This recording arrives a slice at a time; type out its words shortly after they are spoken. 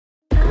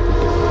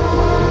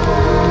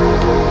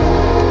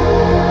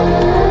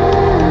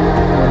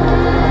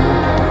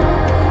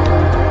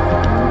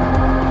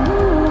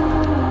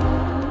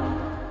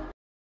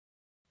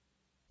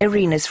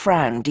Irina's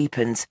frown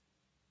deepens,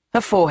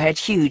 her forehead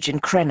huge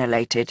and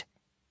crenellated.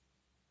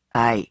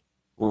 "I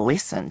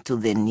listen to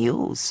the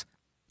news,"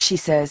 she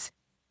says.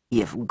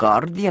 "If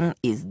Guardian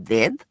is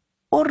dead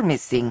or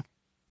missing,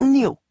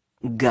 new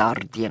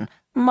Guardian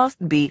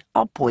must be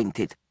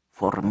appointed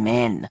for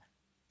men."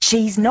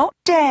 "She's not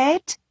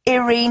dead,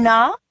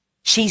 Irina.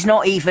 She's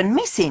not even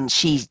missing.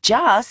 She's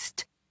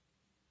just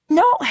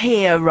not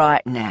here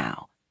right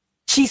now.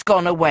 She's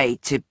gone away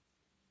to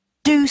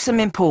do some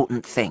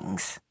important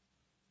things.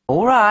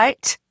 All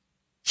right.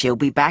 She'll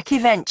be back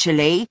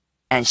eventually,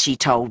 and she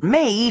told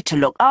me to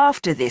look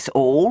after this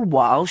all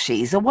while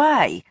she's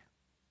away."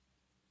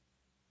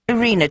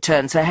 Irina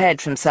turns her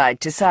head from side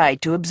to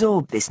side to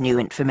absorb this new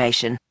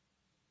information.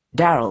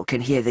 Daryl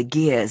can hear the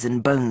gears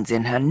and bones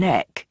in her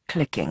neck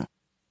clicking.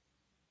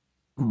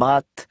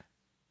 "But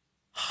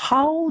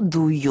how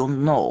do you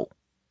know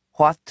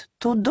what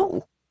to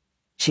do?"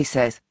 she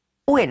says,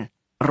 "when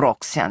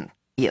Roxanne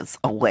is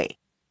away."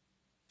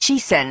 "She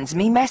sends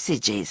me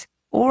messages.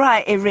 All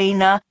right,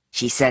 Irina.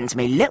 She sends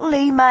me little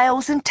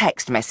emails and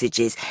text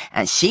messages,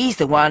 and she's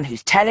the one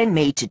who's telling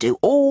me to do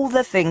all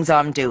the things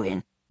I'm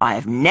doing. I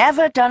have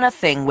never done a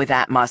thing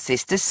without my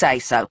sister say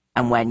so,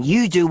 and when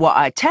you do what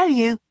I tell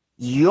you,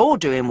 you're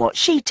doing what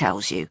she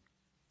tells you.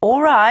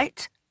 All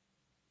right?"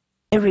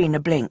 Irina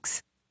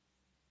blinks.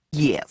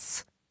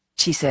 "Yes,"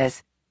 she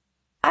says.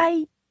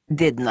 "I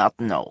did not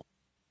know.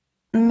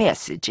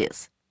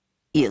 Messages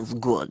is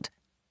good."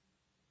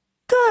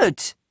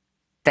 "Good,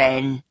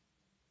 then.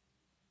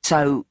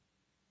 So,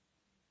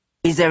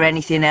 is there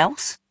anything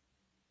else?"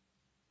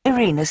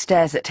 Irina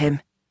stares at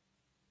him.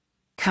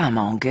 "Come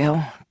on,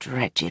 girl,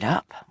 dredge it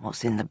up.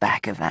 What's in the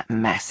back of that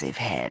massive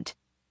head?"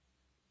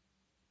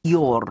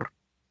 "Your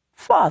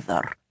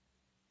father,"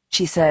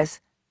 she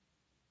says.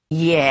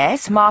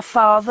 "Yes, my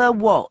father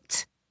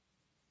what?"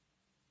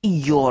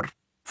 "Your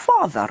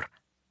father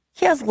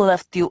has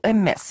left you a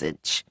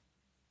message.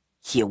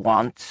 He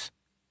wants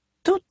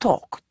to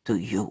talk to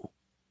you."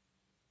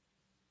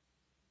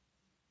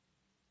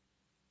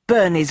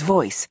 Bernie's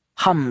voice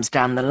hums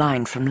down the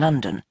line from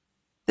London.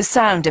 The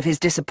sound of his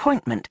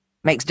disappointment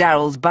makes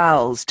Daryl's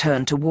bowels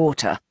turn to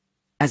water,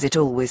 as it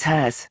always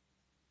has.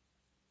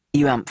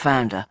 "You haven't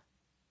found her?"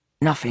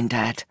 "Nothing,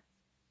 Dad."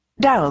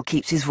 Daryl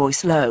keeps his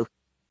voice low.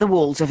 The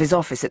walls of his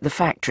office at the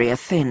factory are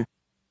thin.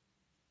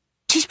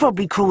 "She's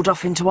probably crawled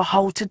off into a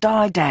hole to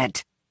die,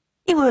 Dad.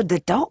 You heard the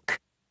doc.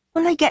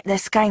 When they get their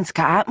skeins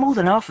cut out, more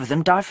than half of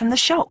them die from the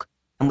shock.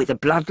 And with the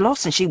blood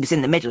loss, and she was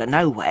in the middle of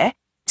nowhere.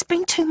 It's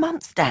been 2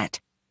 months, Dad.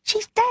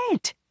 She's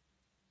dead."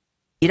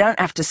 "You don't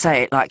have to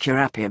say it like you're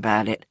happy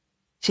about it.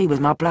 She was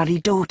my bloody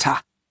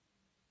daughter."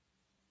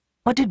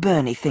 What did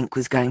Bernie think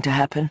was going to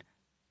happen?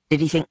 Did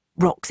he think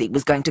Roxy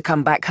was going to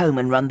come back home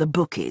and run the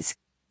bookies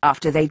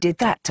after they did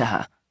that to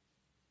her?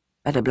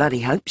 Better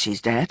bloody hope she's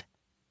dead.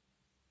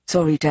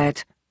 "Sorry,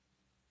 Dad."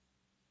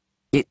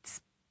 "It's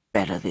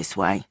better this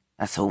way,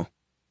 that's all.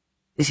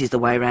 This is the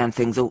way round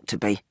things ought to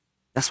be.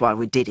 That's why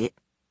we did it.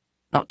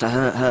 Not to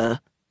hurt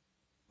her."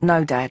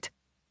 "No, Dad."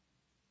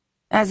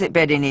 "How's it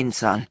bedding in,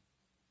 son?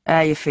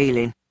 How you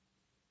feeling?"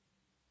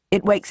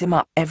 It wakes him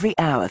up every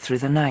hour through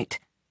the night,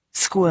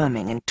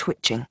 squirming and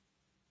twitching.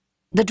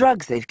 The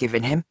drugs they've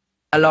given him,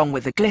 along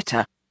with the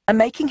glitter, are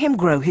making him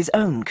grow his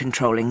own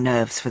controlling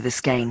nerves for the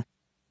skein.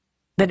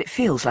 But it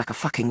feels like a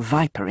fucking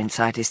viper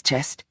inside his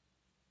chest.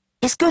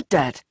 "It's good,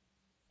 Dad.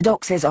 The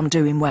doc says I'm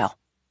doing well.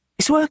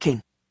 It's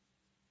working."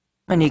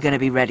 "When are you going to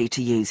be ready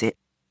to use it?"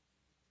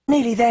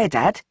 "Nearly there,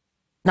 Dad.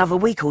 Another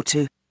week or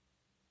 2.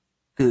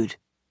 "Good.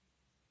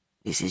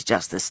 This is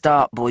just the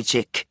start, boy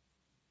chick."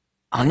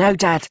 "I know,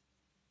 Dad."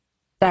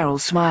 Daryl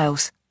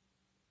smiles.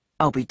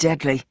 "I'll be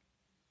deadly.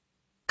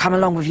 Come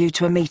along with you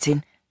to a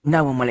meeting.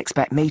 No one will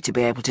expect me to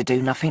be able to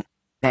do nothing.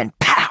 Then,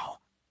 pow!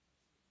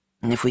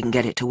 And if we can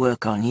get it to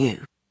work on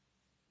you,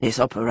 this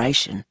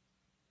operation,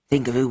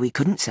 think of who we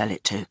couldn't sell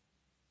it to.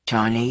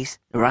 Chinese,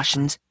 the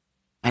Russians,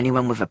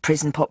 anyone with a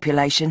prison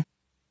population,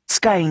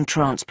 skein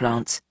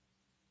transplants.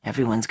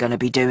 Everyone's going to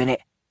be doing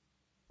it.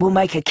 We'll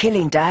make a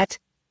killing, Dad."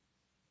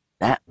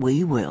 "That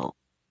we will."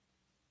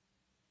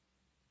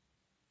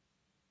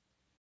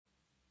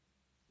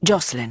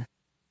 Jocelyn.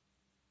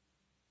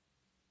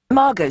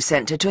 Margot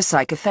sent her to a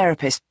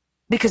psychotherapist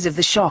because of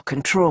the shock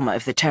and trauma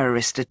of the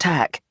terrorist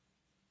attack.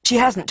 She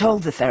hasn't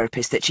told the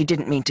therapist that she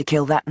didn't mean to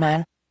kill that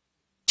man.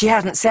 She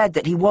hasn't said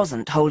that he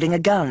wasn't holding a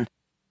gun.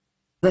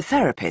 The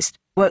therapist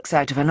works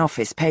out of an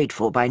office paid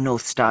for by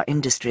North Star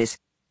Industries,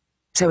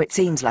 so it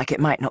seems like it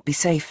might not be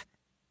safe.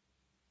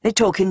 They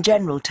talk in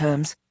general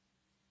terms.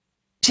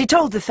 She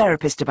told the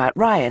therapist about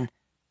Ryan.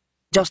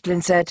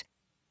 Jocelyn said,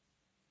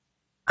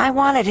 "I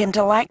wanted him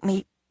to like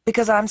me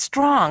because I'm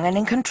strong and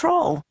in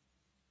control."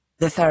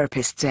 The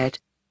therapist said,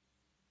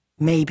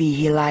 "Maybe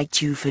he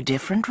liked you for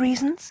different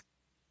reasons?"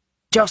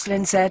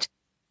 Jocelyn said,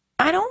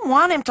 "I don't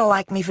want him to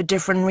like me for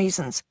different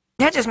reasons.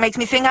 That just makes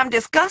me think I'm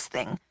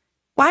disgusting.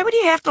 Why would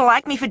he have to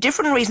like me for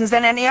different reasons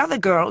than any other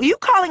girl? Are you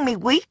calling me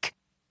weak?"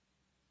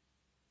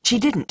 She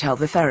didn't tell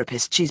the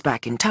therapist she's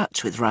back in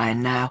touch with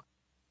Ryan now.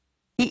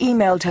 He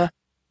emailed her,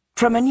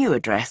 From a new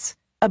address,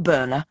 a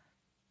burner,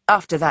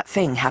 after that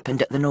thing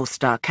happened at the North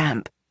Star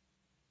camp.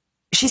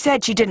 She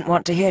said she didn't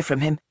want to hear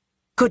from him,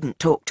 couldn't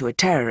talk to a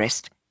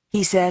terrorist.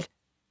 He said,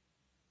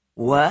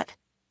 "What?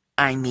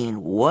 I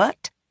mean,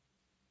 what?"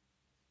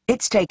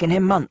 It's taken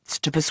him months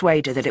to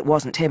persuade her that it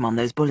wasn't him on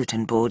those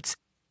bulletin boards.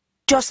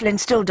 Jocelyn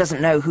still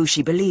doesn't know who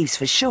she believes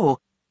for sure,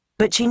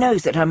 but she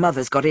knows that her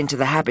mother's got into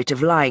the habit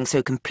of lying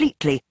so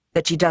completely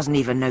that she doesn't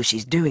even know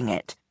she's doing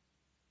it.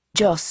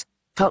 Joss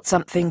felt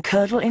something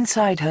curdle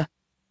inside her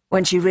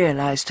when she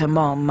realized her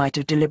mom might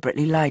have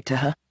deliberately lied to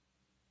her.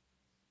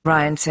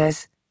 Ryan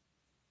says,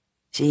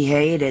 "She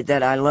hated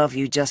that I love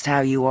you just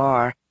how you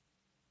are."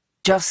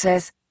 Joss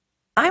says,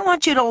 "I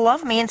want you to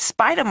love me in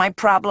spite of my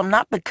problem,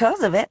 not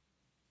because of it."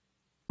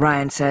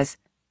 Ryan says,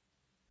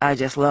 "I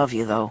just love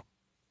you, though.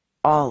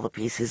 All the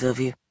pieces of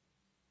you."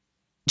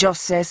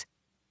 Joss says,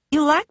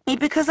 "You like me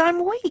because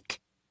I'm weak.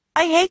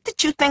 I hate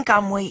that you think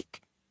I'm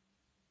weak."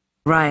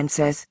 Ryan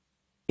says,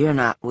 "You're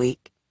not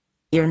weak.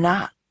 You're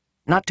not.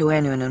 Not to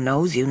anyone who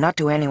knows you, not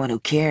to anyone who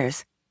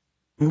cares.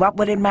 And what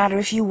would it matter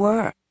if you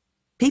were?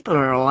 People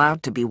are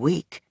allowed to be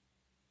weak."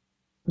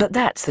 But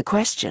that's the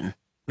question,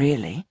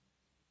 really.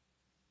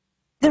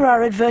 There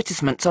are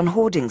advertisements on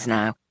hoardings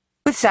now,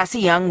 with sassy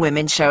young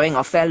women showing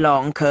off their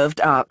long,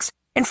 curved arcs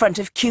in front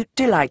of cute,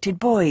 delighted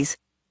boys.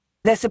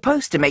 They're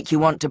supposed to make you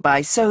want to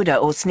buy soda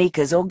or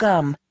sneakers or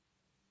gum.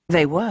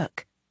 They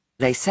work.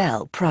 They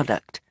sell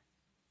product.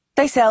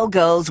 They sell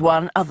girls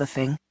one other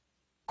thing,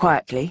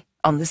 quietly,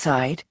 on the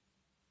side.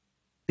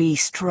 Be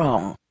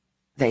strong,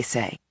 they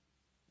say.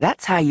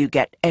 That's how you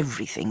get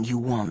everything you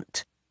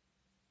want.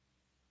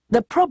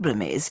 The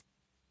problem is,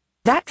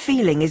 that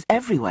feeling is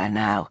everywhere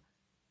now.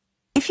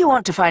 If you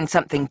want to find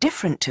something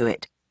different to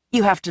it,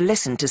 you have to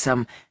listen to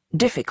some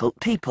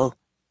difficult people.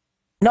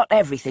 Not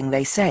everything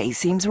they say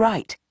seems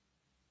right.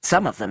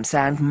 Some of them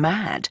sound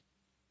mad.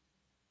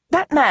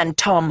 That man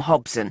Tom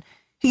Hobson,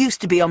 who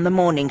used to be on the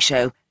morning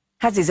show,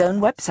 has his own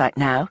website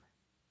now.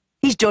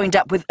 He's joined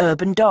up with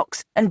Urban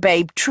Docs and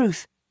Babe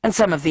Truth and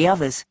some of the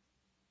others.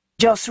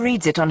 Joss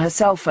reads it on her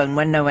cell phone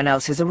when no one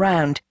else is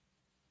around.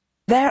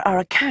 There are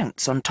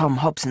accounts on Tom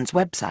Hobson's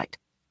website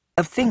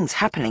of things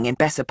happening in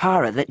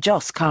Bessapara that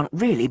Joss can't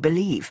really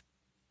believe.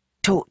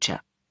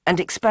 Torture and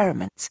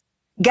experiments.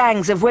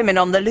 Gangs of women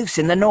on the loose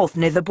in the north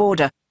near the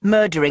border,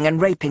 murdering and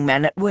raping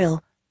men at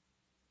will.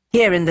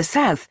 Here in the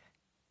south,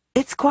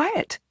 it's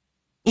quiet,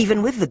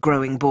 even with the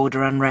growing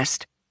border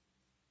unrest.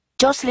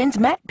 Jocelyn's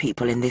met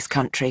people in this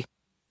country.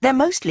 They're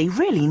mostly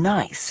really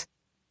nice.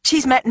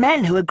 She's met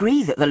men who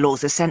agree that the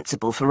laws are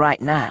sensible for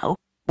right now,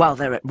 while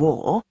they're at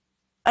war,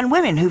 and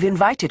women who've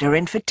invited her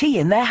in for tea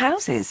in their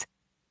houses.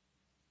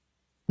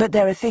 But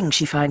there are things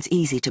she finds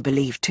easy to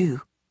believe,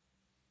 too.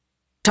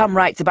 Tom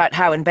writes about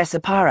how in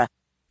Bessapara,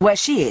 where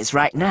she is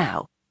right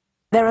now,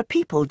 there are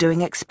people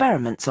doing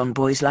experiments on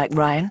boys like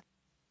Ryan,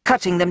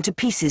 cutting them to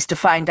pieces to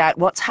find out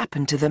what's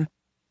happened to them,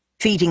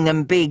 feeding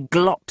them big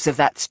glops of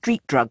that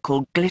street drug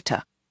called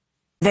glitter.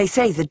 They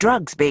say the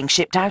drug's being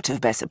shipped out of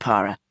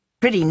Bessapara,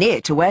 pretty near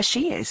to where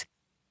she is.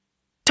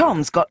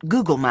 Tom's got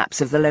Google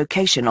Maps of the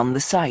location on the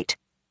site.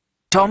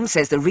 Tom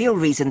says the real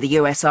reason the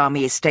US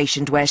Army is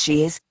stationed where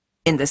she is,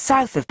 in the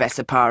south of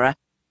Bessapara,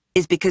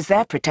 is because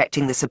they're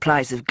protecting the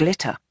supplies of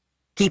glitter,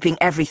 keeping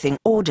everything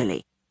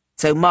orderly,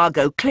 so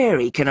Margot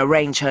Cleary can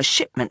arrange her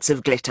shipments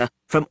of glitter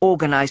from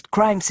organised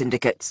crime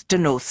syndicates to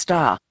North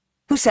Star,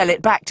 who sell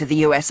it back to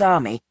the US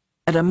Army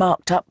at a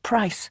marked-up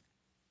price.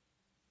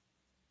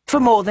 For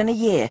more than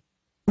a year,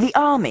 the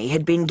Army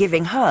had been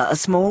giving her a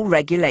small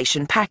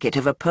regulation packet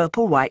of a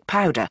purple-white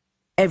powder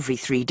every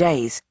 3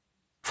 days,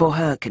 for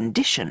her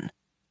condition.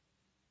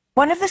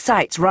 One of the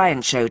sites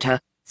Ryan showed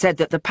her said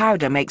that the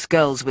powder makes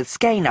girls with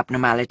skein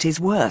abnormalities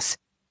worse.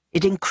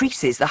 It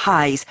increases the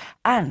highs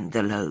and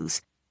the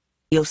lows.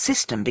 Your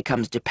system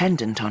becomes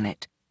dependent on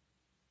it.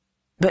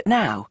 But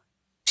now,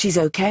 she's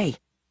okay.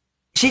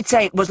 She'd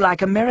say it was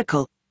like a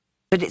miracle,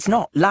 but it's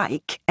not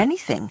like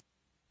anything.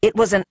 It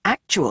was an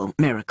actual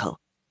miracle.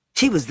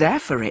 She was there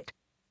for it.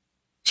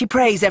 She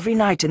prays every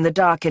night in the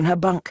dark in her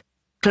bunk,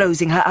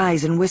 closing her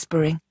eyes and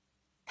whispering,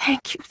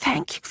 "Thank you,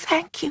 thank you,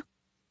 thank you."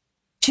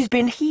 She's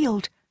been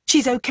healed.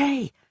 She's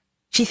okay.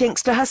 She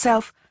thinks to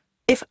herself,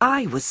 if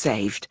I was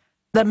saved,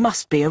 there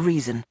must be a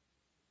reason.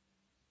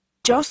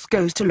 Joss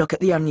goes to look at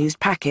the unused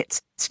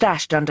packets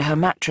stashed under her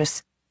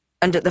mattress,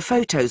 and at the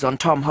photos on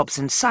Tom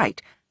Hobson's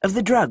site of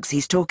the drugs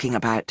he's talking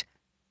about.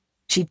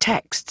 She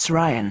texts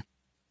Ryan.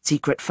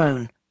 Secret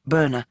phone,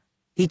 burner.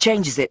 He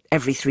changes it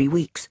every 3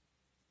 weeks.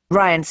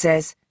 Ryan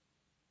says,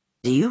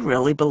 "Do you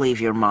really believe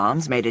your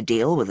mom's made a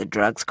deal with a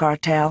drugs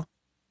cartel?"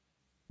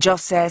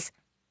 Joss says,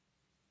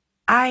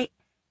 "I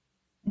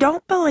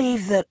don't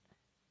believe that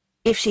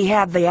if she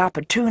had the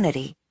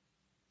opportunity,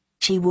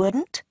 she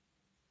wouldn't."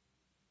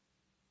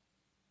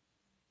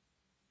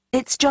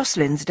 It's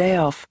Jocelyn's day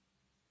off.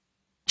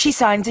 She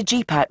signs a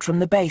jeep out from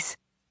the base.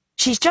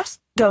 She's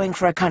just going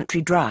for a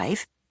country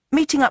drive,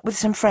 meeting up with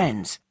some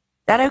friends.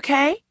 That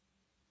okay?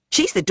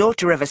 She's the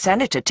daughter of a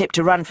senator tipped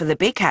to run for the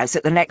big house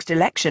at the next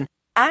election,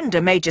 and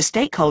a major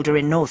stakeholder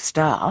in North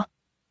Star.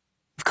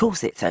 Of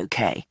course it's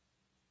okay.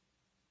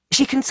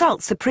 She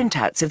consults the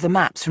printouts of the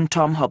maps from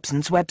Tom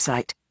Hobson's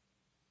website.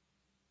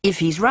 If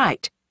he's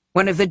right,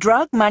 one of the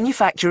drug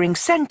manufacturing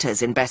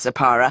centres in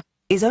Bessapara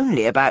is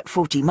only about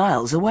 40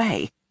 miles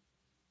away.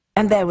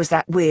 And there was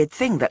that weird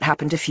thing that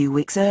happened a few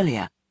weeks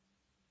earlier.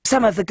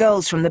 Some of the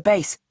girls from the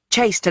base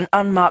chased an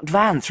unmarked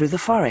van through the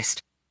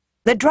forest.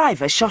 The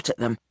driver shot at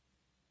them.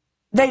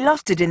 They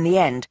lost it in the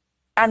end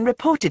and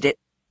reported it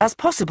as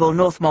possible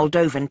North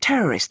Moldovan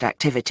terrorist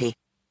activity.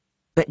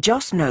 But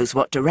Joss knows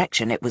what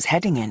direction it was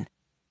heading in.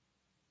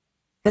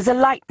 There's a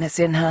lightness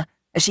in her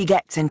as she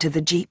gets into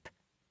the jeep.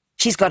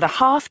 She's got a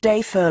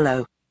half-day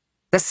furlough.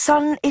 The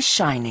sun is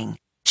shining.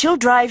 She'll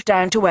drive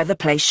down to where the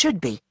place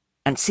should be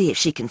and see if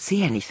she can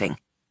see anything.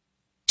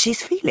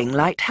 She's feeling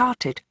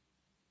light-hearted.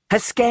 Her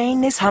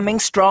skein is humming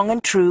strong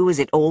and true as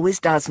it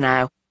always does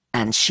now,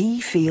 and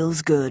she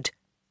feels good.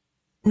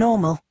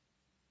 Normal.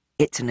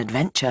 It's an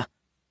adventure.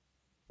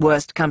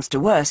 Worst comes to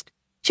worst,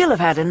 she'll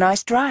have had a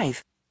nice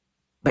drive.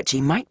 But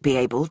she might be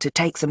able to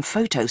take some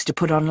photos to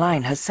put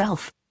online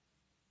herself.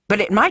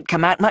 But it might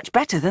come out much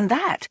better than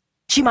that.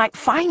 She might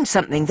find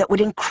something that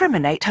would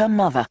incriminate her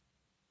mother.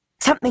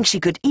 Something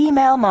she could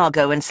email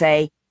Margot and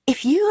say,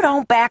 "If you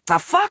don't back the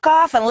fuck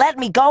off and let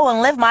me go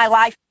and live my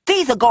life,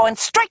 these are going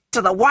straight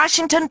to the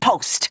Washington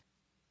Post."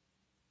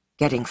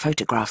 Getting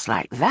photographs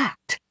like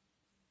that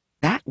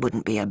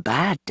wouldn't be a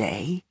bad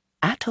day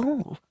at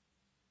all.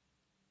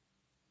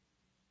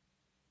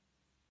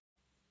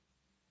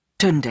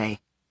 Tunde.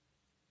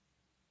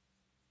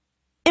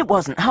 It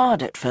wasn't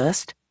hard at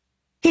first.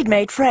 He'd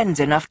made friends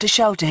enough to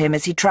shelter him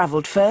as he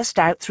travelled first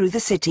out through the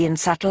city and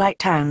satellite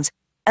towns,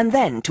 and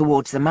then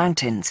towards the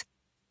mountains.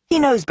 He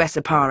knows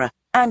Bessapara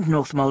and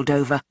North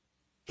Moldova.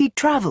 He'd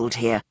travelled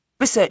here,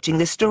 researching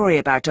the story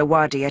about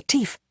Awadi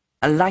Atif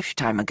a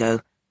lifetime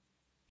ago.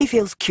 He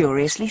feels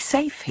curiously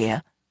safe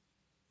here.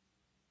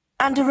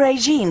 And a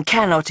regime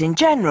cannot, in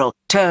general,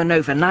 turn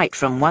overnight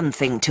from one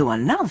thing to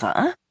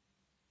another.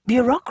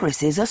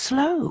 Bureaucracies are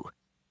slow.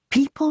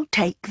 People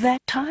take their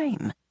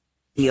time.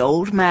 The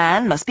old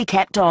man must be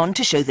kept on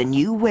to show the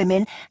new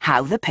women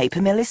how the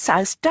paper mill is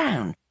soused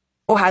down,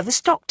 or how the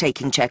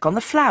stock-taking check on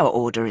the flour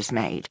order is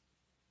made.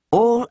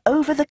 All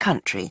over the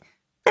country,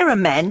 there are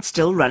men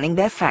still running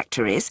their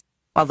factories,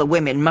 while the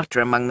women mutter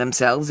among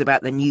themselves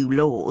about the new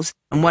laws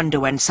and wonder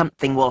when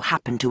something will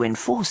happen to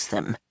enforce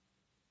them.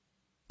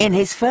 In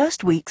his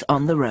first weeks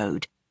on the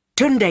road,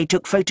 Tunde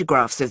took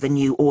photographs of the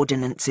new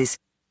ordinances,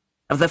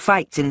 of the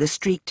fights in the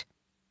street,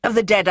 of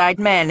the dead-eyed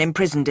men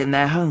imprisoned in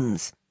their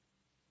homes.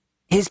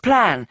 His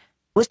plan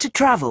was to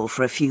travel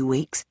for a few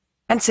weeks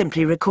and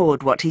simply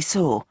record what he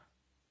saw.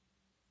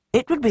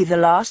 It would be the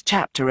last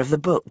chapter of the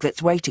book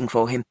that's waiting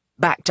for him,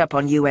 backed up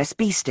on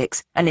USB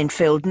sticks and in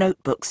filled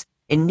notebooks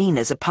in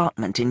Nina's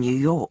apartment in New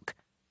York.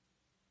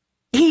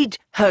 He'd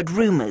heard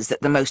rumours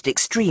that the most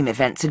extreme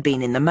events had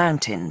been in the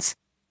mountains.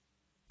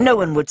 No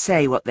one would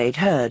say what they'd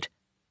heard,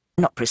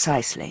 not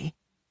precisely.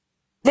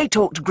 They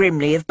talked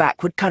grimly of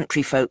backward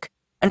country folk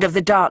and of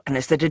the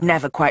darkness that had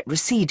never quite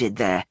receded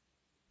there,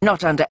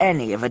 not under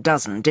any of a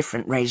dozen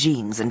different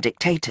regimes and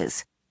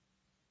dictators.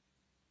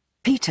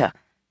 Peter,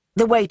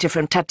 the waiter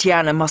from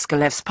Tatiana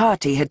Moskalev's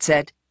party, had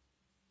said,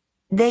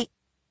 "They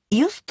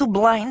used to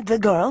blind the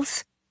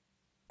girls.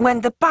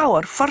 When the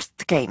power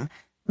first came,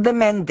 the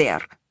men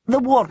there, the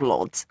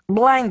warlords,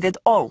 blinded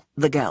all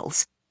the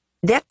girls.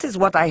 That is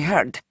what I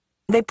heard.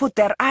 They put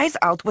their eyes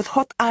out with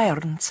hot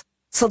irons,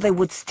 so they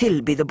would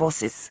still be the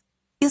bosses.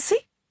 You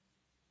see?"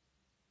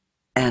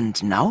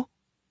 "And now?"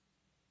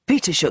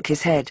 Peter shook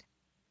his head.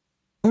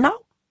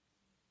 "No,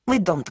 we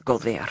don't go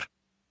there."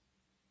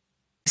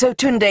 So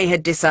Tunde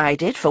had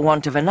decided, for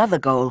want of another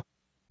goal,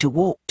 to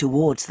walk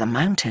towards the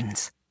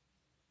mountains.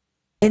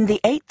 In the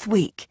 8th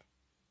week,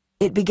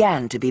 it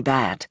began to be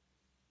bad.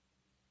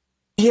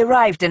 He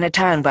arrived in a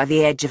town by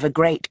the edge of a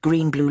great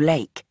green-blue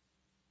lake.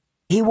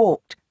 He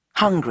walked,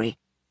 hungry,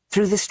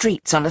 through the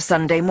streets on a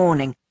Sunday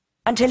morning,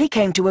 until he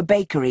came to a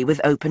bakery with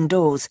open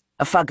doors,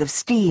 a fug of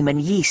steam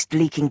and yeast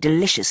leaking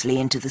deliciously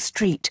into the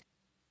street.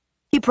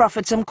 He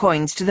proffered some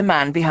coins to the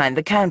man behind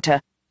the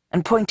counter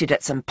and pointed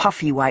at some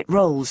puffy white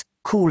rolls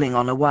cooling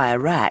on a wire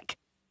rack.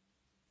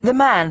 The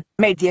man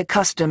made the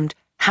accustomed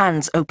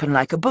hands open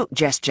like a book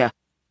gesture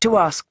to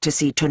ask to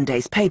see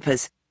Tunde's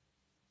papers.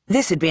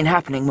 This had been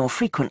happening more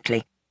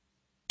frequently.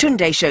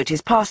 Tunde showed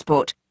his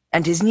passport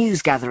and his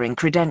news-gathering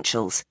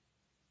credentials.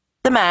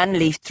 The man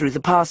leafed through the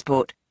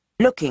passport,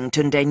 looking,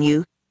 Tunde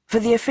knew,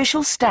 for the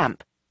official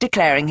stamp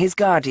declaring his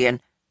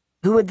guardian,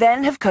 who would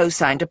then have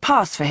co-signed a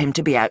pass for him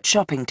to be out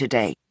shopping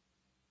today.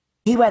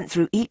 He went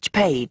through each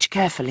page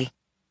carefully.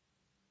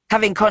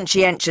 Having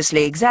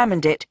conscientiously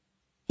examined it,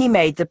 he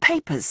made the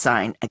papers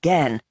sign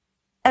again,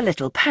 a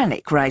little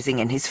panic rising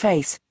in his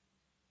face.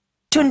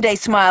 Tunde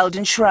smiled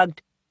and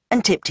shrugged,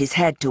 and tipped his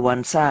head to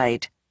one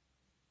side.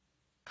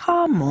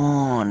 "Come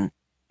on,"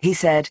 he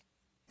said,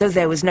 though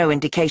there was no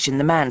indication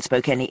the man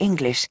spoke any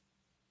English.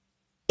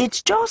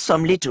 "It's just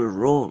some little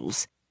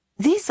rolls.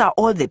 These are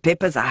all the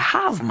papers I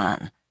have,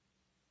 man."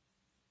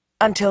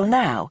 Until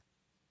now,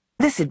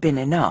 this had been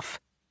enough.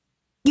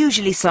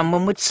 Usually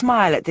someone would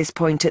smile at this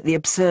point at the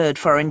absurd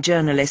foreign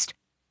journalist,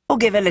 or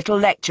give a little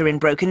lecture in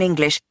broken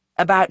English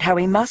about how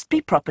he must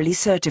be properly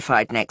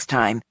certified next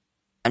time,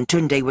 and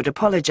Tunde would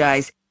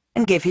apologize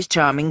and give his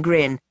charming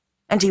grin,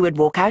 and he would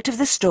walk out of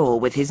the store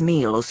with his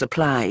meal or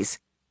supplies.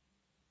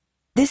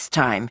 This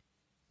time,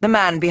 the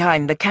man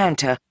behind the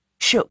counter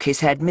shook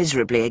his head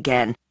miserably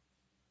again.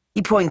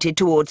 He pointed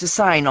towards a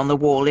sign on the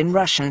wall in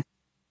Russian.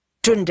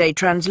 Tunde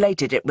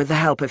translated it with the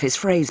help of his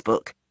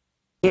phrasebook.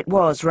 It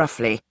was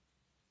roughly,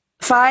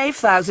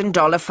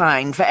 $5,000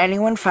 fine for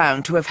anyone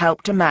found to have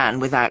helped a man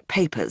without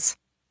papers.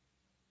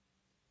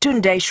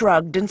 Tunde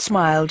shrugged and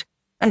smiled,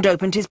 and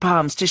opened his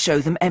palms to show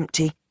them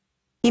empty.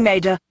 He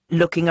made a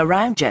looking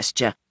around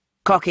gesture,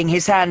 cocking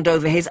his hand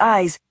over his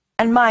eyes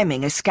and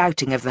miming a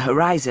scouting of the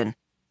horizon.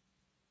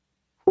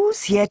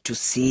 "Who's here to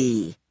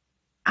see?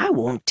 I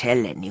won't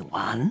tell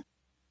anyone."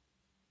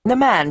 The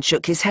man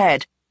shook his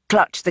head,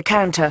 clutched the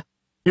counter,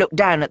 looked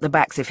down at the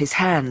backs of his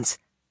hands.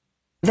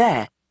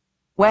 There,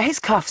 where his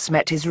cuffs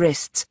met his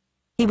wrists,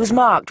 he was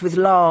marked with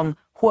long,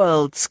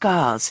 whirled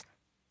scars.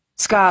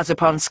 Scars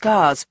upon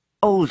scars,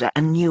 older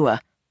and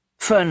newer,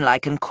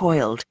 fern-like and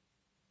coiled.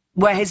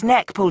 Where his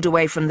neck pulled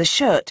away from the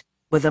shirt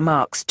were the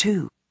marks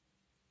too.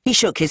 He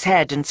shook his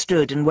head and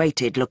stood and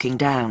waited, looking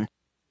down.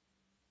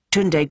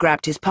 Tunde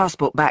grabbed his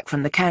passport back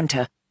from the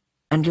counter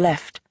and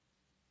left.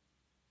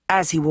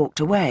 As he walked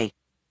away,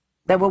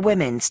 there were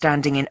women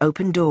standing in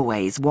open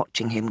doorways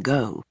watching him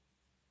go.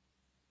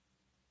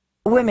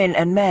 Women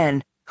and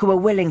men who were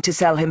willing to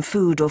sell him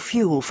food or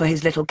fuel for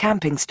his little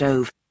camping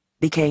stove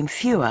became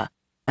fewer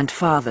and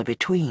farther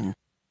between.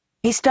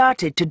 He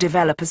started to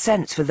develop a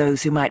sense for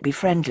those who might be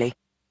friendly.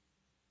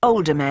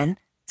 Older men,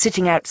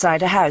 sitting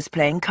outside a house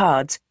playing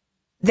cards,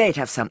 they'd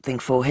have something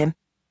for him,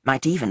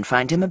 might even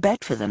find him a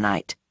bed for the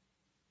night.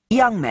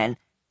 Young men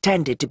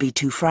tended to be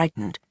too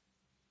frightened.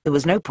 There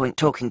was no point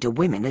talking to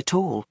women at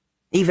all.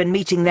 Even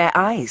meeting their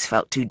eyes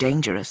felt too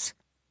dangerous.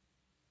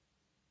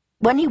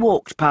 When he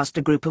walked past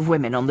a group of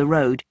women on the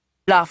road,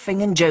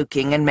 laughing and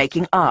joking and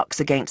making arcs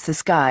against the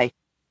sky,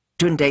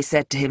 Tunde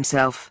said to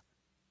himself,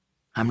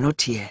 "I'm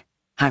not here.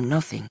 I'm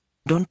nothing.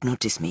 Don't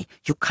notice me.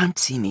 You can't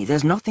see me.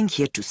 There's nothing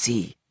here to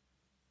see."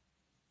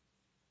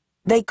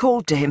 They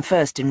called to him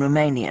first in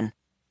Romanian,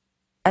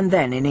 and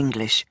then in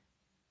English.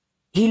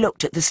 He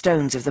looked at the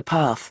stones of the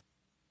path.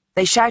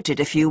 They shouted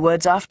a few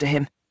words after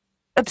him,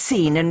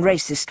 obscene and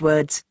racist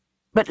words,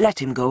 but let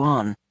him go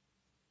on.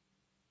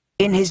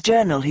 In his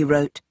journal he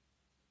wrote,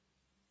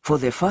 "For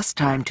the first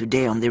time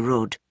today on the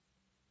road,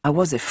 I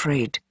was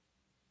afraid."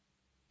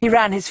 He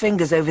ran his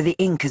fingers over the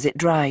ink as it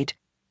dried.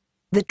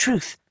 The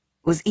truth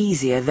was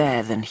easier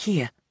there than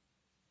here.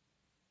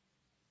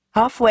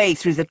 Halfway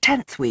through the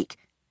 10th week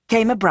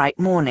came a bright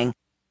morning,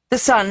 the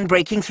sun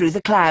breaking through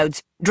the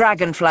clouds,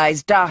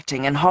 dragonflies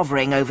darting and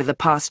hovering over the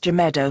pasture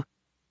meadow.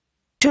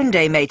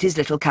 Tunde made his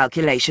little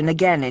calculation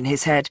again in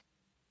his head.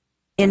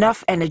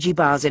 Enough energy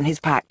bars in his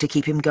pack to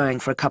keep him going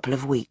for a couple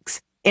of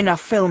weeks. Enough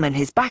film in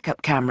his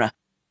backup camera,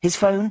 his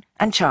phone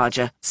and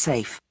charger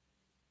safe.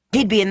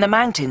 He'd be in the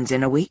mountains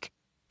in a week.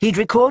 He'd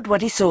record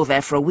what he saw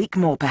there for a week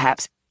more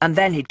perhaps, and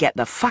then he'd get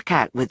the fuck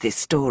out with this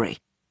story.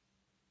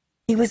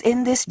 He was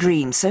in this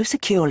dream so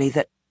securely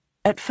that,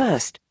 at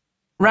first,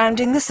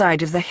 rounding the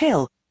side of the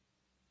hill,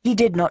 he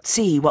did not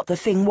see what the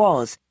thing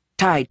was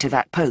tied to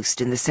that post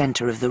in the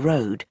centre of the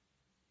road.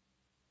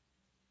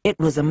 It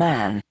was a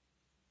man,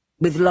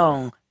 with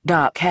long,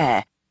 dark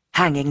hair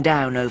hanging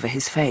down over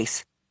his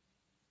face.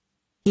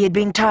 He had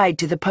been tied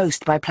to the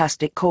post by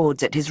plastic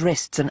cords at his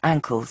wrists and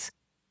ankles.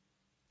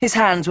 His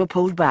hands were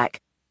pulled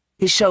back,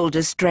 his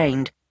shoulders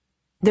strained,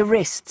 the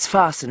wrists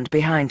fastened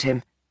behind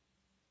him.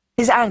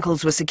 His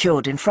ankles were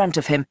secured in front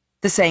of him,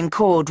 the same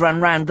cord run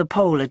round the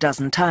pole a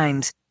dozen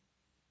times.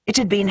 It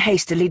had been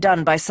hastily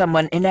done by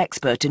someone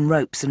inexpert in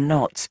ropes and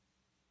knots.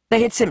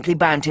 They had simply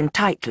bound him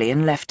tightly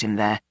and left him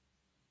there.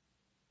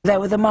 There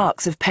were the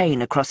marks of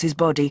pain across his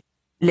body,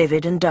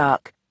 livid and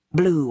dark,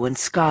 blue and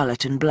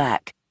scarlet and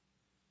black.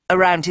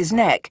 Around his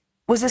neck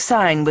was a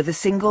sign with a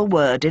single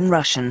word in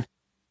Russian,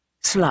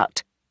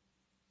 slut.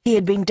 He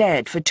had been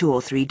dead for 2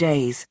 or 3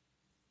 days.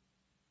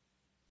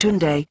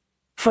 Tunde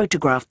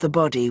photographed the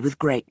body with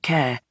great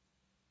care.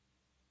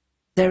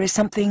 There is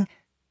something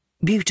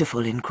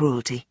beautiful in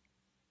cruelty,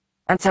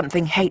 and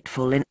something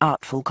hateful in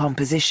artful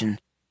composition,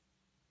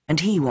 and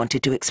he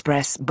wanted to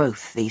express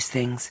both these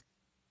things.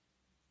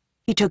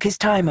 He took his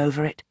time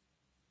over it,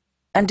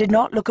 and did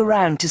not look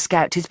around to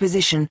scout his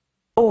position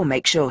or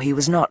make sure he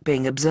was not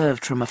being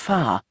observed from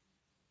afar.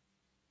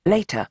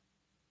 Later,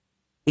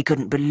 he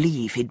couldn't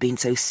believe he'd been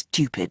so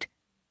stupid.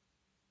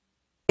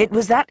 It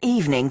was that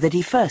evening that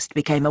he first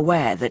became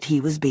aware that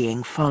he was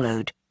being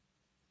followed.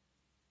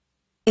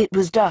 It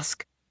was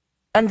dusk,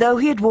 and though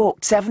he had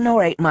walked 7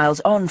 or 8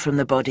 miles on from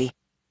the body,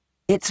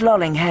 its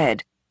lolling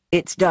head,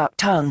 its dark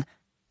tongue,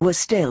 was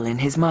still in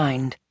his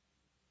mind.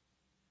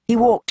 He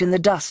walked in the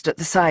dust at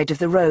the side of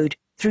the road,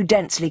 through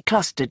densely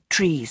clustered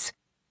trees.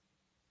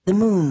 The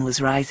moon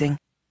was rising,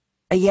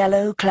 a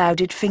yellow,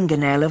 clouded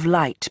fingernail of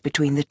light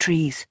between the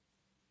trees.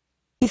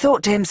 He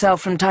thought to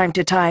himself from time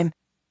to time,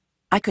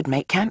 I could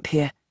make camp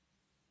here.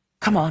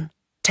 Come on,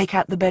 take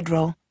out the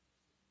bedroll.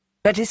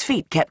 But his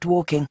feet kept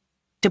walking,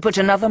 to put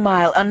another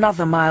mile,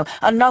 another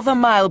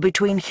mile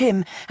between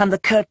him and the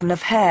curtain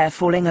of hair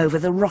falling over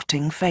the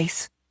rotting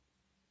face.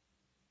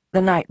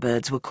 The night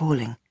birds were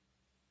calling.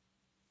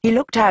 He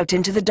looked out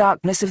into the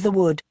darkness of the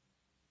wood,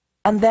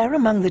 and there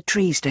among the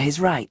trees to his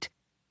right,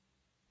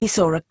 he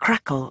saw a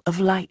crackle of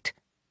light.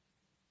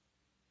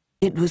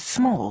 It was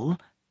small,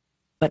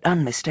 but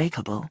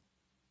unmistakable.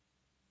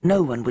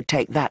 No one would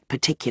take that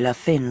particular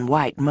thin,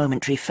 white,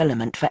 momentary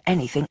filament for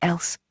anything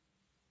else.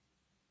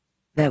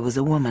 There was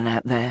a woman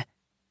out there,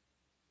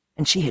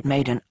 and she had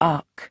made an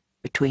arc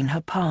between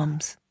her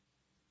palms.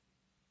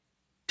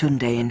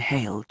 Tunde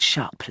inhaled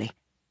sharply.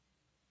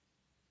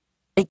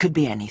 It could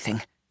be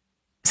anything.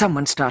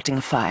 Someone starting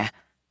a fire,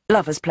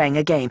 lovers playing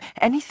a game,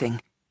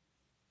 anything.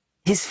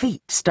 His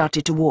feet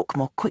started to walk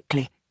more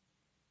quickly.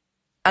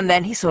 And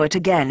then he saw it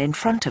again in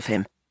front of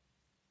him.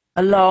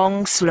 A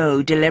long,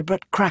 slow,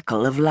 deliberate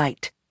crackle of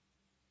light.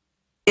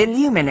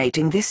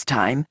 Illuminating this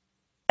time,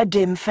 a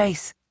dim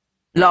face,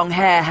 long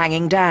hair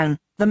hanging down,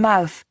 the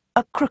mouth,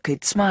 a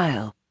crooked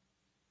smile.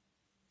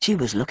 She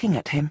was looking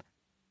at him.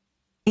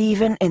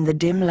 Even in the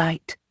dim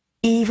light,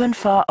 even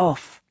far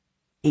off,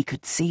 he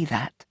could see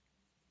that.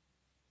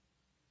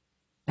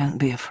 Don't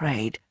be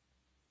afraid.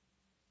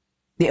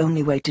 The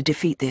only way to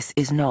defeat this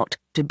is not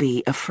to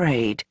be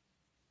afraid.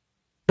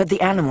 But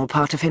the animal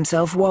part of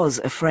himself was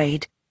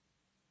afraid.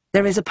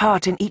 There is a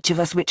part in each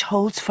of us which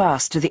holds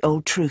fast to the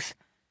old truth.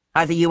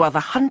 Either you are the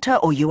hunter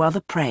or you are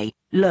the prey.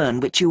 Learn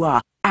which you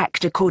are.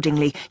 Act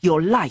accordingly.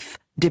 Your life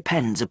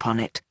depends upon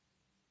it.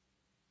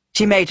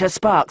 She made her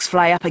sparks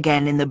fly up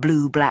again in the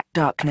blue-black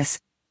darkness.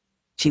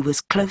 She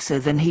was closer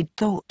than he'd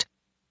thought.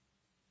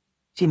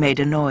 She made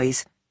a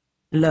noise.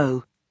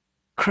 Low,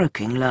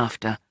 croaking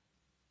laughter.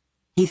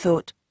 He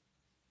thought,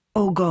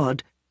 oh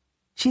God,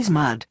 she's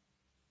mad.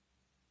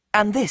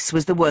 And this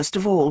was the worst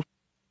of all.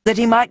 That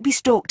he might be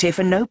stalked here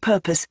for no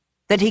purpose,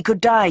 that he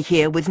could die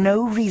here with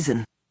no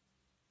reason.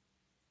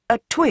 A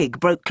twig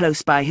broke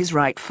close by his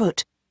right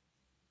foot.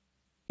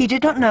 He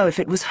did not know if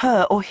it was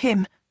her or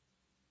him.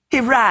 He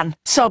ran,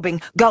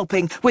 sobbing,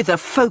 gulping, with the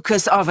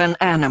focus of an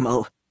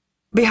animal.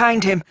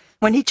 Behind him,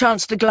 when he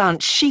chanced to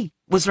glance, she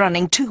was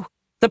running too.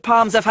 The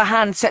palms of her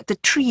hands set the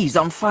trees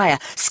on fire,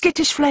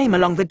 skittish flame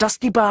along the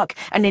dusty bark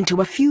and into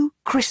a few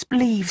crisp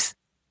leaves.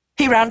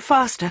 He ran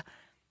faster.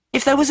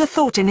 If there was a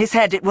thought in his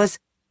head, it was,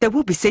 there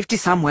will be safety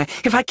somewhere.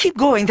 If I keep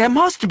going, there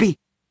must be.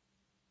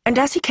 And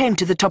as he came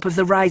to the top of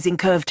the rising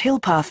curved hill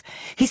path,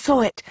 he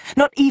saw it,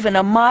 not even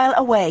a mile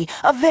away,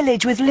 a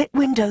village with lit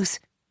windows.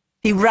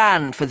 He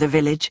ran for the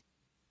village.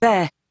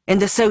 There, in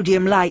the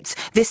sodium lights,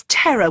 this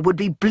terror would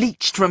be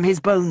bleached from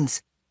his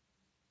bones.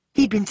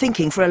 He'd been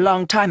thinking for a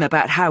long time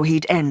about how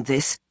he'd end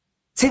this.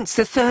 Since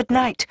the third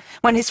night,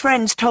 when his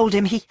friends told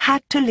him he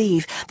had to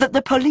leave, that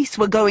the police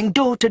were going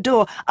door to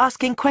door,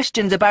 asking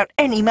questions about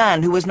any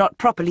man who was not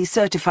properly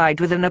certified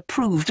with an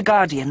approved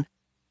guardian.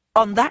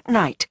 On that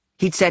night,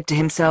 he'd said to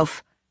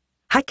himself,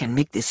 I can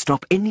make this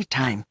stop any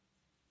time.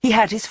 He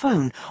had his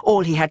phone.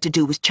 All he had to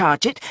do was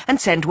charge it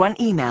and send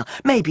one email,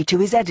 maybe to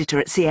his editor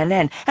at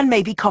CNN, and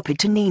maybe copied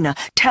to Nina.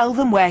 Tell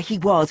them where he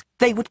was.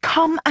 They would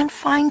come and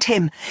find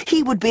him.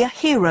 He would be a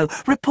hero,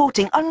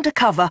 reporting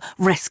undercover,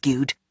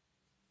 rescued.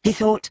 He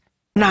thought,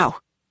 now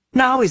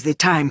is the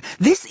time.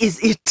 This is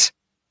it.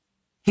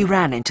 He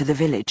ran into the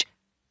village.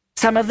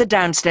 Some of the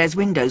downstairs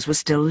windows were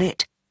still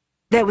lit.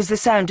 There was the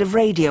sound of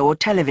radio or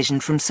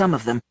television from some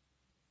of them.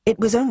 It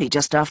was only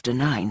just after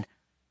 9.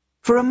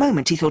 For a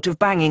moment he thought of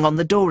banging on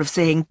the door, of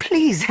saying,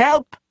 please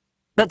help.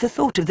 But the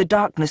thought of the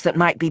darkness that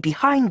might be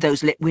behind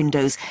those lit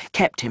windows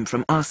kept him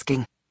from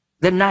asking.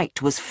 The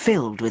night was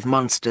filled with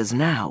monsters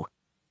now.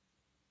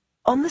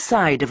 On the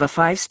side of a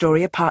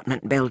 5-story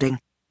apartment building,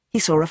 he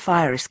saw a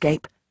fire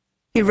escape.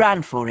 He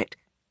ran for it,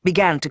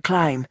 began to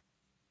climb.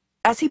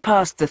 As he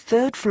passed the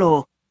 3rd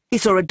floor, he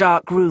saw a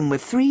dark room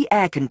with 3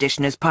 air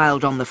conditioners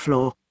piled on the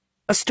floor.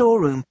 A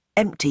storeroom,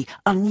 empty,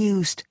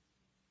 unused.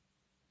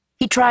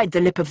 He tried the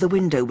lip of the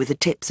window with the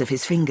tips of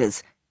his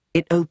fingers.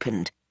 It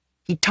opened.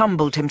 He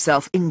tumbled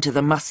himself into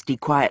the musty,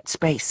 quiet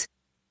space.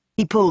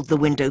 He pulled the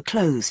window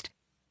closed.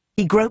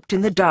 He groped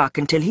in the dark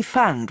until he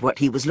found what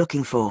he was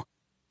looking for.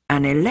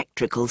 An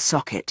electrical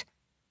socket.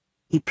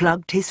 He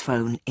plugged his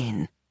phone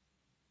in.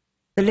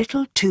 The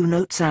little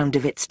 2-note sound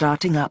of it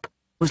starting up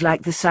was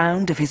like the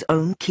sound of his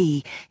own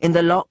key in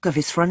the lock of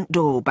his front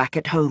door back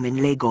at home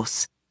in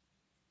Lagos.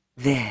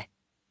 There.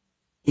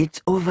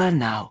 It's over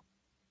now.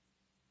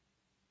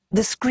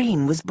 The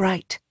screen was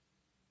bright.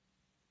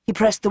 He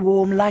pressed the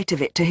warm light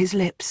of it to his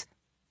lips.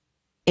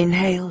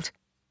 Inhaled.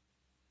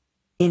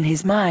 In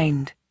his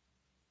mind,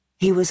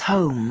 he was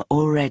home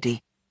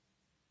already.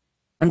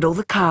 And all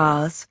the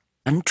cars,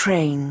 and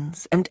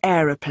trains, and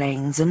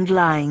aeroplanes, and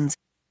lines,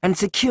 and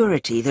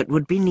security that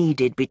would be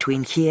needed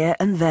between here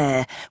and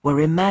there were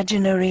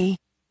imaginary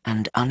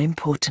and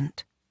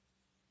unimportant.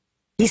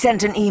 He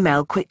sent an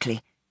email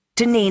quickly,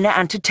 to Nina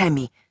and to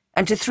Temi,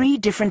 and to 3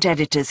 different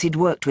editors he'd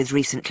worked with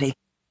recently.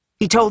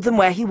 He told them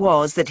where he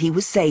was, that he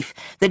was safe,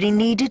 that he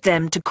needed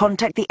them to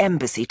contact the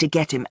embassy to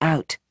get him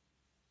out.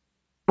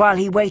 While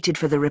he waited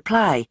for the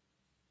reply,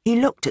 he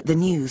looked at the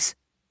news.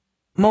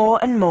 More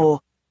and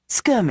more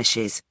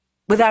skirmishes,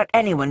 without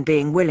anyone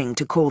being willing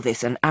to call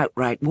this an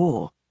outright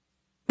war.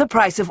 The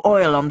price of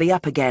oil on the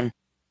up again.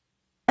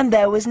 And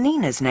there was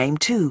Nina's name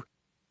too,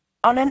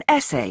 on an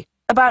essay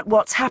about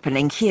what's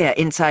happening here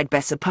inside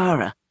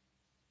Bessapara.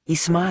 He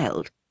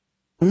smiled.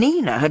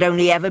 Nina had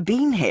only ever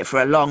been here for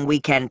a long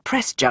weekend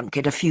press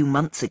junket a few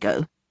months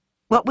ago.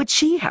 What would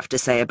she have to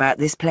say about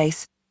this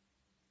place?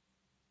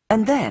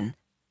 And then,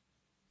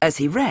 as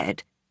he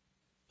read,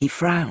 he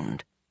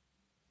frowned.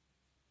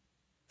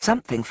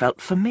 Something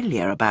felt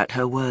familiar about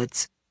her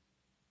words.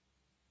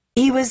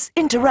 He was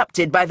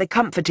interrupted by the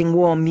comforting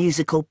warm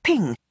musical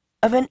ping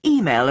of an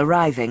email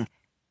arriving.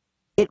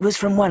 It was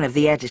from one of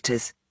the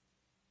editors.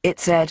 It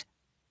said,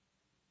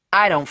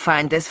 "I don't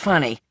find this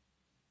funny.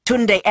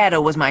 Tunde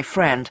Edo was my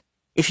friend.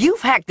 If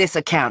you've hacked this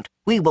account,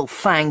 we will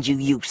find you,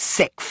 you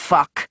sick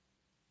fuck."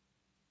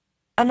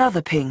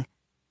 Another ping,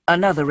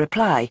 another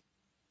reply,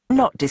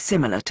 not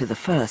dissimilar to the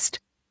first.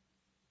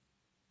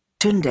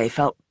 Tunde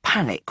felt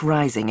panic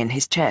rising in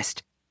his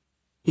chest.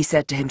 He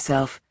said to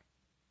himself,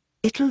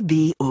 "It'll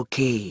be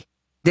okay.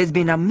 There's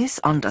been a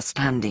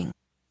misunderstanding.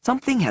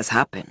 Something has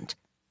happened."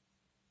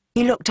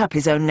 He looked up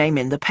his own name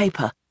in the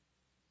paper.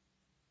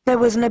 There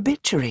was an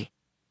obituary.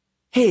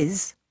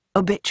 His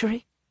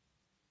obituary.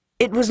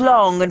 It was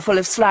long and full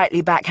of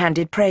slightly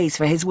backhanded praise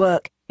for his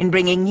work in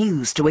bringing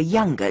news to a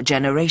younger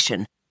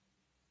generation.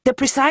 The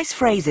precise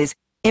phrases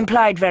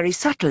implied very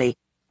subtly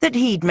that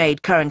he'd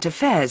made current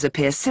affairs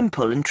appear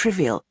simple and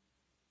trivial.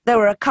 There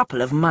were a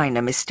couple of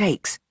minor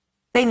mistakes.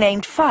 They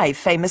named 5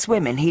 famous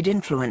women he'd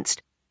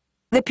influenced.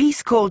 The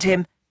piece called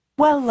him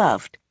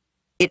well-loved.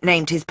 It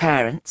named his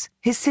parents,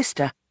 his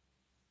sister.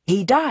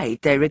 He died,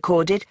 they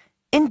recorded,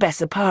 in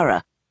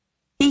Bessapara.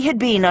 He had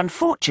been,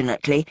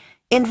 unfortunately,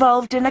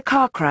 involved in a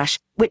car crash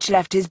which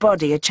left his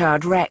body a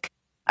charred wreck,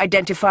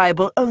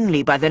 identifiable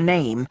only by the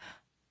name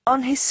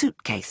on his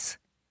suitcase.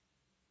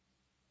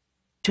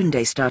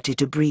 Tunde started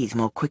to breathe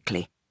more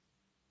quickly.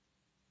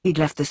 He'd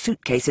left the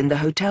suitcase in the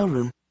hotel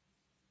room.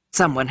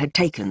 Someone had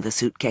taken the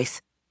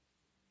suitcase.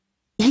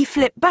 He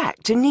flipped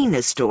back to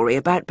Nina's story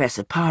about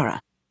Bessapara.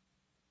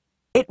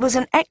 It was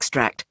an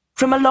extract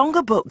from a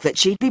longer book that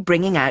she'd be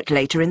bringing out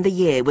later in the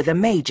year with a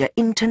major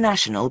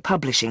international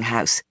publishing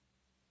house.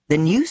 The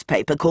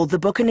newspaper called the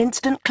book an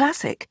instant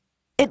classic.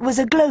 It was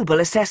a global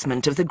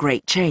assessment of the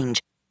Great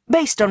Change,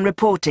 based on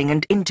reporting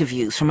and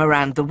interviews from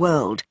around the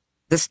world.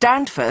 The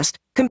Stand first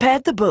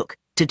compared the book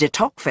to de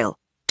Tocqueville,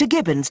 to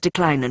Gibbon's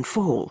Decline and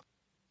Fall.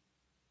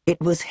 It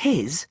was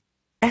his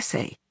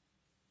essay.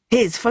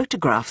 His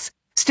photographs,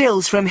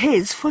 stills from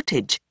his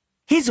footage,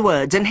 his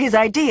words and his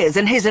ideas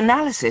and his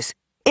analysis.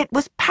 It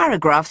was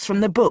paragraphs from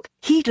the book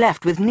he'd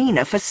left with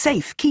Nina for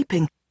safe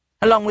keeping,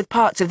 along with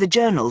parts of the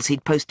journals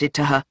he'd posted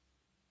to her.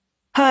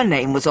 Her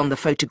name was on the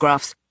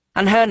photographs,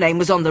 and her name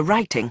was on the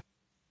writing.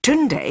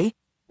 Tunde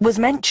was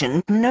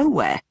mentioned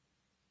nowhere.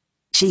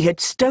 She had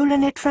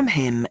stolen it from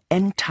him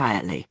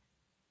entirely.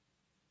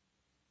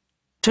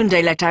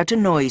 Tunde let out a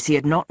noise he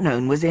had not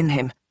known was in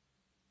him.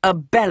 A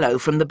bellow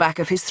from the back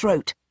of his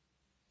throat.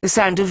 The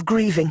sound of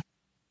grieving,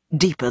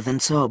 deeper than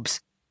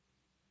sobs.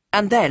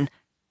 And then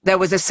there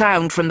was a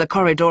sound from the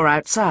corridor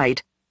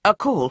outside, a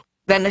call,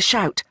 then a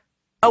shout,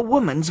 a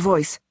woman's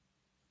voice.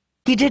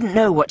 He didn't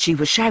know what she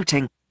was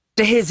shouting.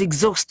 To his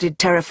exhausted,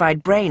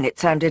 terrified brain it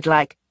sounded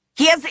like,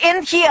 "He is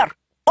in here!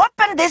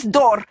 Open this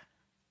door!"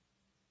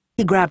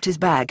 He grabbed his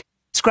bag,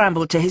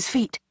 scrambled to his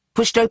feet,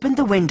 pushed open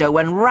the window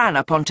and ran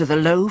up onto the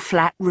low,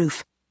 flat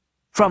roof.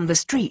 From the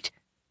street,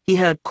 he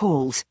heard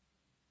calls.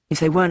 If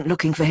they weren't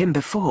looking for him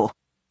before,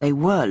 they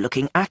were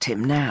looking at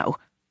him now.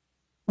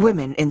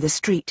 Women in the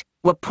street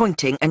were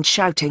pointing and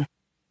shouting.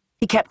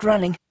 He kept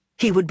running.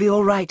 He would be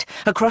all right.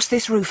 Across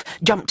this roof,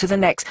 jump to the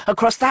next,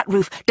 across that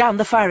roof, down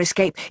the fire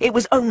escape. It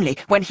was only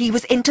when he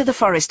was into the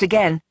forest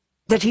again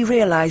that he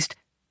realized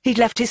he'd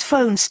left his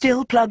phone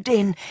still plugged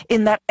in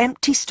that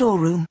empty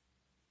storeroom.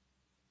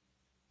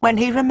 When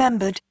he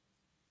remembered,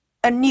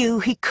 and knew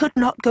he could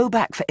not go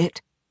back for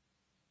it,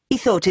 he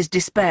thought his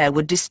despair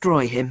would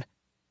destroy him.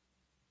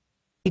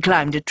 He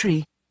climbed a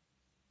tree,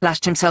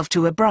 lashed himself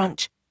to a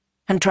branch,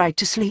 and tried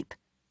to sleep,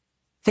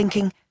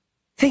 thinking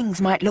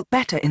things might look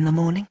better in the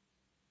morning.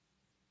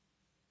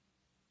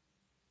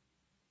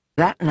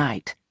 That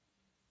night,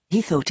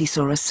 he thought he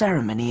saw a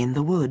ceremony in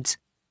the woods.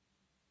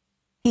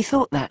 He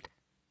thought that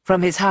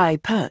from his high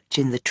perch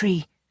in the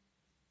tree.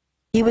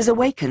 He was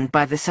awakened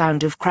by the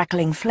sound of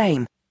crackling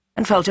flame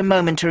and felt a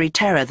momentary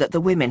terror that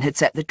the women had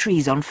set the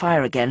trees on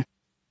fire again,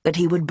 that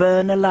he would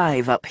burn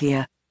alive up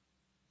here.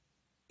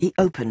 He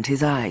opened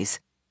his eyes.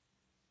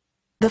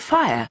 The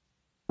fire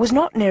was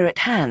not near at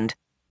hand,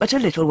 but a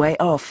little way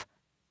off,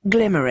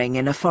 glimmering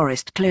in a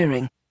forest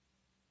clearing.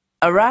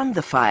 Around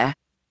the fire,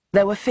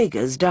 there were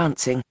figures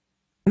dancing,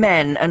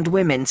 men and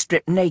women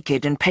stripped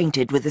naked and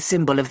painted with the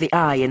symbol of the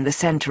eye in the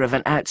center of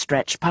an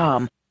outstretched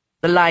palm,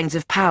 the lines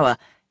of power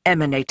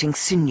emanating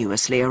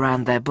sinuously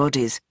around their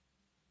bodies.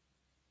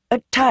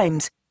 At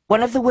times,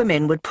 one of the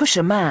women would push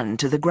a man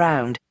to the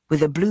ground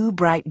with a blue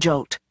bright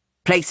jolt,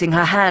 placing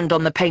her hand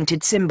on the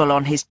painted symbol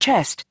on his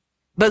chest,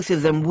 both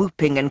of them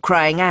whooping and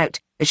crying out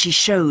as she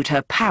showed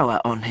her power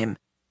on him.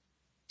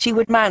 She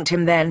would mount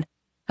him then,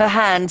 her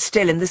hand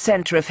still in the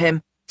center of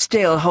him,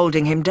 still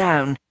holding him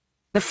down,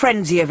 the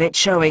frenzy of it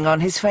showing on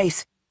his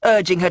face,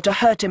 urging her to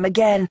hurt him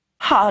again,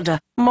 harder,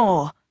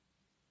 more.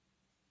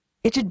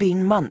 It had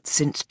been months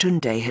since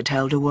Tunde had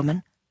held a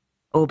woman,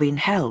 or been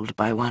held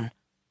by one.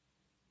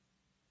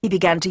 He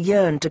began to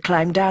yearn to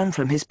climb down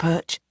from his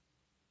perch,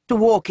 to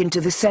walk into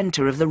the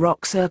center of the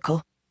rock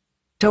circle,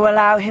 to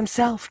allow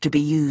himself to be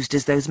used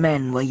as those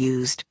men were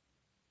used.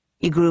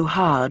 He grew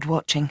hard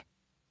watching.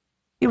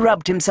 He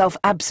rubbed himself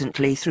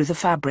absently through the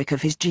fabric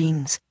of his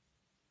jeans.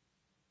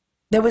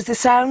 There was the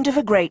sound of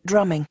a great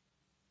drumming.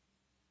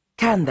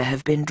 Can there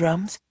have been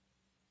drums?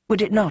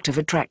 Would it not have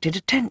attracted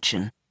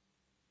attention?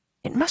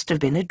 It must have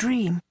been a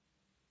dream.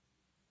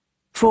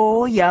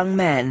 4 young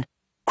men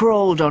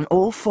crawled on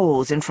all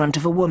fours in front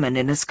of a woman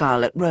in a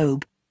scarlet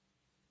robe.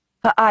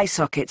 Her eye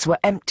sockets were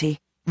empty,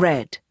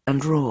 red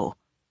and raw.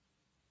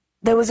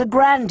 There was a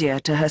grandeur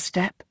to her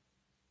step,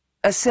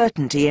 a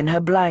certainty in her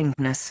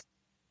blindness.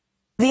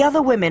 The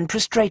other women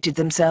prostrated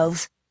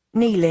themselves,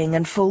 kneeling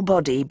and full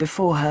body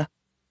before her.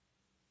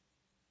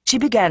 She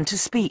began to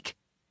speak,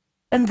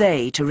 and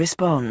they to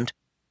respond.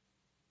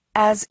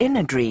 As in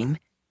a dream,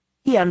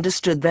 he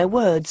understood their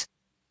words,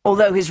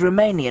 although his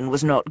Romanian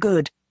was not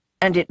good,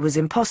 and it was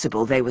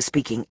impossible they were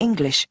speaking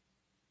English.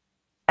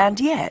 And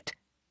yet,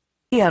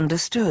 he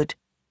understood.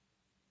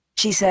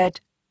 She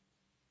said,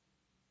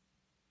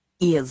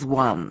 "Is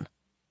one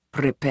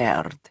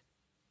prepared?"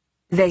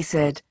 They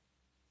said,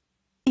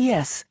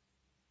 "Yes."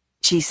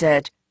 She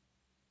said,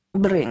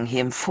 "Bring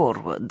him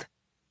forward."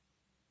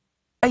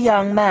 A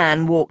young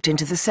man walked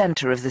into the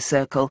center of the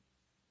circle.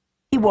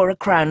 He wore a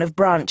crown of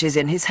branches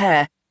in his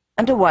hair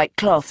and a white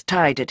cloth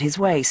tied at his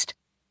waist.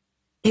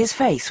 His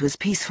face was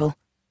peaceful.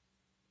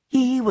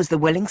 He was the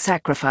willing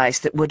sacrifice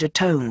that would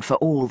atone for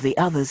all the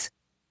others.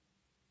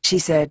 She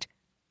said,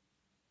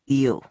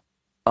 "You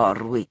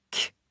are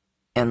weak,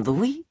 and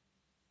we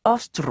are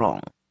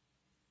strong.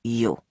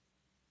 You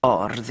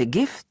are the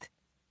gift,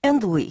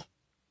 and we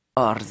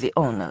are the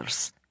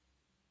owners.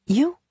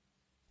 You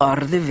are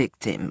the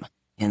victim,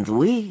 and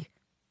we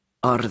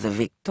are the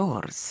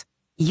victors.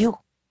 You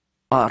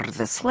are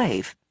the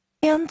slave,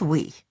 and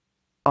we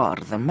are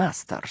the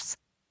masters.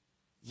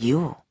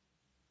 You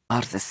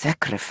are the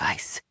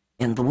sacrifice,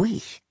 and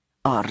we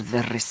are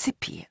the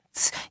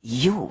recipients.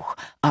 You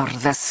are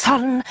the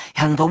son,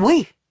 and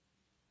we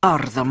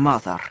are the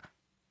mother.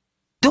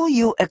 Do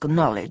you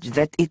acknowledge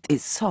that it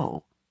is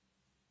so?"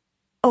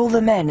 All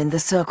the men in the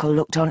circle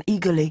looked on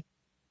eagerly.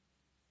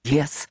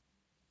 "Yes,"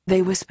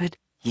 they whispered.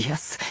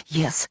 "Yes,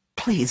 yes,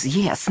 please,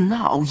 yes,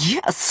 now,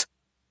 yes."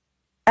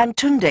 And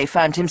Tunde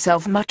found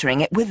himself muttering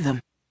it with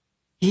them.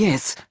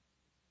 "Yes."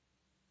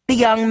 The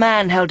young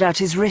man held out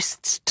his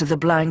wrists to the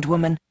blind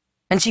woman,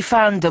 and she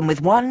found them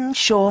with one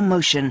sure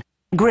motion,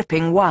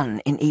 gripping one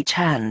in each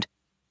hand.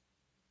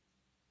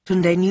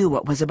 Tunde knew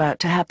what was about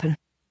to happen.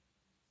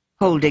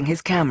 Holding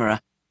his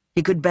camera,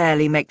 he could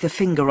barely make the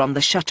finger on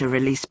the shutter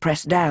release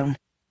press down.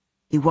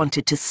 He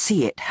wanted to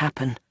see it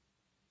happen.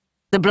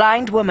 The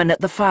blind woman at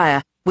the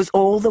fire was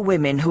all the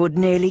women who had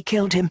nearly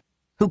killed him,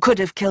 who could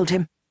have killed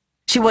him.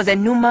 She was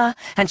Enuma,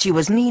 and she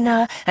was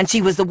Nina, and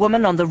she was the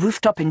woman on the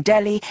rooftop in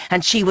Delhi,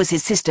 and she was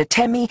his sister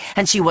Temi,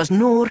 and she was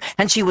Noor,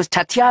 and she was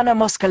Tatiana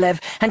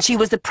Moskalev, and she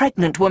was the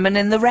pregnant woman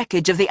in the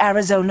wreckage of the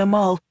Arizona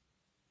Mall.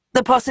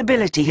 The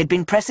possibility had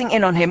been pressing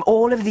in on him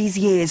all of these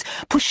years,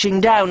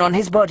 pushing down on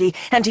his body,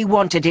 and he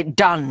wanted it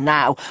done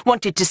now,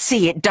 wanted to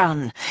see it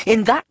done.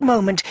 In that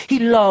moment, he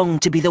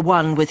longed to be the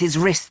one with his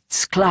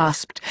wrists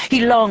clasped.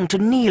 He longed to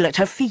kneel at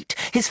her feet,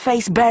 his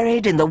face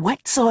buried in the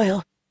wet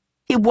soil.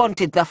 He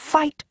wanted the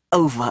fight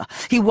over.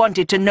 He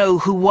wanted to know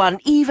who won,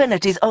 even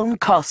at his own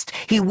cost.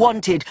 He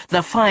wanted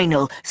the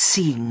final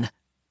scene.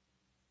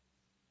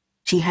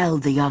 She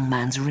held the young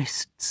man's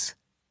wrists.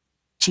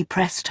 She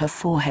pressed her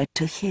forehead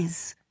to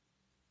his.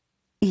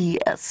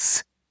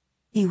 "Yes,"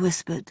 he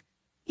whispered.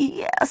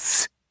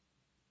 "Yes."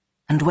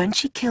 And when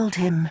she killed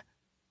him,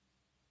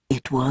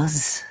 it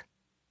was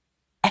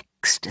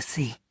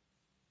ecstasy.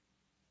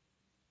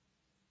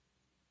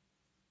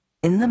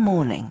 In the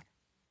morning,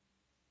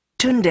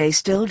 Tunde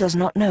still does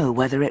not know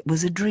whether it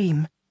was a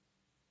dream.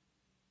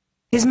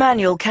 His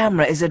manual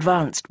camera is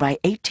advanced by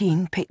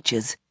 18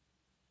 pictures.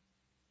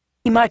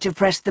 He might have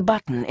pressed the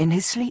button in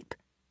his sleep.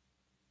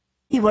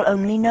 He will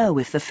only know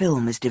if the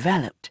film is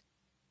developed.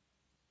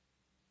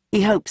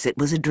 He hopes it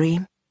was a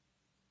dream,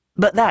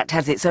 but that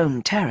has its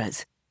own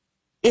terrors.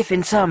 If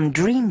in some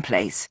dream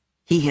place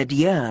he had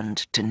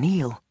yearned to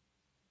kneel.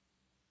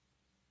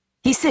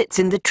 He sits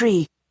in the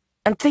tree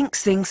and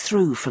thinks things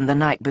through from the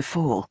night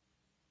before.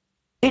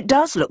 It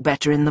does look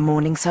better in the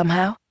morning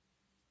somehow,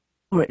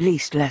 or at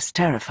least less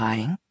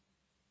terrifying.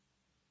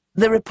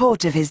 The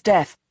report of his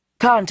death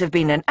can't have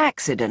been an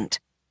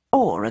accident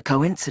or a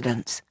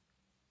coincidence.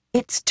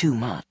 It's too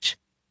much.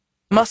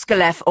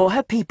 Moskalev or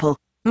her people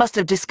must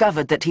have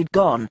discovered that he'd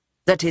gone,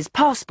 that his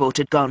passport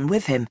had gone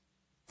with him.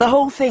 The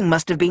whole thing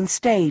must have been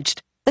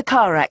staged. The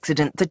car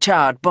accident, the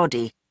charred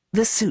body,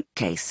 the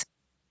suitcase.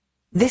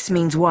 This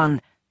means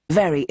one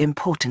very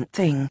important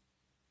thing.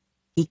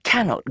 He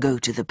cannot go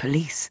to the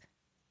police.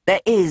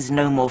 There is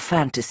no more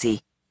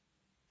fantasy.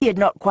 He had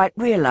not quite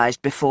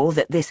realized before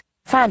that this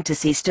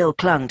fantasy still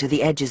clung to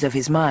the edges of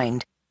his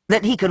mind,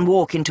 that he can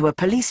walk into a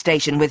police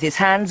station with his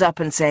hands up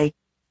and say,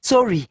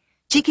 "Sorry,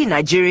 cheeky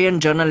Nigerian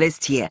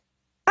journalist here.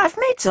 I've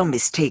made some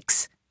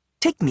mistakes.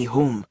 Take me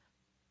home."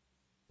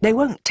 They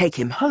won't take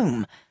him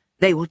home.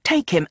 They will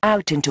take him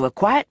out into a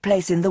quiet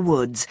place in the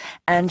woods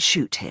and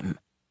shoot him.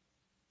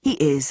 He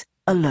is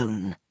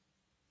alone.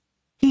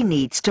 He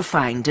needs to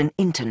find an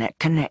internet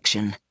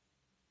connection.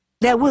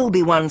 There will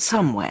be one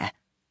somewhere.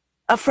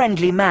 A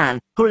friendly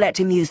man who'll let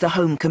him use the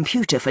home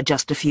computer for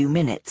just a few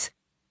minutes.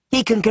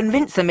 He can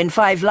convince them in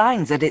 5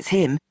 lines that it's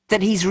him,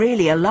 that he's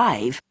really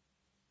alive.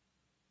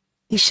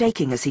 He's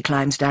shaking as he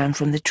climbs down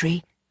from the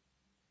tree.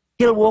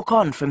 He'll walk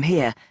on from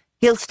here.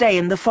 He'll stay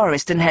in the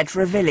forest and head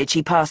for a village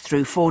he passed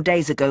through 4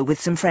 days ago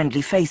with some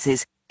friendly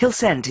faces. He'll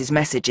send his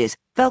messages.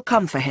 They'll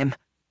come for him.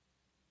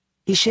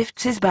 He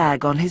shifts his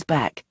bag on his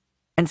back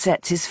and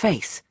sets his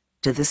face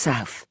to the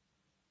south.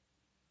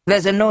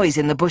 There's a noise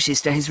in the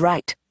bushes to his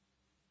right.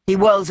 He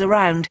whirls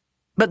around,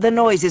 but the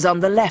noise is on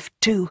the left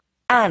too,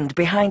 and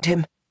behind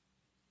him.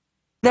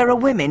 There are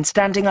women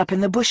standing up in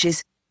the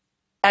bushes,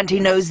 and he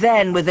knows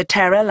then with a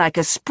terror like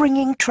a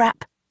springing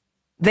trap.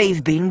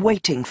 They've been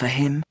waiting for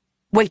him,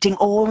 waiting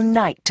all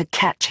night to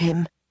catch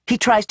him. He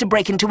tries to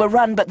break into a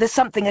run, but there's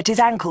something at his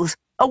ankles,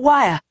 a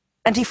wire,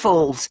 and he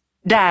falls,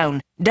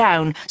 down,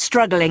 down,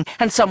 struggling,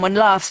 and someone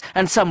laughs,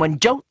 and someone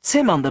jolts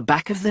him on the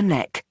back of the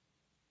neck.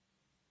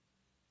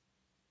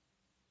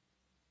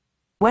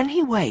 When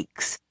he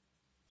wakes,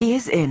 he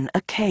is in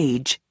a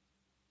cage,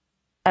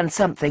 and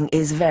something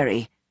is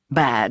very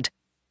bad.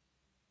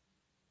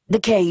 The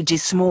cage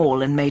is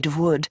small and made of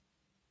wood.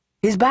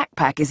 His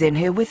backpack is in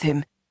here with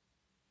him.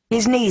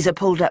 His knees are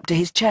pulled up to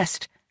his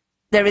chest.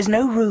 There is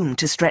no room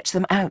to stretch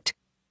them out.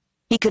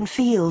 He can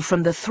feel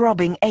from the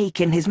throbbing ache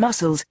in his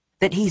muscles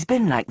that he's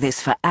been like this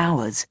for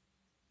hours.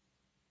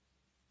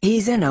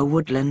 He's in a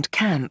woodland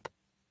camp.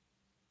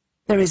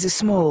 There is a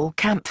small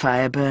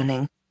campfire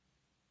burning.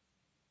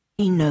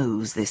 He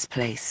knows this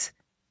place.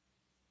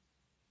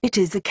 It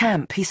is the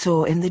camp he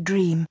saw in the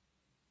dream.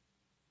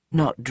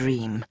 Not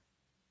dream.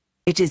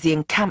 It is the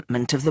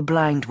encampment of the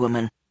blind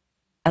woman,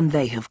 and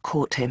they have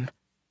caught him.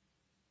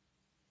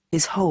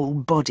 His whole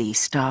body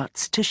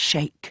starts to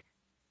shake.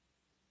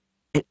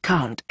 It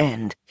can't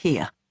end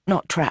here,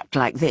 not trapped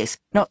like this,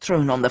 not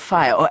thrown on the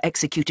fire or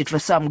executed for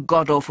some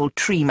god-awful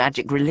tree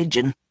magic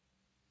religion.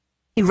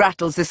 He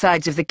rattles the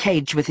sides of the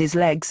cage with his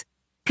legs.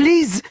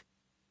 "Please!"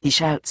 he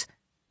shouts,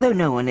 though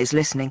no one is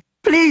listening.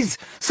 "Please,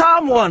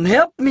 someone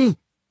help me!"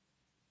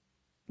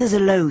 There's a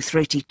low,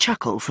 throaty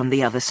chuckle from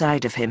the other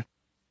side of him.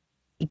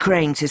 He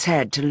cranes his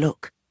head to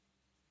look.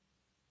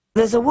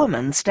 There's a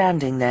woman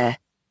standing there.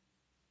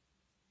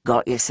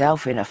 "Got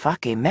yourself in a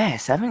fucking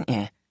mess, haven't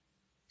you?"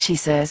 she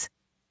says.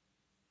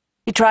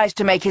 He tries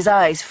to make his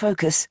eyes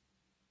focus.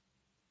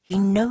 He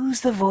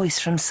knows the voice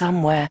from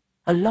somewhere,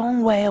 a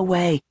long way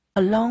away,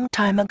 a long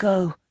time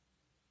ago.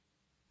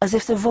 As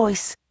if the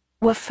voice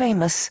were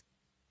famous.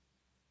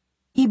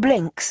 He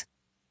blinks,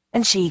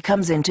 and she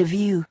comes into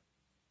view.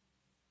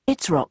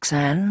 It's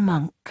Roxanne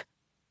Monk.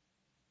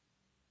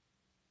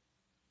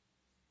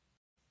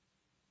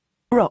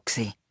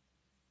 Roxy.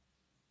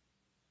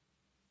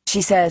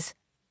 She says,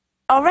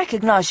 "I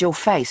recognise your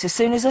face as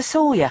soon as I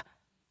saw you.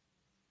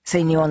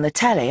 Seen you on the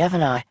telly,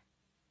 haven't I?"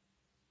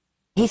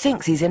 He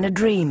thinks he's in a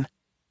dream.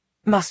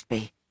 Must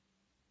be.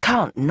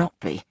 Can't not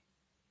be.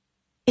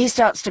 He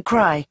starts to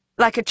cry,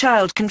 like a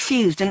child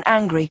confused and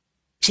angry.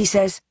 She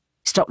says,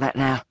 "Stop that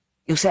now.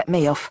 You'll set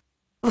me off.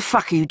 What the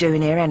fuck are you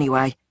doing here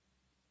anyway?"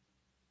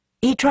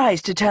 He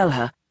tries to tell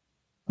her,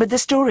 but the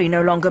story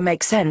no longer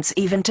makes sense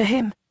even to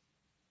him.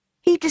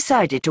 He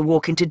decided to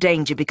walk into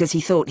danger because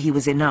he thought he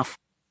was enough,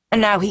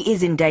 and now he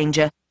is in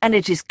danger, and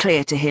it is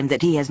clear to him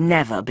that he has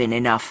never been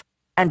enough,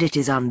 and it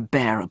is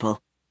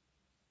unbearable.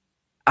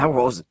 "I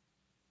was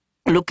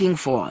looking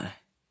for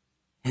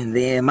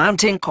the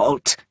mountain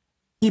colt,"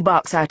 he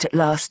barks out at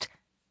last.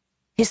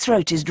 His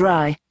throat is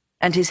dry,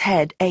 and his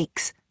head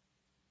aches.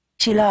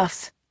 She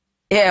laughs.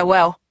 "Yeah,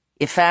 well,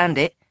 you found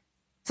it.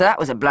 So that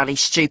was a bloody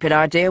stupid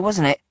idea,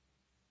 wasn't it?"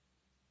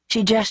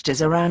 She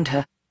gestures around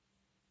her.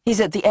 He's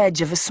at the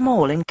edge of a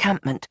small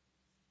encampment.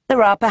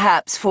 There are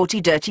perhaps 40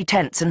 dirty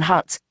tents and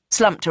huts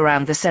slumped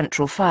around the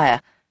central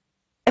fire.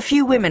 A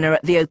few women are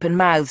at the open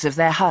mouths of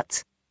their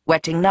huts,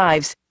 whetting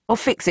knives, or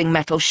fixing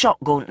metal shot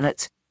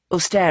gauntlets,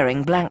 or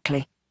staring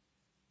blankly.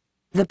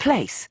 The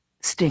place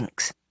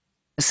stinks.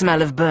 A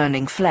smell of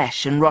burning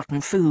flesh and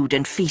rotten food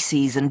and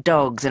feces and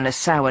dogs and a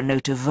sour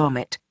note of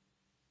vomit.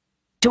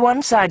 To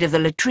one side of the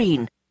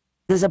latrine,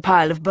 there's a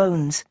pile of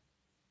bones.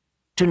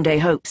 Tunde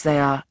hopes they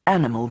are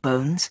animal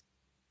bones.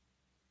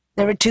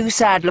 There are 2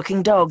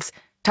 sad-looking dogs,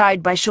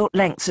 tied by short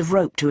lengths of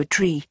rope to a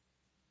tree.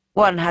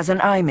 One has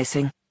an eye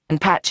missing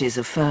and patches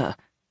of fur.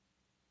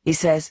 He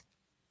says,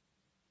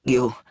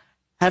 "You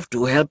have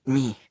to help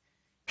me.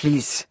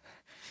 Please,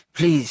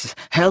 please,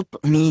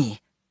 help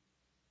me."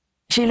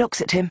 She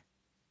looks at him,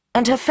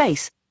 and her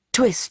face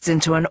twists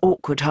into an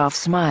awkward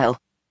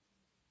half-smile.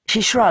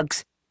 She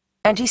shrugs,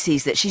 and he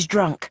sees that she's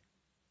drunk.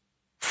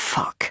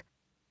 Fuck.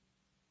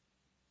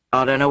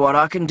 "I don't know what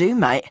I can do,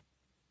 mate.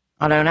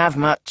 I don't have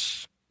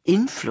much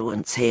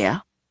influence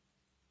here."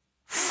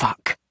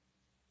 Fuck.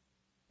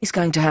 He's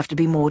going to have to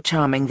be more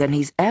charming than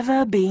he's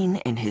ever been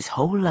in his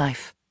whole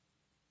life.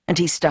 And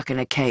he's stuck in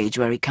a cage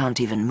where he can't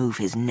even move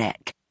his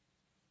neck.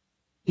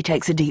 He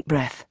takes a deep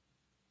breath.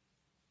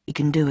 He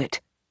can do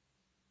it.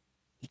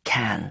 He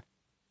can.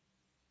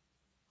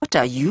 "What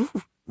are you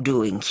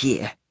doing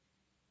here?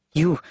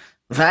 You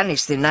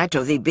vanished the night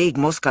of the big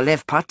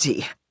Moskalev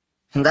party.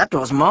 And that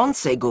was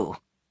months ago.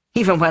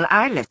 Even when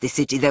I left the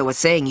city, they were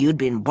saying you'd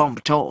been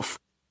bumped off."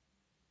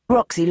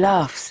 Roxy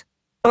laughs.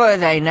 "Were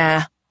they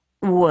now?"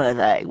 Were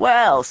they?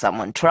 Well,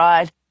 someone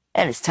tried,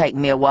 and it's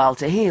taken me a while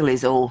to heal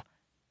is all.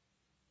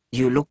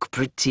 "You look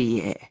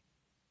pretty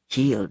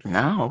healed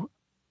now."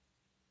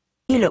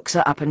 He looks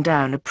her up and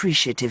down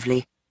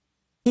appreciatively.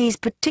 He's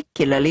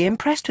particularly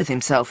impressed with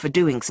himself for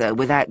doing so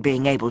without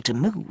being able to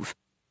move.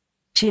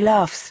 She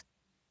laughs.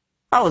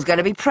 "I was going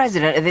to be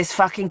president of this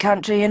fucking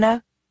country, you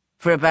know.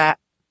 For about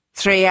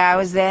 3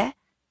 hours there.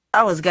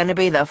 I was going to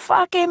be the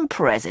fucking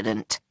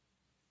president."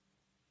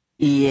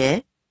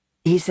 "Yeah,"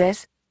 he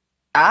says.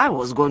 "I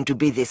was going to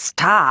be the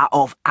star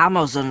of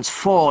Amazon's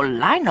fall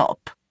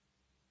lineup."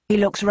 He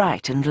looks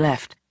right and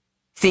left.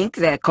 "Think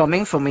they're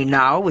coming for me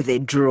now with a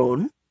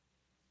drone?"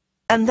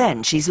 And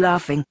then she's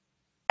laughing.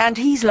 And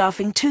he's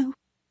laughing too.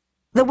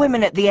 The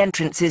women at the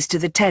entrances to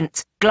the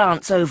tents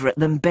glance over at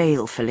them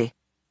balefully.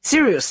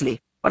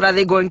 "Seriously, what are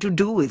they going to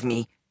do with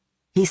me?"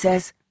 he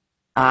says.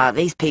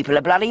 These people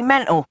are bloody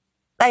mental.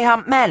 They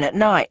hunt men at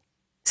night,"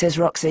 says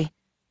Roxy.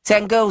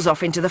 "Send girls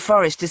off into the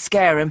forest to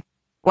scare 'em.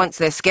 Once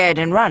they're scared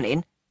and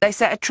running, they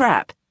set a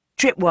trap,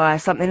 tripwire,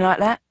 something like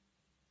that.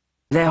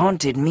 They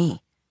haunted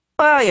me.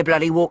 Well, you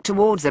bloody walked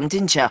towards them,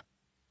 didn't you?"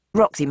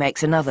 Roxy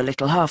makes another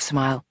little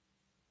half-smile.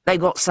 "They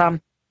got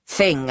some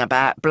thing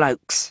about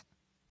blokes.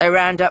 They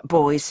round up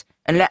boys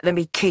and let them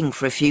be king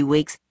for a few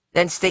weeks,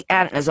 then stick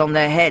antlers on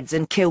their heads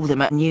and kill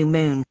them at new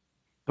moon.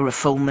 Or a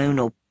full moon,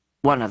 or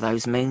one of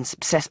those moons,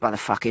 obsessed by the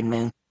fucking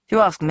moon. If you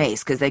ask me,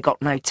 it's 'cause they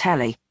got no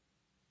telly."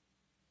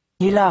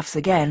 He laughs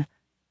again.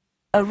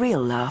 A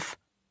real laugh.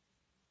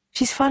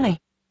 She's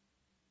funny.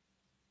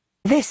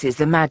 This is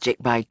the magic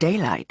by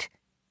daylight.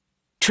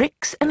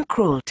 Tricks and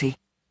cruelty.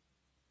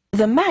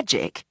 The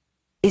magic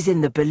is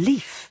in the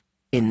belief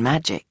in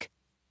magic.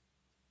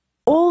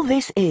 All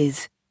this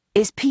is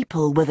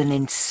people with an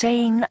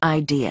insane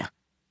idea.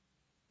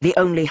 The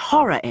only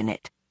horror in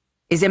it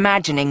is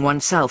imagining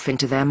oneself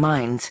into their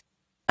minds,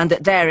 and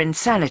that their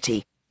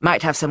insanity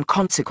might have some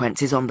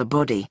consequences on the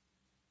body.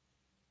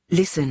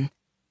 "Listen,"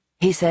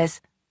 he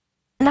says.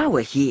 "Now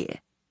we're here.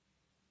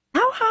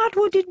 How hard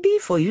would it be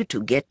for you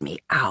to get me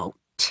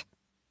out?"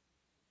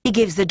 He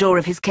gives the door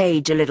of his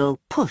cage a little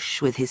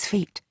push with his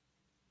feet.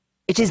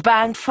 It is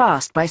bound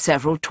fast by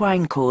several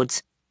twine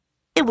cords.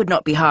 It would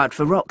not be hard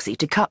for Roxy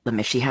to cut them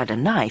if she had a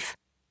knife,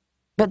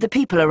 but the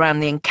people around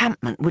the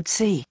encampment would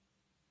see.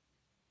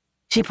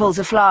 She pulls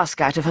a flask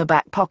out of her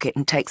back pocket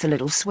and takes a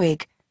little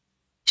swig,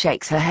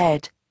 shakes her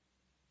head.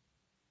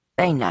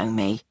 "They know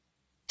me,"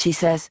 she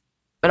says,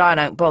 "but I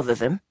don't bother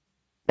them.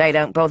 They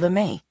don't bother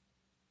me."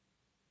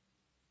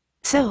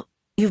 "So,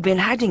 you've been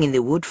hiding in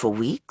the wood for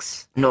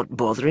weeks, not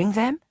bothering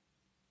them?"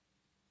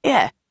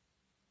 "Yeah,"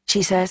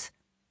 she says.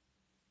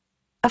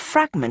 A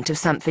fragment of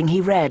something he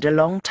read a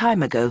long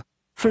time ago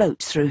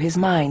floats through his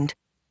mind.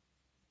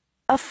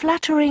 A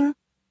flattering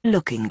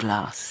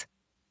looking-glass.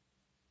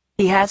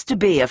 He has to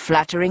be a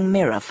flattering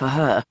mirror for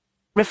her,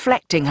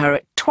 reflecting her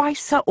at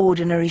twice her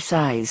ordinary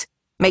size,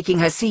 making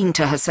her seem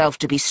to herself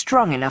to be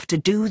strong enough to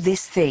do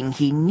this thing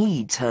he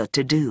needs her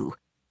to do.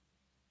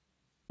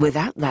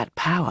 Without that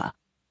power,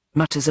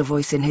 mutters a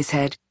voice in his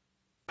head,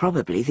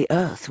 probably the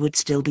earth would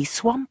still be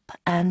swamp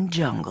and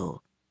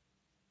jungle.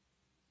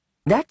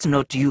 "That's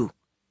not you,"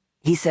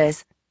 he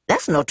says.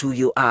 "That's not who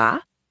you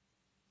are."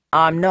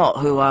 "I'm not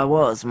who I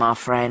was, my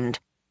friend."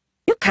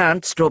 "You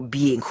can't stop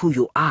being who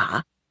you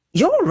are.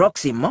 You're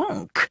Roxy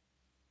Monk."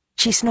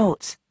 She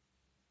snorts.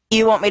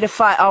 "You want me to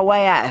fight our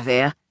way out of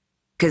here?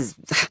 'Cause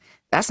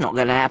that's not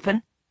going to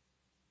happen."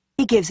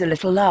 He gives a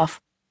little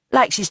laugh,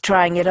 like she's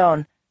trying it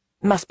on.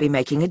 Must be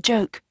making a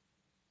joke.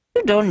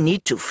 "You don't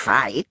need to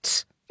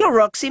fight. You're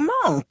Roxy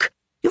Monk.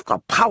 You've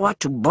got power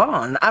to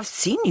burn. I've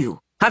seen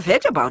you. I've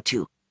heard about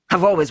you.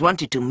 I've always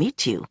wanted to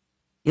meet you.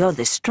 You're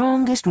the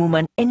strongest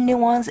woman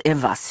anyone's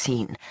ever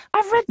seen.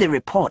 I've read the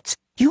reports.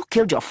 You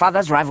killed your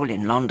father's rival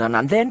in London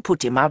and then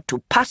put him out to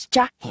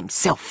pasture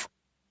himself.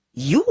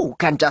 You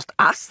can just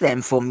ask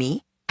them for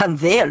me, and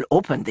they'll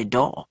open the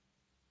door."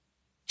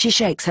 She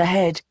shakes her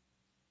head.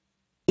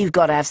 "You've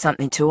got to have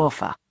something to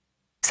offer.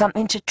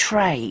 Something to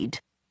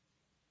trade."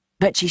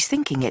 But she's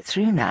thinking it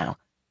through now.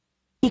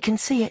 He can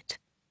see it.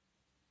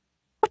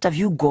 "What have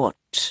you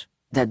got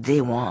that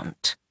they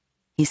want?"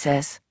 he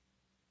says.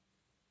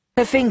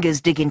 Her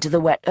fingers dig into the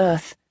wet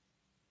earth.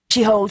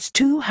 She holds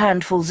 2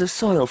 handfuls of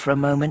soil for a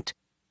moment,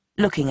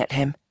 looking at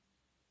him.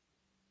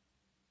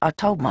 "I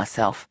told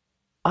myself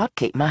I'd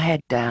keep my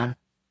head down,"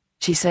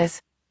 she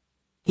says.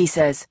 He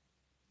says,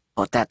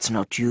 "But that's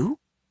not you.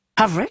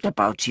 I've read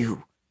about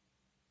you."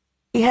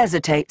 He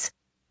hesitates,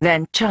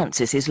 then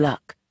chances his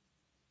luck.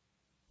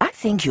 "I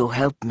think you'll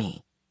help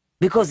me,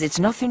 because it's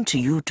nothing to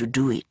you to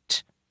do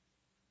it.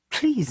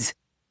 Please,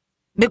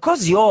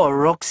 because you're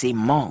Roxy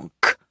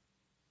Monk."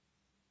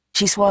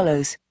 She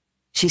swallows.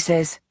 She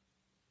says,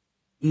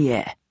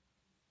 "Yeah."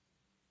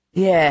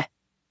 "Yeah,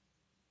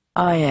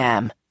 I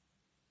am."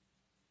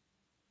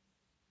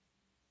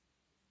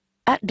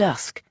 At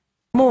dusk,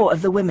 more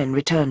of the women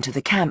return to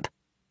the camp,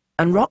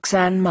 and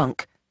Roxanne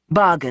Monk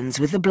bargains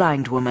with the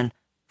blind woman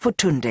for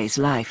Tunde's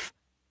life.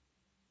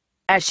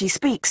 As she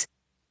speaks,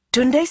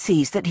 Tunde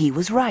sees that he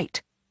was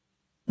right.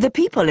 The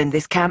people in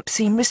this camp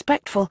seem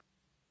respectful,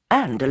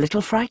 and a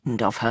little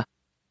frightened of her.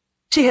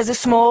 She has a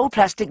small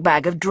plastic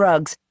bag of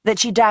drugs that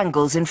she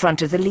dangles in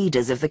front of the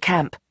leaders of the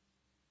camp.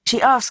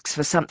 She asks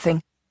for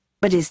something,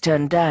 but is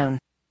turned down.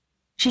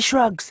 She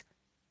shrugs.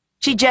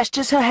 She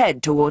gestures her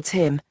head towards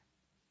him.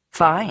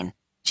 "Fine,"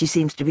 she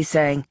seems to be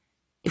saying.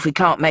 "If we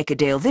can't make a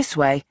deal this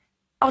way,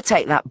 I'll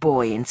take that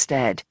boy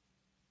instead."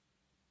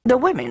 The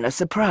women are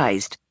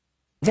surprised,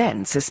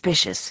 then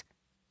suspicious.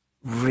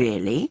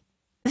 "Really?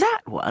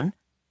 That one?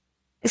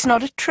 It's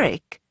not a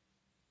trick?"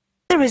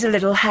 There is a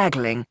little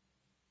haggling.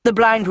 The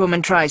blind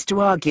woman tries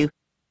to argue.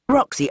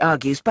 Roxy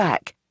argues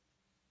back.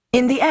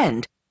 In the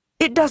end,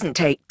 it doesn't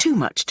take too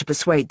much to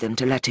persuade them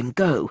to let him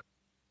go.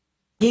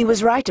 He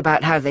was right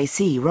about how they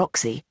see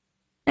Roxy,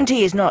 and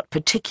he is not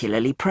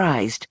particularly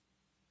prized.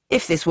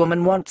 If this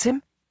woman wants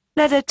him,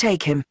 let her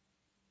take him.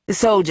 The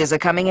soldiers are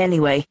coming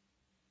anyway.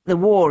 The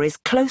war is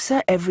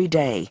closer every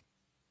day.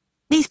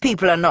 These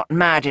people are not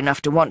mad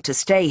enough to want to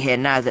stay here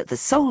now that the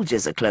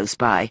soldiers are close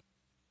by.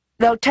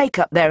 They'll take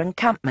up their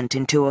encampment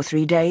in 2 or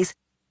 3 days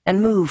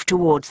and move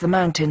towards the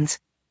mountains.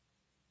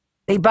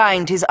 They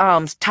bind his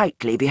arms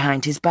tightly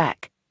behind his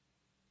back.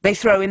 They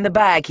throw in the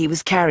bag he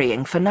was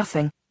carrying for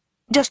nothing,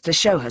 just to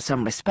show her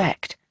some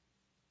respect.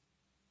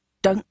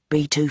 "Don't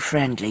be too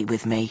friendly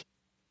with me,"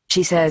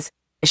 she says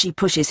as she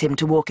pushes him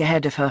to walk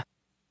ahead of her.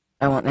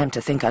 "I want them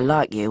to think I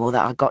like you or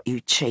that I got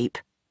you cheap."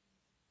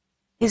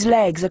 His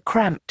legs are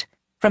cramped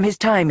from his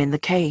time in the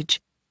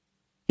cage.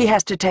 He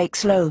has to take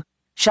slow,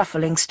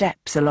 shuffling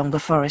steps along the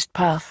forest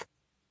path.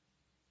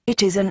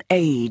 It is an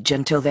age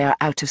until they are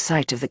out of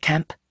sight of the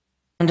camp,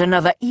 and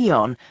another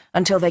eon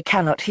until they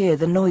cannot hear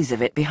the noise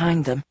of it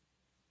behind them.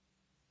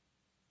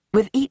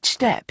 With each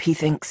step he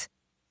thinks,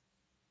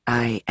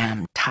 "I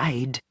am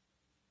tied,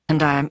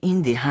 and I am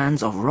in the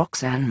hands of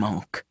Roxanne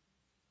Monk."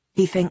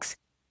 He thinks,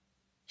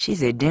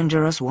 "She's a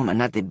dangerous woman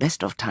at the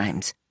best of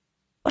times.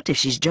 What if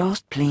she's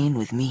just playing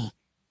with me?"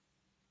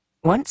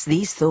 Once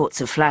these thoughts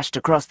have flashed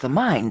across the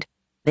mind,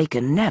 they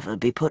can never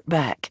be put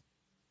back.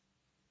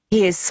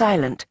 He is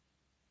silent,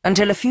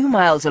 until a few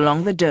miles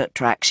along the dirt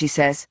track she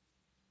says,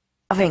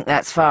 "I think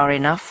that's far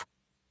enough,"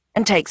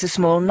 and takes a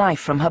small knife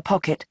from her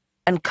pocket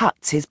and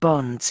cuts his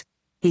bonds.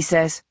 He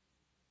says,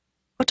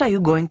 "What are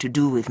you going to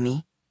do with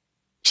me?"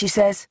 She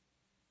says,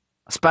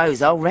 "I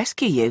suppose I'll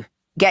rescue you,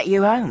 get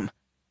you home.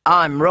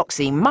 I'm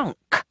Roxy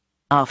Monk,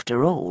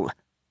 after all."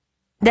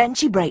 Then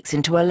she breaks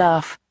into a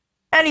laugh.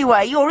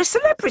 "Anyway, you're a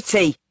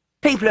celebrity.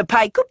 People would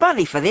pay good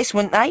money for this,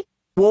 wouldn't they?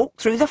 Walk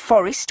through the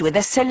forest with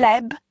a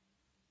celeb."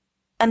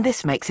 And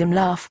this makes him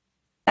laugh,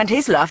 and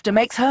his laughter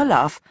makes her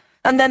laugh,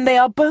 and then they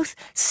are both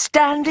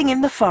standing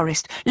in the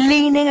forest,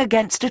 leaning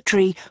against a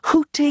tree,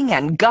 hooting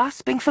and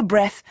gasping for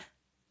breath,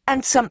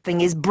 and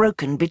something is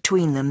broken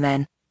between them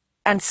then,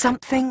 and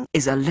something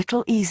is a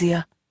little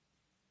easier.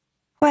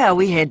 "Where are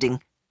we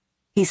heading?"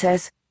 he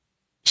says.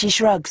 She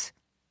shrugs.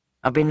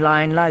 "I've been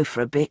lying low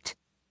for a bit.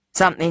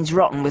 Something's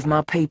rotten with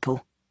my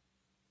people.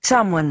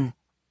 Someone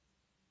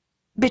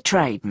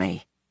betrayed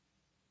me.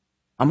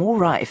 I'm all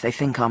right if they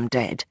think I'm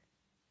dead,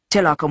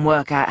 till I can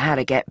work out how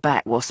to get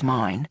back what's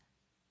mine."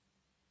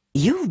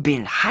 "You've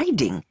been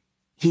hiding,"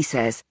 he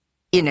says,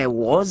 "in a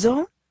war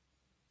zone?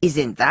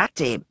 Isn't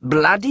that a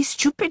bloody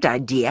stupid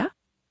idea?"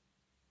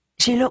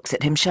 She looks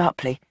at him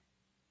sharply.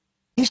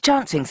 He's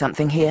chancing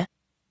something here.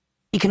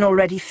 He can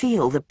already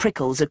feel the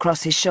prickles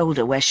across his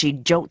shoulder where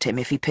she'd jolt him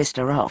if he pissed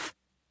her off.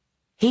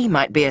 He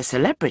might be a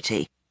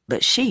celebrity,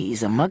 but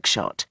she's a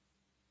mugshot.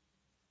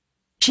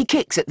 She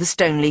kicks at the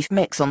stone-leaf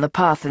mix on the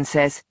path and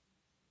says,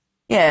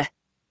 "Yeah,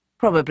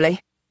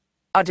 probably.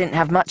 I didn't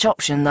have much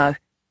option, though.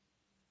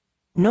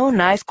 No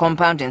nice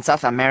compound in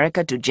South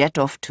America to jet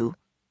off to.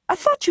 I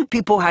thought you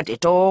people had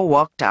it all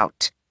worked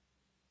out."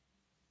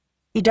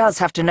 He does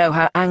have to know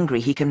how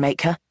angry he can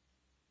make her.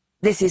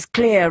 This is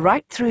clear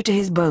right through to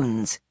his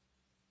bones.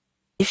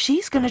 If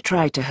she's going to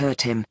try to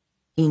hurt him,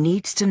 he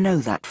needs to know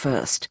that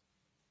first.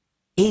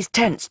 He's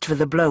tensed for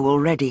the blow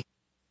already.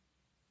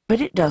 But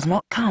it does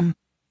not come.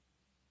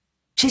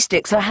 She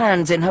sticks her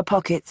hands in her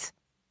pockets.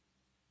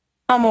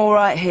 I'm all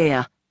right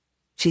here,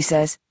 she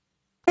says.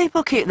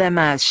 People keep their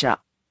mouths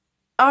shut.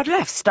 I'd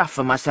left stuff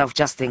for myself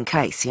just in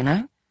case, you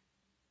know.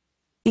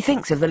 He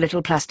thinks of the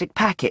little plastic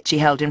packet she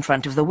held in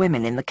front of the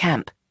women in the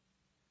camp.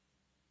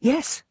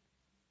 Yes,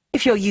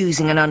 if you're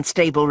using an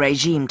unstable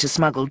regime to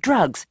smuggle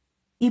drugs,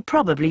 you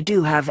probably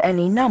do have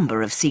any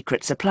number of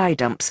secret supply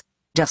dumps,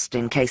 just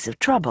in case of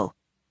trouble.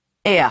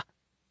 Here,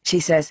 she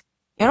says,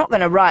 you're not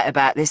going to write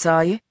about this,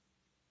 are you?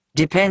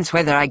 Depends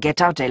whether I get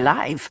out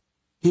alive,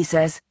 he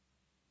says.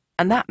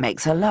 And that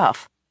makes her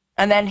laugh,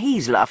 and then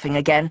he's laughing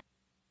again.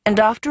 And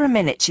after a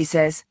minute she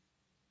says,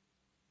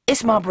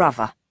 "It's my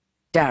brother,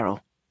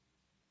 Daryl.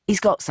 He's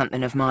got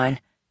something of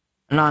mine,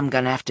 and I'm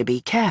going to have to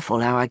be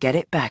careful how I get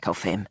it back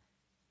off him.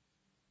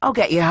 I'll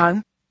get you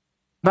home,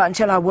 but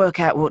until I work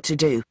out what to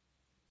do,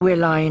 we're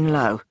lying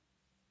low.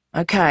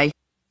 Okay?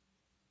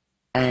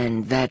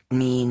 And that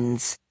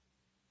means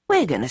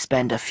we're going to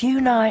spend a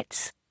few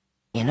nights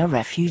in a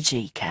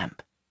refugee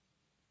camp."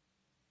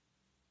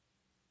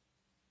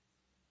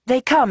 They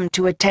come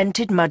to a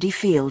tented muddy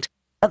field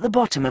at the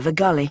bottom of a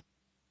gully.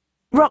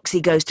 Roxy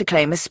goes to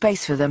claim a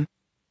space for them.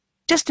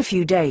 Just a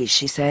few days,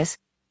 she says.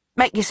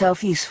 Make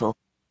yourself useful.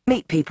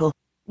 Meet people.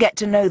 Get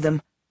to know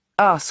them.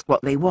 Ask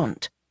what they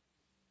want.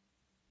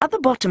 At the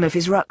bottom of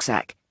his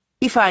rucksack,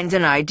 he finds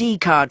an ID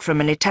card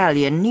from an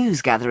Italian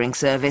news-gathering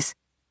service,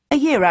 a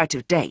year out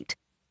of date,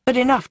 but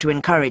enough to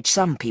encourage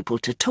some people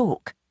to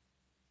talk.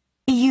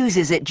 He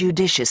uses it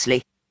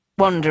judiciously,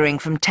 wandering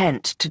from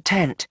tent to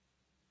tent.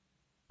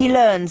 He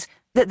learns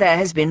that there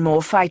has been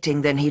more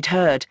fighting than he'd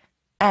heard,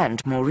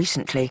 and more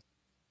recently,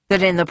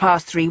 that in the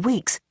past 3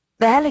 weeks,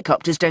 the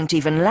helicopters don't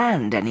even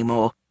land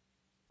anymore.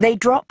 They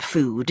drop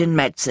food and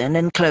medicine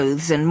and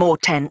clothes and more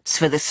tents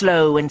for the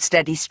slow and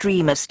steady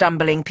stream of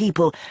stumbling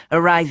people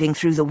arriving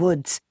through the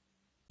woods.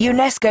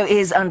 UNESCO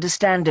is,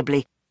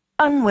 understandably,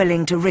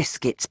 unwilling to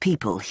risk its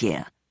people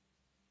here.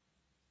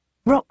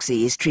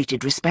 Roxy is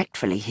treated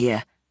respectfully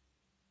here.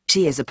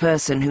 She is a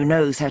person who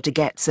knows how to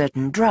get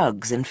certain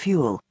drugs and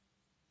fuel.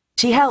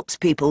 She helps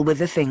people with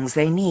the things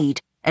they need,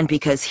 and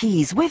because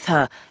he's with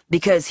her,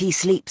 because he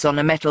sleeps on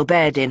a metal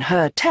bed in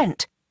her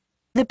tent,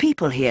 the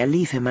people here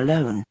leave him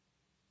alone.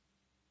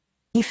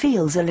 He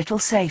feels a little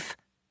safe,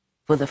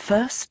 for the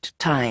first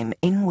time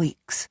in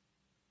weeks.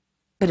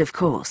 But of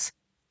course,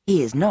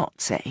 he is not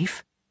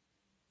safe.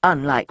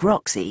 Unlike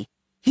Roxy,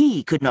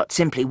 he could not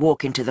simply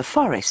walk into the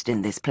forest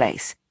in this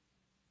place.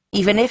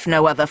 Even if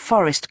no other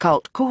forest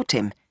cult caught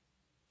him,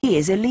 he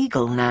is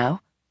illegal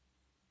now.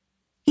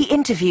 He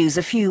interviews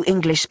a few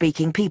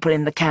English-speaking people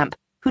in the camp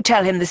who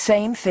tell him the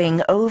same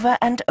thing over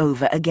and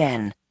over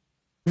again.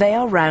 They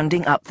are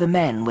rounding up the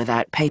men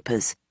without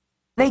papers.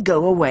 They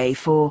go away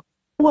for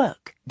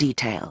work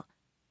detail,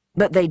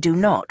 but they do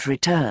not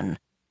return.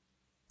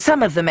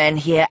 Some of the men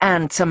here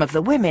and some of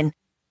the women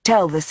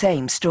tell the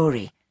same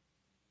story.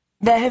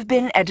 There have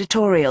been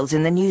editorials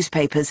in the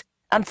newspapers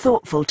and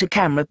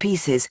thoughtful-to-camera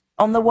pieces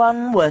on the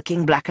one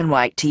working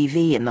black-and-white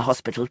TV in the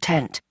hospital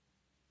tent.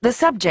 The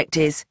subject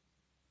is,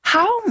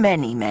 how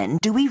many men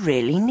do we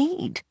really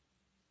need?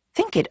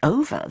 Think it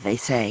over, they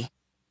say.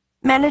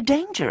 Men are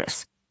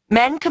dangerous.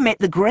 Men commit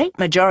the great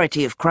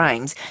majority of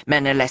crimes.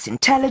 Men are less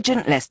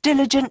intelligent, less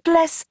diligent,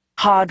 less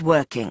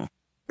hard-working.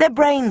 Their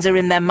brains are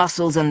in their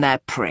muscles and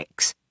they're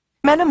pricks.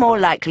 Men are more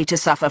likely to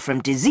suffer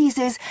from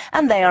diseases,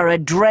 and they are a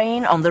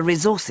drain on the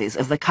resources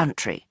of the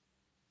country.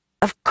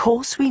 Of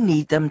course we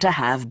need them to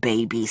have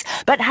babies,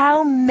 but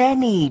how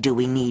many do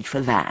we need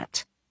for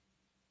that?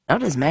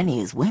 Not as many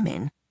as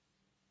women.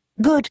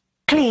 Good,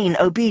 clean,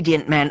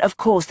 obedient men, of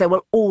course there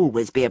will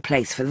always be a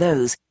place for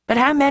those, but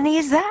how many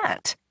is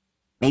that?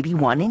 Maybe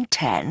 1 in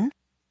 10?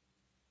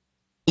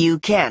 You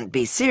can't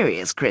be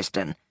serious,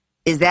 Kristen.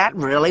 Is that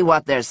really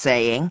what they're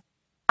saying?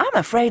 I'm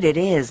afraid it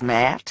is,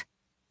 Matt.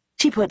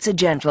 She puts a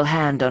gentle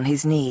hand on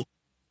his knee.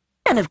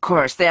 And of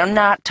course they're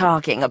not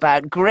talking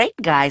about great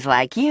guys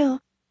like you,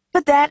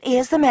 but that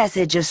is the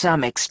message of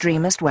some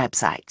extremist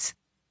websites.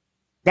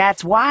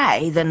 That's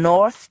why the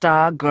North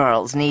Star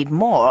girls need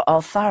more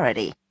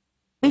authority.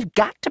 We've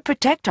got to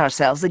protect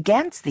ourselves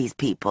against these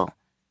people.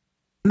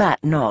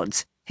 Matt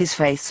nods, his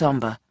face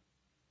somber.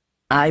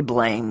 I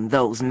blame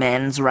those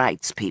men's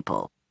rights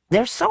people.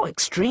 They're so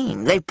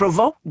extreme. They've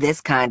provoked this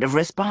kind of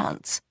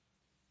response.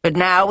 But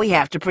now we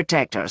have to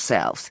protect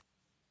ourselves.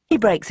 He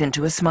breaks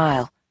into a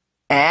smile.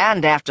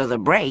 And after the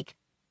break,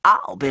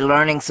 I'll be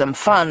learning some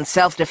fun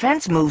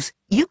self-defense moves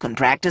you can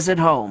practice at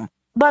home.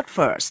 But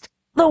first,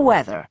 the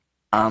weather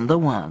on the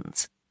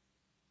ones.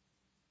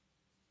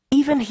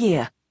 Even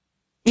here,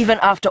 even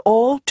after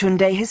all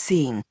Tunde has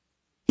seen,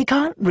 he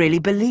can't really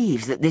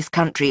believe that this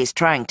country is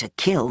trying to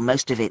kill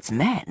most of its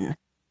men.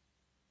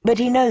 But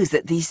he knows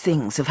that these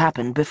things have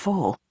happened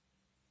before.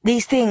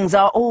 These things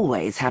are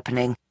always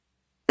happening.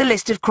 The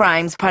list of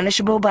crimes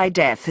punishable by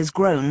death has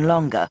grown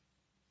longer.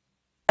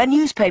 A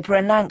newspaper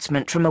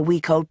announcement from a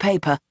week-old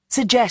paper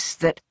suggests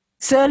that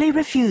surly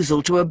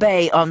refusal to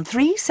obey on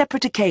 3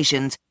 separate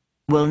occasions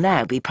will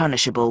now be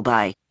punishable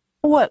by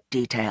work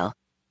detail.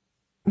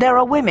 There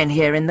are women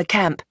here in the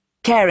camp,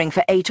 caring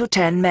for 8 or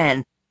 10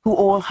 men, who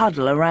all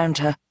huddle around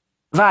her,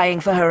 vying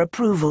for her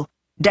approval,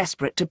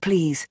 desperate to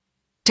please,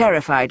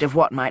 terrified of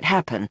what might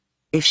happen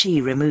if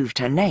she removed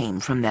her name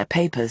from their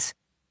papers.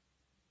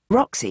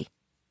 Roxy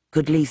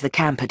could leave the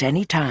camp at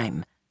any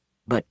time,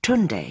 but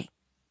Tunde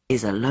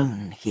is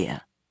alone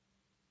here.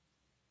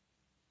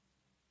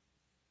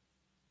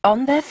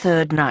 On their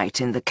third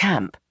night in the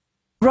camp,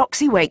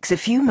 Roxy wakes a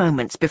few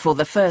moments before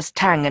the first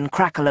tang and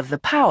crackle of the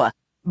power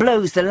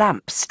blows the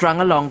lamps strung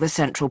along the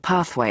central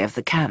pathway of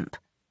the camp.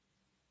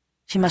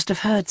 She must have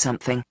heard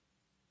something,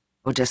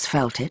 or just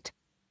felt it.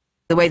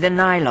 The way the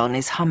nylon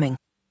is humming,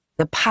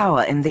 the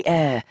power in the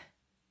air.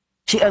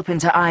 She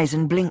opens her eyes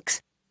and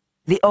blinks.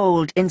 The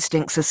old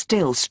instincts are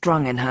still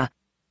strong in her.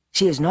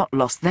 She has not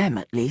lost them,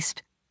 at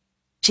least.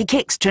 She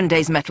kicks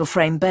Tunde's metal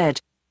frame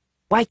bed.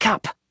 "Wake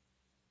up!"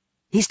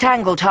 He's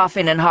tangled half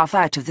in and half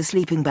out of the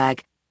sleeping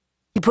bag.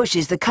 He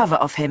pushes the cover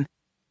off him,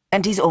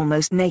 and he's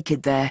almost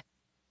naked there.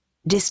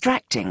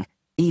 Distracting,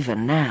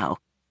 even now.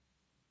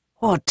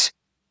 "What?"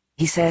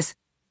 he says,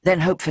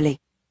 then hopefully,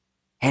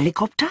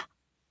 "Helicopter?"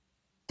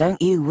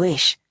 "Don't you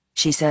wish,"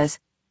 she says.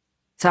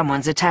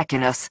 "Someone's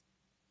attacking us."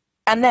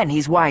 And then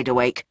he's wide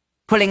awake,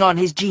 pulling on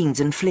his jeans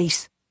and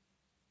fleece.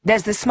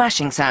 There's the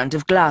smashing sound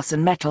of glass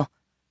and metal.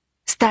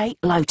 "Stay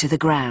low to the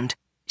ground,"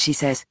 she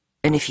says,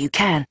 "and if you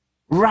can,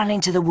 run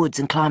into the woods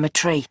and climb a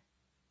tree."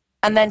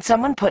 And then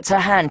someone puts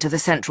her hand to the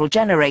central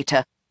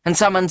generator and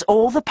summons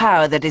all the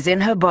power that is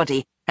in her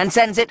body and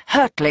sends it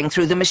hurtling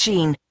through the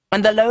machine,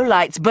 and the low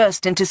lights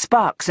burst into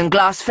sparks and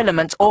glass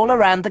filaments all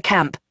around the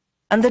camp,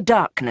 and the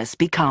darkness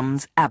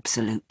becomes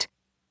absolute.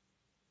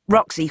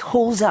 Roxy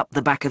hauls up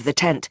the back of the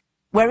tent,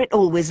 where it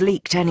always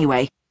leaked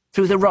anyway,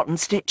 through the rotten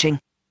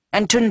stitching,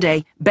 and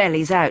Tunde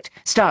bellies out,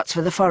 starts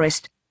for the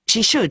forest.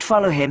 She should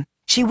follow him.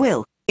 She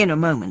will, in a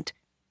moment.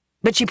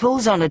 But she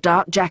pulls on a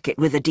dark jacket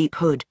with a deep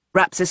hood,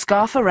 wraps a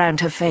scarf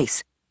around her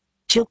face.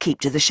 She'll keep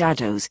to the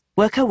shadows,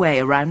 work her way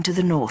around to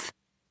the north.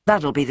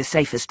 That'll be the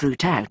safest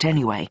route out,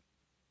 anyway.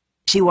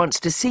 She wants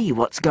to see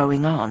what's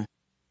going on,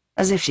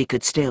 as if she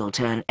could still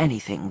turn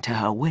anything to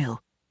her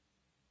will.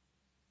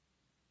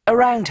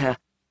 Around her,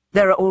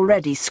 there are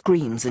already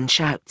screams and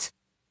shouts.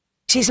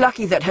 She's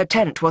lucky that her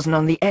tent wasn't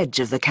on the edge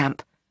of the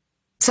camp.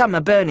 Some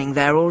are burning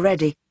there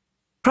already,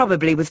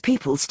 probably with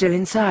people still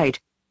inside,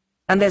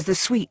 and there's the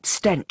sweet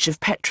stench of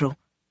petrol.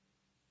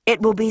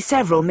 It will be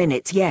several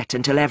minutes yet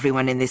until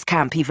everyone in this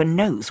camp even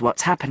knows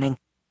what's happening,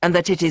 and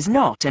that it is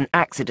not an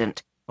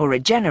accident or a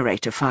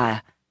generator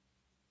fire.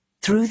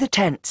 Through the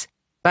tents,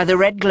 by the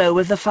red glow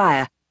of the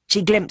fire,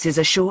 she glimpses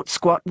a short,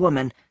 squat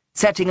woman,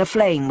 setting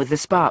aflame with the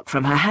spark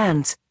from her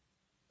hands.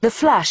 The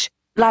flash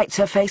lights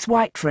her face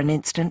white for an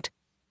instant.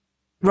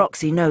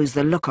 Roxy knows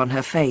the look on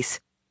her face.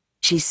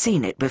 She's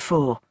seen it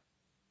before.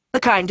 The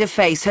kind of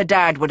face her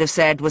dad would have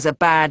said was a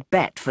bad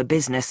bet for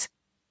business.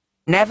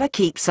 Never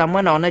keep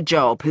someone on a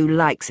job who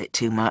likes it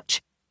too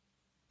much.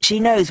 She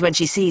knows when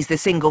she sees the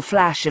single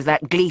flash of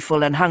that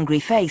gleeful and hungry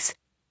face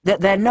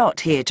that they're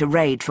not here to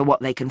raid for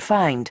what they can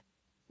find.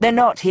 They're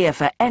not here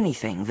for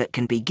anything that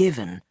can be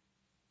given.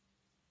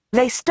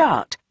 They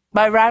start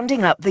by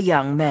rounding up the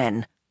young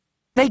men.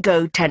 They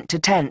go tent to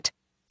tent,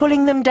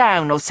 pulling them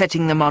down or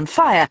setting them on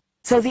fire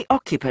so the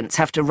occupants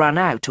have to run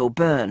out or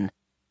burn.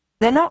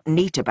 They're not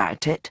neat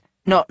about it,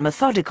 not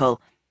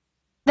methodical.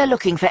 They're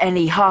looking for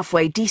any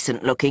halfway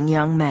decent-looking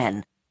young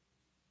men.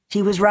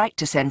 She was right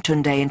to send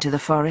Tunde into the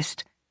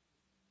forest.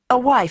 A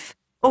wife,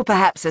 or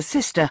perhaps a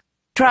sister,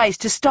 tries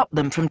to stop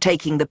them from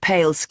taking the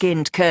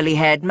pale-skinned,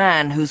 curly-haired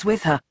man who's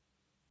with her.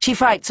 She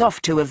fights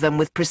off two of them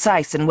with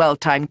precise and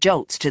well-timed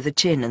jolts to the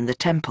chin and the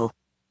temple.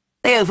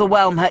 They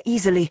overwhelm her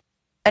easily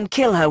and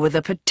kill her with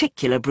a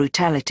particular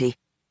brutality.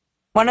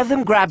 One of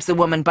them grabs the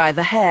woman by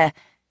the hair,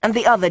 and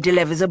the other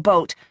delivers a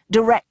bolt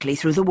directly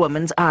through the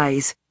woman's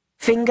eyes.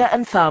 Finger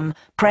and thumb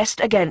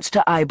pressed against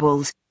her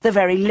eyeballs, the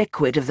very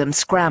liquid of them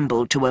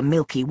scrambled to a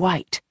milky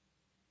white.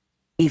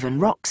 Even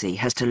Roxy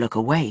has to look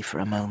away for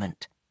a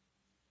moment.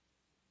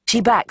 She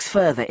backs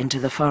further into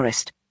the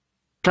forest,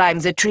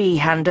 climbs a tree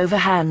hand over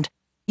hand,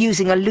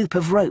 using a loop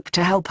of rope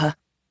to help her.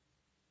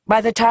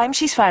 By the time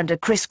she's found a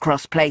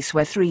crisscross place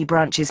where three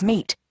branches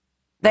meet,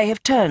 they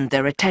have turned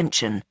their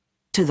attention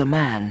to the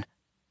man.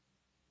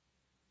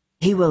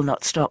 He will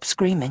not stop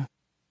screaming.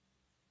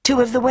 Two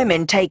of the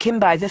women take him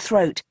by the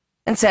throat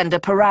and send a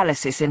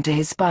paralysis into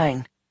his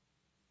spine.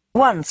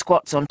 One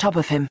squats on top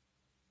of him.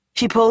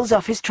 She pulls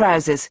off his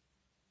trousers.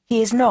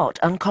 He is not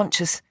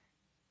unconscious.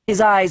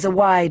 His eyes are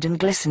wide and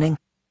glistening.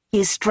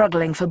 He is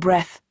struggling for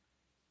breath.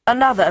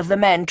 Another of the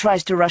men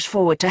tries to rush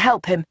forward to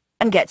help him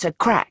and gets a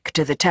crack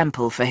to the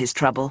temple for his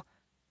trouble.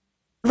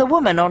 The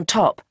woman on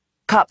top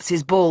cups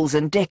his balls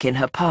and dick in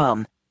her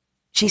palm.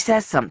 She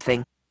says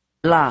something,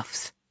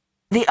 laughs.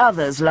 The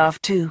others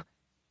laugh too.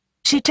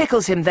 She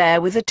tickles him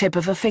there with the tip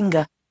of a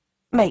finger,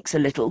 makes a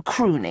little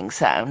crooning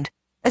sound,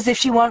 as if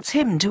she wants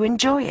him to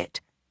enjoy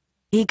it.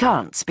 He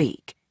can't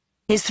speak.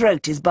 His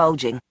throat is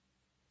bulging.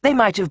 They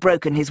might have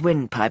broken his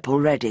windpipe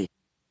already.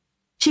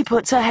 She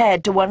puts her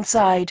head to one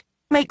side,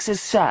 makes a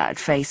sad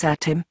face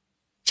at him.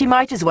 She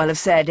might as well have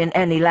said in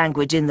any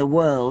language in the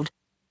world,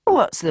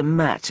 What's the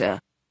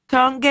matter?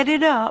 Can't get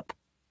it up?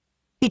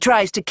 He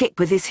tries to kick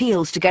with his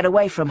heels to get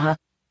away from her,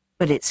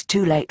 but it's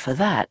too late for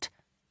that.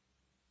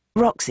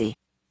 Roxy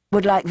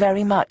would like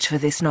very much for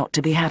this not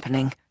to be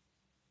happening.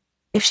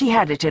 If she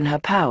had it in her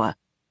power,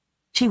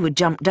 she would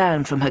jump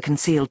down from her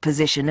concealed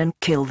position and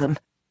kill them.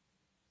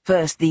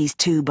 First these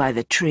two by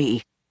the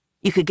tree.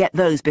 You could get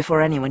those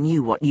before anyone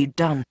knew what you'd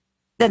done.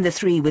 Then the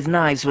three with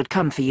knives would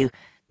come for you,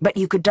 but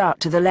you could dart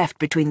to the left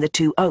between the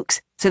two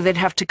oaks, so they'd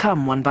have to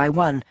come one by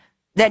one.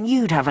 Then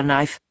you'd have a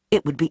knife.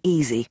 It would be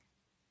easy.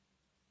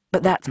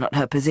 But that's not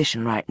her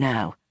position right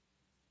now.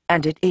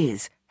 And it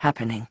is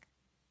happening.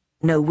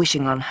 No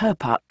wishing on her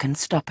part can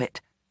stop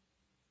it.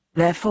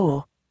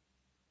 Therefore,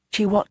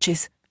 she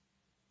watches,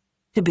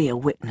 to be a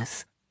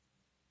witness.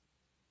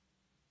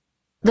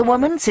 The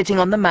woman sitting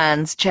on the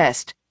man's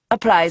chest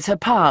applies her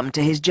palm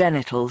to his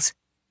genitals.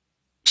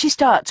 She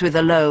starts with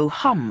a low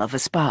hum of a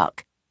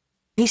spark.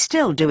 He's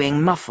still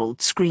doing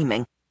muffled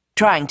screaming,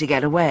 trying to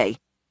get away.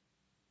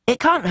 It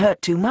can't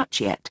hurt too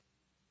much yet.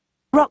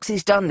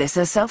 Roxy's done this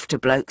herself to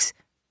blokes,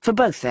 for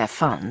both their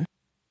fun.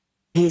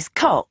 His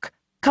cock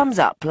comes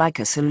up like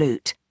a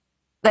salute.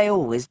 They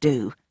always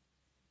do.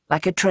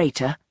 Like a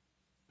traitor,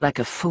 like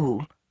a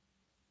fool.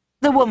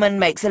 The woman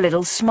makes a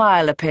little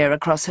smile appear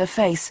across her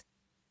face,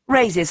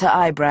 raises her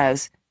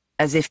eyebrows,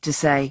 as if to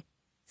say,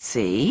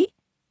 "See?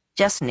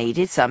 Just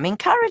needed some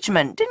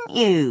encouragement, didn't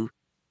you?"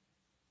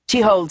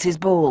 She holds his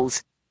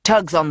balls,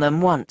 tugs on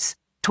them once,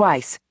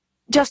 twice,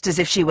 just as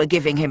if she were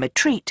giving him a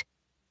treat,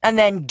 and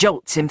then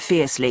jolts him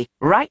fiercely,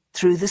 right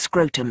through the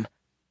scrotum.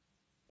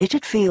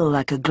 It'd feel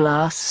like a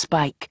glass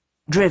spike,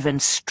 driven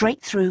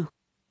straight through,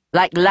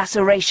 like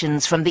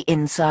lacerations from the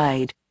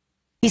inside.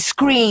 He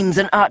screams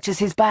and arches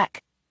his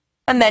back,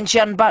 and then she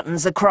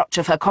unbuttons the crotch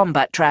of her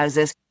combat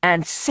trousers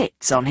and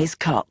sits on his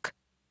cock.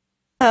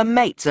 Her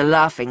mates are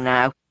laughing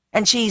now,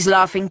 and she's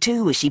laughing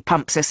too as she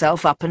pumps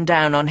herself up and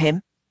down on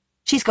him.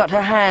 She's got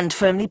her hand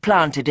firmly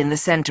planted in the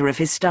center of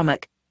his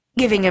stomach,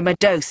 giving him a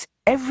dose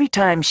every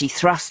time she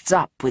thrusts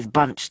up with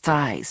bunched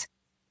thighs.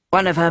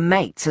 One of her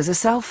mates has a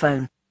cell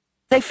phone.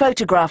 They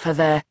photograph her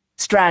there,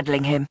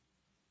 straddling him.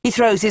 He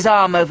throws his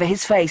arm over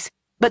his face,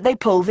 but they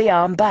pull the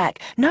arm back.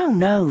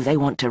 No, they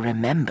want to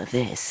remember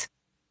this.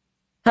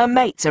 Her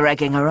mates are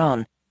egging her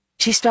on.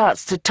 She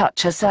starts to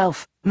touch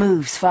herself,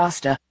 moves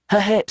faster,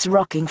 her hips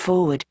rocking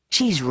forward.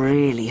 She's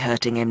really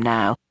hurting him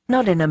now,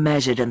 not in a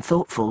measured and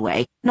thoughtful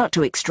way, not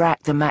to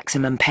extract the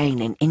maximum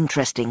pain in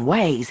interesting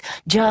ways,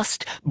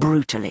 just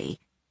brutally.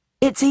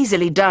 It's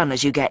easily done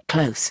as you get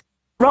close.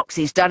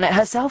 Roxy's done it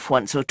herself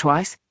once or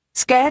twice,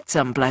 scared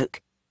some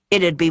bloke.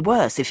 It'd be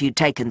worse if you'd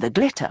taken the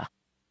glitter.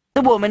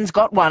 The woman's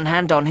got one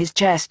hand on his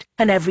chest,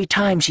 and every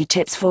time she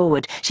tips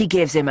forward, she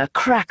gives him a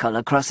crackle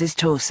across his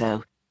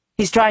torso.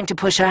 He's trying to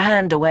push her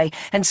hand away,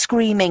 and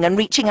screaming and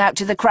reaching out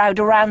to the crowd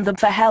around them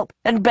for help,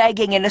 and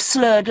begging in a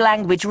slurred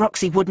language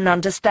Roxy wouldn't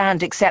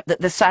understand, except that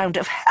the sound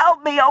of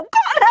 "Help me, oh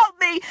God, help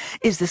me!"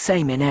 is the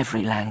same in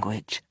every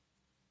language.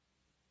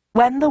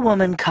 When the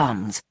woman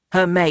comes,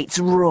 her mates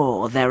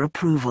roar their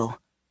approval.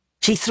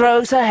 She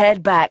throws her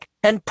head back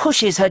and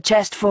pushes her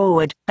chest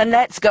forward and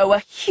lets go a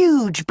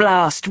huge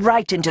blast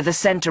right into the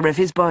center of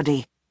his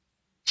body.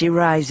 She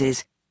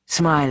rises,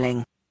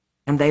 smiling,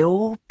 and they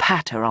all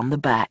pat her on the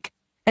back,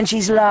 and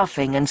she's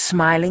laughing and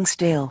smiling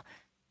still.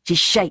 She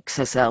shakes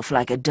herself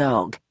like a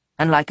dog,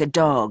 and like a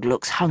dog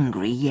looks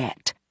hungry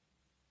yet.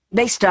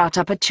 They start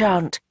up a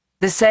chant,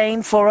 the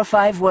same 4 or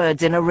 5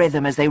 words in a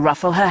rhythm as they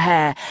ruffle her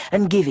hair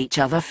and give each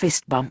other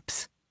fist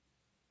bumps.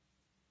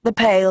 The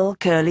pale,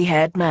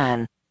 curly-haired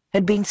man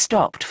had been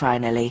stopped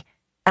finally,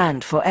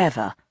 and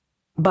forever,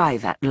 by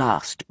that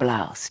last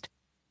blast.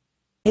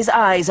 His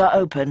eyes are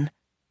open,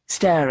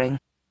 staring.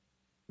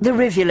 The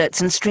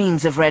rivulets and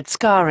streams of red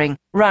scarring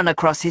run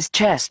across his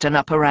chest and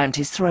up around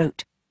his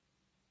throat.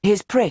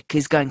 His prick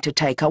is going to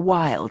take a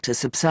while to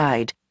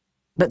subside,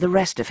 but the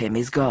rest of him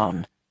is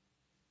gone.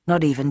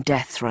 Not even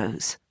death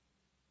throes.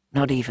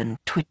 Not even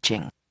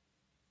twitching.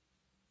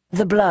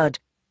 The blood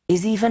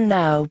is even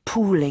now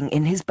pooling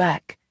in his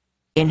back,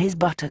 in his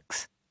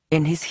buttocks,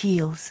 in his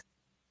heels.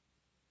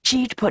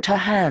 She'd put her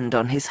hand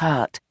on his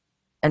heart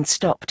and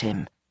stopped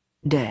him,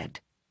 dead.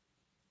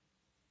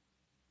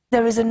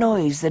 There is a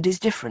noise that is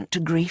different to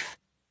grief.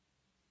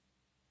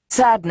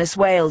 Sadness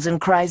wails and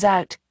cries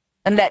out,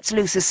 and lets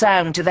loose a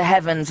sound to the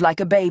heavens like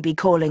a baby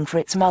calling for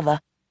its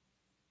mother.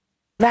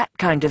 That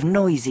kind of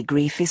noisy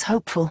grief is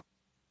hopeful.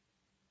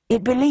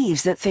 It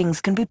believes that things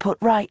can be put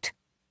right,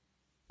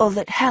 or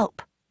that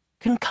help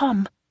can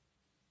come.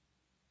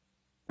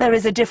 There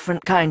is a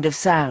different kind of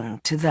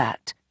sound to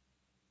that.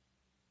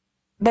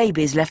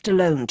 Babies left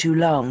alone too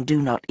long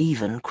do not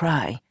even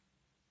cry.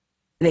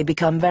 They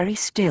become very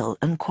still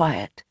and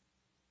quiet.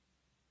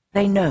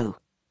 They know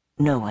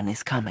no one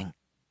is coming.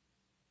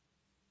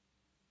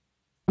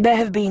 There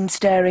have been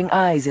staring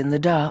eyes in the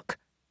dark,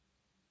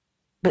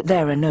 but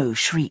there are no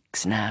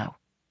shrieks now.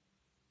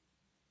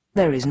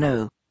 There is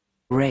no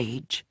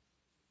rage.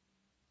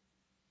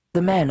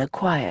 The men are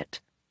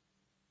quiet.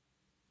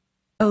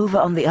 Over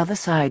on the other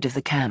side of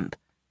the camp,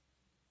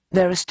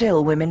 There are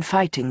still women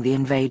fighting the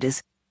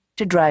invaders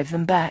to drive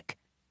them back,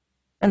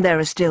 and there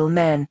are still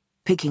men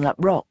picking up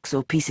rocks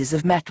or pieces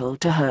of metal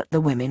to hurt the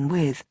women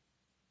with.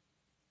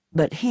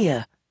 But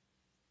here,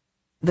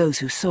 those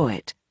who saw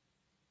it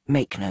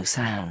make no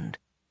sound.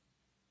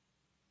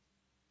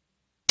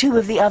 Two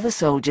of the other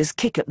soldiers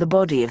kick at the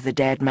body of the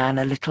dead man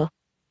a little.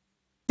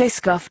 They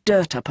scuff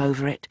dirt up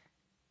over it,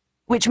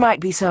 which might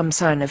be some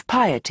sign of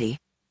piety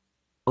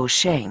or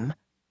shame,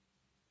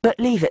 but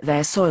leave it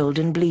there soiled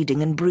and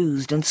bleeding and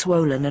bruised and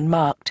swollen and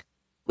marked,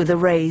 with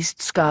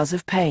erased scars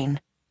of pain,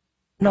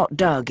 not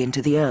dug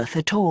into the earth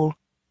at all.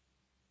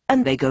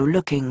 And they go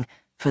looking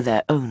for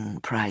their own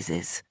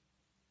prizes.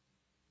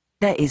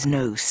 There is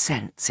no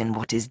sense in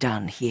what is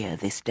done here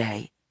this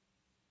day.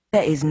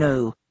 There is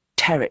no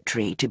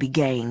territory to be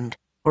gained,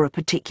 or a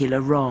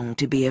particular wrong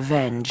to be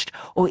avenged,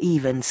 or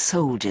even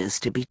soldiers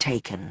to be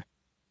taken.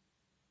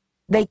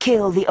 They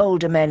kill the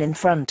older men in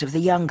front of the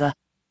younger,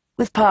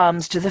 with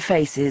palms to the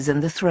faces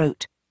and the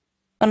throat,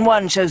 and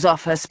one shows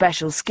off her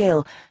special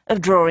skill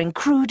of drawing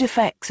crude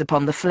effects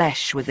upon the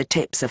flesh with the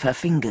tips of her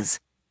fingers.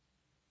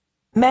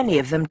 Many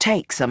of them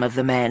take some of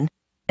the men,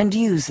 and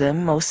use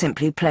them or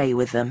simply play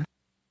with them.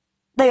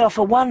 They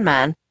offer one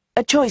man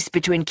a choice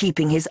between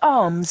keeping his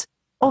arms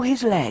or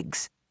his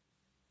legs.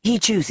 He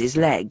chooses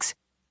legs,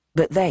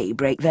 but they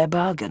break their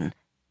bargain.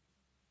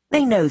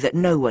 They know that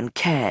no one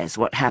cares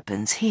what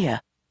happens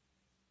here.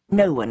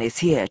 No one is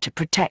here to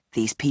protect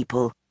these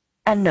people,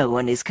 and no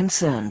one is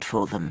concerned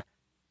for them.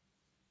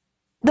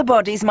 The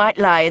bodies might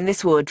lie in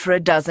this wood for a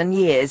dozen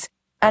years,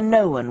 and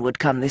no one would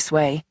come this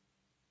way.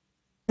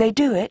 They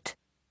do it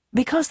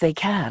because they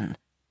can.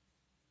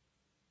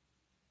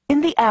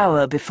 In the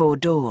hour before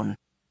dawn,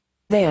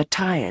 they are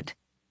tired.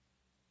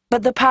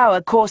 But the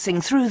power coursing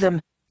through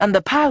them, and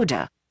the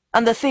powder,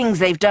 and the things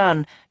they've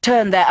done,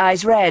 turn their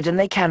eyes red, and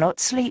they cannot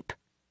sleep.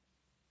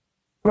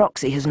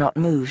 Roxy has not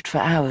moved for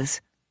hours.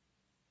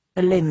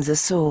 Her limbs are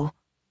sore,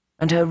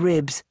 and her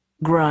ribs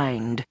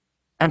grind,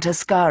 and her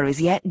scar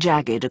is yet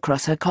jagged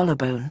across her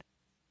collarbone.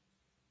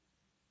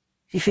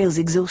 She feels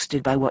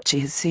exhausted by what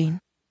she has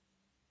seen,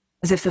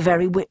 as if the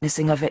very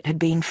witnessing of it had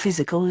been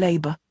physical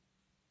labor.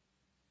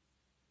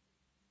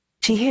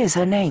 She hears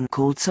her name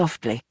called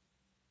softly,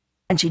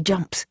 and she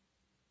jumps,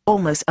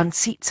 almost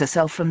unseats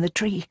herself from the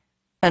tree.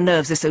 Her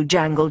nerves are so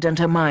jangled and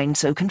her mind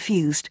so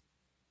confused.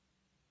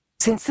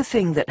 Since the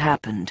thing that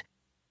happened,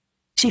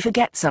 she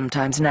forgets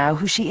sometimes now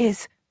who she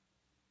is.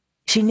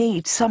 She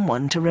needs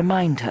someone to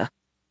remind her.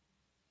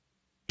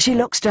 She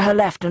looks to her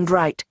left and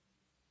right,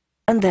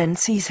 and then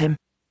sees him,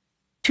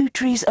 2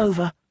 trees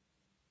over.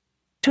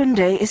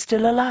 Tunde is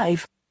still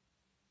alive.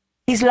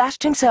 He's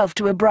lashed himself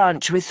to a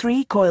branch with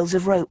 3 coils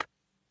of rope,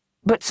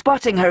 but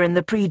spotting her in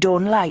the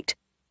pre-dawn light,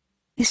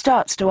 he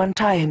starts to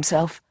untie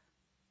himself.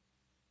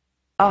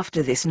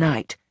 After this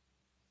night,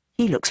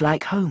 he looks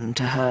like home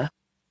to her,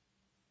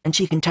 and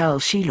she can tell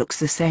she looks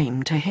the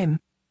same to him.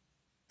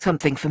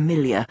 Something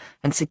familiar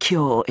and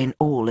secure in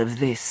all of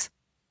this.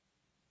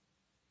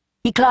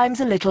 He climbs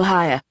a little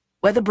higher,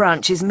 where the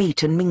branches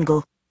meet and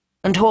mingle,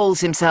 and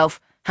hauls himself,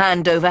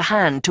 hand over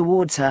hand,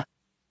 towards her,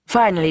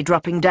 finally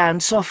dropping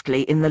down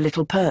softly in the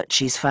little perch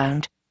she's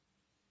found.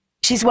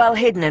 She's well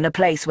hidden in a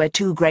place where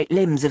 2 great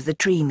limbs of the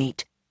tree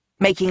meet,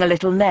 making a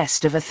little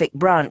nest of a thick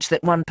branch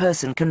that one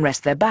person can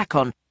rest their back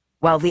on,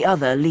 while the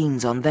other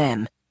leans on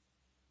them.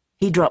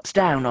 He drops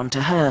down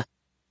onto her.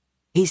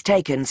 He's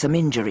taken some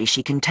injury,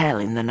 she can tell,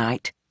 in the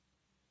night.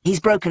 He's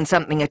broken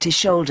something at his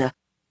shoulder,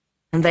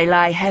 and they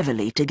lie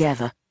heavily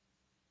together.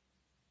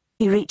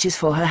 He reaches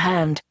for her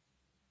hand,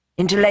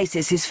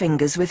 interlaces his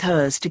fingers with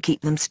hers to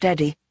keep them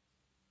steady.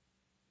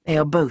 They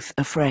are both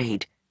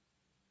afraid.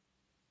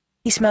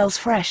 He smells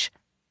fresh,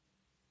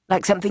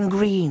 like something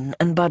green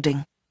and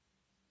budding.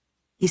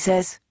 He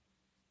says,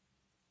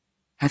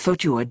 "I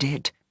thought you were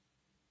dead,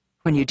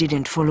 when you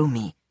didn't follow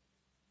me."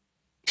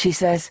 She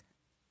says,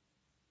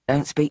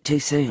 "Don't speak too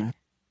soon.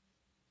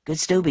 Could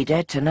still be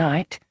dead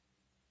tonight."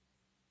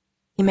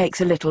 He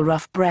makes a little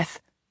rough breath,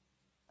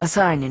 a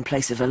sign in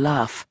place of a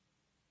laugh.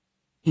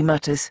 He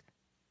mutters,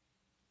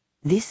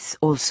 "This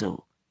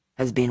also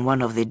has been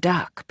one of the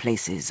dark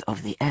places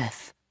of the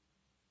earth."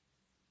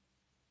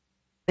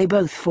 They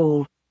both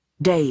fall,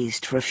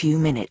 dazed for a few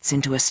minutes,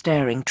 into a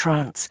staring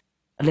trance,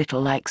 a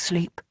little like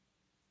sleep.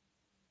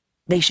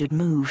 They should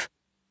move,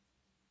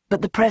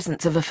 but the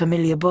presence of a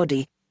familiar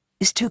body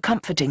is too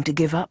comforting to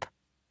give up.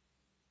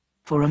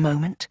 For a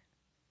moment.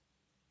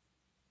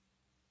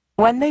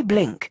 When they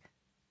blink,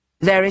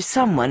 there is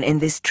someone in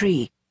this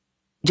tree,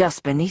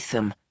 just beneath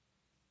them.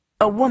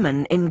 A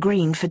woman in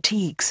green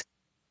fatigues,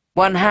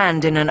 one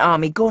hand in an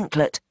army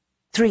gauntlet,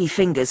 3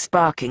 fingers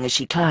sparking as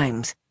she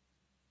climbs.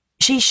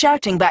 She's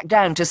shouting back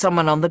down to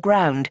someone on the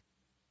ground.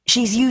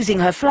 She's using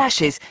her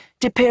flashes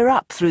to peer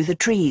up through the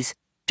trees,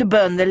 to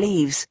burn the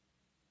leaves.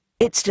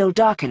 It's still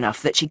dark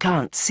enough that she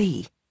can't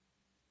see.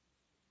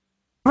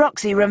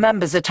 Roxy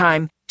remembers a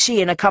time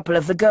she and a couple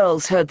of the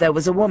girls heard there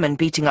was a woman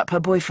beating up her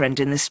boyfriend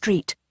in the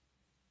street.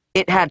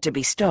 It had to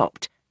be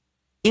stopped.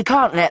 You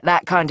can't let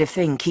that kind of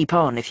thing keep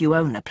on if you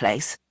own a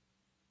place.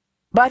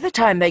 By the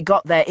time they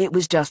got there, it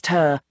was just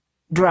her,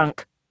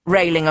 drunk,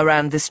 railing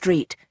around the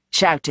street,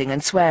 shouting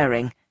and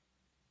swearing.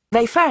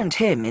 They found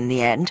him, in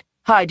the end,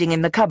 hiding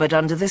in the cupboard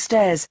under the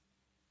stairs,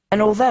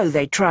 and although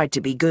they tried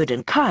to be good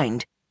and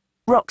kind,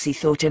 Roxy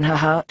thought in her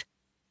heart,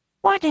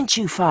 "Why didn't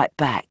you fight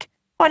back?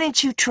 Why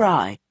didn't you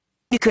try?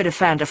 You could have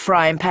found a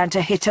frying pan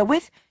to hit her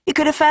with. You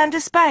could have found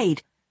a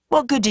spade.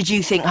 What good did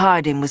you think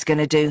hiding was going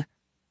to do?"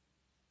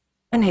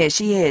 And here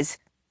she is,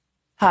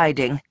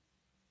 hiding,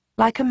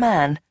 like a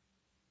man.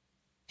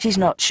 She's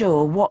not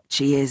sure what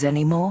she is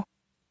anymore.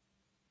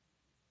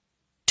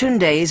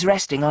 Tunde is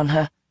resting on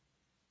her,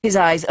 his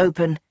eyes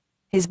open,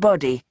 his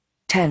body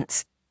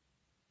tense.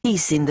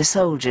 He's seen the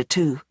soldier,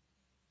 too.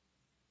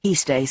 He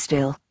stays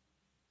still.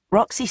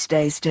 Roxy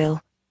stays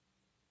still.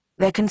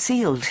 They're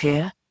concealed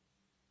here,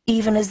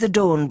 even as the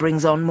dawn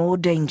brings on more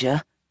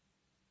danger.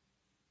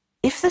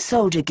 If the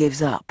soldier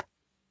gives up,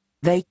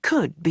 they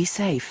could be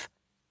safe.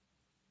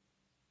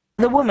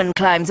 The woman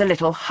climbs a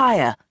little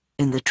higher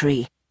in the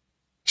tree.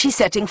 She's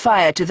setting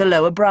fire to the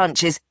lower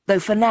branches, though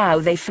for now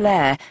they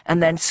flare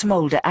and then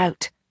smoulder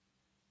out.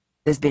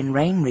 There's been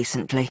rain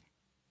recently.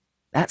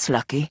 That's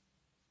lucky.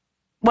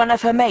 One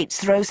of her mates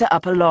throws her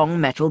up a long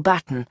metal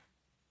batten.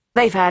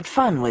 They've had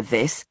fun with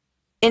this,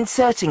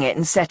 inserting it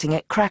and setting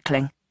it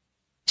crackling.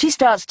 She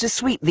starts to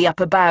sweep the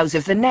upper boughs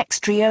of the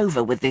next tree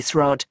over with this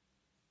rod.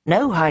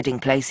 No hiding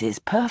place is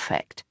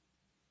perfect.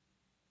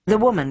 The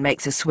woman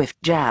makes a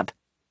swift jab.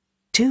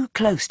 Too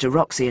close to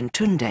Roxy and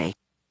Tunde.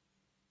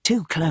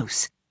 Too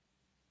close.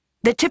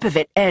 The tip of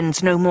it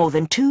ends no more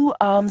than 2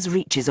 arms'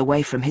 reaches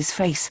away from his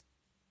face.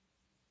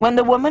 When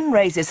the woman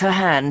raises her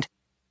hand,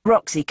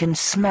 Roxy can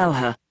smell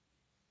her.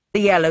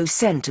 The yellow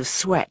scent of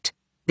sweat,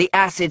 the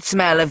acid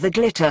smell of the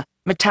glitter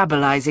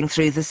metabolizing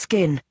through the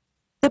skin,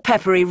 the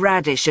peppery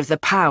radish of the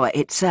power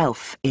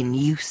itself in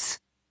use.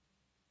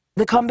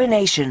 The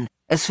combination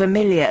as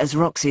familiar as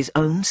Roxy's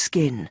own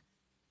skin.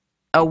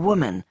 A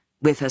woman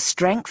with her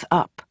strength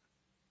up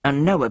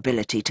and no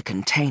ability to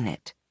contain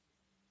it.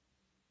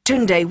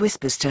 Tunde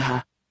whispers to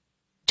her,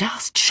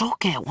 "Just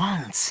shock her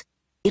once.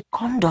 It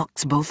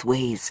conducts both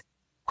ways.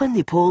 When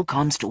the pole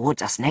comes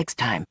towards us next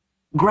time,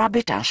 grab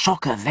it and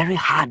shock her very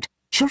hard.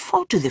 She'll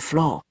fall to the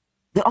floor.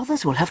 The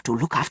others will have to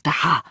look after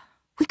her.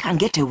 We can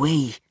get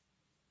away."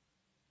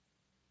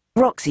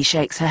 Roxy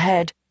shakes her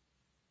head,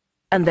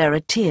 and there are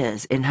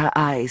tears in her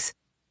eyes.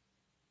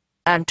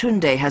 And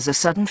Tunde has a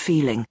sudden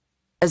feeling,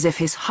 as if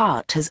his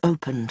heart has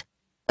opened,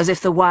 as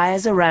if the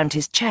wires around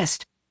his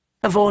chest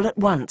have all at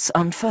once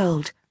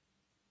unfurled.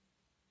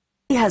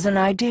 He has an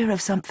idea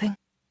of something.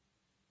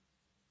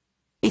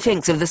 He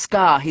thinks of the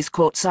scar he's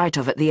caught sight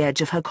of at the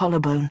edge of her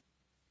collarbone,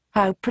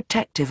 how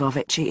protective of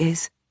it she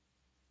is,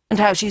 and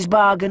how she's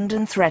bargained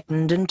and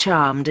threatened and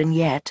charmed, and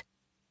yet,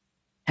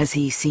 has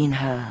he seen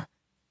her?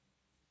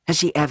 Has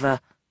she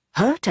ever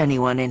hurt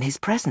anyone in his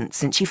presence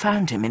since she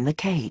found him in the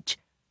cage?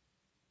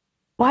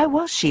 Why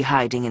was she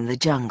hiding in the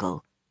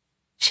jungle?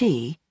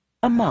 She,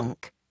 a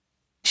monk.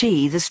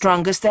 She, the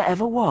strongest there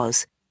ever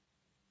was.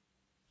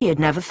 He had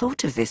never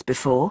thought of this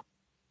before.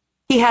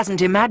 He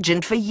hasn't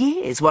imagined for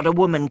years what a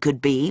woman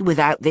could be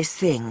without this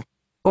thing,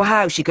 or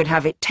how she could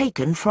have it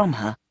taken from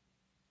her.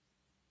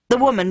 The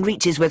woman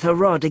reaches with her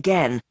rod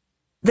again.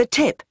 The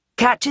tip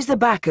catches the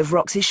back of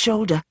Roxy's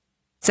shoulder,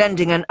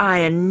 sending an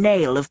iron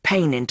nail of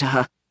pain into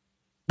her,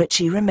 but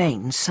she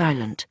remains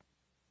silent.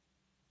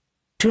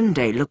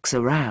 Tunde looks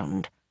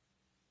around.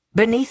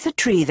 Beneath the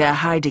tree they're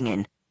hiding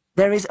in,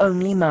 there is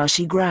only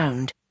marshy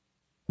ground.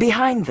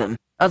 Behind them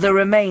are the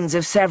remains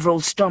of several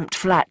stomped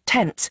flat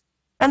tents,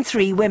 and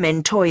 3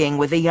 women toying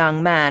with a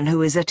young man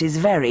who is at his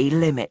very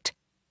limit.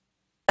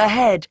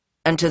 Ahead,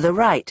 and to the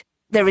right,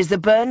 there is the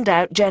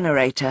burned-out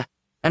generator,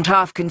 and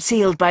half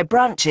concealed by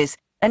branches,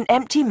 an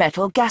empty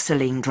metal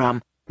gasoline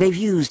drum they've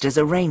used as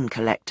a rain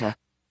collector.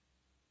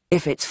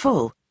 If it's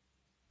full,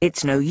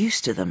 it's no use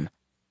to them,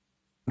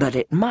 but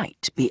it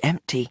might be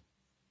empty.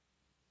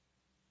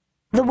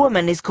 The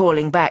woman is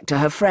calling back to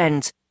her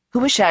friends,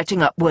 who are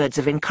shouting up words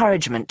of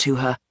encouragement to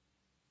her.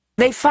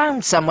 They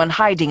found someone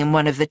hiding in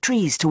one of the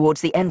trees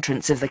towards the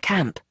entrance of the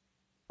camp.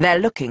 They're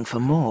looking for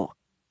more.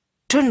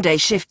 Tunde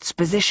shifts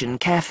position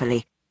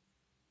carefully.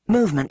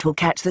 Movement will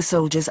catch the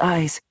soldiers'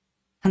 eyes,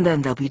 and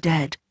then they'll be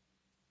dead.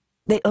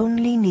 They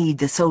only need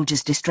the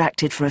soldiers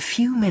distracted for a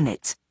few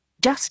minutes,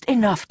 just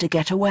enough to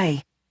get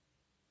away.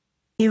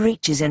 He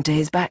reaches into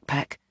his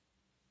backpack,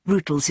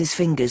 rootles his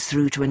fingers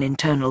through to an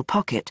internal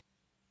pocket,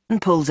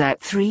 and pulls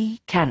out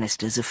 3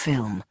 canisters of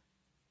film.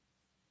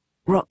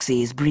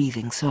 Roxy is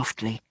breathing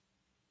softly,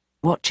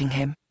 watching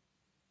him.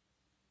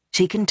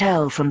 She can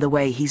tell from the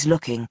way he's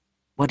looking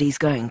what he's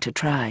going to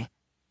try.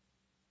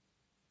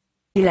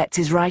 He lets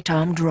his right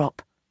arm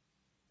drop,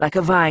 like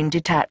a vine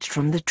detached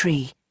from the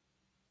tree,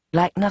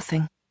 like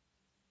nothing.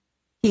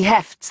 He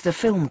hefts the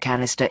film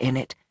canister in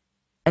it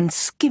and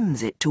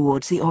skims it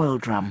towards the oil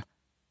drum.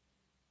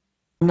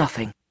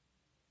 Nothing.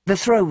 The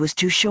throw was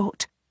too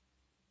short.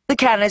 The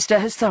canister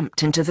has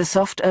thumped into the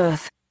soft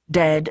earth,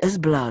 dead as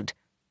blood.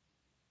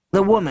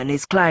 The woman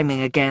is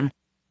climbing again,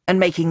 and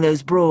making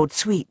those broad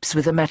sweeps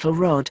with a metal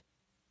rod,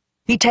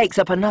 He takes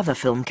up another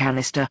film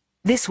canister,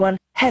 this one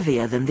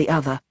heavier than the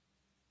other,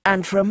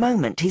 and for a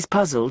moment he's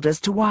puzzled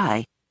as to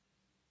why.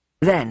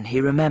 Then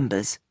he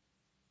remembers.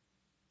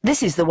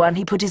 This is the one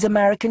he put his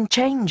American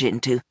change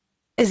into,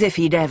 as if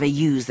he'd ever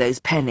use those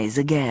pennies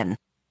again.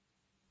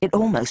 It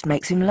almost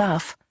makes him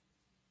laugh.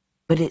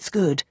 But it's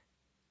good.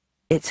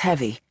 It's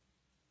heavy.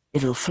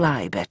 It'll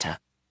fly better.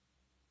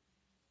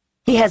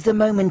 He has the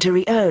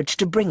momentary urge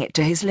to bring it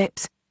to his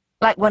lips,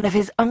 like one of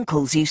his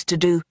uncles used to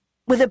do,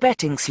 with a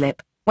betting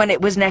slip, when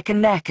it was neck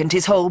and neck and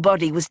his whole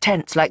body was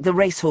tense like the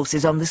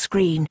racehorses on the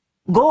screen.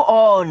 Go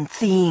on,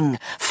 thing!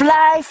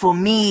 Fly for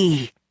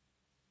me!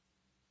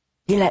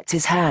 He lets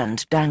his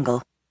hand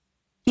dangle.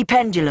 He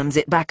pendulums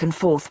it back and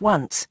forth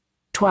once,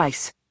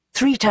 twice,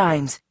 3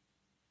 times.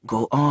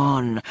 Go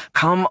on,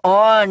 come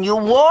on, you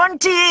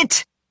want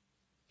it!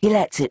 He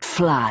lets it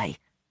fly.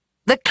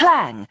 The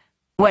clang,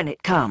 when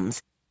it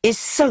comes, is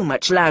so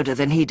much louder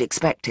than he'd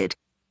expected.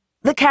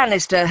 The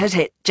canister has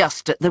hit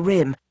just at the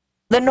rim.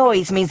 The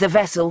noise means the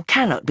vessel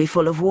cannot be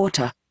full of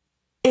water.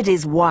 It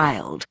is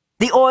wild.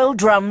 The oil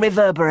drum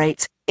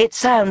reverberates. It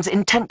sounds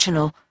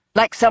intentional,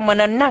 like someone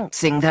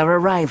announcing their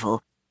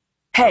arrival.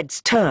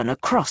 Heads turn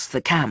across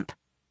the camp.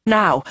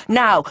 Now,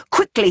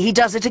 quickly he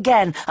does it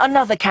again.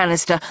 Another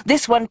canister,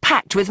 this one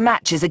packed with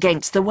matches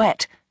against the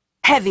wet.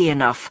 Heavy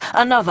enough,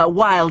 another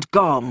wild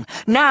gong.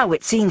 Now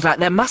it seems like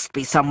there must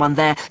be someone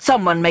there,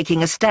 someone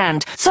making a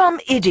stand, some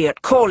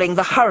idiot calling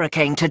the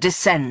hurricane to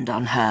descend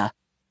on her.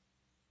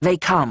 They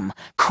come,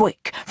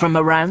 quick, from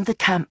around the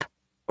camp.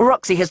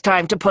 Roxy has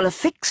time to pull a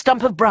thick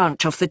stump of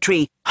branch off the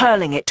tree,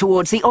 hurling it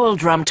towards the oil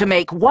drum to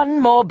make one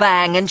more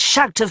bang and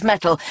shout of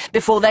metal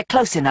before they're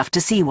close enough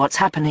to see what's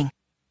happening.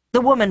 The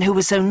woman who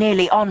was so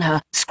nearly on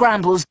her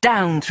scrambles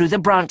down through the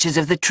branches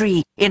of the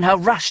tree in her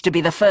rush to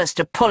be the first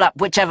to pull up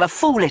whichever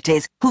fool it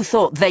is who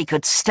thought they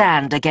could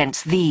stand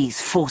against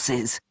these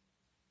forces.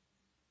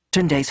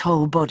 Tunde's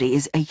whole body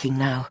is aching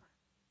now.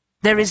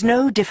 There is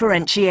no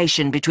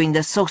differentiation between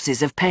the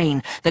sources of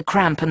pain, the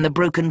cramp and the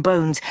broken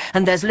bones,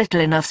 and there's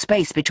little enough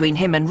space between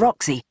him and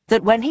Roxy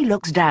that when he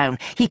looks down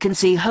he can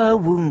see her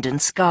wound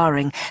and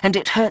scarring, and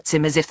it hurts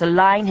him as if the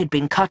line had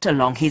been cut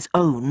along his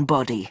own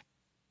body.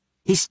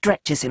 He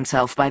stretches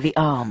himself by the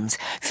arms,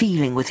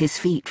 feeling with his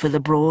feet for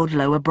the broad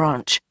lower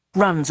branch,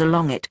 runs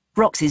along it.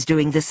 Roxy's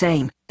doing the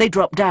same. They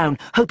drop down,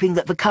 hoping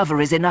that the cover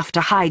is enough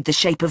to hide the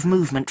shape of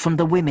movement from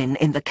the women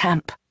in the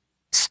camp.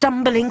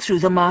 Stumbling through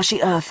the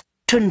marshy earth,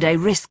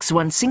 Tunde risks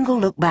one single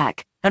look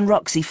back, and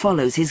Roxy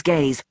follows his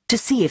gaze to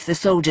see if the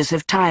soldiers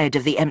have tired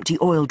of the empty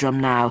oil drum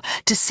now,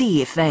 to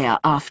see if they are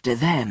after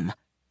them.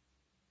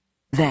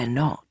 They're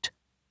not.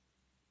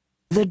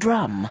 The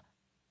drum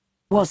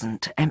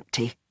wasn't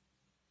empty.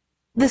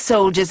 The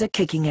soldiers are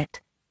kicking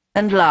it,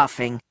 and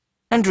laughing,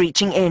 and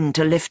reaching in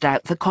to lift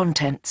out the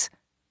contents.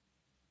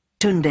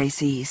 Tunde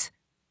sees,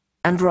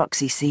 and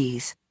Roxy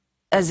sees,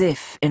 as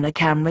if in a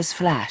camera's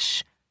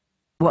flash,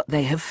 what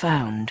they have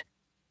found.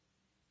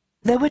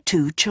 There were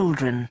 2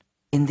 children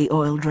in the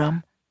oil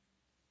drum.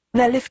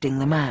 They're lifting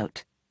them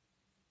out.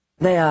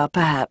 They are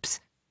perhaps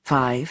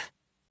 5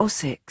 or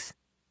 6.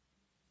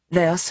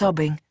 They are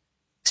sobbing,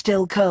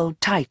 still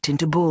curled tight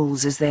into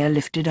balls as they are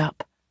lifted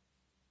up.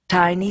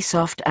 Tiny,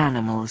 soft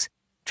animals,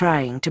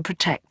 trying to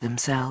protect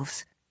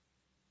themselves.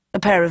 A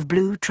pair of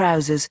blue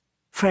trousers,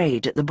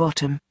 frayed at the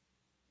bottom,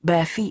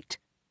 bare feet.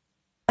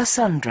 A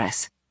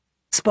sundress,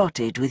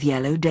 spotted with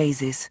yellow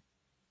daisies.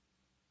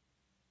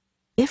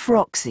 If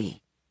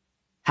Roxy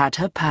had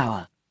her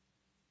power,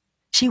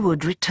 she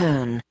would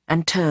return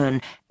and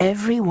turn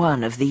every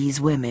one of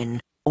these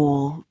women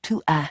all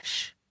to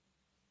ash.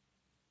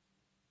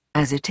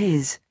 As it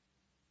is,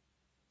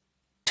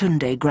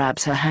 Tunde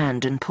grabs her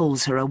hand and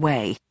pulls her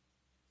away,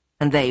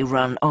 and they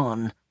run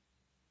on.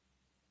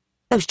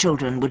 Those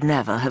children would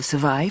never have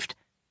survived.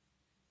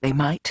 They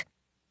might.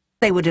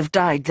 They would have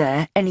died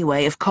there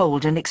anyway of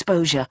cold and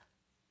exposure.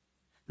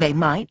 They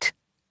might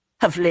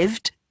have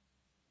lived.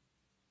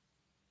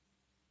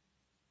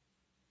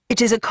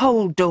 It is a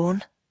cold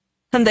dawn,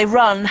 and they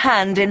run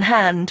hand in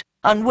hand,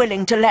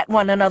 unwilling to let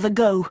one another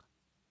go.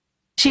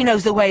 She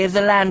knows the way of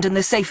the land and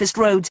the safest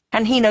roads,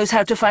 and he knows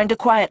how to find a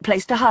quiet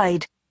place to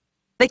hide.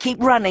 They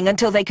keep running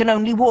until they can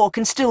only walk,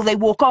 and still they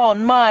walk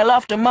on, mile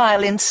after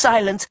mile, in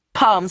silence,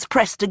 palms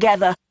pressed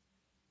together.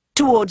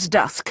 Towards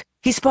dusk,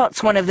 he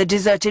spots one of the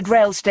deserted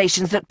rail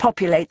stations that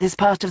populate this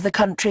part of the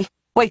country,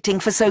 waiting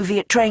for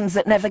Soviet trains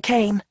that never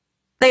came.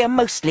 They are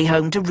mostly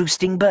home to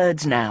roosting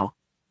birds now.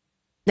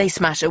 They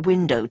smash a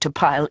window to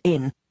pile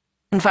in,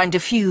 and find a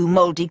few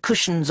mouldy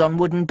cushions on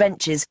wooden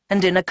benches,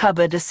 and in a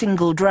cupboard a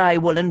single dry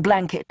woolen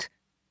blanket.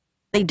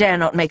 They dare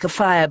not make a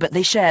fire, but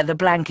they share the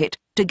blanket,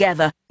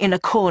 together, in a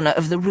corner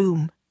of the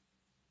room.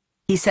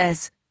 He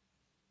says,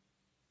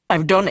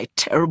 "I've done a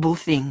terrible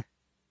thing."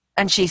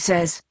 And she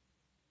says,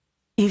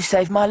 "You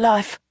saved my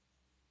life."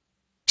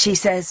 She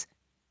says,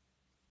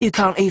 "You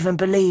can't even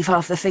believe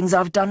half the things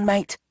I've done,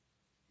 mate.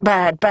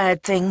 Bad,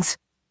 bad things."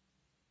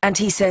 And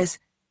he says,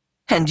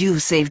 "And you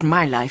saved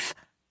my life."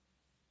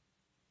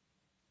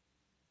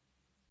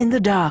 In the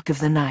dark of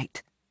the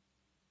night,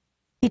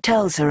 He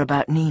tells her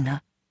about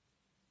Nina,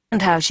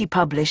 and how she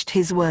published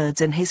his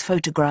words and his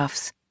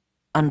photographs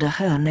under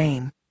her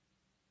name,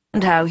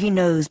 and how he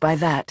knows by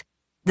that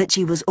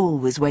she was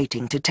always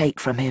waiting to take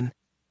from him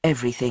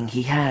everything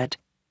he had.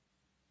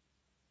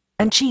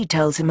 And she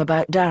tells him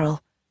about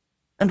Daryl,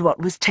 and what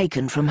was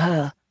taken from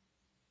her,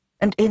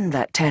 and in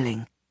that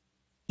telling,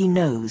 he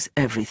knows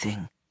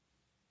everything.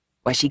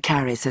 Why she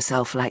carries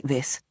herself like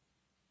this,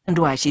 and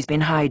why she's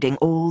been hiding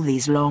all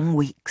these long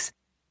weeks,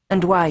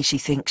 and why she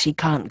thinks she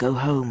can't go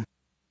home,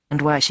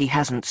 and why she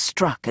hasn't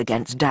struck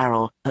against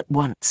Daryl at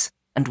once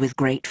and with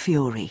great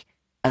fury,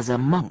 as a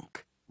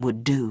monk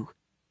would do.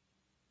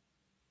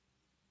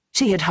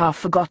 She had half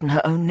forgotten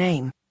her own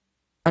name,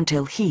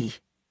 until he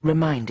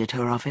reminded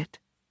her of it.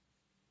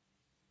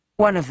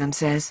 One of them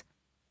says,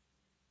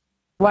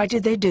 "Why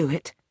did they do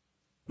it,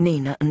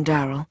 Nina and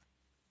Daryl?"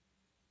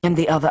 And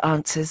the other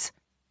answers,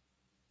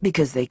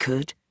 "Because they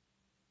could."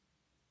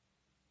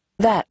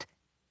 That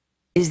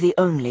is the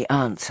only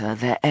answer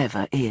there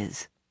ever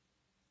is.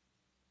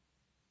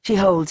 She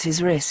holds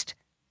his wrist,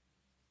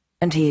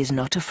 and he is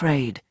not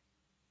afraid.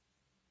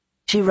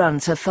 She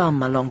runs her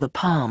thumb along the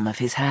palm of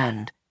his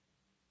hand.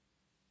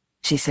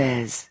 She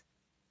says,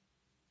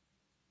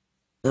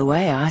 "The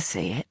way I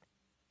see it,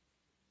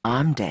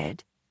 I'm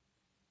dead,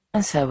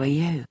 and so are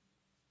you.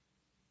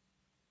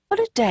 What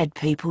do dead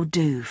people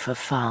do for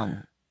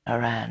fun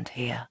around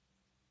here?"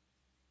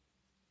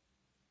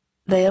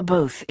 They are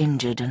both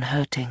injured and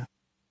hurting.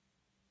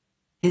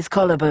 His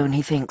collarbone,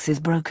 he thinks, is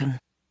broken.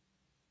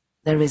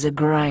 There is a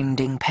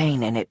grinding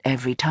pain in it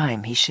every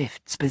time he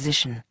shifts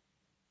position.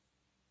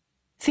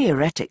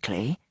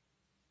 Theoretically,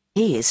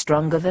 he is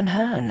stronger than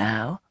her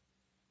now,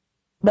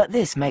 but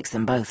this makes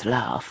them both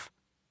laugh.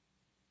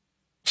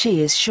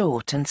 She is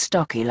short and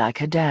stocky like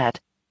her dad,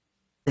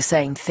 the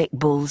same thick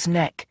bull's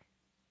neck,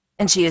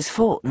 and she has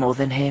fought more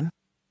than him.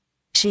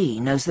 She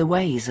knows the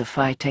ways of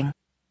fighting.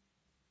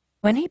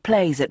 When he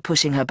plays at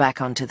pushing her back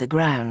onto the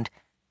ground,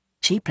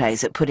 she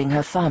plays at putting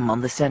her thumb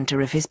on the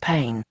center of his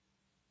pain,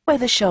 where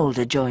the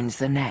shoulder joins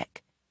the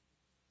neck.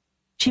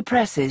 She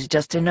presses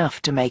just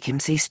enough to make him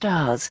see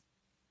stars.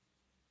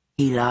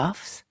 He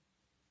laughs,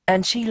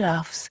 and she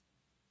laughs,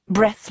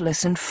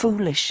 breathless and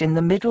foolish in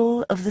the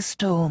middle of the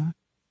storm.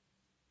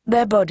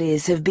 Their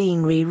bodies have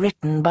been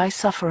rewritten by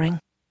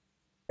suffering.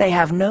 They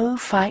have no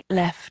fight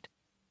left.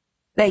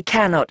 They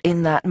cannot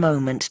in that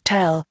moment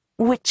tell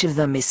which of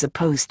them is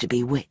supposed to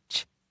be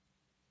which.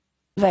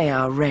 They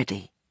are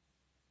ready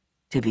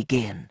to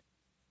begin.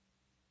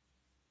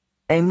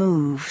 They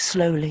move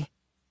slowly.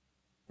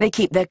 They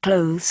keep their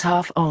clothes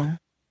half on.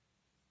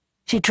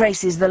 She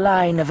traces the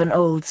line of an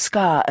old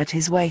scar at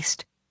his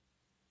waist.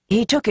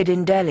 He took it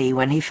in Delhi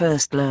when he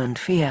first learned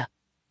fear.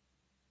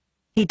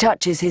 He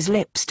touches his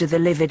lips to the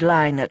livid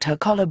line at her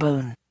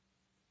collarbone.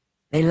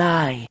 They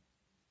lie,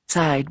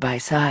 side by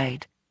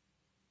side.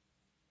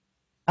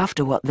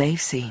 After what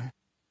they've seen,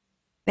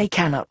 they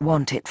cannot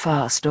want it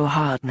fast or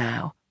hard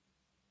now.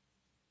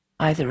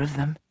 Either of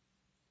them.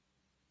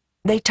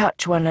 They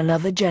touch one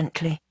another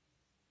gently,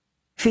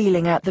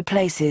 feeling out the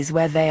places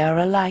where they are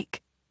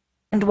alike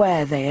and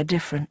where they are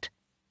different.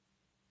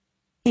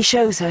 He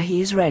shows her he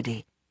is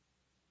ready,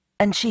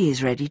 and she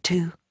is ready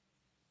too.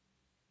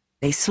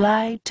 They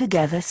slide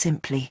together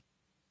simply,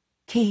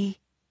 key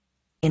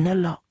in a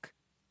lock.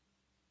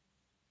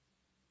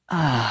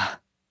 "Ah,"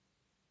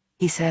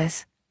 he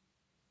says.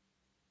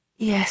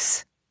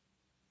 "Yes,"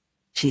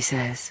 she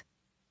says.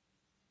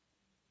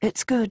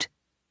 It's good.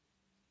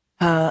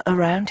 Her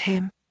around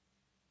him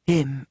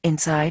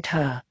inside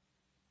her.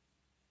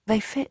 They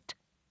fit.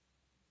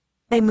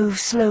 They move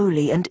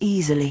slowly and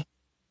easily,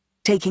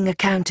 taking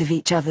account of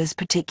each other's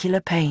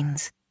particular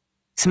pains,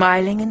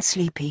 smiling and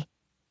sleepy,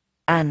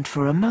 and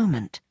for a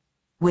moment,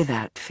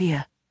 without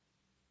fear.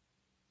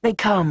 They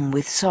come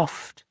with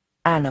soft,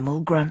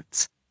 animal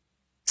grunts,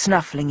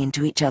 snuffling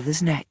into each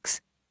other's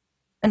necks,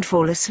 and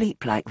fall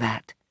asleep like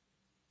that,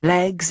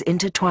 legs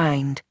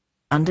intertwined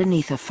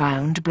underneath a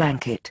found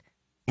blanket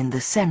in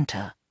the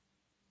center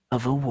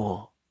of a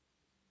wall.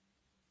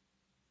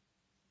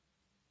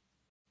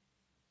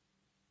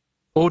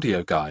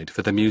 Audio Guide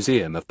for the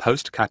Museum of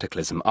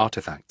Post-Cataclysm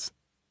Artifacts.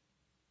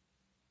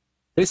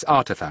 This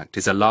artifact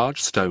is a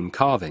large stone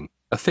carving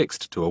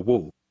affixed to a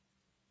wall.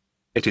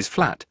 It is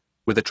flat,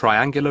 with a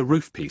triangular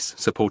roof piece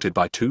supported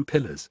by 2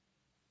 pillars.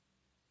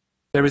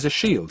 There is a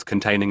shield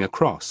containing a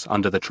cross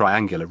under the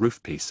triangular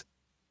roof piece.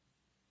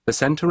 The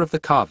center of the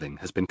carving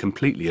has been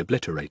completely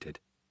obliterated.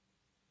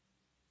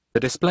 The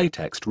display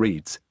text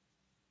reads,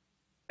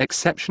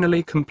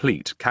 "Exceptionally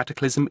complete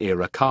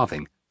Cataclysm-era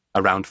carving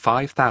around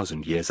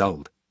 5,000 years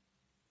old,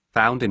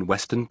 found in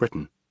Western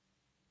Britain."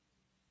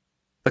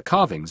 The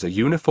carvings are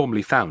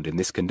uniformly found in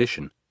this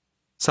condition.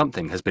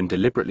 Something has been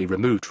deliberately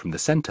removed from the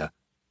center,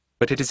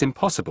 but it is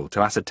impossible to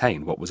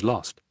ascertain what was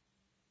lost.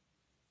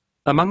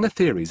 Among the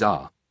theories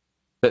are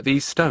that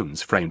these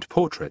stones framed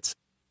portraits,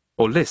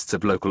 or lists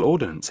of local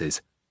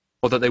ordinances,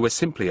 or that they were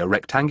simply a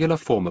rectangular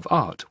form of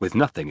art with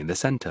nothing in the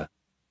center.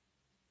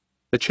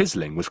 The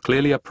chiseling was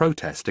clearly a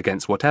protest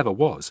against whatever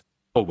was,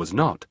 or was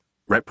not,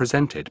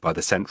 represented by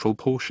the central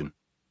portion.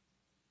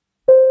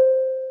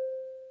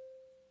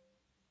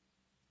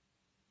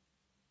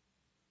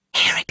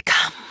 Here it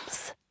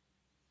comes.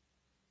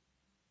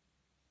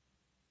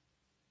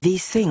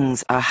 These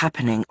things are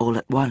happening all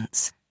at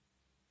once.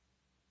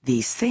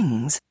 These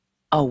things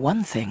are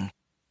one thing.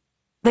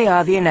 They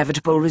are the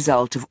inevitable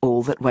result of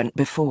all that went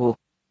before.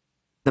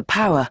 The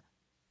power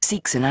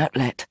seeks an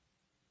outlet.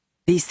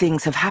 These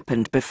things have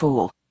happened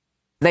before.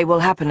 They will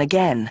happen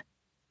again.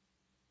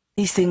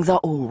 These things are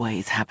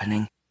always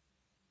happening.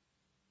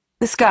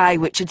 The sky,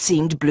 which had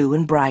seemed blue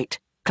and bright,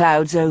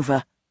 clouds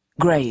over,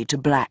 grey to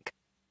black.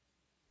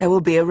 There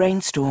will be a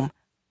rainstorm.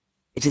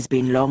 It has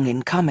been long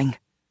in coming.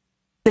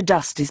 The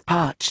dust is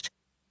parched.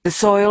 The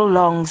soil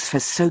longs for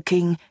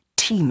soaking,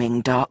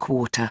 teeming dark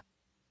water.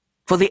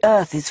 For the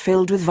earth is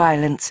filled with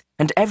violence,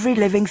 and every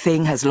living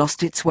thing has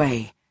lost its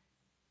way.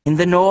 In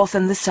the north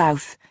and the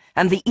south,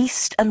 and the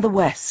east and the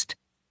west,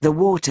 the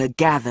water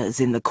gathers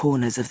in the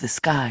corners of the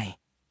sky.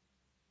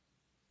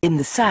 In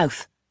the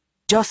south,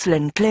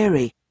 Jocelyn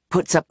Cleary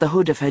puts up the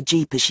hood of her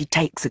jeep as she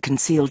takes a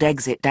concealed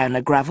exit down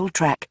a gravel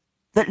track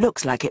that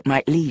looks like it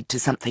might lead to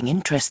something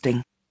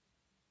interesting.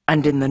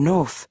 And in the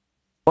north,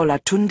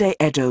 Olatunde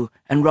Edo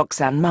and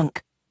Roxanne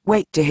Monk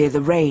wait to hear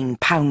the rain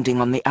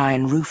pounding on the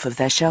iron roof of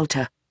their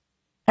shelter.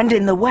 And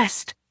in the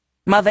west,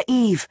 Mother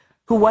Eve,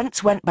 who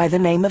once went by the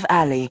name of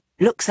Ali,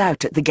 looks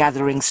out at the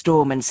gathering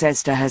storm and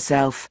says to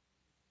herself,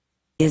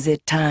 "Is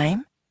it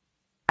time?"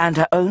 And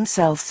her own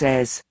self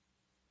says,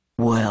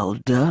 "Well,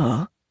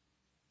 duh."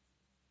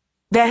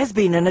 There has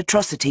been an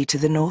atrocity to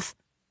the north.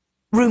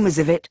 Rumors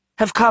of it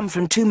have come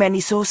from too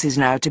many sources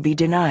now to be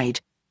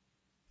denied.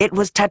 It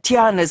was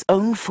Tatiana's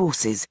own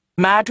forces,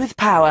 mad with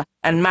power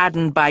and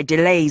maddened by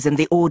delays and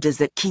the orders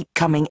that keep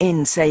coming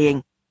in,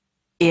 saying,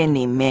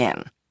 "Any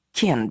man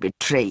can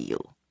betray you.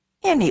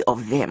 Any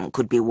of them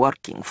could be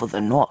working for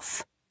the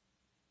North."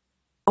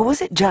 Or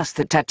was it just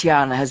that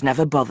Tatiana has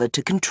never bothered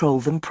to control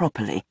them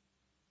properly?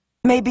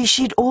 Maybe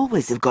she'd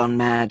always have gone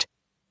mad,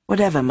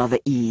 whatever Mother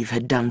Eve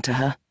had done to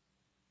her.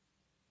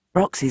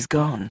 Roxy's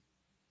gone.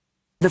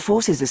 The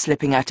forces are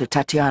slipping out of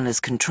Tatiana's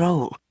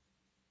control.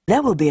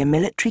 There will be a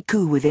military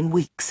coup within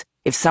weeks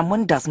if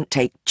someone doesn't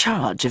take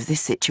charge of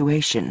this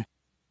situation.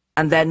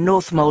 And then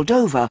North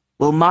Moldova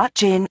will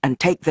march in and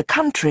take the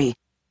country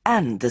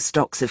and the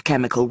stocks of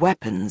chemical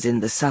weapons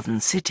in the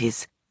southern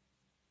cities.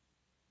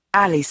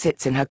 Ali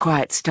sits in her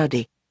quiet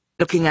study,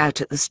 looking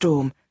out at the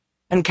storm,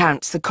 and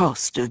counts the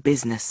cost of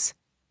business.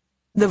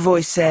 The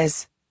voice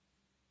says,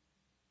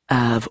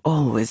 "I've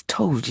always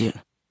told you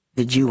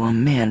that you are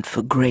meant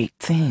for great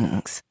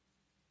things."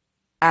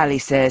 Ali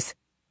says,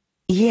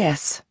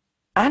 "Yes,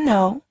 I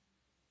know."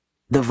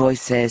 The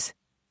voice says,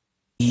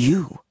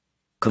 "You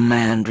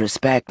command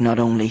respect not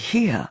only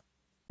here,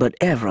 but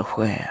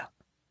everywhere.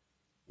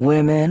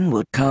 Women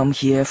would come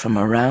here from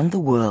around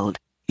the world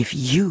if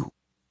you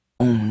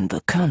owned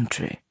the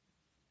country."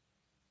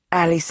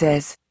 Ali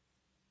says,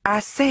 "I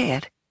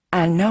said,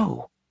 I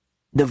know."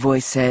 The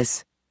voice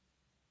says,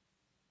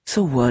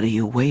 "So what are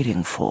you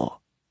waiting for?"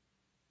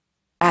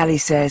 Ali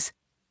says,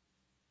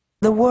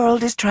 "The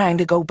world is trying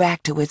to go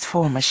back to its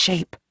former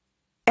shape.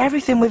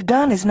 Everything we've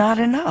done is not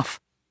enough.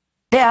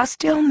 There are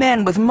still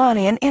men with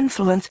money and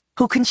influence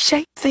who can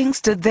shape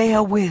things to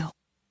their will.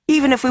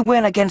 Even if we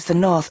win against the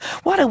North,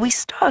 what are we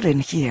starting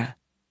here?"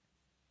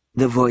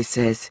 The voice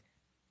says,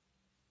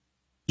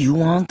 "You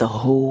want the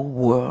whole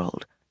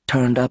world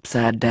turned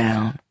upside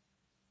down?"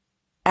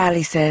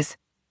 Ali says,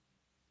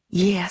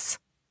 "Yes."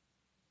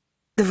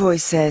 The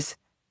voice says,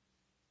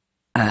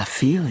 "I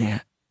feel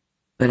you,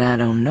 but I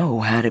don't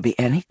know how to be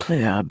any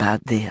clearer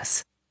about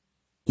this.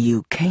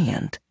 You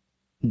can't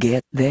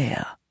get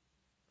there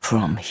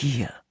from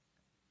here.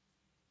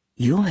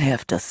 You'll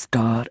have to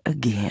start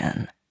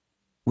again.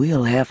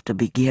 We'll have to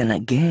begin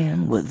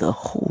again with the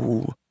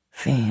whole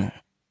thing."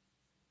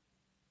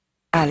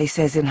 Ali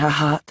says in her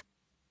heart,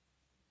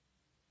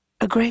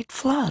 "A great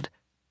flood."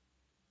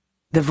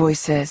 The voice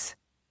says,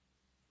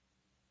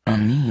 "I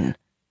mean,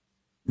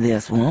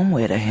 there's one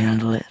way to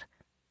handle it,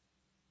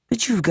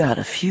 but you've got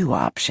a few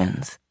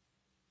options.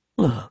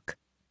 Look,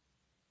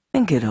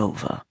 think it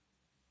over.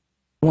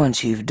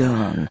 Once you've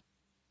done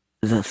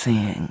the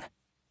thing."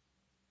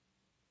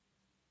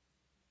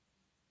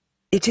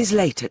 It is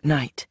late at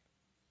night.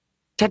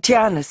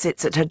 Tatiana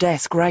sits at her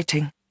desk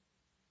writing.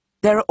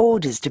 There are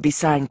orders to be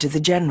signed to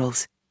the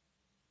generals.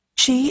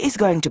 She is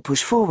going to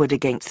push forward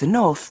against the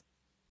North,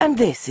 and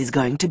this is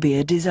going to be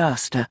a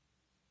disaster.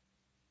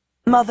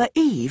 Mother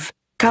Eve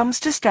comes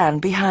to stand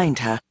behind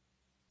her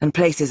and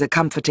places a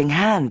comforting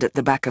hand at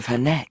the back of her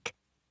neck.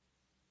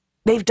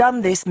 They've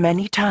done this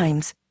many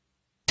times.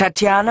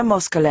 Tatiana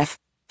Moskalev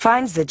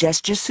finds the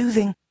gesture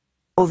soothing,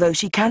 although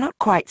she cannot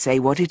quite say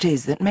what it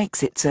is that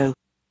makes it so.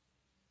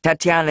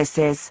 Tatiana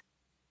says,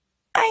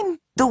 "I'm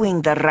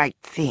doing the right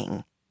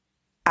thing,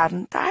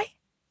 aren't I?"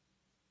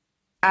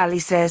 Ali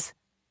says,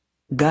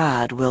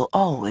 "God will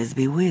always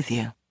be with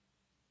you."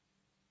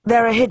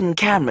 There are hidden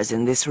cameras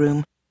in this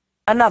room,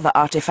 another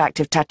artifact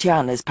of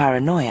Tatiana's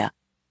paranoia.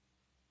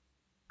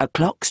 A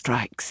clock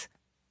strikes.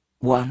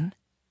 1,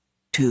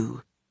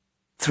 2,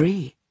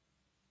 3.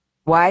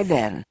 Why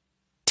then,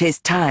 'tis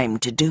time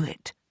to do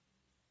it.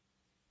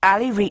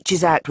 Ali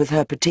reaches out with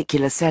her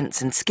particular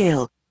sense and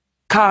skill,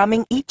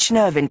 calming each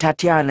nerve in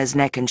Tatiana's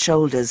neck and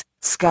shoulders,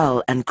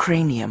 skull and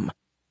cranium.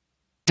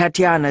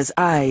 Tatiana's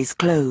eyes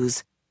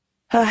close,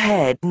 her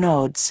head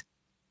nods,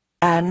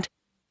 and,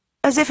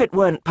 as if it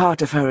weren't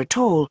part of her at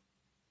all,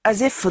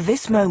 as if for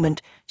this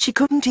moment she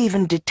couldn't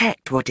even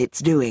detect what it's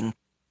doing,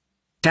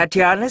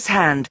 Tatiana's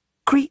hand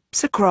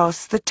creeps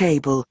across the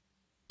table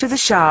to the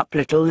sharp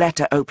little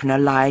letter opener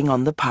lying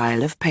on the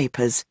pile of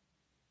papers.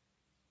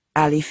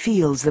 Ali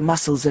feels the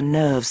muscles and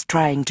nerves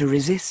trying to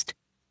resist,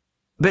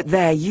 but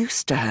they're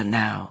used to her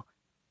now,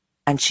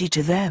 and she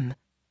to them.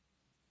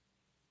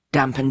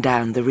 Dampen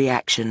down the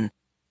reaction.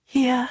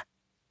 Here,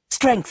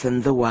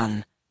 strengthen the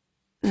one.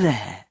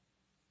 There.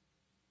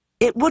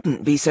 It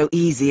wouldn't be so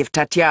easy if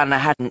Tatiana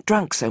hadn't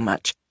drunk so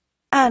much,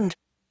 and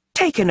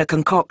taken a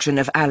concoction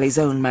of Ali's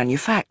own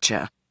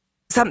manufacture,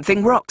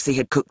 something Roxy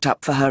had cooked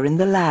up for her in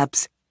the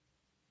labs.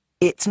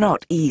 It's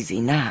not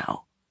easy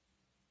now,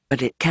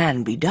 but it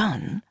can be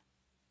done.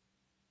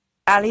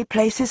 Ali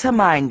places her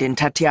mind in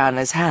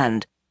Tatiana's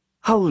hand,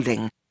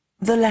 holding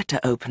the letter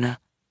opener.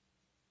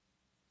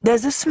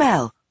 There's a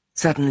smell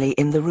suddenly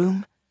in the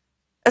room,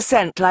 a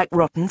scent like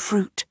rotten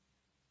fruit,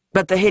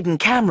 but the hidden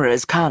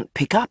cameras can't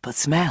pick up a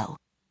smell.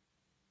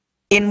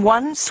 In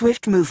one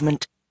swift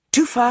movement,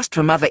 too fast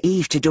for Mother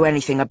Eve to do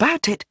anything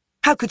about it,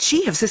 how could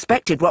she have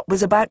suspected what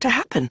was about to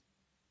happen?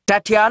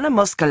 Tatiana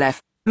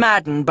Moskalev,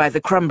 maddened by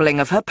the crumbling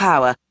of her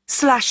power,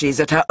 slashes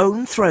at her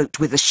own throat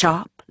with a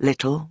sharp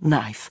little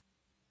knife.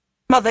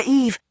 Mother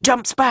Eve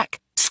jumps back,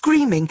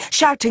 screaming,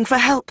 shouting for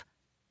help.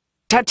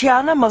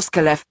 Tatiana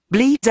Moskalev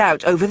bleeds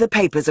out over the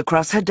papers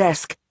across her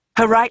desk,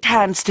 her right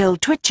hand still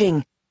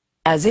twitching,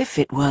 as if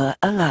it were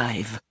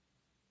alive.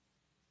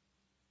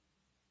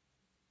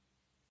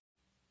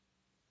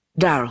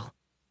 Daryl.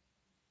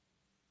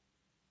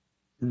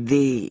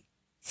 They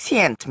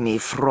sent me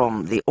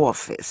from the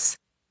office,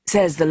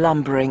 says the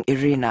lumbering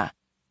Irina.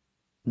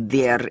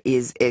 There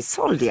is a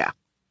soldier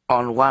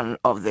on one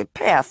of the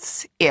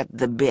paths at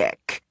the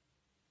back.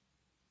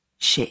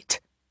 Shit.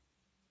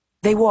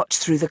 They watch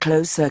through the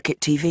closed-circuit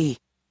TV.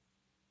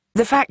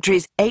 The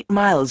factory's 8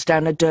 miles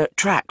down a dirt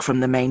track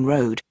from the main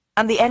road,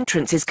 and the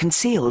entrance is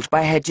concealed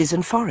by hedges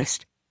and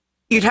forest.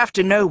 You'd have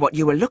to know what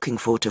you were looking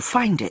for to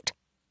find it.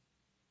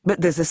 But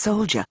there's a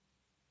soldier.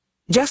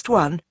 Just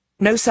one,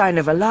 no sign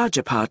of a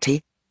larger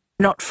party,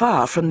 not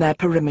far from their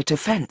perimeter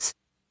fence.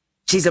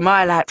 She's a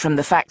mile out from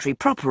the factory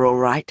proper, all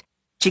right.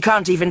 She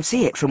can't even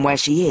see it from where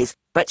she is,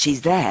 but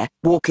she's there,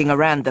 walking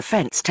around the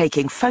fence,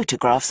 taking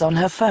photographs on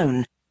her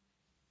phone.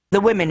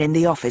 The women in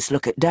the office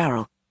look at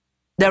Daryl.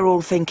 They're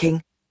all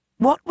thinking,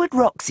 what would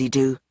Roxy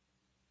do?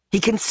 He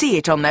can see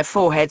it on their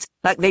foreheads,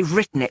 like they've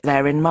written it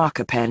there in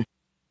marker pen.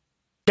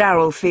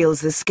 Daryl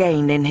feels the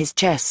skein in his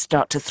chest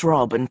start to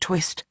throb and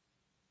twist.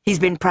 He's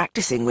been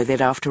practicing with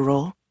it after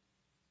all.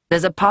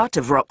 There's a part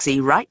of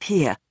Roxy right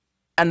here,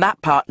 and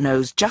that part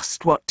knows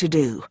just what to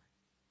do.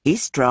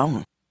 He's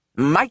strong,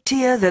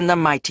 mightier than the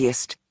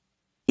mightiest.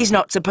 He's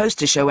not supposed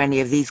to show any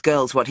of these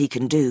girls what he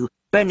can do.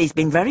 Bernie's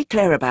been very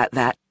clear about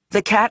that.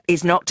 The cat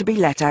is not to be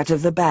let out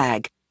of the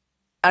bag.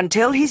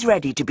 Until he's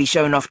ready to be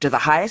shown off to the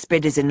highest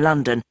bidders in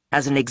London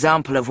as an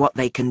example of what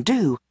they can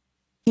do,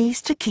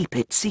 he's to keep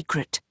it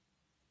secret.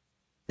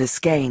 The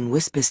skein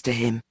whispers to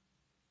him,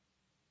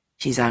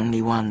 "She's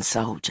only one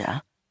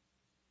soldier.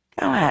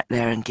 Go out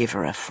there and give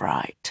her a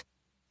fright."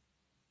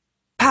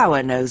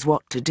 Power knows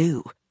what to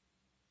do.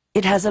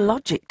 It has a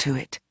logic to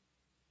it.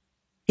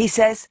 He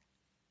says,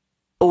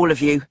 "All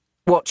of you,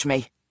 watch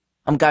me.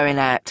 I'm going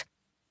out."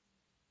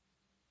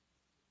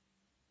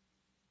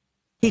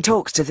 He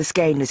talks to the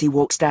skein as he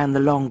walks down the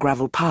long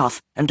gravel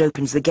path and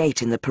opens the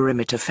gate in the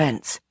perimeter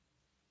fence.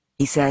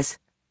 He says,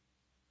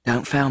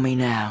 "Don't fail me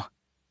now.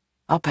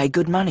 I'll pay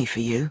good money for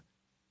you.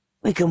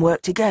 We can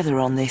work together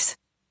on this,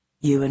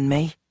 you and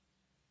me."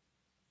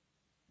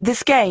 The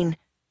skein,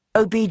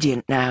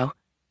 obedient now,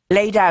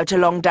 laid out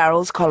along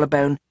Daryl's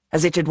collarbone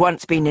as it had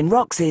once been in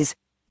Roxy's,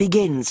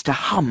 begins to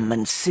hum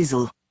and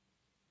sizzle.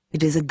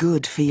 It is a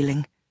good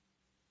feeling.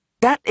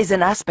 That is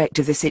an aspect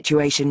of the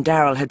situation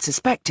Daryl had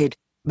suspected,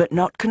 but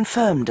not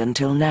confirmed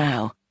until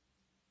now.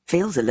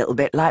 Feels a little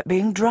bit like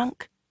being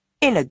drunk.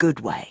 In a good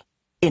way.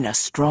 In a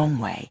strong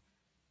way.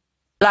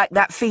 Like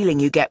that feeling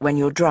you get when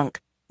you're drunk,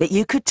 that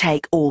you could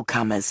take all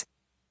comers.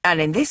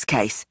 And in this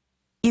case,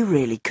 you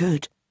really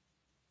could.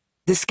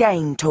 The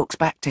skein talks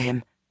back to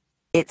him.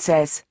 It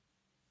says,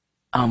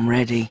 "I'm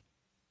ready."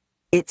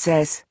 It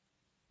says,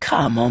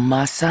 "Come on,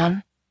 my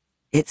son."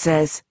 It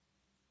says,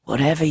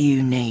 "Whatever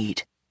you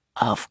need,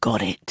 I've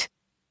got it."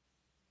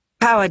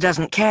 Power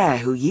doesn't care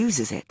who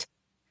uses it.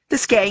 The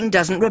skein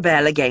doesn't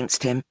rebel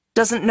against him,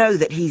 doesn't know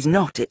that he's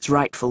not its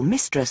rightful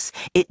mistress.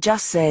 It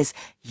just says,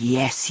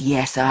 "Yes,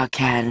 yes, I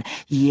can.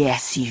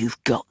 Yes,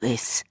 you've got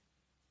this."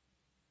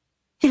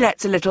 He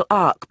lets a little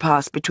arc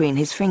pass between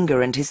his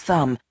finger and his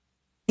thumb.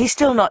 He's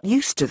still not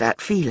used to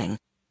that feeling.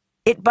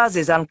 It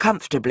buzzes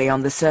uncomfortably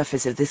on the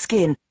surface of the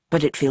skin,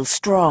 but it feels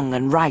strong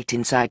and right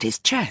inside his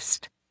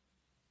chest.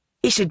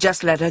 He should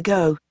just let her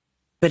go,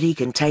 but he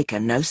can take her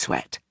no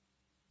sweat.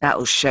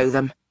 That'll show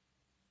them.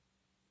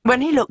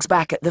 When he looks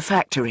back at the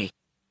factory,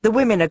 the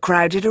women are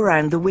crowded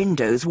around the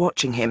windows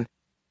watching him.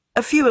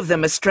 A few of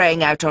them are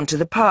straying out onto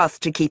the path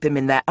to keep him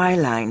in their eye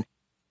line.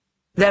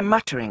 They're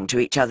muttering to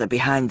each other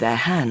behind their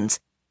hands.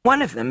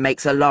 One of them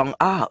makes a long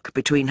arc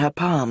between her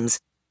palms.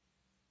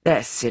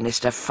 They're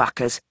sinister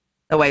fuckers,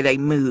 the way they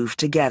move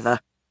together.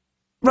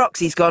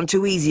 Roxy's gone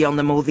too easy on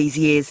them all these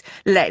years,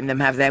 letting them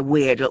have their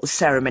weird little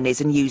ceremonies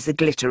and use the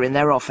glitter in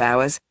their off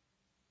hours.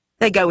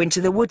 They go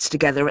into the woods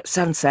together at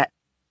sunset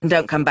and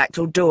don't come back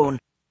till dawn,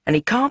 and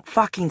he can't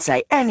fucking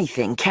say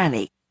anything, can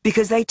he?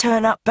 Because they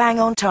turn up bang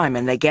on time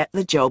and they get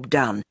the job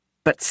done.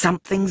 But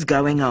something's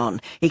going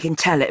on. He can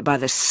tell it by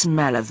the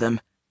smell of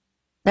them.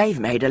 They've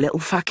made a little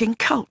fucking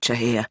culture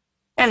here,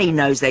 and he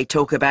knows they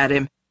talk about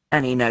him,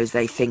 and he knows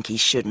they think he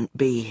shouldn't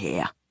be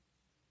here.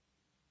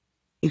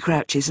 He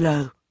crouches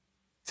low,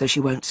 so she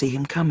won't see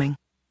him coming.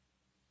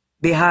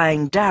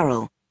 Behind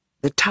Daryl,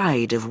 the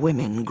tide of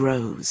women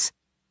grows.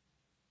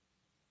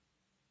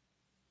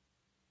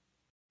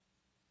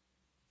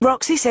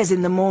 Roxy says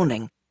in the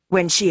morning,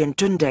 when she and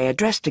Tunde are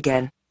dressed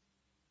again,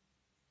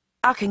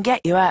 "I can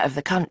get you out of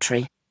the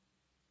country."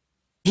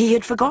 He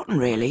had forgotten,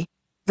 really,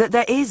 that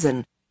there is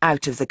an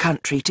out of the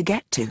country to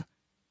get to.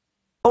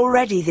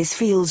 Already this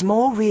feels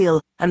more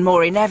real and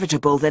more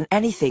inevitable than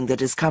anything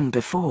that has come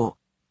before.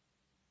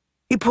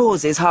 He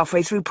pauses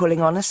halfway through pulling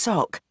on a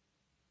sock.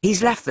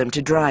 He's left them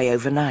to dry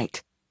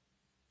overnight.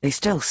 They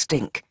still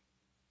stink,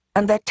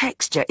 and their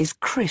texture is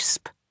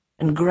crisp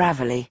and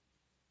gravelly.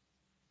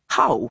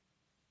 "How?"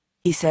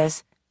 he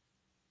says.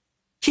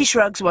 She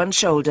shrugs one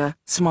shoulder,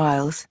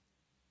 smiles.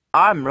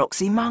 "I'm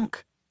Roxy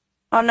Monk.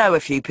 I know a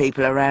few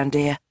people around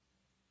here."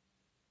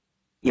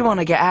 "You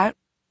want to get out?"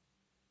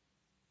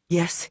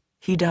 Yes,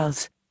 he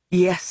does.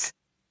 Yes,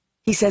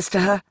 he says to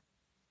her.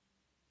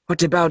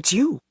 "What about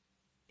you?"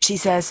 She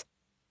says,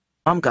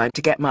 "I'm going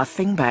to get my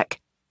thing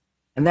back,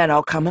 and then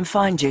I'll come and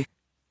find you."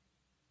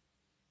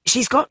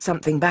 She's got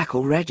something back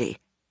already.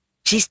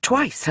 She's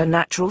twice her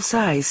natural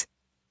size.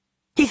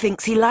 He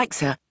thinks he likes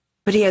her,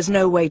 but he has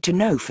no way to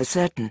know for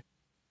certain.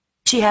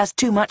 She has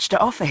too much to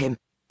offer him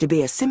to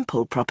be a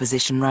simple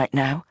proposition right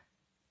now.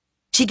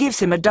 She gives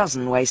him a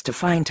dozen ways to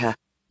find her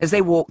as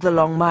they walk the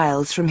long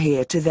miles from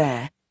here to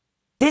there.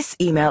 This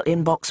email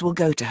inbox will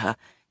go to her,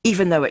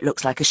 even though it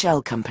looks like a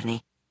shell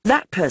company.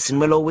 That person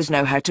will always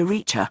know how to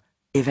reach her,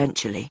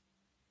 eventually.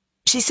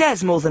 She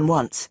says more than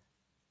once,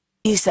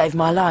 "You saved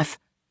my life,"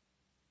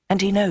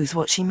 and he knows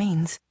what she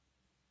means.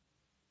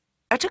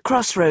 At a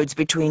crossroads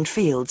between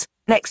fields,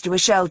 next to a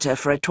shelter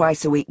for a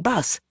twice-a-week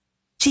bus,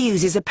 she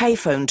uses a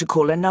payphone to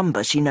call a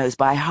number she knows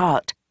by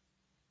heart.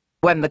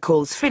 When the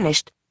call's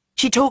finished,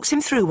 she talks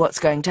him through what's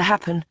going to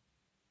happen.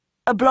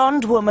 A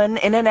blonde woman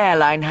in an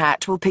airline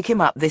hat will pick him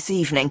up this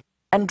evening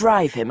and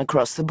drive him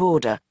across the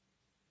border.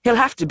 He'll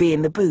have to be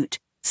in the boot,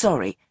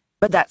 sorry,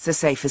 but that's the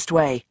safest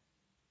way.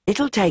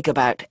 It'll take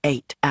about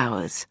 8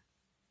 hours.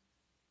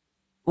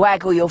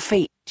 "Waggle your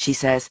feet," she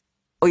says,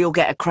 "or you'll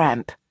get a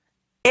cramp.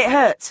 It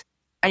hurts,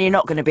 and you're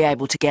not going to be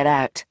able to get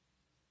out."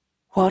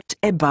 "What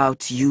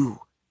about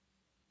you?"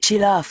 She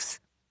laughs.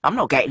 "I'm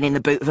not getting in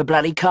the boot of a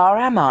bloody car,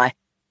 am I?"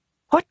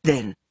 "What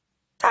then?"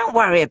 "Don't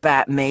worry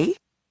about me."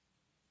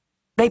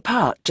 They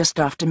part just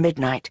after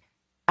midnight,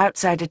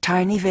 outside a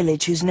tiny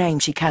village whose name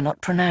she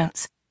cannot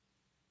pronounce.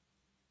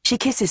 She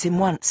kisses him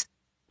once,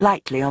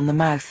 lightly on the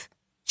mouth.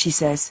 She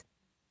says,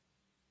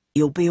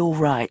 "You'll be all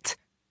right."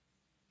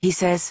 He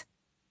says,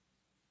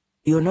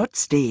 "You're not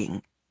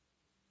staying."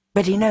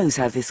 But he knows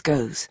how this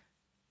goes.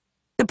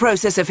 The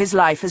process of his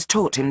life has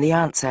taught him the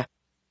answer.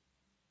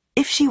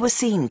 If she were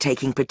seen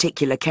taking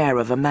particular care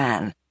of a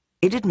man,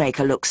 it'd make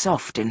her look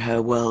soft in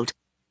her world,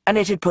 and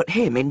it'd put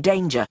him in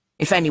danger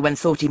if anyone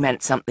thought he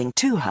meant something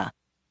to her.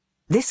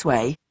 This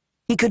way,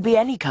 he could be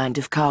any kind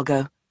of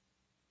cargo.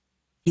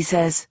 He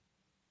says,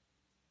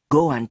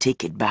 "Go and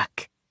take it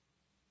back.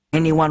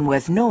 Anyone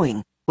worth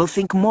knowing will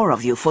think more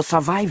of you for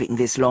surviving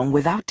this long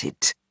without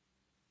it."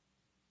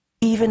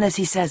 Even as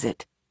he says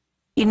it,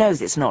 he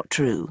knows it's not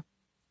true.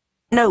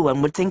 No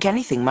one would think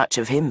anything much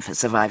of him for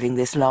surviving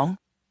this long.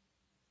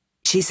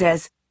 She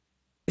says,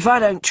 "If I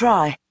don't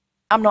try,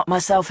 I'm not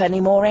myself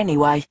anymore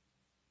anyway."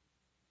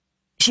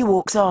 She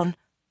walks on,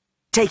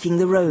 taking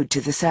the road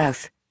to the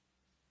south.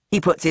 He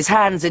puts his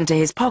hands into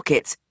his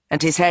pockets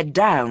and his head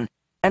down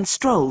and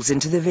strolls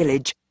into the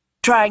village,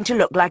 trying to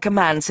look like a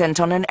man sent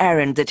on an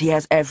errand that he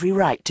has every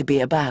right to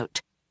be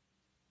about.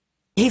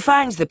 He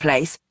finds the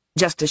place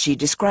just as she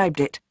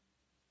described it.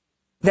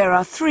 There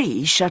are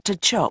 3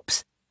 shuttered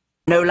shops,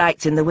 no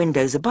lights in the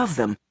windows above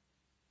them.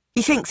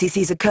 He thinks he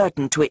sees a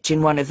curtain twitch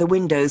in one of the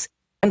windows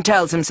and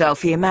tells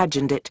himself he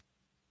imagined it.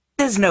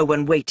 There's no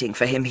one waiting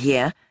for him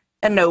here,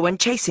 and no one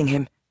chasing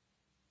him.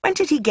 When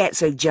did he get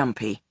so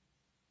jumpy?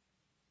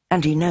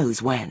 And he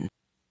knows when.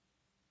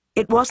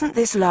 It wasn't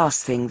this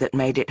last thing that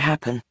made it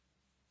happen.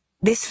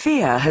 This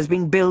fear has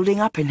been building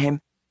up in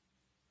him.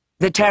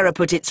 The terror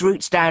put its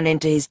roots down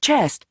into his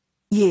chest,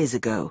 years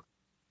ago,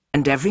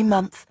 and every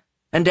month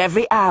and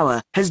every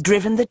hour has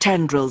driven the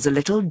tendrils a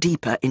little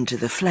deeper into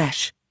the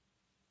flesh.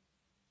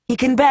 He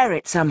can bear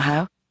it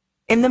somehow,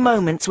 in the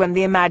moments when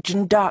the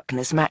imagined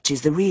darkness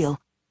matches the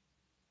real.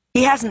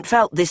 He hasn't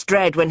felt this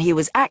dread when he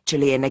was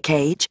actually in a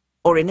cage,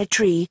 or in a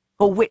tree,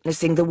 or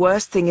witnessing the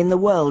worst thing in the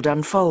world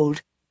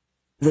unfold.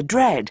 The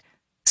dread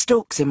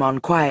stalks him on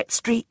quiet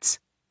streets,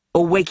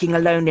 or waking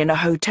alone in a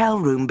hotel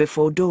room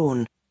before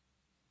dawn.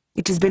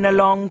 It has been a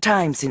long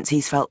time since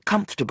he's felt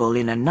comfortable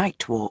in a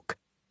night walk.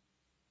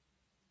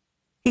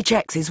 He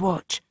checks his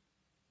watch.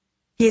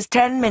 He has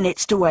 10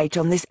 minutes to wait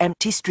on this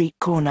empty street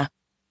corner.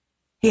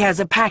 He has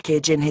a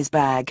package in his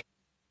bag,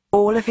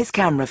 all of his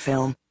camera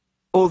film,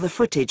 all the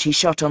footage he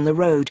shot on the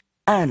road,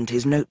 and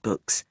his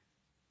notebooks.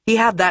 He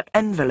had that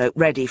envelope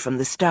ready from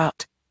the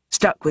start,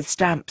 stuck with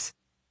stamps.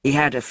 He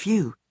had a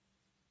few.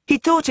 He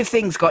thought if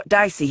things got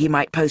dicey he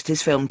might post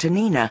his film to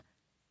Nina.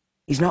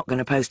 He's not going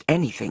to post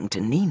anything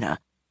to Nina.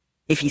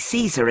 If he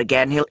sees her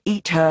again, he'll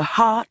eat her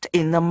heart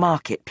in the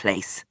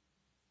marketplace.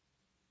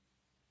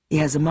 He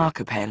has a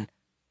marker pen.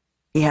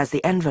 He has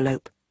the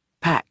envelope,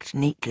 packed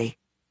neatly.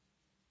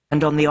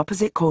 And on the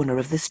opposite corner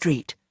of the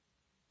street,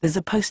 there's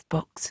a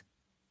postbox.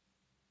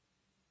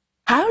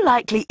 How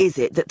likely is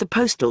it that the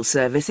postal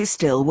service is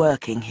still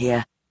working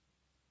here?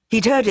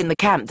 He'd heard in the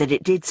camp that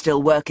it did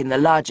still work in the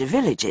larger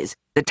villages,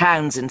 the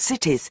towns and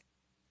cities.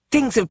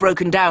 Things have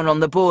broken down on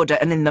the border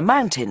and in the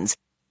mountains,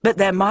 but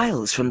they're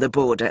miles from the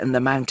border and the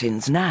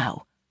mountains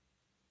now.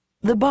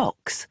 The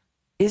box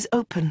is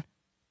open.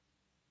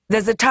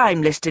 There's a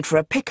time listed for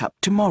a pickup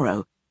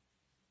tomorrow.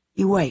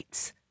 He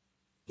waits.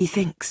 He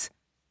thinks.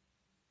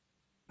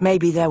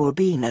 Maybe there will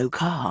be no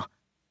car.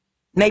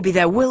 Maybe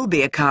there will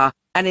be a car,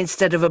 and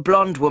instead of a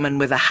blonde woman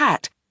with a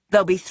hat,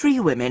 there'll be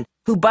 3 women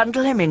who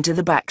bundle him into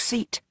the back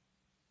seat.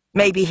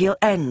 Maybe he'll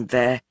end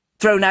there,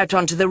 thrown out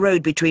onto the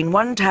road between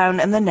one town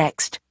and the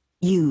next,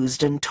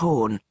 used and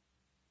torn.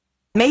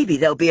 Maybe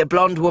there'll be a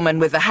blonde woman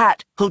with a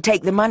hat who'll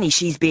take the money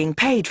she's being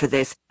paid for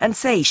this and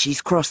say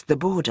she's crossed the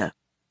border.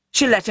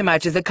 She'll let him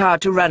out of the car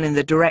to run in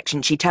the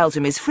direction she tells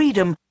him is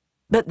freedom,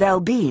 but there'll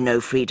be no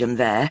freedom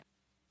there.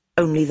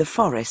 Only the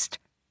forest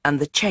and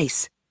the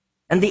chase,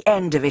 and the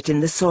end of it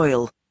in the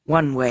soil,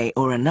 one way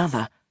or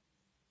another.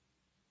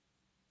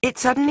 It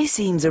suddenly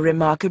seems a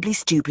remarkably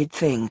stupid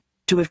thing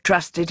to have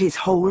trusted his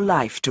whole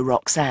life to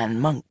Roxanne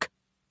Monk.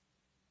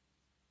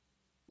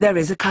 There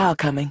is a car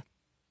coming.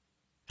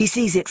 He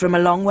sees it from a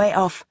long way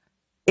off,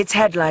 its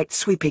headlights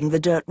sweeping the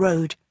dirt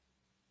road.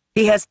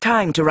 He has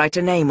time to write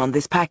a name on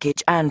this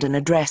package and an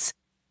address.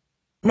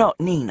 Not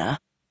Nina.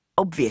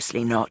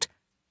 Obviously not.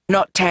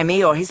 Not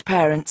Temmie or his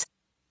parents.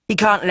 He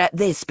can't let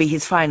this be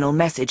his final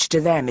message to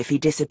them if he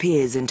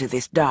disappears into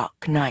this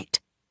dark night.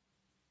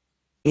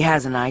 He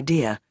has an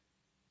idea.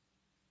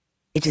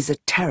 It is a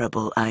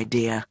terrible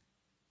idea.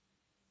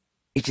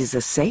 It is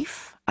a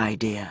safe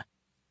idea.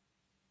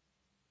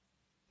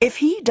 If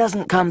he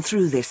doesn't come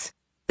through this,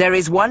 there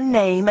is one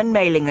name and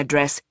mailing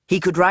address he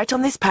could write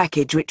on this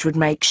package which would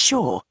make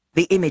sure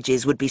the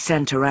images would be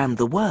sent around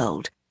the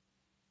world.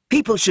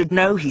 People should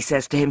know, he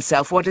says to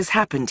himself, what has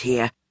happened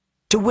here.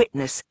 To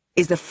witness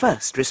is the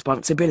first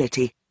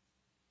responsibility.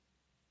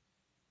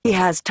 He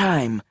has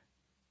time.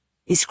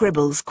 He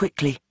scribbles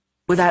quickly,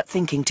 without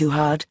thinking too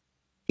hard.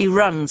 He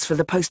runs for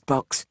the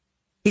postbox.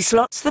 He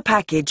slots the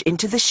package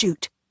into the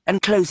chute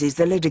and closes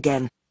the lid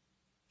again.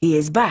 He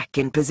is back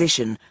in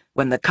position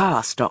when the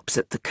car stops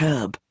at the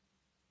curb.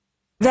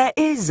 There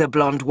is a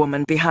blonde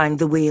woman behind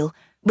the wheel,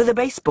 with a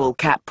baseball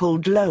cap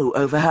pulled low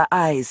over her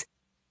eyes.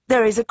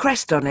 There is a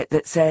crest on it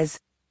that says,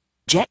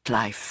 Jet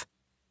Life.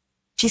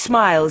 She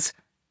smiles.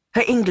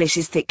 Her English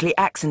is thickly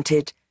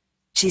accented.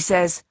 She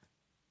says,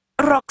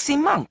 Roxy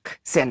Monk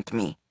sent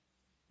me.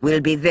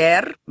 We'll be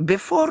there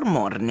before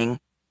morning.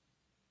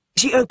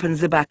 She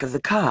opens the back of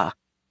the car.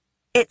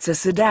 It's a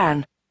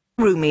sedan,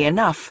 roomy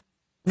enough,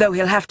 though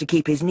he'll have to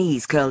keep his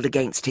knees curled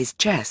against his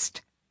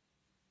chest.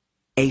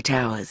 8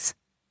 hours.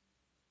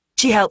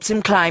 She helps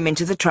him climb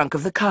into the trunk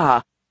of the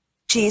car.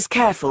 She is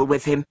careful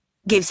with him,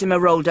 gives him a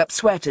rolled-up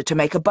sweater to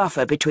make a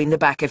buffer between the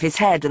back of his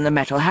head and the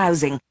metal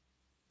housing.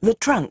 The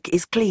trunk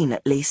is clean,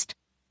 at least.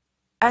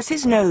 As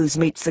his nose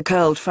meets the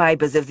curled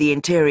fibers of the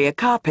interior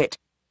carpet,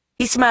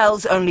 he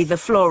smells only the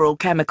floral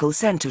chemical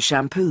scent of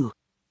shampoo.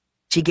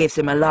 She gives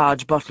him a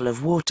large bottle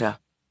of water.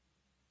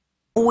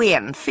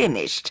 When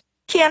finished,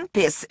 can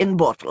piss in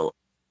bottle.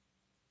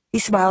 He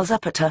smiles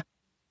up at her.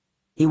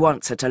 He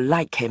wants her to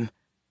like him,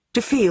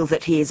 to feel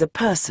that he is a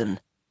person,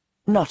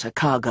 not a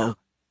cargo.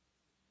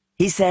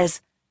 He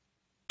says,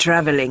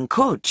 Traveling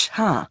coach,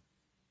 huh?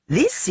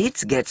 These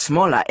seats get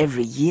smaller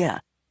every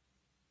year.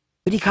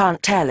 But he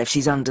can't tell if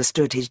she's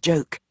understood his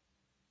joke.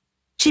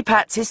 She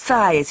pats his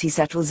thigh as he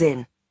settles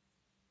in.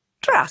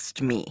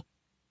 Trust me,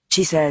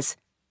 she says,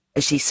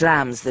 as she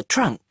slams the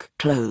trunk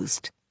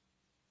closed.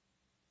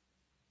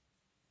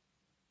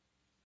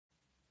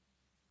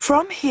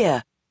 From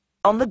here,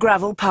 on the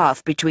gravel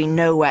path between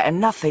nowhere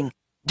and nothing,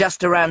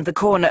 just around the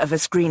corner of a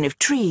screen of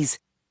trees,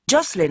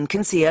 Jocelyn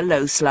can see a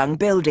low-slung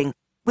building,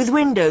 with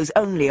windows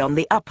only on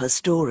the upper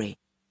story.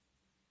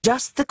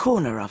 Just the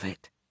corner of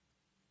it.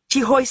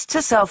 She hoists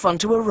herself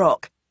onto a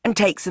rock and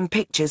takes some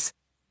pictures.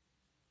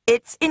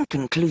 It's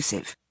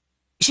inconclusive.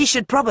 She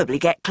should probably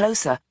get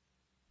closer,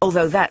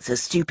 although that's a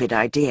stupid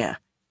idea.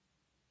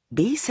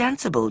 Be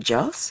sensible,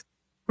 Joss.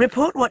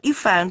 Report what you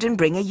found and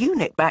bring a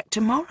unit back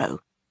tomorrow.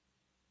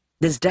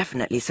 There's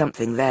definitely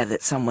something there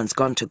that someone's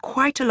gone to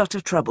quite a lot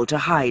of trouble to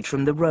hide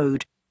from the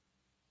road.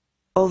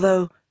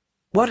 Although,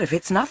 what if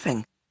it's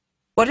nothing?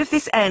 What if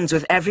this ends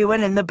with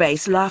everyone in the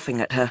base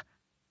laughing at her?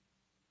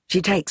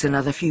 She takes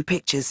another few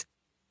pictures.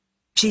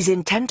 She's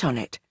intent on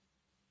it.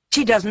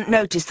 She doesn't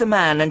notice the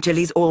man until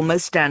he's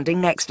almost standing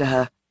next to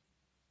her.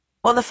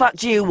 "What the fuck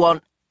do you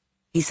want?"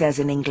 he says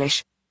in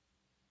English.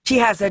 She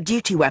has her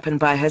duty weapon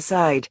by her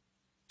side.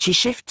 She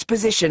shifts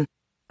position,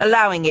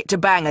 allowing it to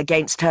bang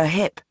against her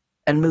hip,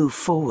 and move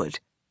forward.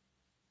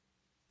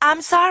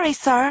 "I'm sorry,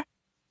 sir,"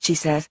 she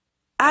says.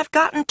 "I've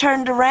gotten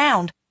turned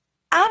around.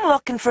 I'm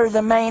looking for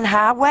the main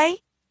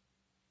highway."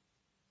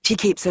 She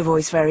keeps her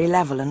voice very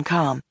level and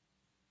calm,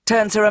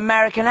 turns her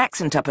American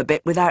accent up a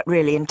bit without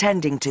really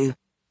intending to.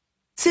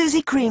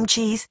 "Susie Cream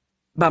Cheese,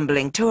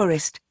 bumbling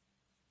tourist."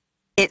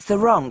 It's the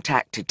wrong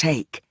tack to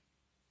take.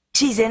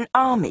 She's in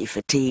army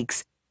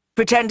fatigues.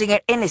 Pretending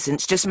her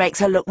innocence just makes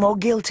her look more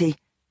guilty.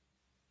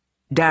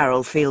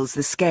 Daryl feels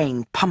the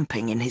skein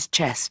pumping in his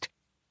chest.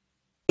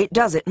 It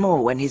does it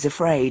more when he's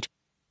afraid,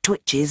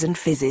 twitches and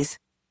fizzes.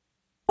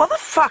 "What the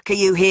fuck are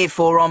you here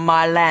for on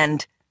my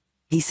land?"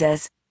 he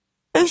says.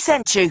 "Who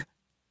sent you?"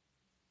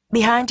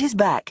 Behind his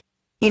back,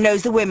 he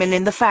knows the women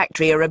in the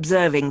factory are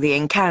observing the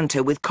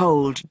encounter with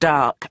cold,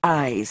 dark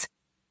eyes.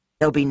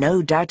 There'll be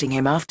no doubting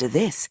him after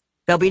this.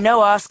 There'll be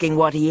no asking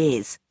what he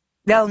is.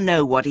 They'll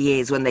know what he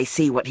is when they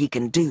see what he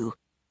can do.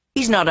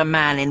 He's not a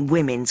man in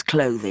women's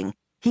clothing.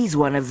 He's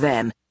one of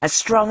them, as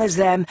strong as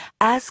them,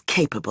 as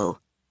capable.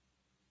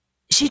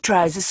 She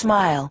tries a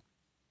smile.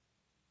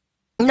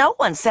 "No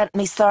one sent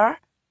me, sir.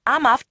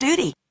 I'm off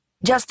duty,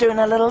 just doing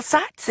a little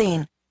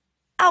sightseeing.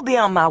 I'll be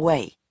on my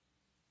way."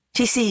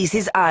 She sees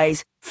his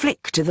eyes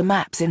flick to the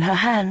maps in her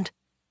hand.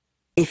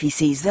 If he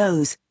sees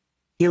those,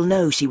 he'll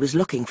know she was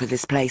looking for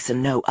this place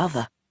and no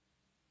other.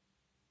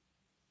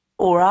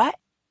 "All right,"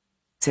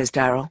 says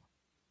Daryl.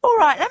 "All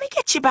right, let me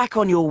get you back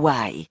on your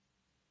way."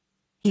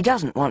 He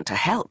doesn't want to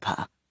help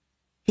her.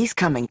 He's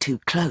coming too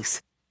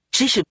close.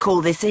 She should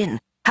call this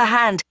in. Her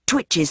hand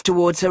twitches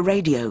towards her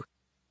radio.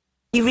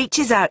 He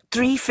reaches out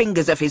 3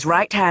 fingers of his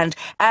right hand,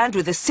 and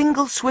with a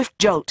single swift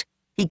jolt,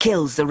 he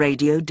kills the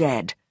radio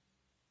dead.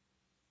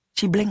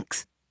 She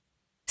blinks,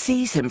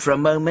 sees him for a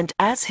moment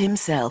as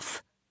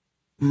himself.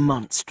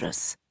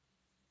 Monstrous.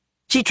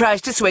 She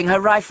tries to swing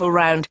her rifle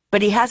round,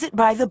 but he has it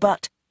by the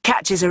butt,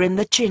 catches her in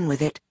the chin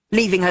with it,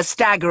 leaving her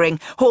staggering,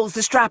 hauls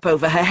the strap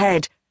over her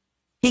head.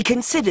 He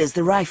considers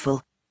the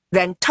rifle,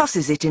 then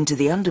tosses it into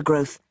the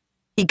undergrowth.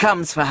 He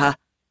comes for her,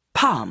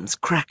 palms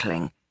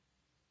crackling.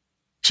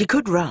 She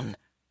could run.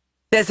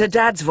 There's her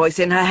dad's voice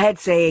in her head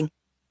saying,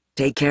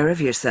 "Take care of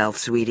yourself,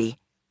 sweetie."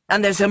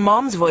 And there's her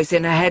mom's voice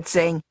in her head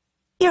saying,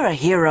 "You're a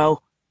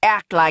hero.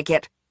 Act like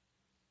it."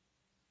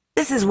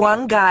 This is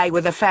one guy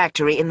with a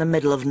factory in the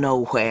middle of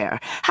nowhere.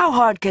 How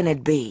hard can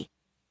it be?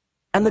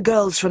 And the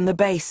girls from the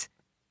base.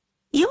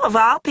 "You of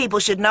all people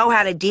should know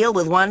how to deal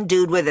with one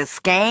dude with a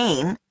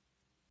skein.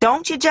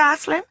 Don't you,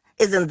 Jocelyn?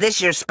 Isn't this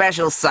your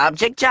special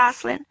subject,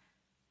 Jocelyn?"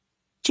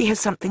 She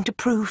has something to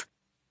prove,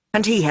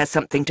 and he has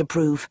something to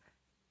prove.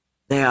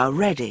 They are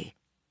ready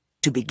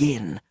to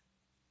begin.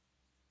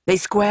 They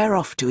square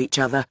off to each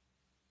other,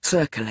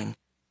 circling,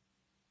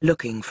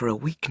 looking for a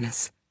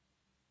weakness.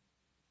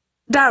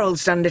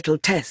 Daryl's done little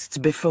tests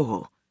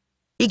before.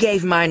 He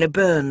gave minor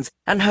burns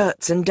and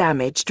hurts and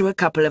damage to a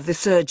couple of the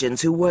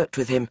surgeons who worked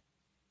with him,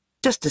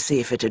 just to see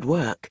if it'd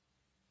work.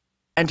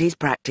 And he's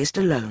practiced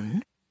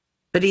alone.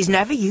 But he's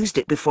never used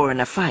it before in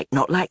a fight,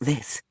 not like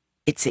this.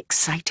 It's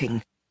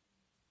exciting.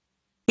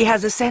 He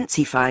has a sense,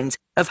 he finds,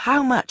 of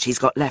how much he's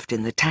got left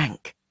in the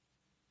tank.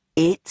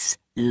 It's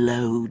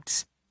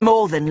loads.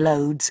 More than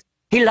loads.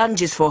 He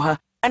lunges for her,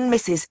 and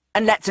misses,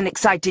 and lets an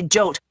excited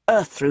jolt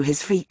earth through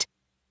his feet.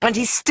 And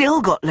he's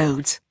still got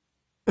loads.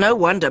 No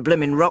wonder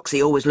bloomin'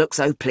 Roxy always looked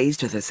so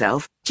pleased with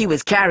herself. She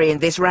was carrying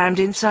this round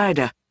inside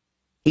her.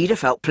 He'd have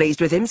felt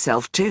pleased with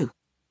himself, too.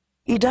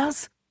 He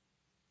does.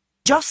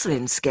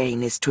 Jocelyn's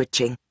skein is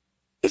twitching.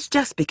 It's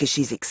just because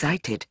she's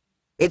excited.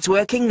 It's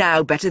working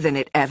now better than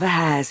it ever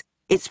has.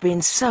 It's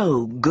been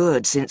so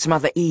good since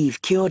Mother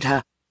Eve cured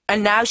her.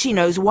 And now she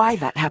knows why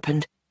that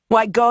happened.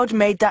 Why God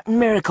made that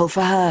miracle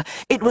for her.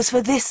 It was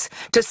for this,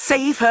 to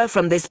save her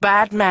from this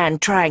bad man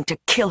trying to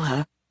kill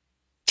her.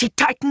 She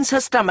tightens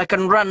her stomach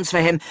and runs for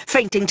him,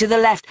 feinting to the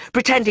left,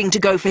 pretending to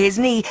go for his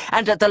knee,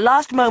 and at the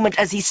last moment,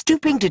 as he's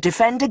stooping to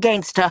defend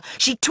against her,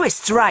 she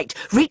twists right,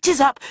 reaches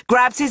up,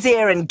 grabs his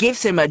ear and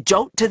gives him a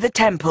jolt to the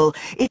temple.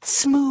 It's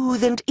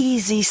smooth and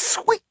easy,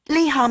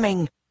 sweetly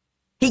humming.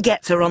 He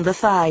gets her on the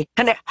thigh,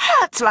 and it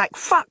hurts like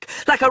fuck,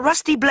 like a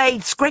rusty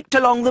blade scraped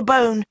along the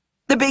bone.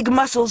 The big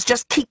muscles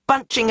just keep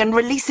bunching and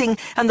releasing,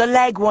 and the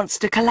leg wants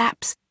to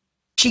collapse.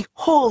 She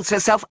hauls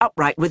herself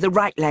upright with the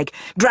right leg,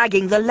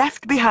 dragging the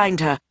left behind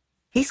her.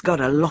 He's got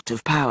a lot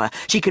of power.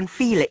 She can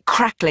feel it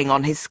crackling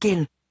on his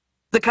skin.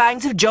 The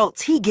kinds of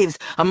jolts he gives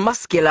are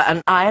muscular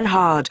and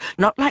iron-hard,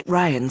 not like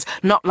Ryan's,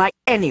 not like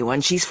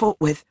anyone she's fought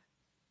with.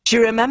 She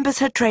remembers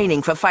her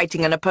training for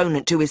fighting an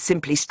opponent who is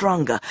simply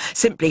stronger,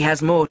 simply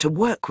has more to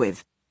work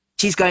with.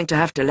 She's going to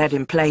have to let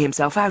him play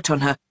himself out on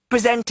her,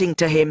 presenting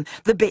to him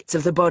the bits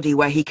of the body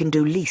where he can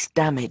do least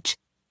damage.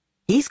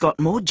 He's got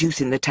more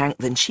juice in the tank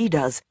than she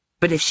does,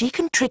 but if she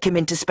can trick him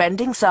into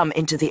spending some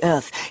into the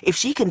earth, if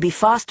she can be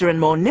faster and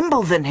more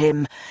nimble than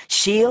him,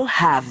 she'll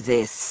have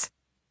this.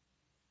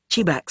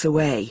 She backs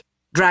away,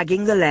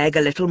 dragging the leg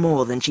a little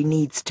more than she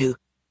needs to.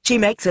 She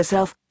makes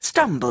herself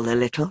stumble a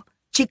little.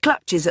 She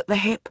clutches at the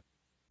hip.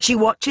 She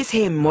watches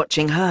him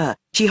watching her.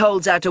 She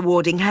holds out a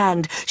warding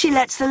hand. She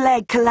lets the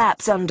leg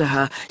collapse under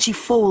her. She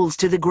falls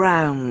to the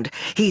ground.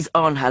 He's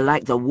on her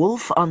like the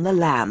wolf on the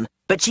lamb,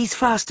 but she's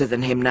faster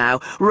than him now,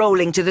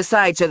 rolling to the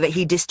side so that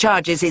he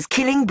discharges his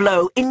killing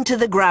blow into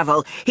the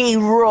gravel. He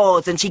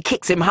roars and she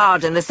kicks him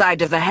hard in the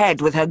side of the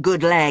head with her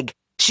good leg.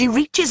 She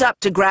reaches up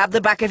to grab the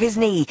back of his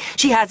knee.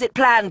 She has it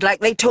planned like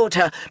they taught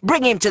her.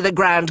 Bring him to the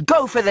ground.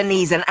 Go for the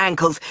knees and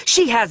ankles.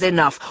 She has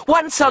enough.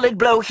 One solid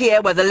blow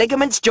here where the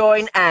ligaments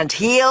join, and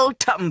he'll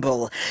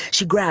tumble.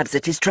 She grabs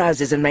at his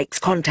trousers and makes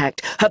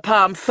contact, her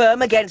palm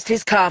firm against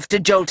his calf to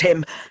jolt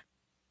him.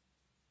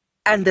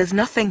 And there's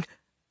nothing.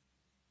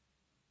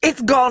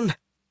 It's gone.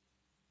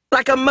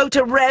 Like a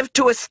motor revved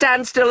to a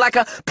standstill, like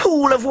a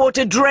pool of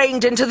water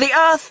drained into the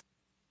earth.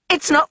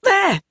 It's not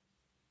there.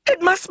 It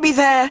must be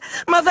there.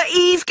 Mother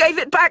Eve gave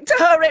it back to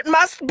her. It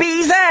must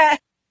be there.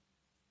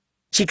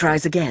 She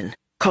tries again,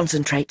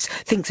 concentrates,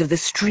 thinks of the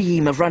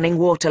stream of running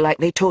water like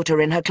they taught her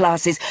in her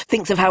classes,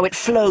 thinks of how it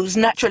flows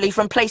naturally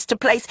from place to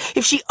place,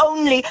 if she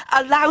only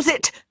allows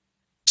it.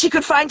 She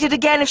could find it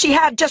again if she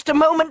had just a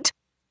moment.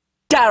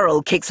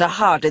 Darryl kicks her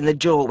hard in the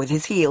jaw with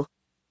his heel.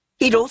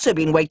 He'd also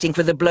been waiting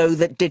for the blow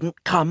that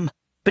didn't come,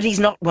 but he's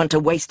not one to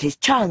waste his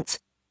chance.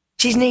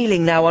 She's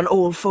kneeling now on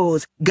all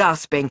fours,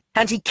 gasping,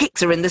 and he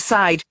kicks her in the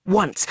side,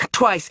 once,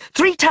 twice,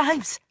 3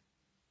 times.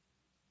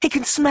 He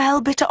can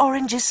smell bitter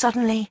oranges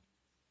suddenly,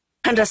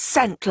 and a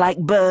scent like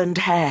burned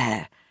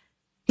hair.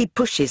 He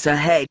pushes her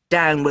head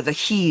down with the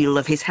heel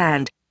of his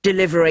hand,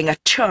 delivering a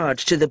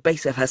charge to the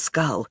base of her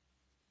skull.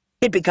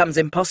 It becomes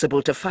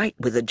impossible to fight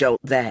with a jolt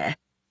there.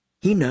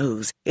 He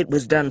knows it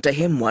was done to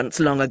him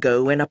once long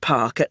ago in a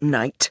park at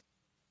night.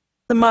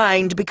 The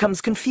mind becomes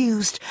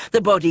confused,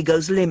 the body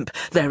goes limp.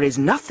 There is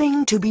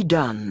nothing to be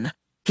done.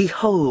 He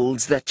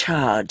holds the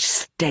charge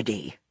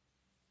steady.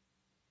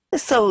 The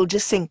soldier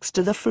sinks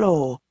to the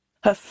floor,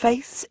 her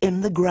face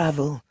in the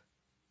gravel.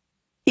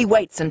 He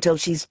waits until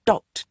she's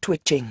stopped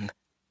twitching.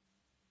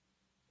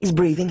 He's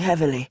breathing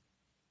heavily.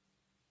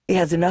 He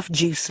has enough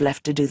juice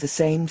left to do the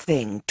same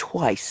thing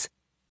twice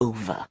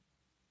over.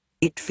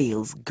 It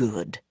feels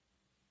good.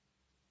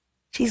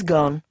 She's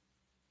gone.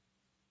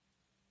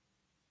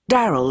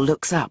 Darryl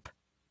looks up,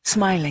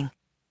 smiling,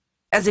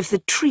 as if the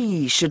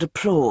trees should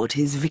applaud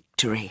his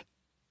victory.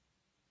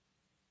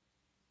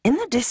 In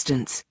the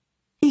distance,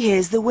 he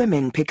hears the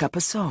women pick up a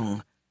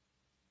song,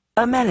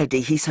 a melody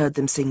he's heard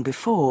them sing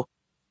before,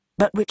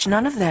 but which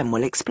none of them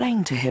will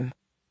explain to him.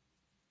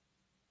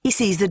 He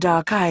sees the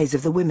dark eyes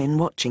of the women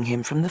watching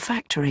him from the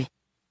factory.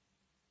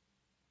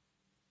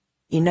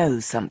 He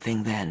knows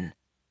something then.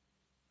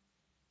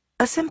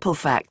 A simple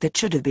fact that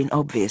should have been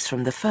obvious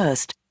from the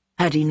first,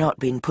 had he not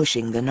been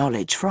pushing the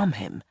knowledge from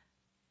him.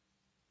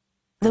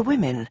 The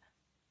women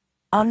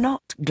are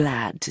not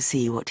glad to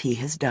see what he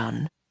has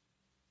done,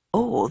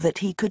 or that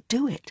he could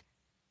do it.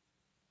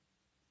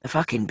 The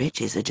fucking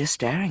bitches are just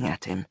staring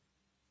at him.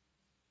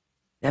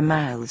 Their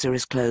mouths are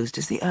as closed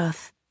as the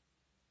earth,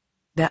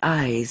 their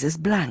eyes as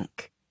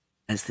blank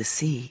as the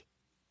sea.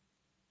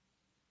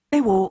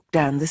 They walk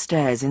down the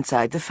stairs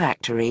inside the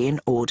factory in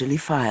orderly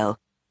file,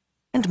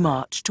 and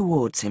march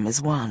towards him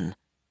as one.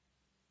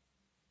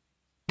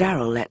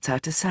 Darryl lets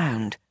out a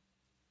sound,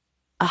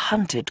 a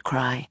hunted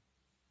cry,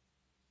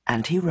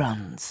 and he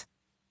runs.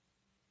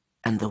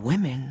 And the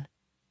women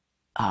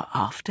are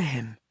after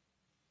him.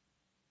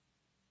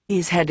 He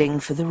is heading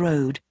for the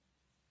road.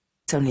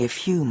 It's only a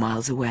few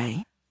miles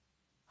away.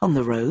 On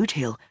the road,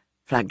 he'll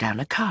flag down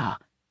a car.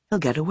 He'll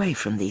get away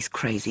from these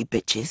crazy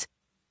bitches.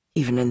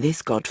 Even in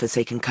this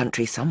God-forsaken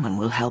country, someone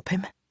will help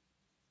him.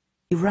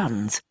 He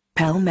runs,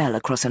 pell-mell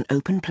across an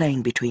open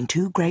plain between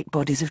 2 great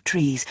bodies of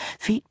trees,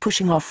 feet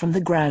pushing off from the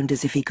ground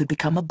as if he could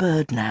become a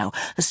bird now,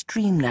 a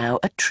stream now,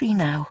 a tree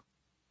now.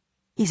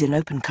 He's in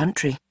open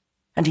country,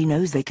 and he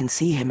knows they can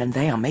see him and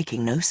they are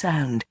making no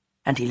sound,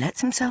 and he lets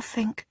himself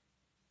think.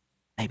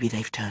 Maybe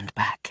they've turned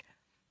back.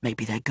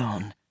 Maybe they're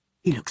gone.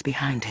 He looks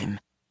behind him.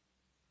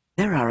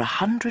 There are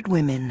 100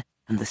 women,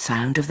 and the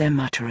sound of their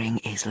muttering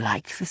is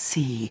like the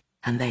sea,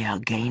 and they are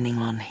gaining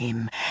on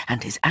him,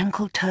 and his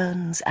ankle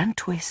turns and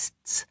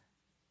twists,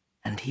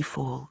 and he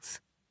falls.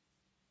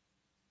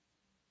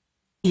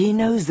 He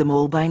knows them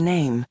all by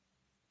name.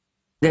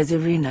 There's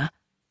Irina,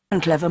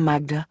 and clever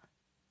Magda,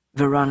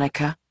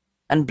 Veronica,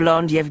 and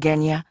blonde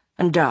Yevgenia,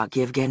 and dark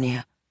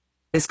Yevgenia.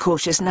 There's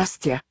cautious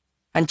Nastya,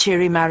 and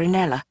cheery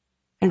Marinella,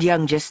 and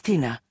young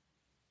Justina.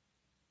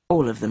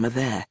 All of them are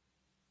there.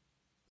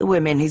 The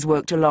women he's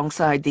worked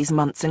alongside these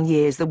months and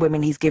years, the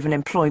women he's given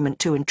employment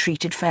to and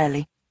treated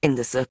fairly, in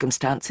the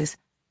circumstances.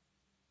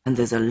 And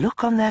there's a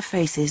look on their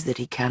faces that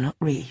he cannot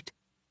read.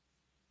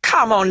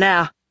 Come on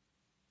now,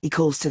 He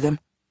calls to them.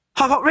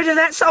 I got rid of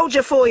that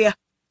soldier for you.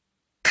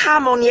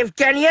 Come on,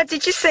 Yevgenia,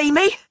 did you see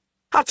me?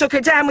 I took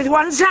her down with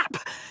one zap.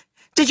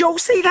 Did you all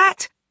see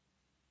that?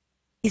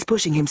 He's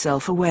pushing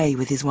himself away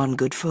with his one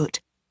good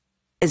foot,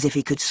 as if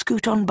he could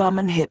scoot on bum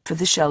and hip for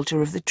the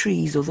shelter of the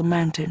trees or the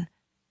mountain.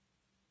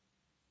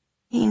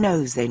 He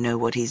knows they know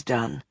what he's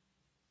done.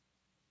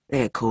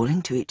 They are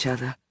calling to each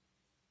other.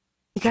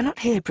 He cannot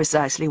hear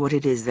precisely what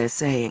it is they're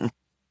saying.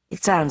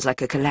 It sounds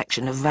like a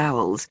collection of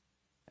vowels,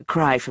 a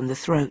cry from the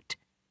throat.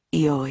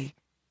 Eoi,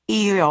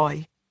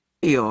 eoi,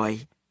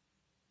 eoi.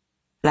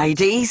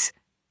 Ladies,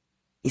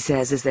 He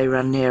says as they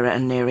run nearer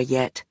and nearer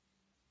yet.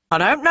 I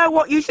don't know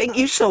what you think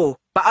you saw,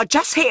 but I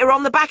just hit her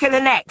on the back of the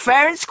neck,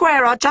 fair and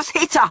square, I just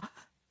hit her.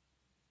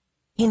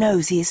 He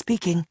knows he is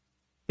speaking,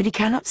 but he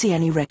cannot see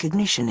any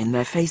recognition in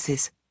their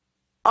faces.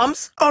 I'm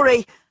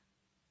sorry,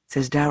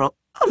 Says Darrell.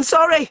 I'm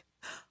sorry.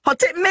 I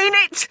didn't mean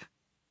it.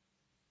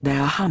 They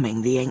are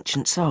humming the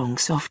ancient song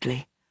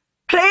softly.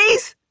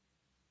 Please,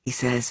 He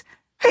says,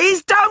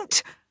 please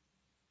don't.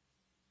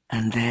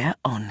 and they're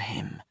on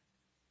him.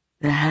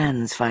 Their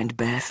hands find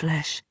bare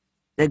flesh.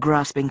 They're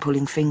grasping,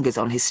 pulling fingers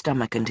on his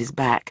stomach and his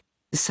back,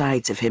 the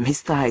sides of him,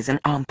 his thighs and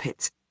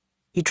armpits.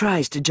 He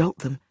tries to jolt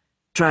them,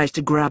 tries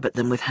to grab at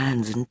them with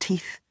hands and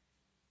teeth.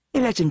 They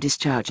let him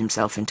discharge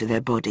himself into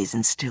their bodies,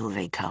 and still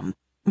they come,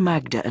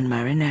 Magda and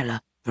Marinella,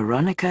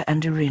 Veronica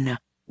and Irina,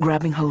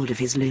 grabbing hold of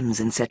his limbs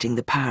and setting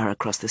the power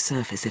across the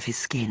surface of his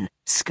skin,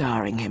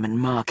 scarring him and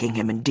marking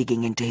him and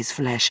digging into his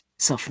flesh,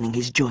 softening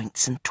his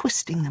joints and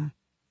twisting them.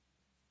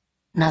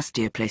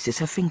 Nastia places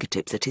her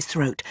fingertips at his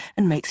throat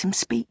and makes him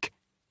speak.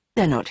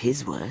 They're not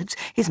his words.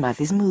 His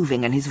mouth is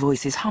moving and his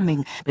voice is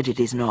humming, but it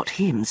is not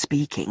him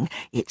speaking.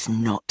 It's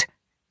not.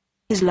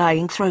 His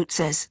lying throat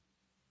says,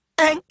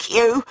 Thank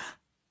you.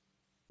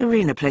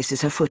 Irina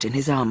places her foot in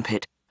his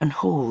armpit and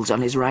hauls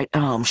on his right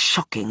arm,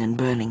 shocking and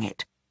burning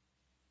it.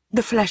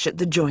 The flesh at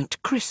the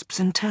joint crisps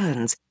and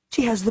turns.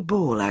 She has the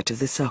ball out of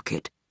the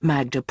socket.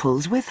 Magda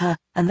pulls with her,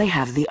 and they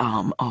have the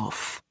arm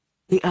off.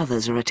 The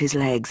others are at his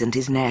legs and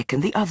his neck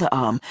and the other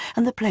arm,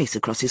 and the place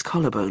across his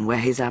collarbone where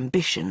his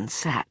ambition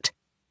sat.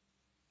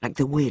 Like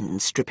the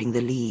wind stripping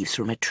the leaves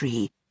from a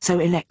tree, so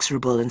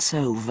inexorable and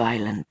so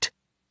violent.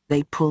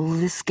 They pull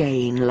the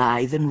skein,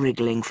 lithe and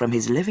wriggling, from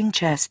his living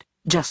chest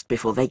just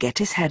before they get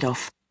his head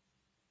off.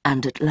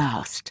 And at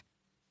last,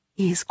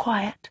 he is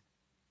quiet,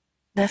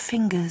 their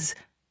fingers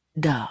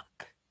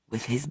dark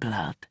with his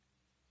blood.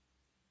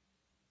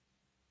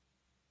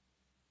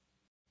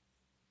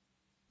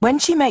 When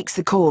she makes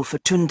the call for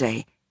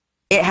Tunde,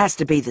 it has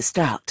to be the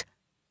start.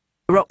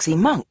 Roxy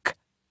Monk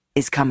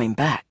is coming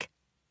back.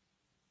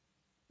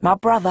 My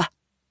brother,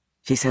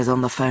 She says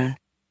on the phone.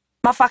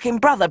 my fucking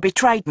brother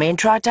betrayed me and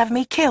tried to have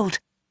me killed.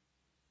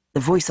 The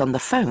voice on the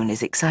phone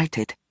is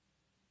excited.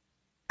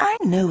 I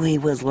knew he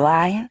was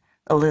lying,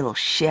 the little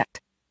shit.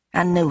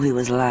 I knew he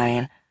was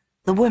lying.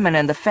 The women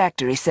in the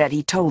factory said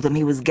he told them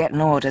he was getting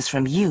orders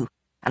from you,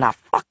 and I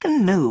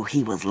fucking knew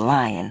he was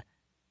lying.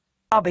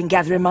 I've been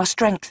gathering my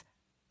strength,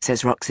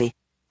 says Roxy,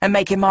 and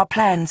making my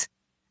plans,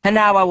 and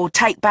now I will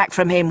take back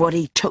from him what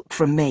he took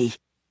from me.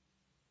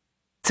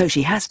 So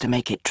she has to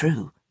make it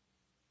true.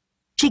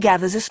 She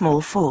gathers a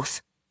small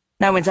force.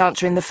 No one's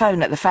answering the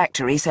phone at the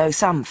factory, so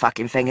some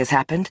fucking thing has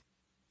happened.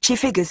 She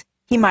figures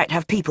he might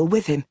have people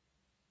with him,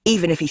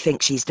 even if he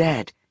thinks she's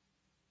dead.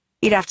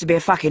 He'd have to be a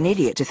fucking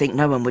idiot to think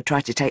no one would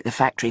try to take the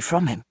factory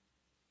from him.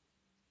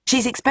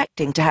 She's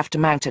expecting to have to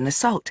mount an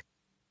assault,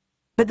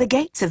 but the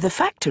gates of the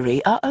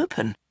factory are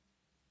open.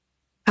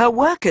 Her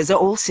workers are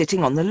all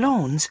sitting on the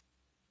lawns.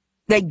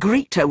 They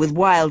greet her with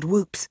wild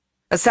whoops,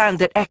 a sound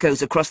that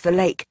echoes across the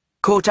lake,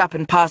 caught up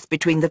and passed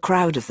between the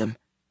crowd of them.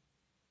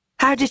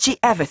 How did she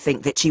ever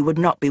think that she would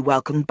not be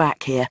welcomed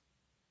back here,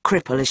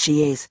 cripple as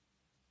she is?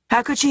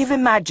 How could she have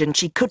imagined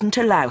she couldn't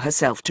allow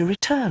herself to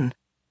return?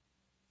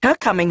 Her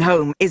coming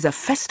home is a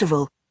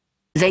festival.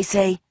 They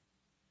say,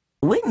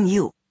 We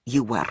knew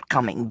you were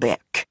coming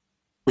back.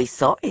 We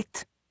saw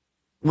it.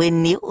 We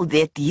knew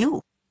that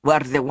you were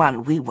the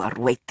one we were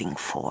waiting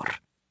for.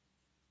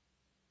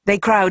 They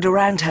crowd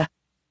around her.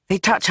 They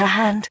touch her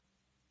hand.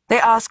 They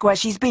ask where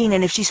she's been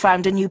and if she's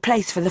found a new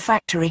place for the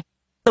factory.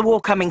 The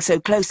war coming so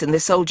close and the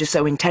soldiers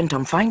so intent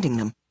on finding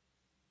them.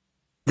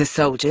 The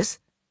soldiers?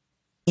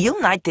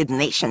 United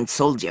Nations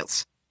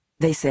soldiers,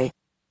 They say.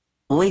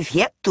 We've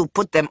had to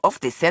put them off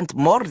the scent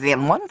more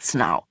than once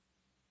now.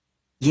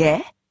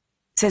 Yeah?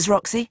 Says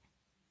Roxy.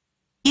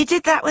 You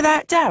did that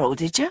without Darrell,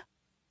 did you?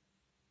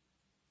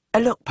 A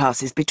look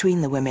passes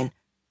between the women,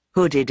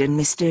 hooded and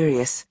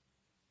mysterious.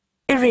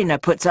 Irina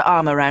puts her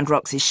arm around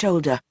Roxy's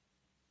shoulder.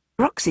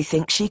 Roxy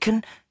thinks she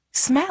can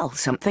smell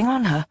something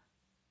on her.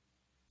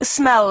 A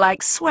smell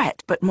like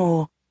sweat, but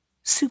more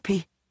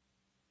soupy.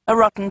 A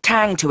rotten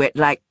tang to it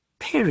like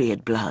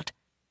period blood.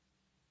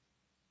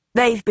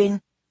 They've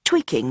been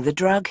tweaking the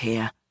drug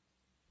here.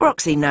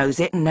 Roxy knows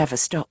it and never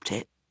stopped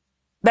it.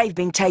 They've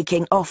been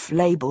taking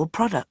off-label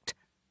product.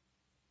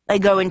 They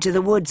go into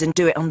the woods and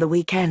do it on the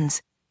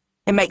weekends.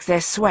 It makes their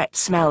sweat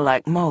smell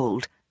like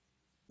mold.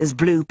 There's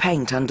blue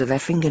paint under their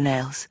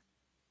fingernails.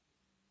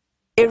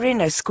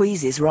 Irina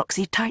squeezes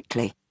Roxy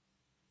tightly.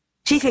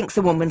 She thinks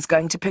the woman's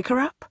going to pick her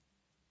up.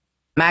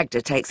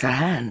 Magda takes her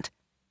hand.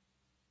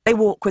 They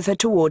walk with her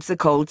towards the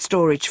cold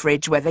storage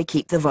fridge where they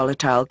keep the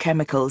volatile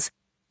chemicals.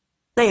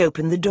 They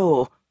open the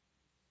door.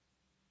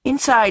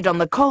 Inside on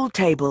the cold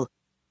table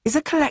is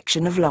a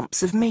collection of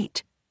lumps of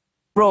meat,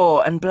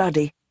 raw and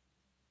bloody.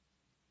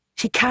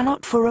 She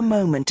cannot for a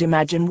moment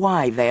imagine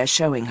why they are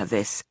showing her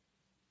this.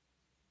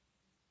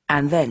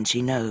 And then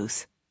she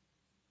knows.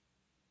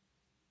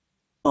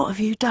 "What have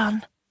you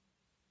done?"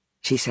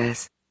 she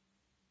says.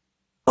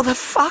 "What the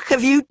fuck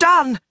have you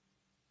done?"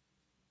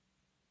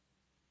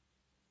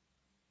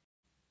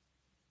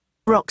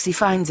 Roxy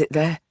finds it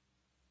there,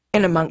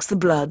 in amongst the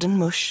blood and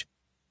mush.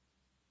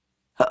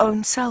 Her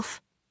own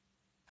self,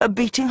 her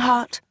beating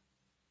heart,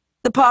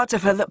 the part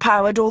of her that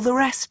powered all the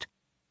rest,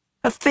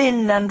 a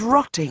thin and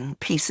rotting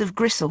piece of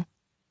gristle,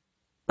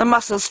 the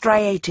muscles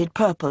striated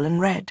purple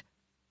and red.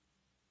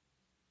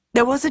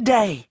 There was a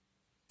day,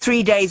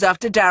 3 days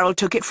after Darryl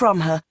took it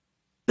from her,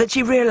 that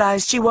she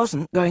realized she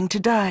wasn't going to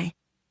die.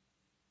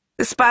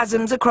 The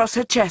spasms across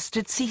her chest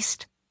had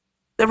ceased.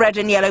 The red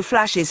and yellow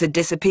flashes had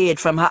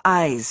disappeared from her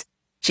eyes.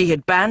 She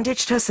had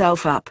bandaged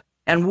herself up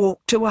and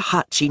walked to a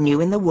hut she knew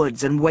in the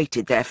woods and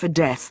waited there for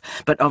death.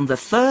 But on the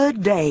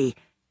 3rd day,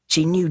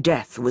 she knew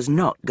death was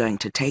not going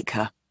to take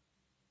her.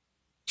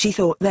 She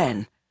thought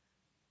then,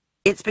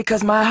 "It's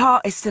because my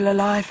heart is still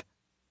alive.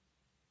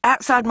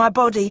 Outside my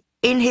body,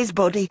 in his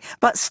body,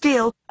 but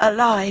still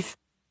alive."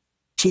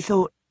 She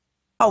thought,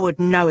 "I would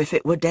know if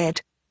it were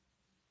dead."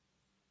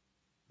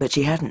 But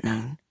she hadn't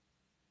known.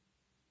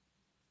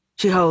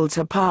 She holds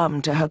her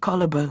palm to her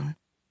collarbone.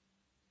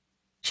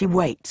 She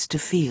waits to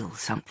feel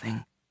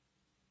something.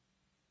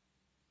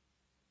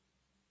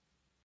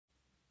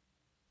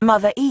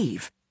 Mother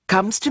Eve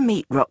comes to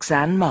meet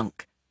Roxanne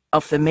Monk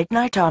off the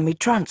Midnight Army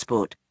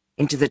transport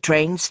into the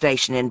train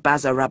station in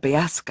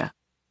Bazarabiaska,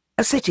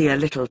 a city a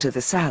little to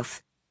the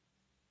south.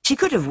 She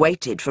could have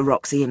waited for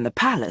Roxy in the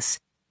palace,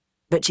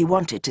 but she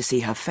wanted to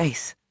see her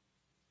face.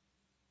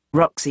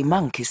 Roxy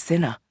Monk is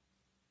thinner.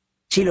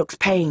 She looks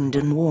pained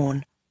and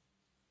worn.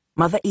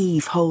 Mother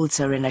Eve holds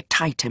her in a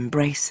tight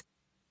embrace,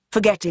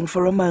 forgetting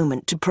for a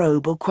moment to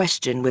probe or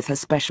question with her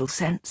special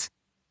sense.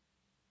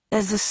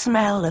 There's the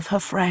smell of her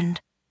friend,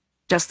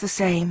 just the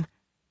same,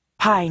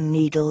 pine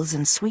needles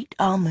and sweet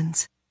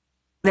almonds.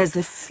 There's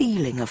the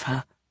feeling of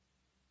her.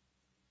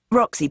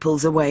 Roxy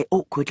pulls away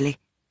awkwardly.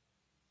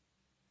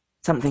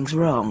 Something's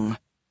wrong.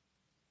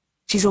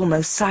 She's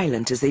almost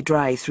silent as they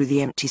drive through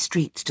the empty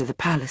streets to the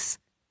palace.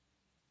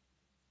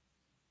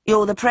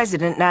 "You're the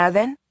president now,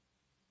 then?"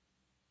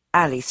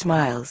 Ali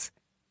smiles.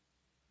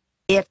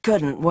 It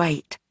couldn't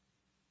wait.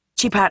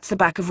 She pats the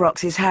back of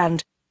Roxy's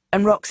hand,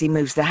 and Roxy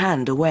moves the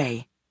hand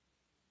away.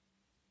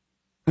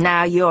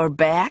 "Now you're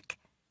back,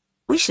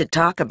 we should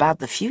talk about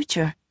the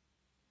future."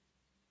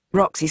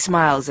 Roxy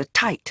smiles a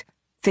tight,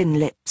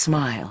 thin-lipped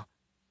smile.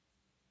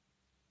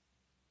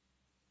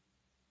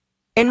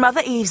 In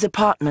Mother Eve's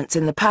apartments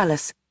in the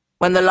palace,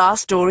 when the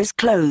last door is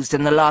closed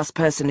and the last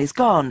person is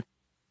gone,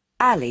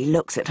 Ali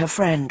looks at her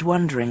friend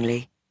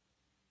wonderingly.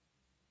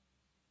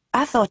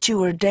 "I thought you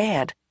were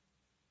dead,"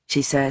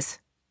 she says.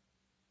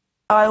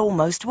 "I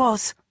almost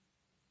was,"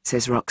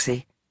 says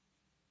Roxy.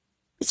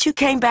 "But you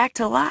came back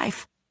to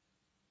life.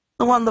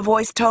 The one the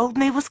voice told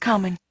me was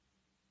coming.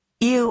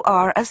 You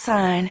are a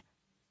sign,"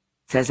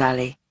 says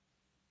Ali.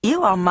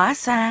 "You are my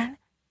sign,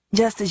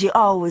 just as you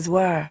always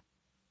were.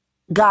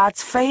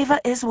 God's favor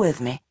is with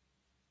me."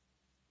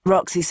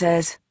 Roxy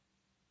says,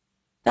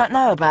 "Don't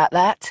know about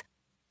that."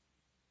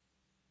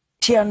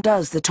 She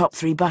undoes the top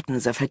 3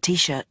 buttons of her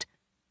t-shirt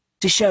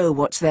to show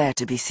what's there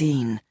to be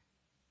seen,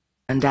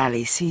 and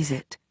Ali sees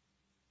it.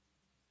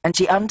 And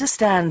she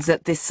understands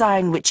that this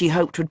sign which she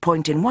hoped would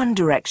point in one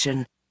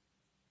direction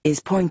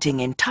is pointing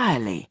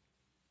entirely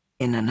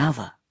in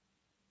another.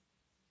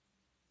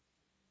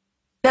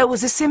 There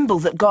was a symbol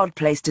that God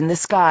placed in the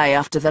sky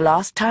after the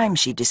last time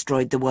she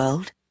destroyed the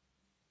world.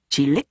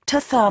 She licked her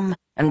thumb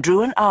and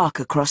drew an arc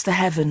across the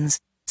heavens,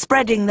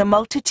 spreading the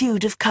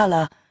multitude of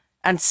color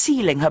and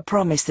sealing her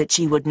promise that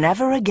she would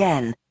never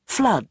again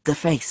flood the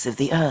face of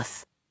the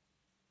earth.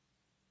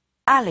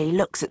 Ali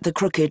looks at the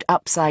crooked,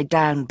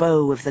 upside-down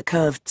bow of the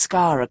curved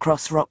scar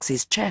across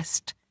Roxy's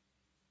chest.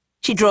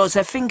 She draws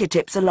her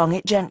fingertips along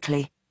it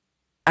gently,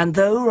 and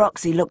though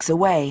Roxy looks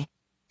away,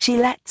 she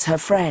lets her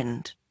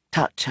friend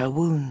touch her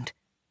wound.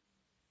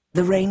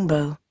 The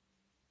rainbow,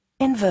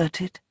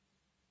 inverted.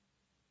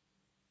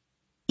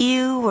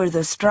 "You were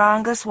the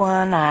strongest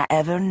one I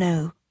ever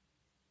knew,"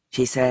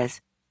 she says,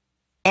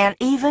 "and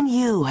even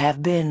you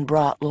have been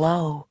brought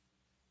low."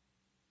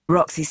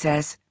 Roxy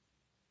says,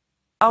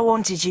 "I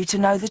wanted you to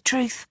know the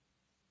truth."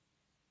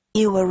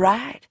 "You were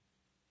right,"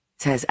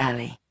 says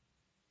Ali.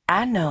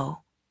 "I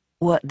know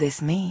what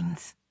this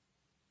means."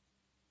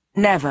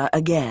 Never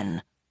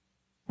again.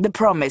 The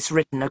promise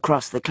written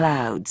across the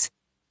clouds.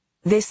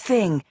 This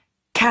thing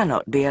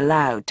cannot be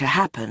allowed to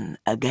happen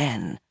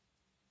again.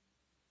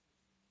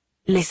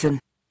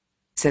 "Listen,"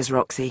 says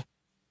Roxy.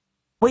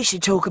 "We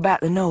should talk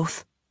about the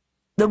North.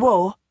 The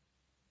war.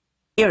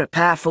 You're a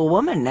powerful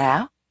woman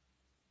now."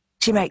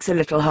 She makes a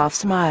little half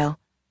smile.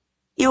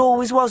 "You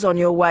always was on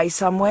your way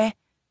somewhere.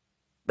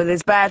 But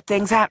there's bad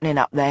things happening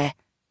up there.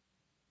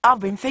 I've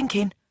been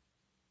thinking,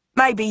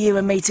 maybe you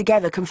and me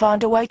together can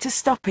find a way to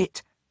stop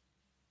it."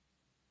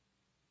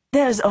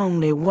 "There's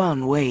only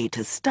one way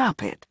to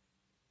stop it,"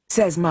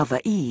 says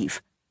Mother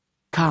Eve,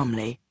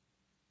 calmly.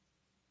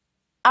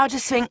 "I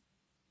just think,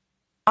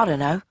 I don't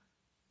know,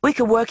 we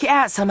could work it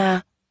out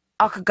somehow.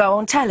 I could go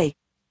on telly,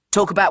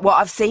 talk about what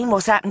I've seen,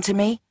 what's happened to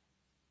me."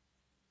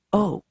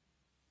 "Oh,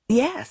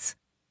 yes.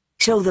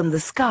 Show them the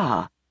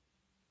scar.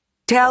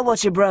 Tell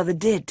what your brother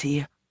did to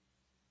you.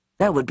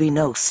 There would be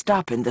no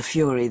stopping the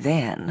fury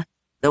then.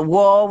 The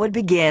war would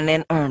begin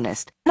in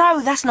earnest."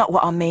 "No, that's not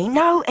what I mean.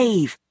 No,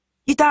 Eve.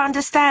 You don't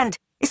understand.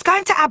 It's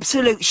going to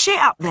absolute shit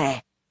up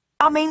there.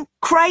 I mean,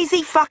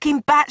 crazy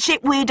fucking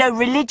batshit weirdo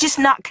religious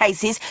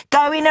nutcases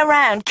going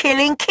around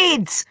killing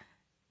kids."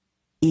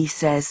 Eve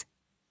says,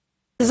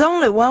 "There's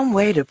only one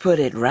way to put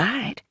it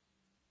right.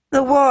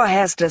 The war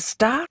has to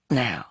start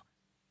now.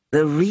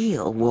 The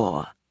real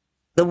war.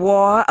 The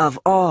war of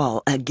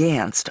all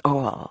against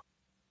all.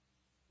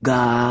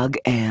 Gog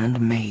and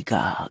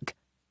Magog,"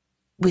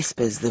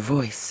 whispers the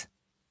voice.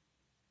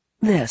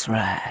 "That's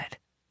right."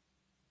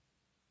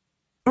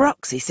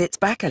 Roxy sits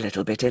back a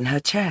little bit in her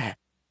chair.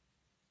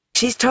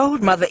 She's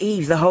told Mother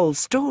Eve the whole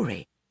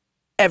story.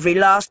 Every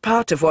last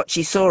part of what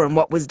she saw and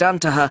what was done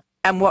to her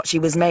and what she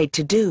was made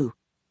to do.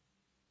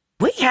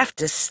 "We have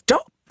to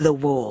stop the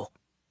war,"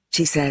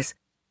 she says.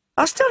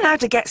 "I still know how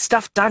to get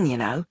stuff done, you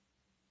know.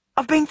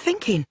 I've been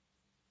thinking.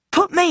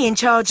 Put me in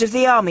charge of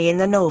the army in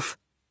the North.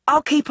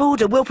 I'll keep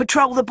order, we'll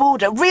patrol the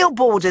border, real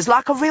borders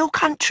like a real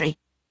country.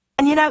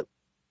 And you know,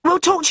 we'll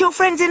talk to your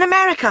friends in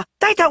America.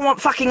 They don't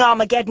want fucking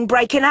Armageddon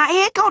breaking out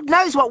here. God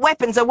knows what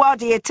weapons a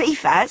Wadi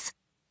Atif has."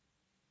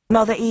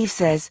 Mother Eve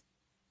says,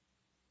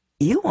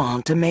 "You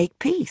want to make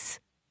peace."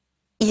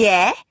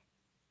 "Yeah?"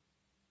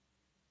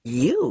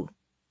 "You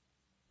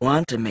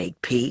want to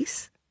make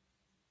peace?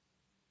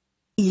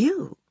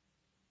 You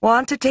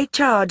want to take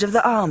charge of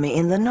the army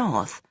in the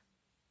North?"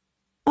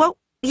 "Well,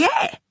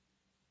 yeah."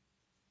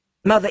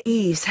 Mother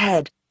Eve's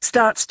head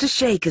starts to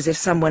shake as if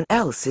someone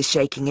else is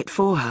shaking it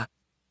for her.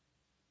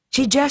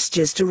 She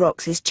gestures to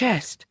Roxy's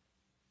chest.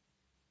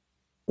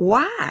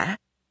 "Why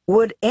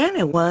would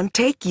anyone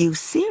take you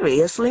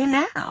seriously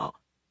now?"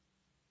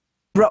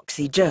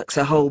 Roxy jerks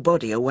her whole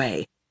body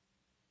away.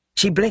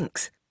 She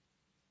blinks.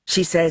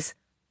 She says,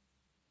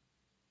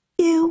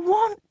 "You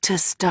want to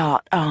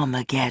start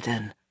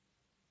Armageddon."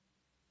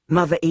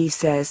 Mother Eve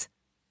says,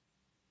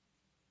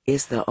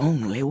 "It's the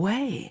only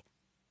way.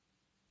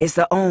 It's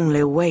the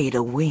only way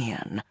to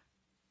win."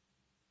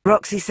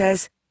 Roxy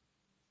says,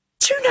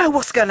 "Do you know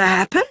what's going to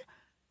happen?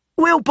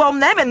 We'll bomb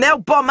them and they'll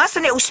bomb us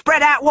and it'll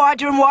spread out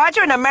wider and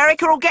wider and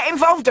America will get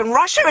involved and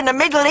Russia and the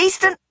Middle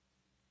East and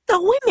the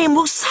women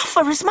will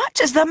suffer as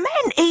much as the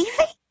men,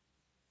 Evie.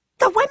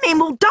 The women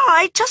will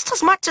die just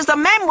as much as the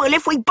men will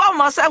if we bomb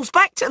ourselves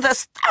back to the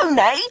Stone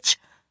Age.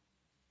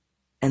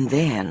 And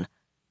then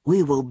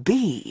we will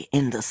be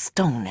in the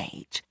Stone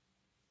Age."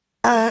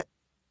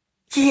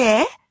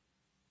 Yeah?"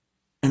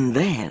 "And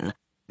then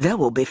there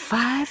will be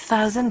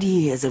 5,000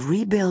 years of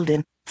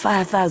rebuilding,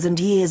 5,000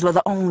 years where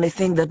the only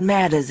thing that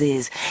matters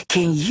is,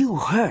 can you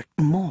hurt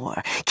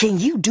more? Can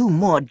you do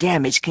more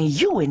damage? Can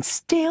you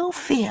instill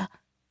fear?"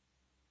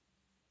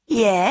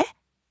 "Yeah?"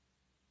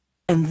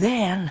 "And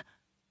then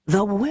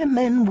the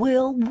women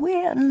will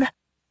win."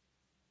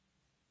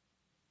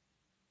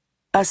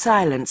 A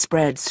silence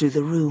spreads through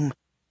the room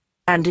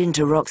and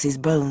into Roxy's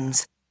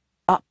bones,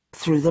 up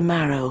through the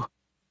marrow,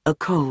 a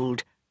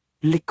cold,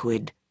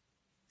 liquid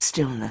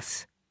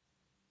stillness.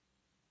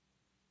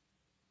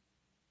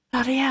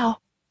 "Bloody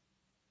hell,"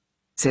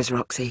 says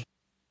Roxy.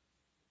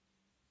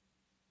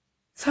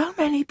 "So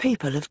many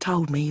people have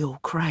told me you're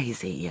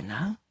crazy, you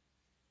know,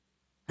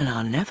 and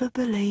I never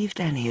believed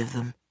any of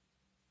them."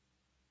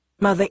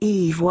 Mother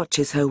Eve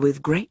watches her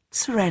with great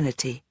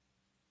serenity.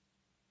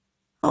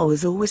 "I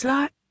was always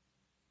like,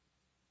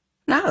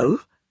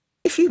 no,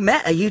 if you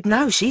met her you'd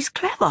know she's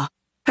clever,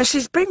 and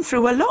she's been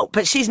through a lot,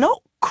 but she's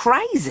not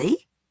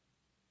crazy."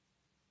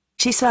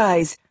 She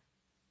sighs,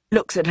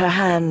 looks at her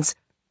hands,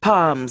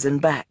 palms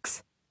and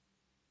backs.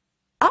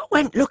 "I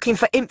went looking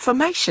for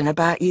information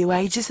about you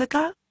ages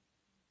ago.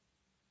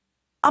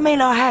 I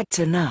mean, I had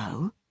to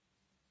know."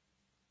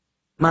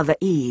 Mother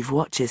Eve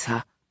watches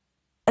her,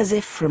 as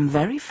if from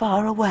very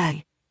far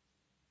away.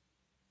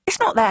 "It's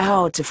not that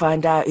hard to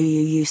find out who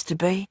you used to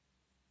be.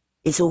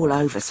 It's all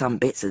over some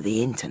bits of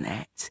the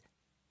internet.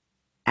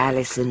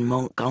 Alison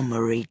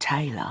Montgomery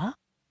Taylor."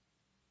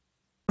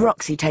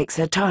 Roxy takes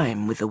her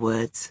time with the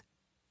words.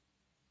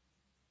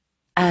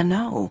 "I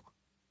know,"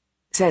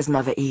 says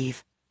Mother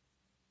Eve.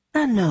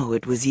 "I know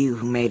it was you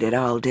who made it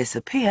all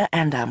disappear,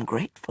 and I'm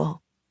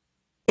grateful.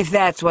 If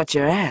that's what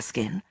you're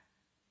asking,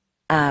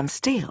 I'm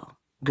still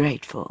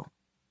grateful.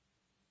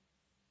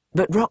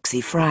 But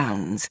Roxy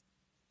frowns,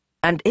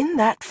 and in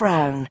that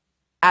frown,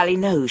 Allie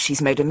knows she's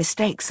made a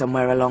mistake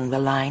somewhere along the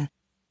line.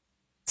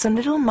 Some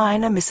little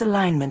minor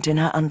misalignment in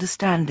her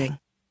understanding.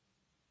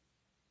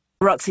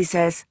 Roxy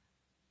says,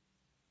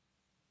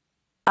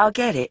 "I'll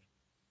get it,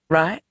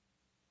 right?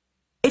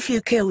 If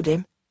you killed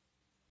him,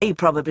 he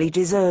probably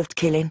deserved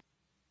killing.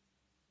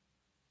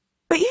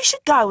 But you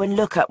should go and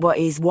look at what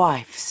his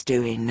wife's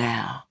doing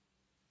now.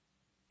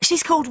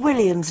 She's called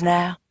Williams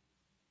now.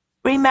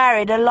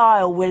 Remarried a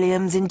Lyle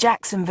Williams in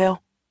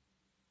Jacksonville.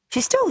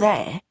 She's still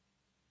there.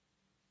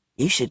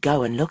 You should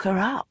go and look her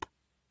up."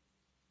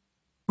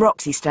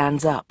 Roxy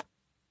stands up.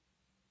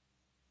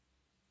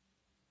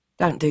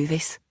 "Don't do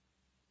this,"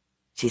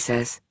 she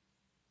says.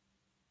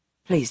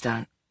 "Please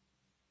don't."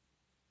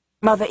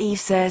 Mother Eve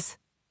says,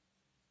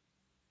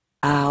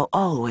 "I'll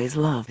always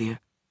love you."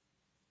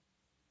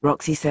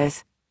 Roxy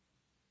says,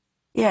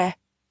 "Yeah,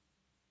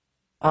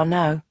 I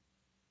know."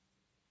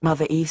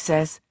 Mother Eve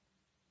says,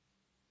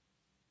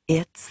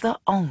 "It's the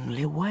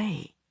only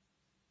way.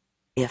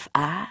 If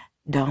I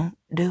don't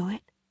do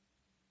it,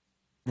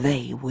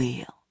 they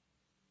will."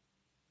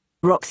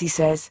 Roxy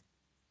says,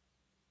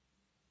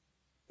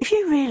 "If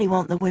you really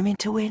want the women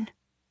to win,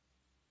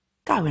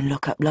 go and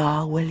look up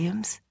Lyle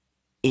Williams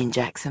in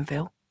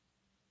Jacksonville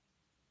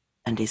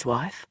and his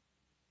wife."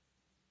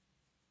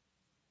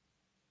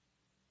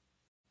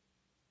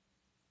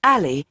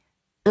 Allie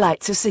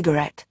lights a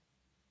cigarette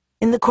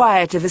in the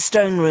quiet of a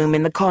stone room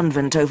in the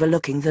convent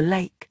overlooking the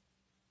lake.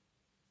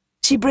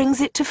 She brings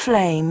it to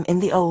flame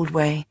in the old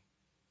way,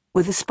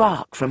 with a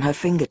spark from her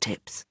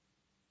fingertips.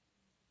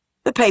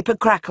 The paper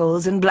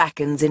crackles and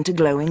blackens into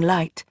glowing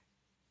light.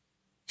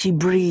 She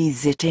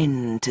breathes it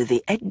into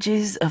the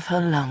edges of her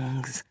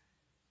lungs.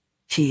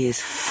 She is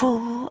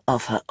full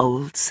of her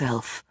old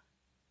self.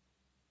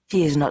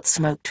 She has not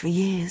smoked for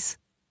years.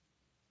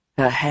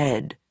 Her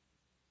head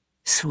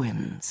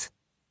swims.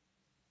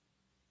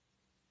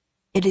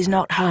 It is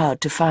not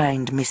hard to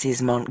find Mrs.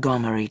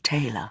 Montgomery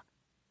Taylor.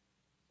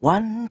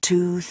 1,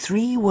 2,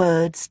 3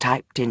 words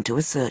typed into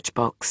a search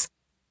box,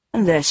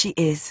 and there she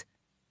is.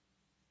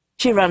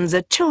 She runs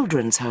a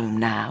children's home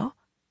now,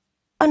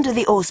 under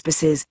the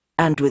auspices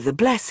and with the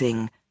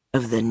blessing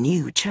of the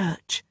new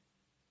church.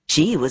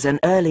 She was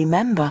an early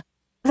member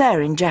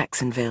there in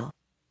Jacksonville.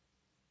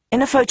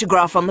 In a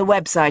photograph on the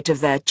website of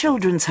their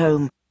children's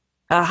home,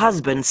 her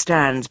husband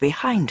stands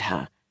behind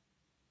her.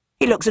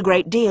 He looks a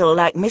great deal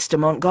like Mr.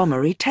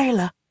 Montgomery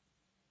Taylor.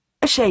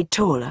 A shade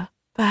taller,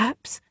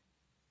 perhaps.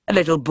 A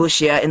little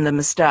bushier in the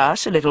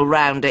moustache, a little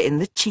rounder in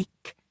the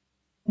cheek.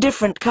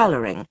 Different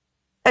colouring,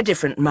 a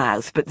different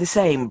mouth, but the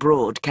same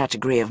broad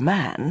category of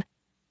man.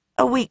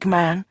 A weak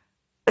man,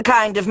 the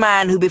kind of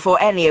man who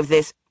before any of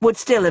this would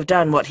still have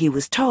done what he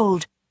was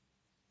told.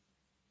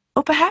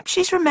 Or perhaps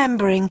she's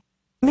remembering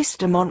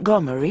Mr.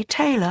 Montgomery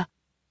Taylor.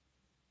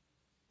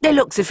 They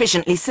look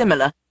sufficiently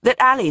similar that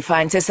Allie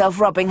finds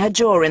herself rubbing her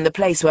jaw in the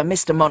place where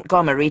Mr.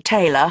 Montgomery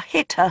Taylor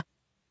hit her,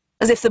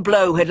 as if the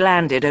blow had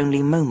landed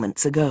only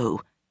moments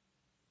ago.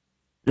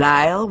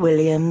 Lyle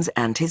Williams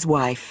and his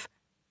wife,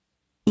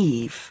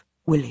 Eve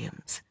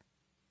Williams.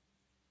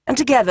 And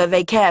together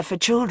they care for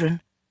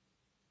children.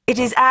 It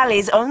is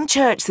Allie's own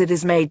church that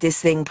has made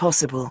this thing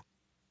possible.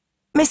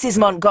 Mrs.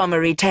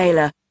 Montgomery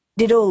Taylor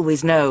did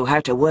always know how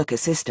to work a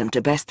system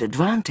to best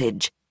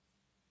advantage.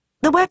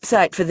 The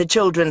website for the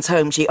children's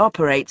home she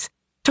operates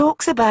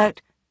talks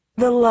about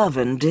the love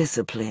and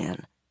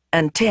discipline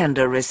and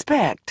tender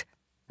respect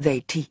they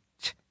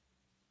teach.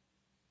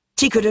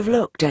 She could have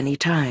looked any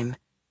time.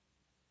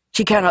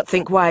 She cannot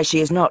think why she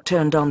has not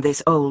turned on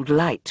this old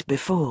light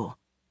before.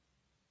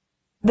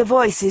 The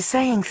voice is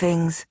saying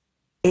things.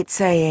 It's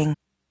saying,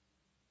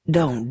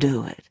 "Don't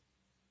do it."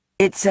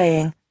 It's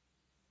saying,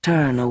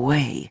 "Turn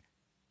away."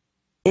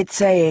 It's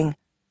saying,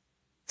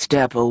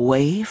 "Step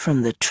away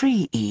from the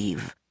tree,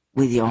 Eve,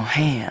 with your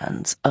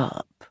hands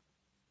up."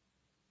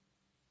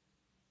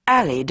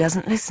 Allie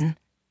doesn't listen.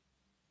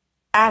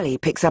 Allie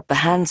picks up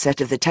the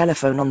handset of the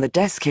telephone on the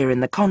desk here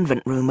in the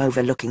convent room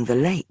overlooking the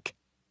lake.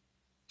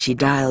 She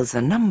dials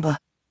the number.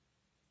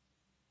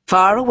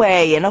 Far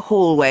away in a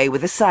hallway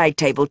with a side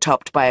table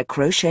topped by a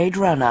crocheted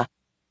runner,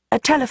 a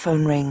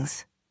telephone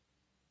rings.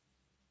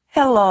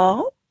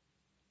 "Hello?"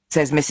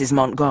 says Mrs.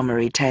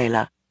 Montgomery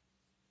Taylor.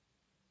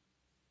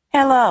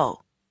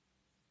 "Hello,"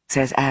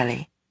 says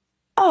Allie.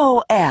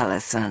 "Oh,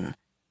 Allison,"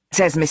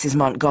 says Mrs.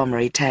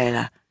 Montgomery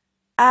Taylor.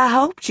 "I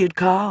hoped you'd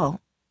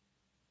call."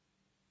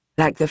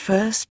 Like the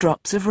first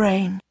drops of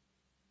rain,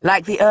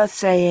 like the earth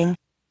saying,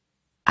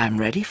 "I'm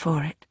ready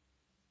for it.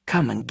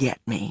 Come and get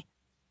me."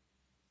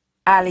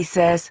 Allie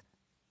says,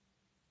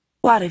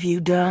 "What have you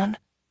done?"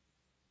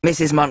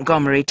 Mrs.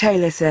 Montgomery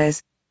Taylor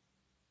says,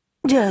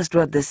 "Just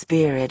what the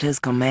Spirit has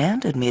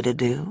commanded me to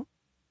do."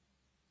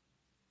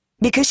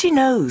 Because she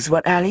knows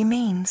what Allie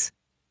means.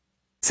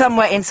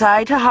 Somewhere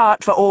inside her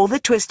heart, for all the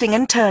twisting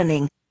and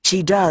turning,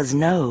 she does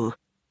know,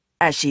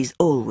 as she's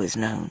always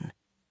known.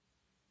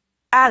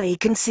 Allie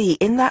can see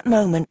in that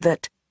moment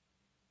that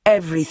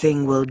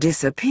everything will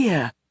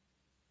disappear,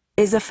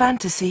 is a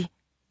fantasy,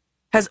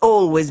 has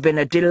always been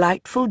a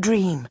delightful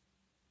dream.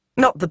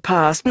 Not the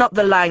past, not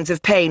the lines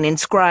of pain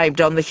inscribed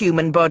on the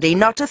human body,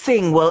 not a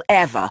thing will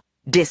ever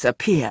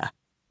disappear.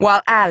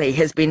 While Allie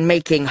has been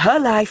making her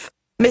life,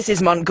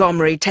 Mrs.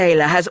 Montgomery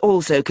Taylor has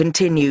also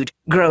continued,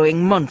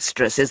 growing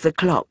monstrous as the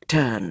clock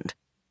turned.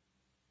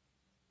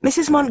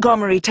 Mrs.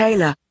 Montgomery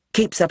Taylor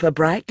keeps up a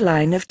bright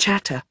line of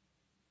chatter.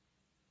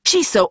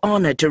 She's so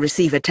honored to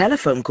receive a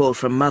telephone call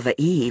from Mother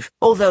Eve,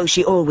 although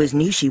she always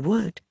knew she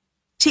would.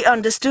 She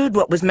understood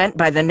what was meant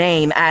by the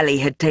name Allie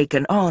had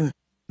taken on,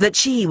 that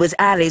she was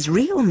Allie's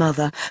real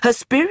mother, her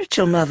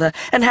spiritual mother,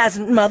 and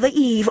hasn't Mother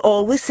Eve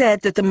always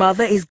said that the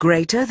mother is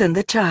greater than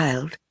the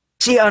child?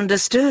 She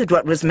understood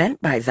what was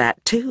meant by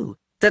that, too,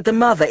 that the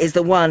mother is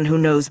the one who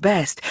knows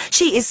best.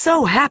 She is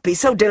so happy,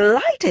 so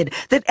delighted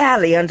that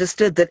Allie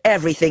understood that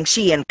everything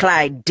she and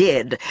Clyde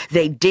did,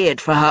 they did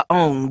for her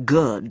own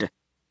good.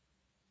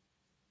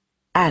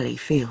 Allie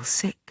feels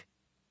sick.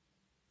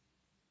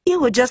 "You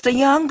were just a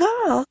young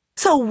girl,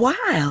 so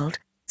wild,"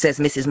 says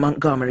Mrs.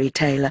 Montgomery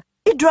Taylor.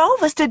 "You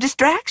drove us to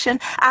distraction.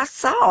 I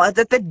saw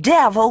that the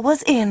devil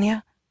was in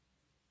you."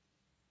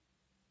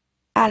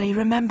 Allie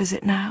remembers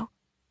it now,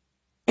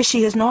 as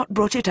she has not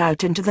brought it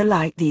out into the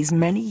light these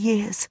many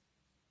years.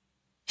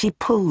 She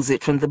pulls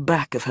it from the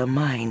back of her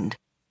mind.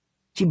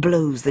 She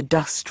blows the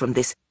dust from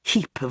this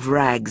heap of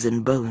rags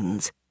and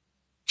bones.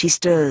 She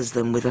stirs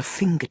them with a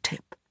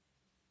fingertip.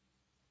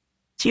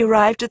 She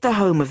arrived at the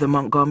home of the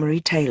Montgomery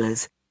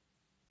Taylors,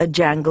 a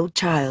jangled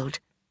child,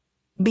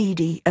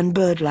 beady and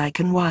birdlike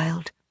and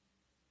wild,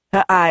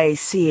 her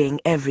eyes seeing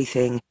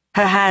everything,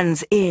 her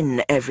hands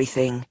in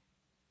everything.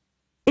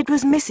 It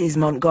was Mrs.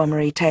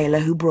 Montgomery Taylor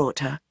who brought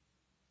her,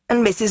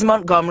 and Mrs.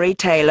 Montgomery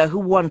Taylor who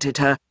wanted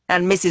her,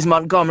 and Mrs.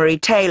 Montgomery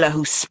Taylor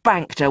who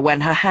spanked her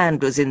when her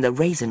hand was in the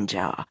raisin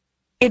jar.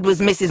 It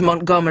was Mrs.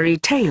 Montgomery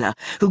Taylor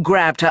who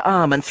grabbed her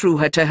arm and threw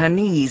her to her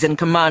knees and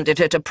commanded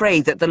her to pray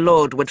that the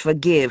Lord would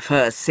forgive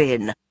her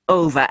sin,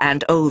 over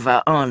and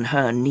over on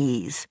her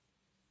knees.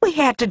 "We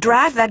had to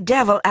drive that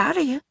devil out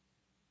of you.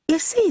 You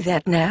see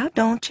that now,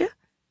 don't you?"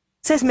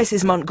 says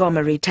Mrs.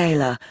 Montgomery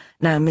Taylor,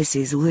 now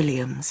Mrs.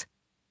 Williams.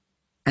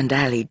 And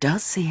Allie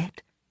does see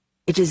it.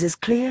 It is as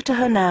clear to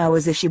her now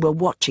as if she were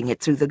watching it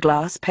through the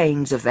glass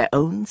panes of their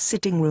own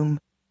sitting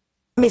room.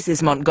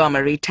 Mrs.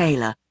 Montgomery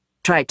Taylor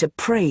tried to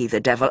pray the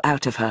devil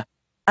out of her,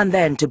 and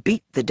then to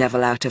beat the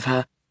devil out of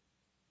her.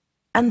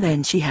 And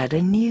then she had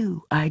a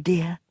new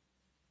idea.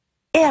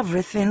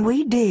 "Everything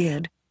we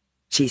did,"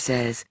 she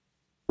says,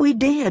 "we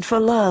did for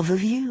love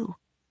of you.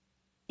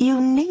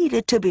 You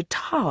needed to be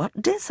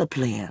taught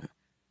discipline."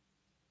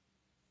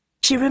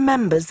 She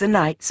remembers the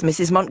nights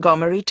Mrs.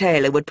 Montgomery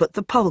Taylor would put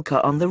the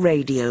polka on the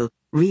radio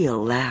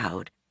real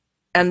loud,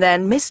 and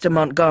then Mr.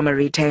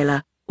 Montgomery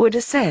Taylor would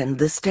ascend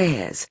the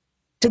stairs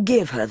to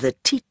give her the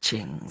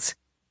teachings.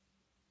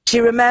 She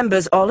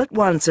remembers all at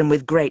once and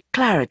with great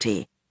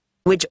clarity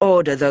which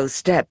order those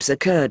steps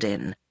occurred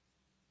in.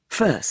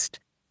 First,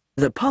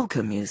 the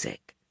polka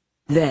music,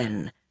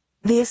 then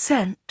the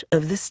ascent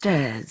of the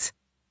stairs.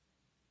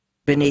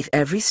 Beneath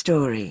every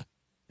story,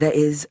 there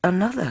is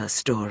another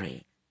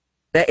story.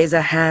 There is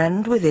a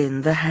hand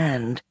within the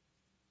hand.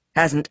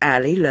 Hasn't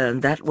Allie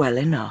learned that well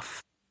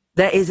enough?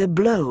 There is a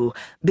blow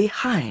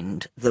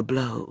behind the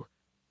blow.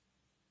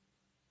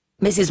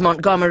 Mrs.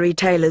 Montgomery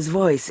Taylor's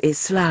voice is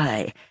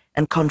sly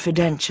and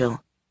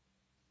confidential.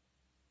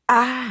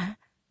 "I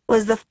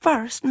was the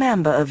first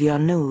member of your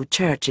new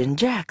church in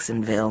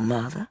Jacksonville,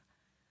 Mother.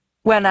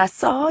 When I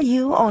saw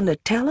you on the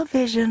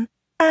television,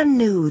 I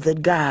knew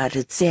that God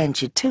had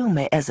sent you to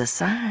me as a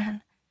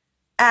sign.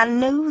 I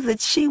knew that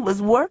she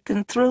was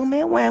working through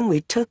me when we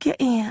took you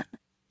in,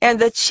 and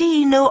that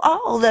she knew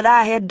all that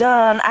I had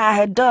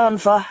done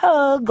for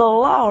her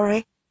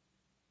glory.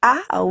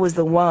 I was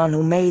the one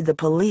who made the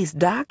police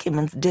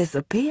documents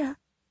disappear.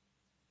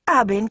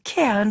 I've been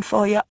caring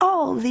for you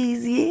all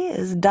these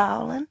years,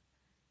 darling."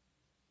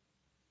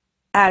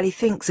 Allie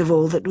thinks of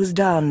all that was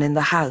done in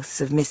the house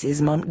of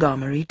Mrs.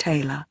 Montgomery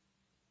Taylor.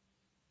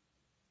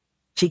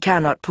 She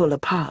cannot pull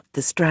apart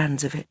the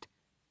strands of it,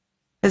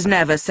 has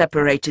never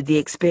separated the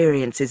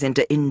experiences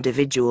into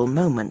individual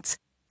moments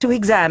to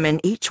examine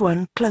each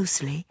one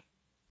closely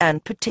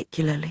and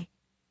particularly.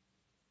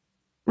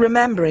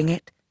 Remembering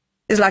it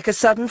is like a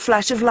sudden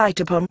flash of light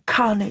upon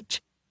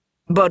carnage,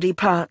 body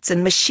parts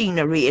and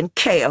machinery in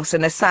chaos,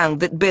 and a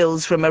sound that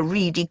builds from a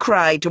reedy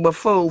cry to a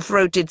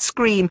full-throated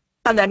scream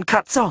and then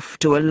cuts off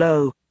to a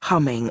low,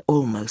 humming,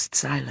 almost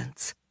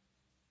silence.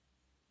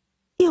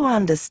 "You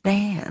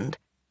understand,"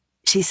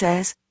 she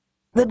says,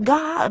 "that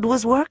God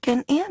was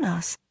working in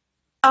us.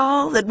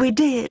 All that we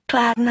did,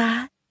 Clyde and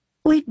I,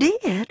 we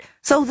did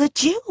so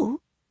that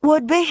you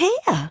would be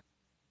here."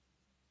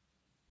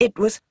 It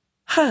was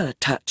her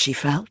touch she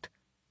felt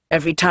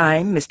every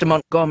time Mr.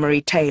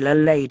 Montgomery Taylor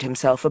laid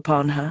himself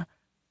upon her.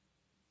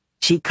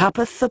 "She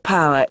cuppeth the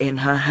power in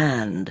her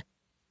hand.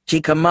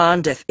 She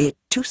commandeth it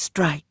to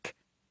strike."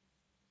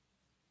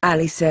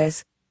 Allie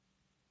says,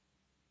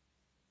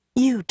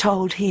 "You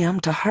told him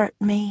to hurt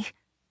me.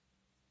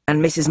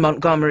 And Mrs.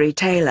 Montgomery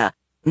Taylor,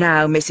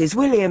 now Mrs.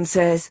 Williams,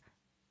 says,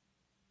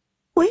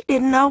 "We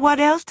didn't know what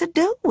else to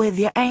do with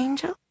you,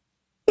 Angel.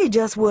 You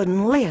just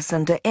wouldn't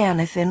listen to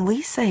anything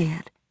we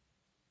said."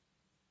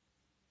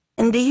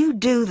 And do you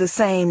do the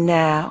same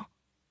now?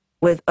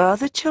 With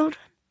other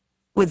children?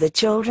 With the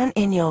children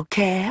in your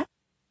care?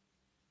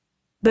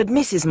 But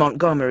Mrs.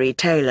 Montgomery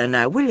Taylor,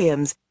 now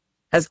Williams,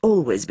 has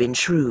always been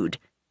shrewd,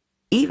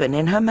 even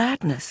in her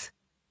madness.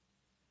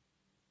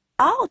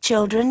 "All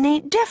children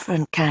need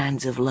different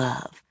kinds of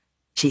love,"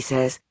 she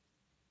says.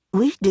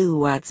 "We do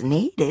what's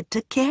needed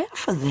to care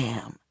for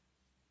them."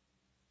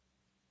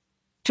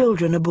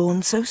 Children are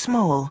born so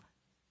small.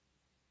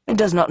 It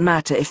does not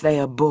matter if they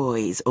are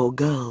boys or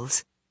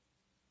girls.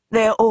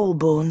 They are all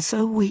born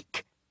so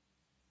weak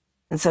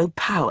and so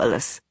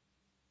powerless.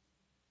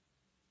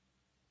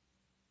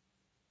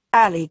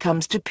 Allie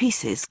comes to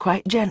pieces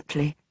quite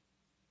gently.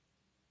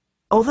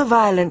 All the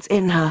violence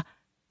in her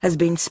has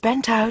been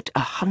spent out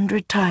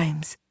 100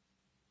 times.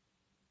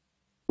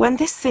 When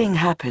this thing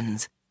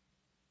happens,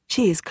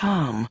 she is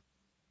calm,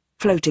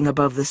 floating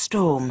above the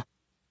storm,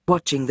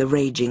 watching the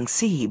raging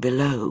sea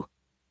below.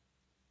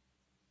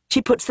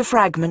 She puts the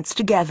fragments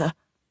together,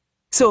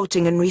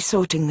 sorting and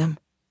resorting them.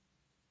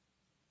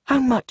 How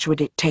much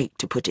would it take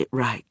to put it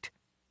right?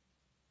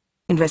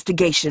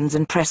 Investigations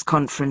and press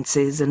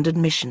conferences and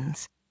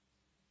admissions.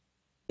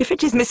 If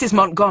it is Mrs.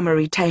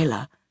 Montgomery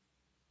Taylor,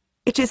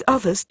 it is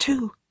others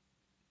too.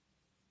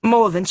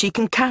 More than she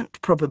can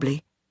count,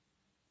 probably.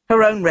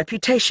 Her own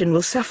reputation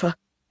will suffer.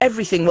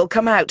 Everything will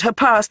come out, her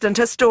past and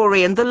her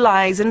story and the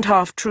lies and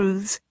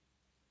half-truths.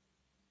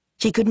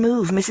 She could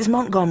move Mrs.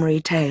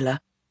 Montgomery Taylor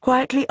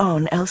quietly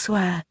on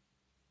elsewhere.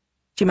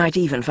 She might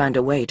even find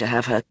a way to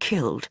have her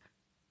killed.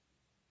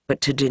 But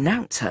to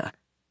denounce her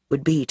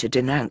would be to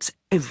denounce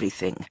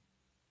everything.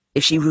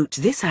 If she roots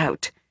this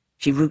out,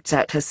 she roots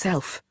out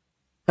herself.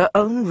 Her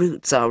own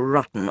roots are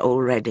rotten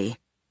already.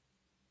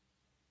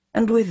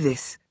 And with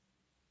this,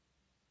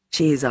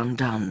 she is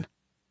undone.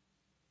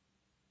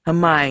 Her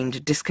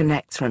mind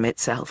disconnects from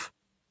itself.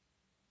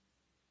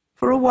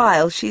 For a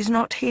while, she's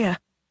not here.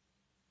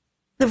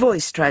 The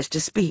voice tries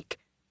to speak,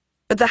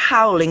 but the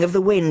howling of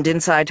the wind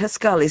inside her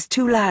skull is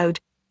too loud,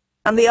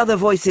 and the other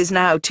voices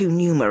now too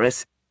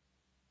numerous.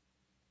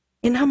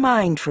 In her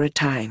mind for a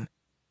time,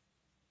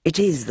 it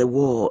is the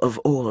war of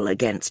all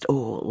against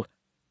all.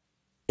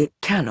 It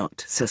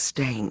cannot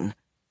sustain.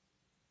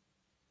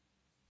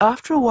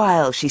 After a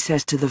while, she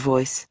says to the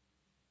voice,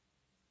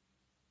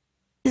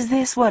 "Is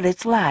this what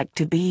it's like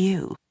to be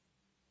you?"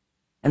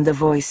 And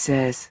the voice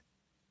says,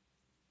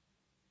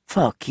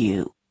 "Fuck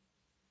you.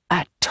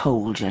 I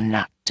told you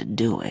not to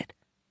do it.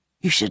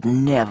 You should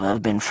never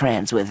have been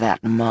friends with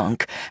that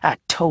monk. I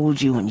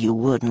told you and you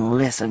wouldn't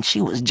listen.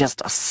 She was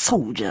just a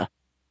soldier.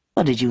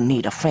 What did you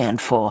need a friend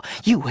for?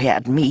 You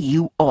had me.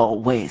 You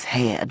always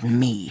had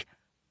me."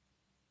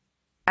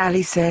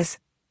 Allie says,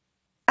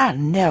 "I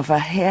never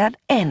had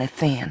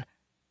anything."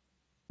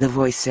 The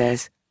voice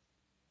says,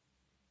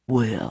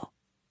 "Well,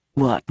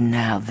 what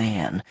now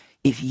then,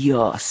 if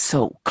you're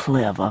so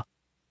clever?"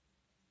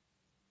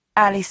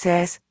 Allie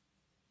says,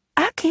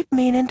 "I keep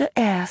meaning to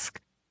ask,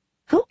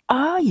 who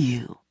are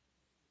you?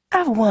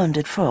 I've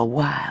wondered for a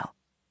while.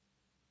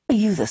 Are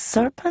you the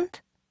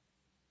serpent?"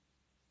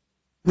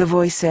 The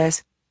voice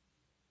says,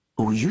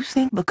 "Oh, you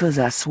think because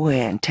I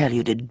swear and tell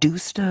you to do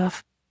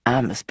stuff,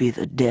 I must be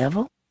the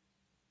devil?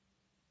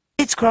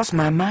 It's crossed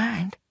my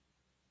mind.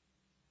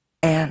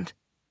 And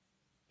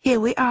here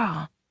we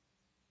are.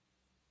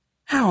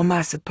 How am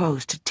I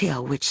supposed to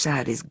tell which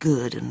side is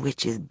good and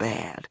which is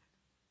bad?"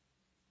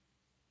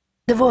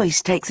 The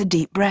voice takes a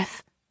deep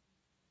breath.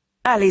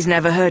 Allie's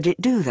never heard it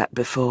do that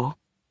before.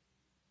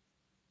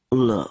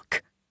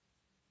 "Look,"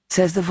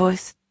 says the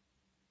voice,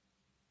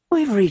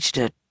 "we've reached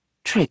a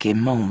tricky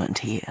moment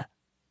here.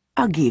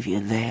 I'll give you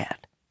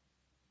that.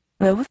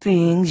 There were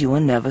things you were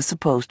never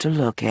supposed to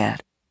look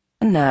at,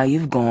 and now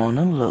you've gone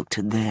and looked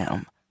at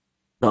them.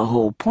 The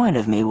whole point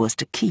of me was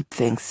to keep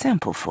things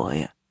simple for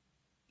you.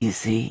 You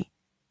see,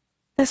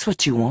 that's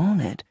what you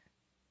wanted.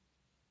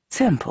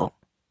 Simple.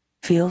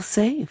 Feel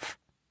safe.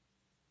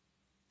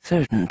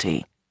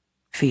 Certainty.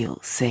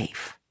 Feel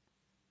safe.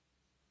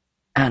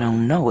 I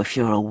don't know if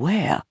you're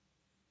aware,"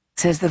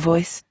 says the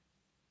voice,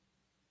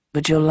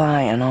 "but you're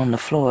lying on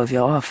the floor of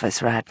your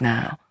office right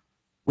now,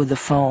 with the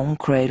phone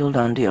cradled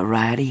under your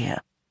right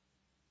ear,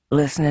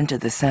 listening to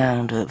the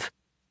sound of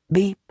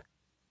beep,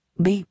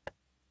 beep,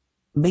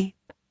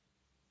 beep.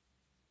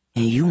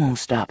 And you won't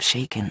stop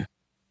shaking.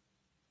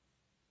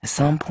 At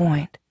some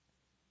point,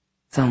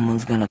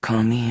 someone's gonna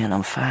come in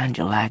and find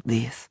you like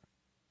this.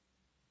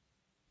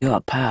 You're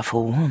a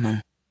powerful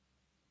woman.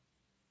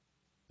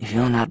 If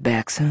you're not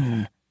back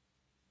soon,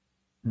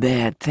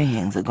 bad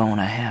things are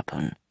gonna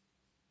happen.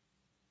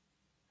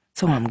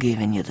 So I'm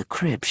giving you the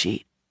crib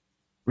sheet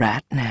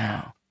right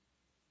now.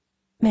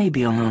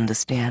 Maybe you'll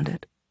understand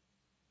it,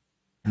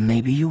 and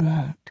maybe you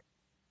won't.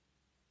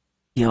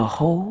 Your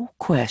whole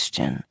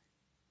question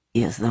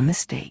is the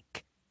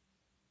mistake.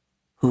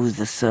 Who's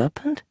the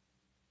serpent,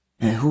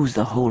 and who's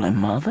the Holy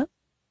Mother?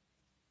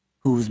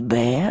 Who's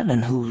bad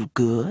and who's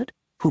good?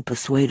 Who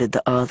persuaded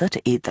the other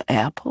to eat the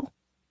apple?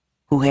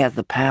 Who has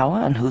the power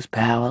and who's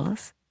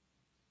powerless?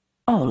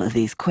 All of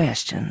these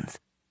questions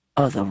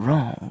are the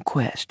wrong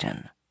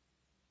question.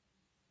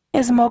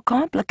 It's more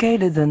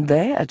complicated than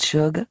that,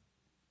 sugar.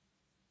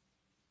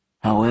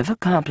 However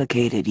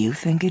complicated you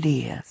think it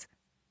is,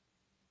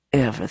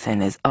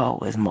 everything is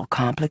always more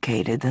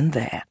complicated than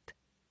that.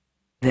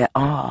 There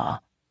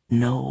are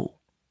no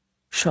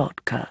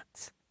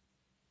shortcuts.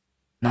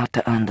 Not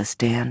to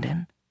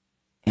understanding,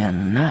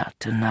 and not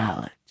to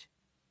knowledge.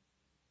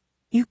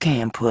 You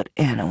can't put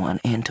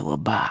anyone into a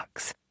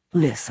box.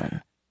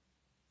 Listen,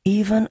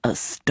 even a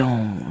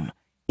stone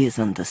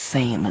isn't the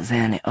same as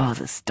any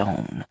other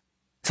stone.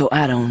 So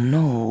I don't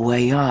know where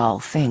y'all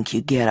think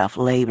you get off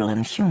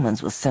labeling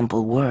humans with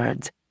simple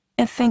words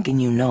and thinking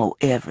you know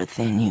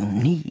everything you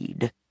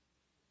need.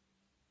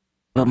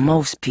 But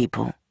most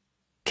people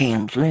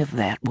can't live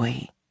that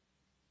way,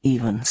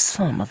 even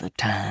some of the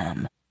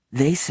time.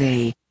 They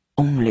say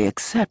only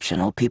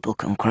exceptional people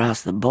can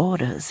cross the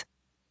borders.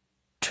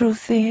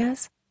 Truth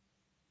is,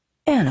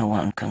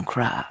 anyone can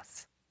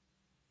cross.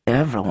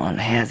 Everyone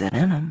has it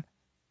in them,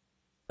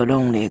 but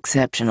only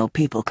exceptional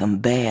people can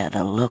bear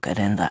to look it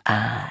in the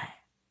eye.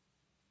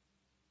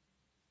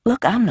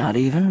 Look, I'm not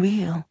even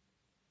real.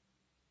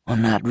 Or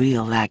not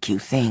real like you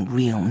think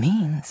real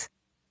means.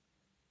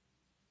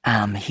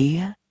 I'm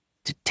here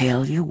to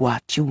tell you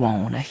what you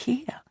want to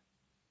hear.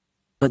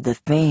 But the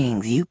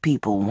things you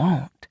people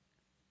want,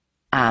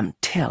 I'm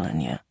telling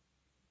you.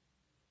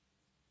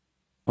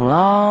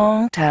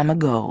 Long time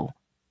ago,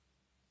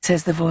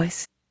 says the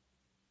voice,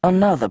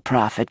 another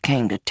prophet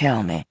came to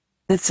tell me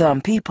that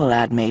some people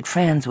I'd made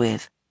friends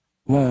with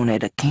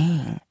wanted a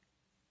king.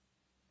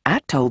 I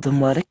told them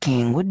what a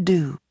king would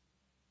do.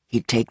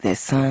 He'd take their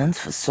sons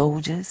for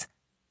soldiers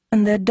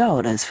and their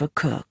daughters for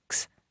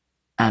cooks.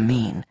 I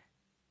mean,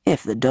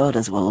 if the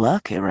daughters were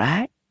lucky,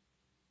 right?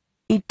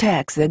 He'd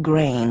tax their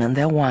grain and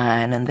their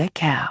wine and their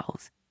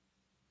cows.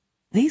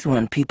 These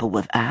weren't people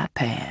with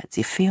iPads,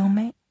 you feel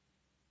me?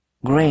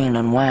 Grain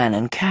and wine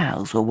and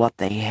cows were what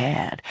they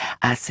had.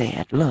 I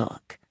said,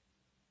 look,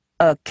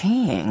 a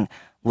king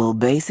will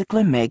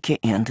basically make you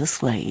into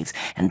slaves,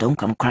 and don't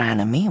come crying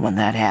to me when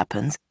that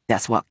happens.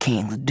 That's what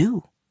kings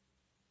do.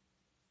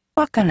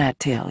 What can I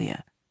tell you?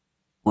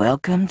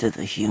 Welcome to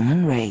the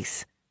human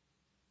race.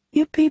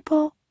 You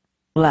people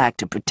like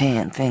to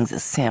pretend things are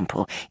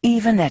simple,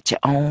 even at your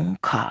own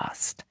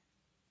cost.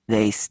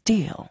 They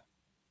still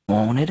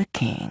wanted a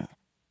king.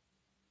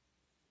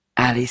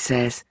 Ali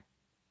says,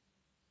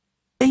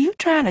 are you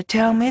trying to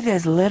tell me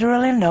there's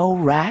literally no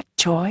right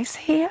choice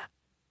here?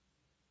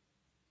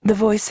 The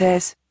voice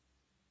says,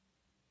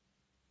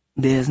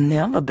 there's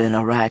never been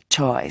a right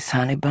choice,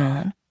 honey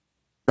bun.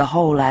 The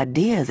whole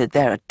idea that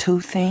there are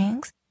two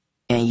things,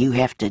 and you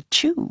have to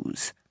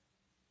choose,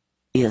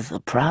 is a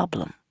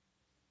problem.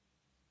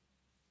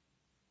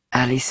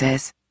 Ali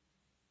says,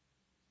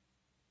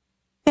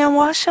 and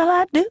what shall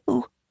I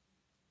do?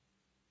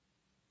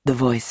 The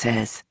voice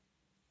says,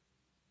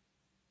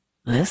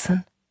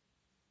 listen,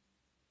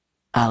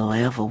 I'll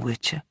level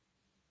with you.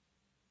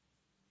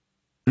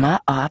 My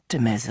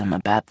optimism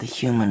about the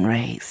human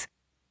race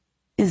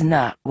is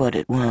not what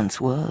it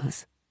once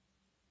was.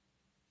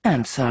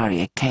 I'm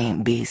sorry it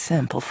can't be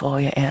simple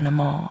for you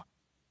anymore.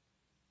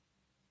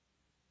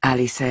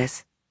 Ali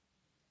says,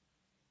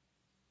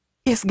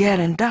 it's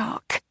getting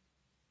dark.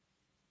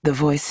 The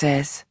voice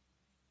says,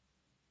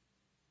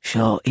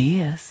 sure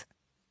is.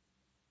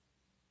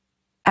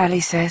 Ali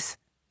says,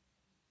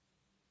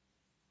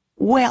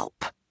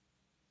 whelp.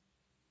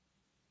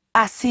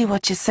 I see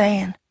what you're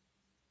saying.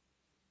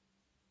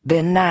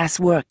 Been nice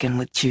working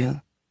with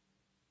you.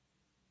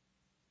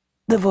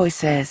 The voice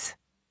says,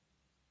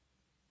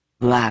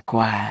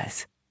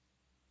 likewise.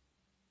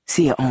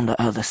 See you on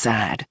the other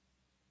side.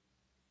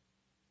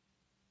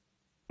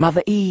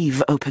 Mother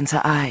Eve opens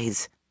her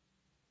eyes.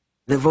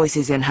 The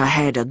voices in her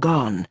head are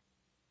gone.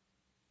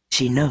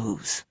 She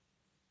knows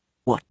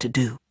what to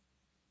do.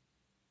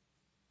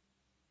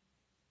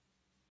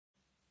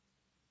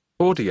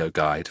 Audio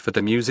Guide for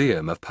the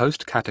Museum of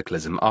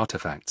Post-Cataclysm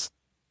Artifacts.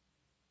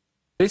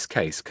 This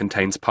case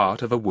contains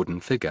part of a wooden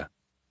figure.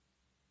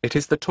 It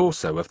is the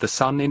torso of the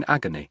Sun in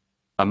Agony,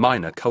 a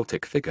minor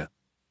cultic figure.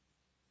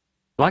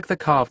 Like the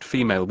carved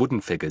female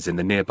wooden figures in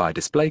the nearby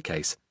display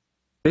case,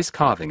 this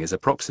carving is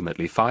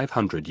approximately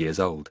 500 years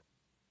old.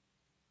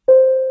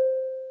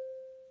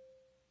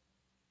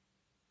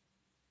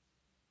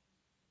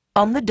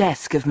 On the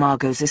desk of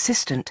Margot's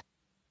assistant,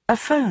 a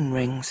phone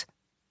rings.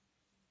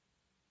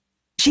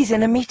 She's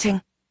in a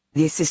meeting.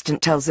 The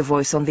assistant tells the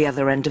voice on the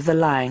other end of the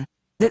line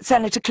that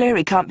Senator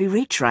Cleary can't be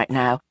reached right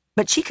now,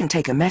 but she can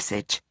take a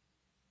message.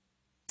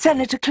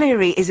 Senator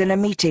Cleary is in a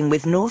meeting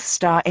with North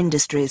Star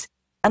Industries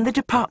and the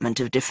Department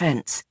of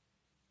Defense.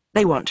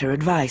 They want her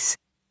advice.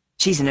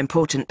 She's an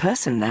important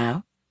person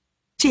now.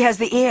 She has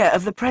the ear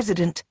of the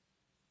President.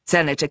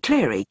 Senator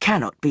Cleary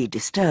cannot be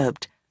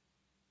disturbed.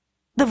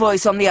 The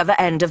voice on the other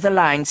end of the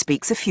line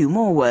speaks a few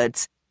more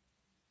words.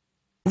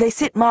 They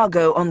sit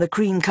Margot on the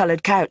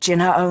cream-coloured couch in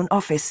her own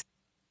office.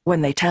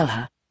 When they tell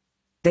her,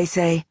 they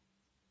say,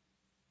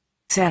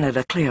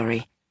 "Senator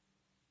Cleary,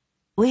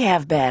 we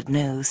have bad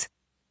news.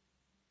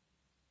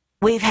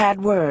 We've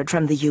had word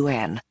from the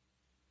UN.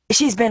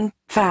 She's been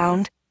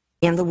found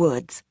in the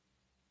woods.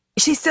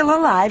 She's still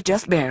alive,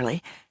 just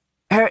barely.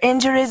 Her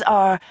injuries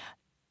are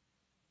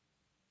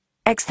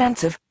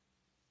extensive.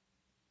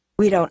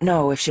 We don't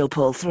know if she'll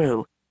pull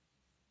through.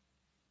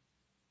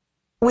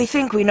 We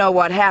think we know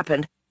what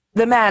happened.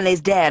 The man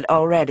is dead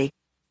already.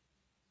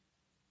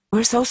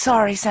 We're so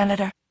sorry,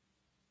 Senator.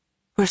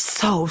 We're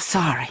so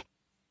sorry."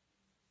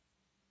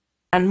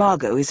 And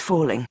Margot is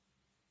falling.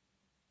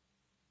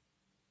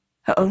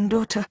 Her own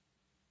daughter,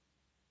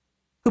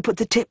 who put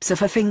the tips of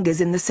her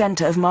fingers in the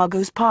center of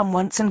Margot's palm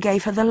once and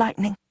gave her the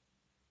lightning,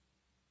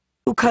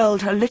 who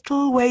curled her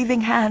little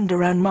waving hand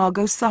around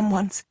Margot's thumb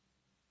once,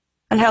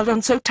 and held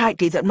on so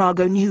tightly that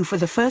Margot knew for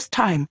the first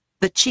time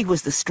that she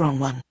was the strong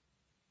one.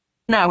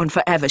 Now and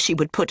forever she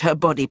would put her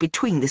body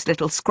between this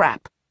little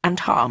scrap and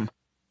harm.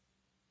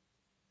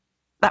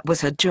 That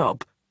was her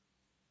job.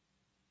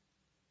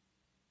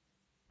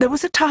 There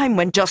was a time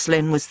when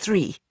Jocelyn was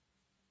 3.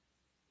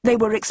 They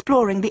were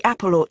exploring the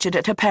apple orchard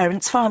at her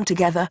parents' farm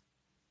together,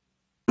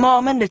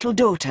 Mom and little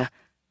daughter,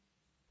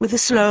 with the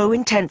slow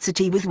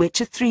intensity with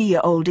which a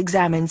 3-year-old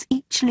examines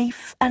each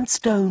leaf and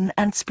stone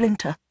and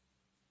splinter.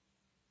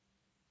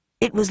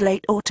 It was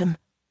late autumn,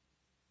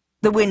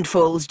 the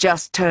windfalls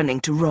just turning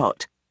to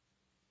rot.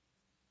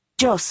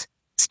 Joss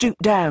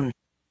stooped down,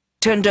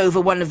 turned over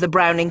one of the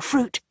browning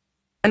fruit,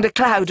 and a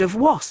cloud of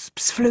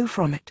wasps flew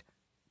from it.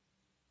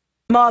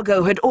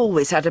 Margot had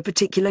always had a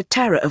particular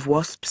terror of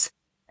wasps,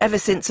 ever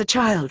since a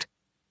child.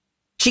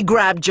 She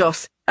grabbed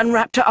Joss and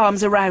wrapped her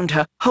arms around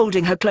her,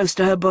 holding her close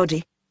to her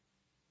body.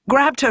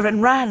 Grabbed her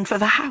and ran for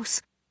the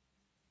house.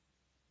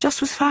 Joss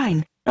was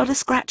fine, not a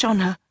scratch on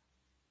her.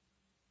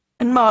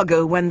 And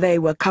Margot, when they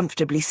were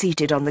comfortably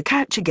seated on the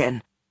couch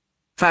again,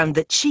 found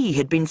that she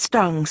had been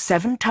stung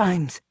 7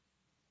 times,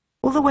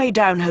 all the way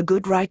down her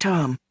good right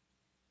arm.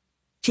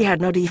 She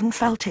had not even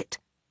felt it.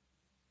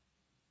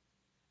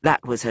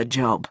 That was her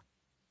job.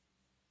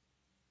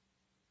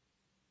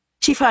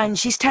 She finds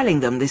she's telling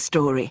them this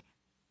story.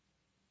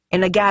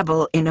 In a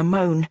gabble, in a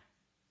moan.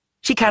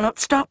 She cannot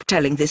stop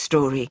telling this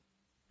story,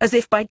 as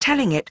if by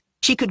telling it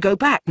she could go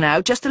back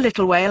now just a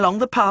little way along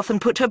the path and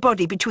put her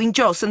body between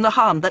Joss and the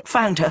harm that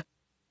found her.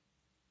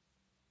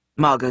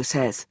 Margot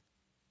says,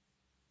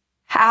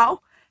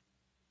 "How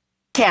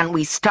can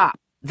we stop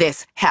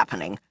this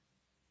happening?"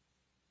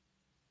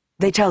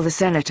 They tell the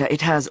senator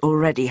it has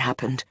already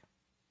happened.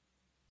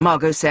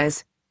 Margot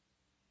says,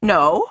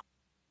 "No.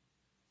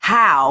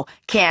 How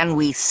can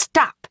we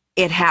stop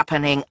it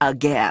happening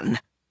again?"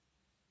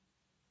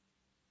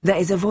 There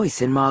is a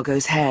voice in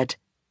Margot's head.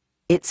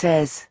 It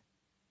says,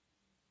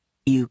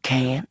 "You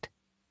can't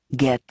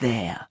get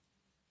there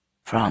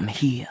from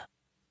here."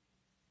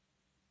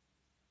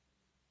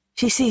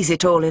 She sees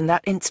it all in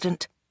that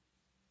instant.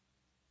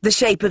 The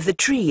shape of the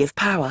tree of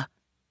power,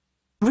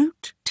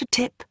 root to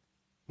tip,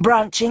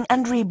 branching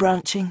and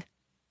rebranching.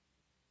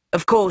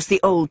 Of course,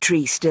 the old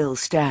tree still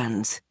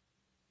stands.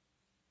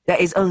 There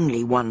is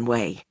only one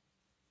way,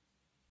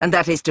 and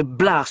that is to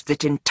blast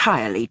it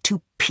entirely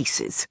to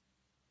pieces.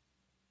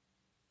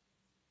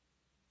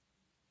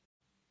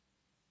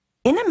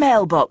 In a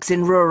mailbox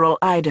in rural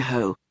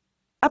Idaho,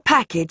 a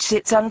package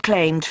sits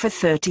unclaimed for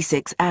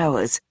 36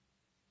 hours.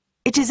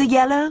 It is a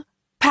yellow,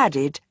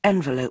 padded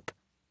envelope,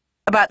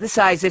 about the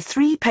size of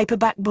 3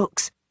 paperback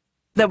books,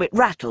 though it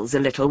rattles a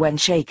little when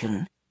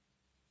shaken.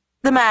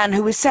 The man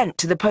who was sent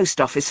to the post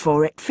office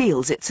for it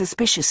feels it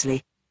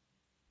suspiciously.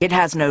 It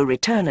has no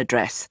return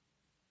address.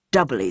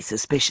 Doubly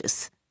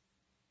suspicious.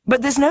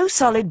 But there's no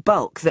solid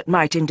bulk that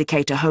might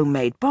indicate a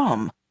homemade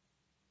bomb.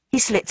 He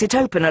slits it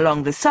open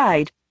along the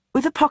side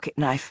with a pocket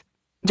knife,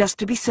 just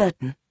to be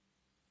certain.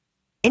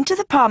 Into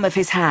the palm of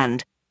his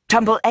hand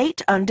tumble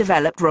 8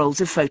 undeveloped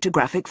rolls of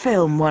photographic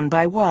film, one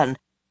by one.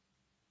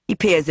 He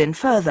peers in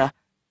further.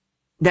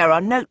 There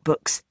are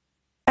notebooks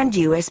and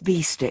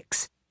USB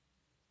sticks.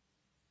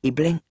 He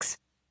blinks.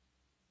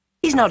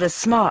 He's not a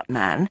smart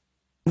man,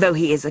 though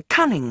he is a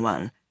cunning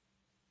one.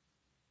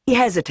 He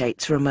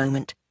hesitates for a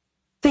moment,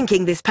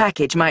 thinking this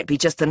package might be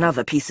just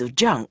another piece of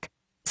junk,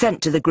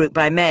 sent to the group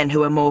by men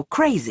who are more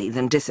crazy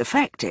than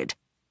disaffected.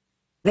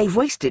 They've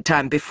wasted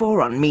time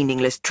before on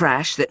meaningless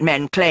trash that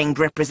men claimed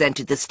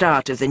represented the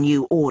start of the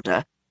new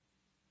order.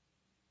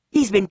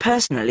 He's been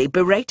personally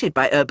berated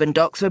by urban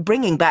docs for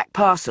bringing back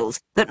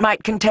parcels that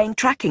might contain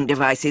tracking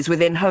devices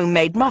within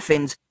homemade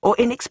muffins or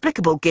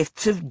inexplicable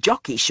gifts of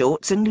jockey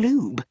shorts and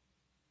lube.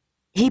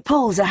 He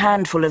pulls a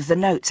handful of the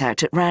notes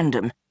out at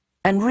random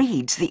and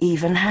reads the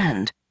even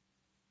hand.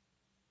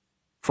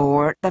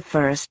 "For the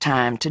first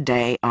time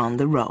today on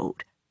the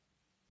road,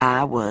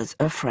 I was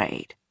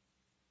afraid."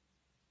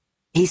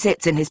 He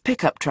sits in his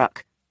pickup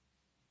truck,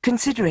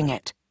 considering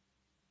it.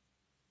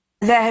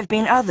 There have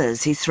been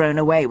others he's thrown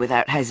away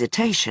without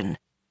hesitation.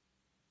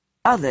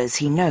 Others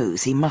he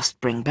knows he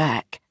must bring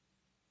back.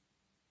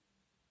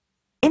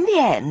 In the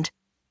end,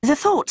 The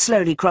thought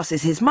slowly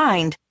crosses his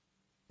mind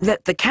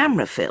that the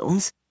camera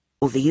films,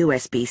 or the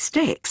USB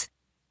sticks,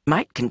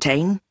 might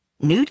contain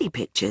nudie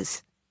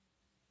pictures.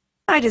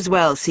 Might as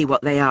well see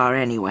what they are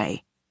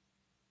anyway.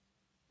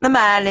 The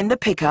man in the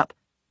pickup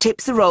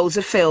tips the rolls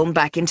of film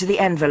back into the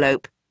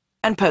envelope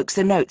and pokes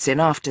the notes in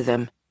after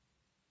them.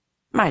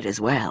 Might as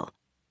well.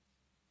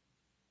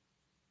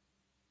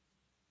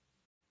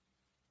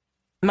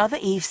 Mother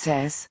Eve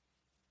says,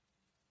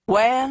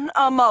 "When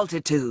a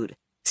multitude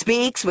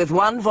speaks with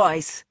one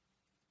voice,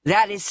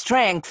 that is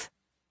strength,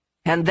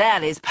 and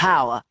that is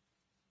power."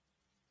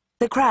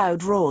 The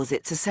crowd roars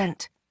its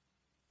assent.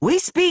 "We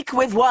speak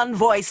with one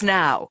voice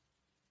now,"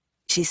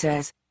 she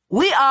says.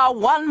 "We are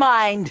one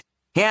mind,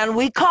 and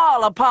we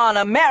call upon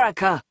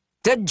America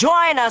to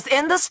join us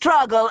in the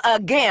struggle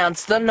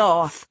against the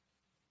North."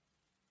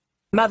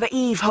 Mother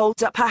Eve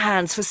holds up her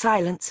hands for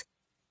silence,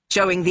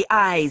 showing the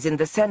eyes in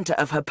the center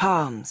of her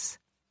palms.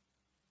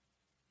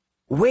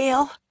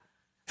 "Will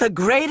the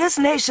greatest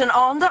nation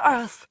on the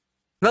earth,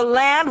 the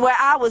land where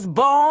I was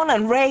born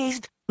and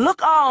raised,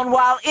 look on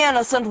while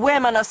innocent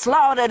women are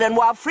slaughtered and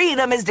while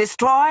freedom is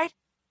destroyed?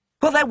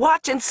 Will they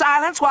watch in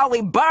silence while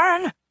we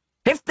burn?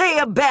 If they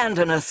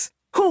abandon us,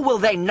 who will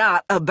they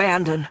not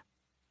abandon?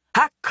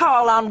 I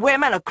call on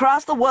women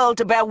across the world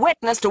to bear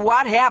witness to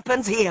what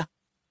happens here.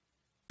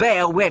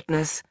 Bear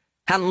witness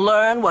and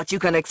learn what you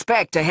can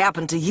expect to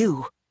happen to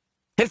you.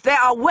 If there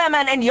are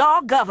women in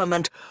your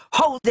government,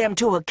 hold them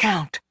to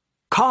account.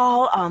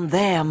 Call on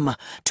them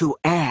to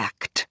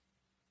act."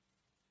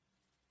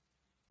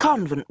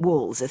 Convent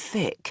walls are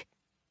thick,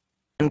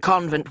 and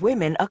convent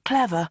women are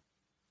clever.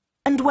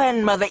 And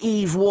when Mother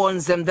Eve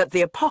warns them that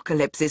the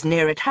apocalypse is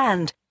near at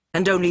hand,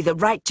 and only the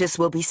righteous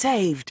will be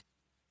saved,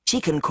 she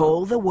can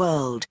call the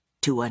world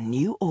to a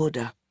new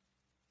order.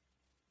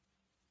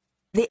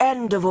 The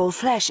end of all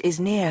flesh is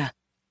near,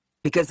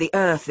 because the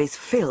earth is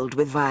filled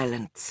with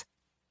violence.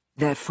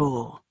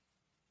 Therefore,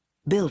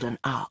 build an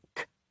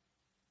ark.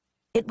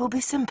 It will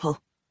be simple.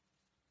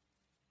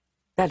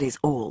 That is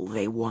all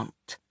they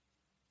want.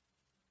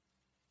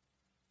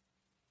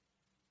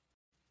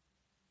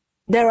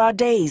 There are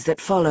days that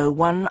follow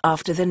one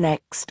after the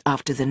next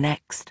after the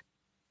next,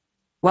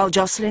 while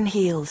Jocelyn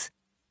heals,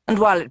 and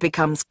while it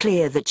becomes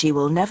clear that she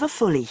will never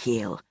fully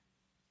heal,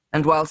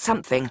 and while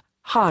something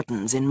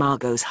hardens in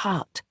Margot's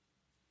heart.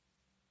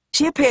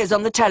 She appears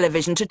on the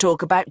television to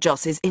talk about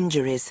Joss's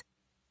injuries.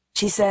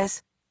 She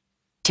says,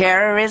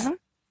 "Terrorism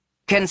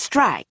can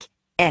strike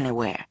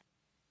anywhere,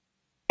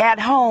 at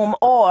home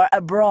or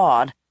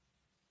abroad."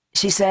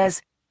 She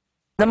says,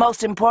 "The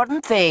most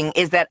important thing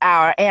is that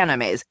our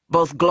enemies,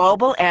 both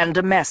global and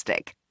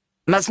domestic,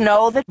 must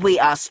know that we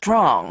are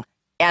strong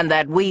and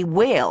that we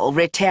will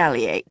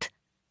retaliate."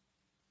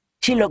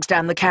 She looks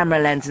down the camera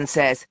lens and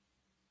says,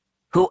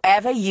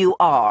 "Whoever you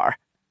are,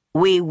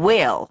 we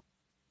will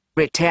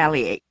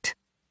retaliate."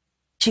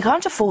 She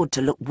can't afford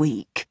to look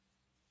weak,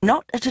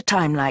 not at a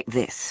time like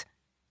this.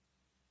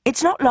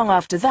 It's not long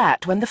after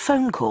that when the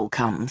phone call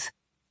comes.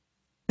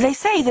 They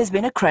say there's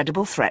been a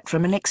credible threat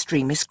from an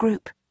extremist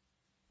group.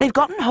 They've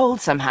gotten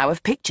hold somehow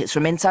of pictures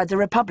from inside the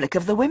Republic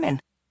of the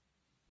Women.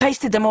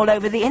 Pasted them all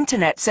over the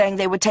internet saying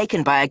they were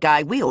taken by a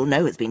guy we all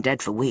know has been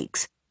dead for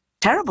weeks.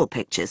 Terrible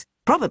pictures,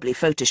 probably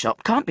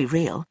photoshopped, can't be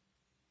real.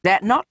 They're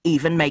not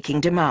even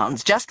making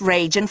demands, just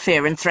rage and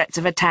fear and threats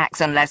of attacks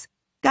unless,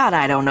 God,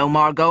 I don't know,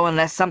 Margot,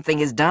 unless something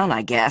is done,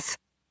 I guess.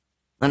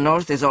 The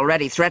North is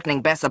already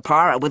threatening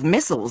Bessapara with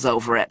missiles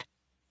over it.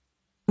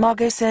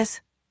 Margot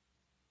says,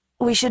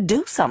 "We should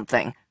do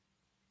something."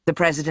 The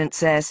President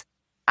says,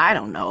 "I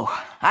don't know.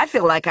 I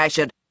feel like I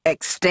should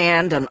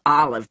extend an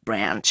olive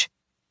branch."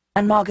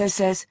 And Margot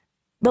says,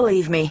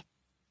 "Believe me,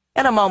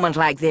 at a moment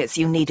like this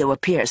you need to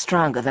appear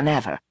stronger than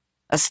ever.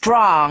 A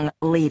strong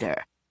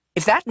leader.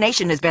 If that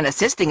nation has been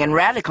assisting in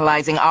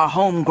radicalizing our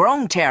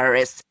homegrown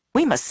terrorists,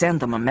 we must send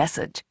them a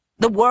message.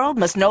 The world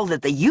must know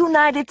that the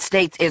United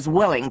States is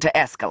willing to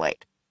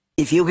escalate.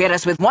 If you hit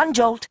us with one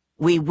jolt,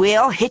 we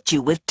will hit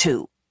you with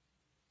two."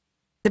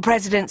 The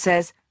President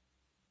says,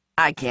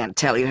 "I can't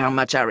tell you how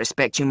much I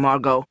respect you,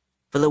 Margot,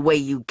 for the way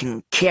you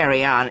can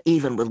carry on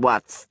even with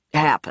what's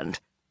happened."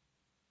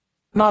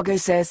 Margot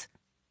says,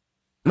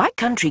 "My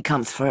country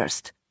comes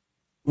first.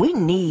 We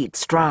need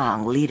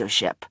strong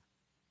leadership."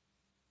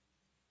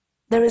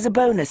 There is a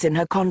bonus in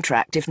her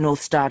contract if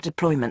North Star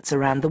deployments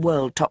around the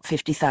world top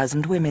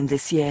 50,000 women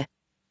this year.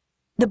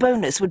 The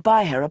bonus would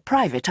buy her a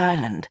private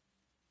island.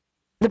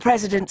 The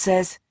President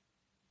says,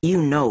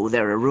 "You know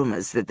there are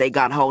rumors that they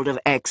got hold of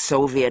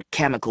ex-Soviet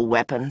chemical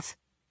weapons."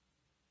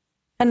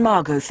 And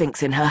Margot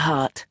thinks in her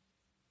heart,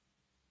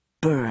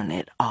 burn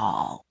it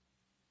all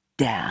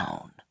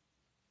down.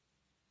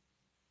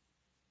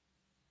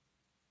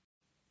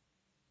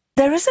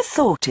 There is a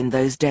thought in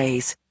those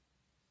days.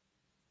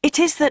 It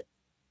is that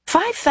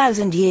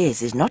 5,000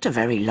 years is not a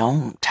very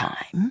long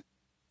time.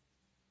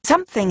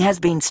 Something has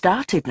been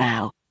started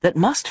now that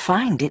must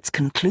find its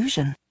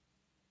conclusion.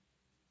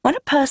 When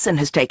a person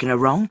has taken a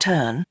wrong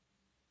turn,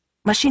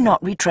 must she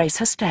not retrace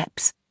her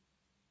steps?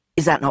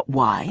 Is that not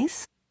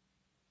wise?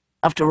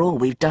 After all,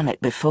 we've done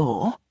it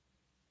before.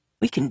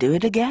 We can do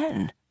it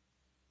again.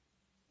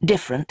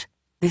 Different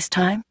this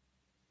time.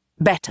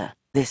 Better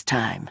this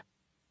time.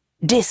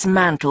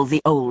 Dismantle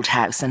the old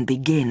house and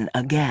begin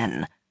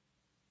again.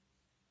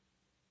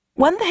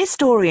 When the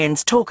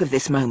historians talk of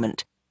this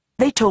moment,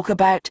 they talk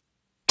about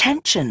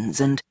tensions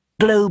and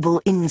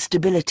global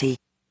instability.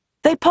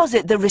 They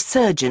posit the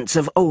resurgence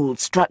of old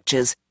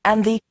structures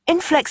and the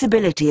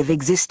inflexibility of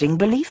existing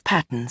belief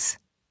patterns.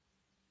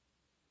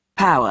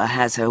 Power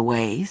has her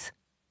ways.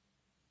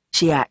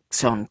 She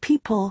acts on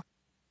people,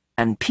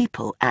 and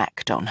people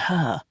act on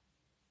her.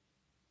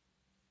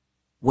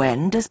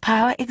 When does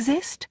power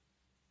exist?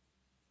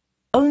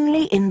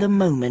 Only in the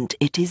moment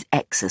it is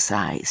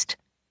exercised.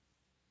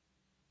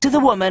 To the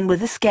woman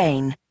with a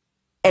skein,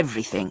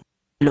 everything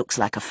looks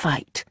like a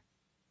fight.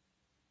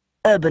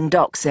 Urban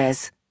Doc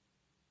says,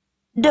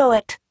 "Do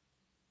it."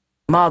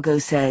 Margot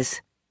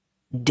says,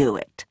 "Do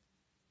it."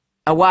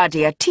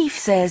 Awadia Teef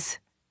says,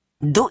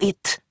 "Do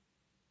it."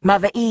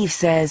 Mother Eve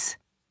says,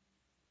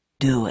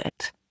 "Do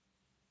it."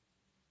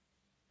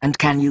 And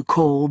can you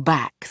call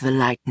back the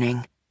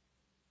lightning?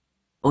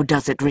 Or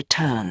does it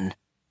return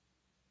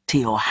to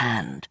your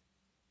hand?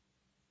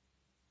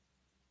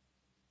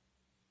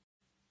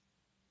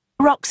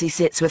 Roxy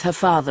sits with her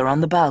father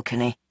on the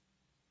balcony,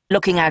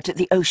 looking out at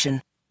the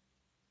ocean.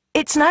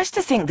 It's nice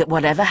to think that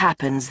whatever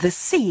happens, the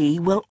sea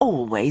will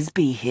always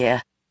be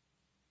here.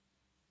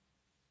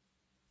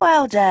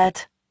 "Well,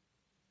 Dad,"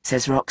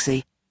 says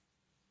Roxy,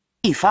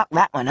 "you fucked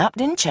that one up,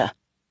 didn't you?"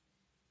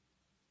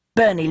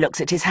 Bernie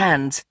looks at his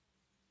hands,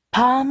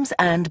 palms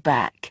and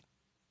back.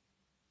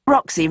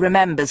 Roxy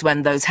remembers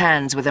when those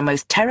hands were the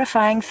most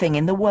terrifying thing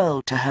in the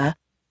world to her.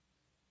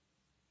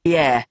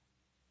 "Yeah,"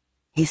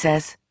 he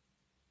says.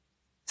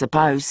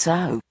 "Suppose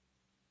so."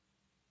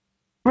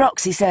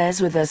 Roxy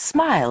says with a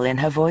smile in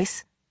her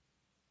voice,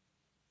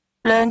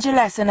 "Learned your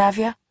lesson, have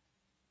you?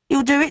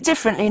 You'll do it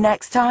differently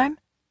next time?"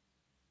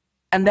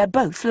 And they're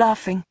both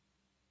laughing.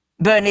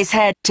 Bernie's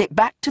head tipped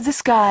back to the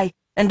sky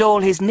and all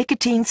his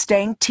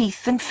nicotine-stained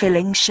teeth and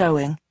fillings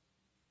showing.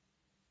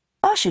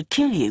 "I should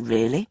kill you,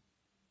 really,"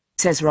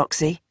 says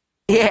Roxy.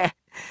 "Yeah,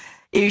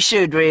 you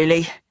should,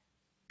 really.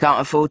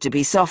 Can't afford to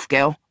be soft,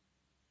 girl."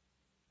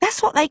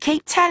 "That's what they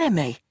keep telling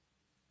me."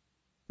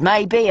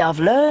 "Maybe I've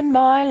learned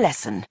my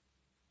lesson.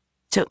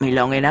 Took me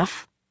long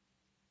enough."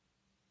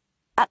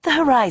 At the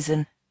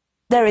horizon,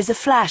 there is a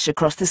flash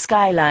across the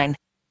skyline.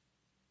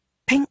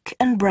 Pink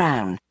and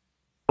brown,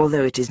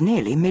 although it is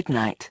nearly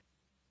midnight.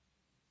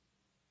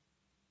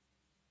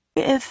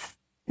 "Bit of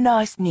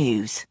nice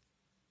news,"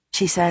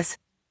 she says.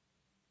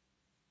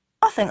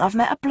 "I think I've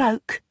met a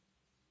bloke."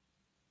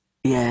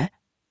 "Yeah?"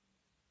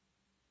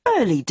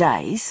 "Early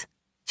days,"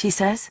 she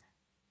says.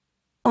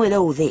 "With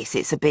all this,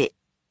 it's a bit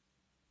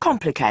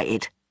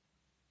complicated.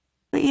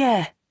 But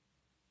yeah,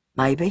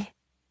 maybe.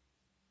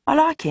 I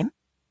like him.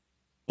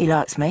 He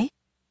likes me."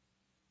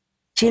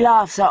 She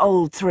laughs her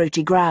old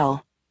throaty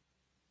growl.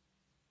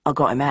 "I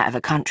got him out of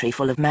a country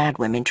full of mad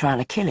women trying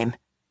to kill him.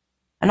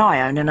 And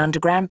I own an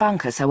underground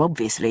bunker, so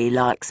obviously he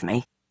likes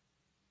me."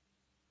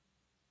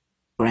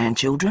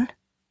 "Grandchildren?"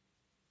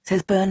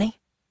 says Bernie,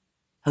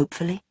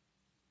 hopefully.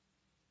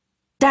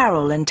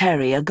 Daryl and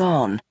Terry are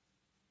gone.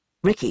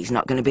 Ricky's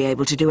not going to be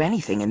able to do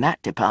anything in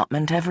that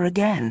department ever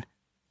again.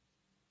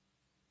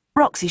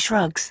 Roxy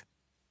shrugs.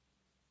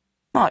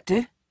 "Might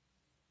do.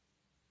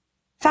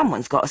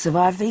 Someone's got to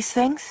survive these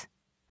things,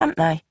 haven't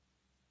they?"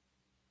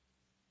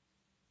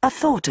 A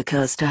thought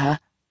occurs to her.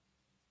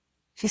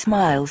 She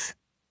smiles.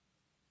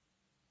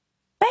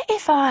 "Bet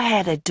if I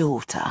had a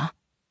daughter,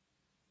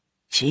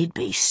 she'd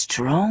be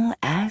strong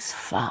as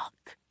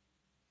fuck."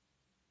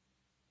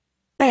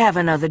 They have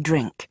another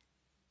drink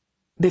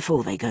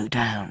before they go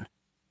down.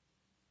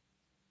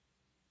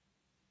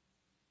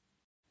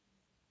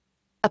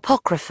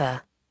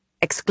 Apocrypha,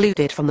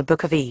 excluded from the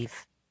Book of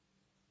Eve.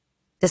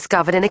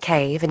 Discovered in a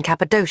cave in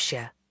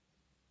Cappadocia,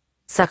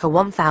 circa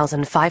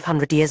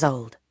 1,500 years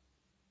old.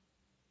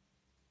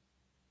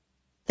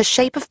 The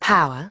shape of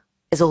power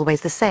is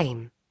always the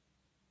same.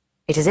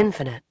 It is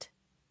infinite.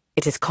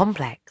 It is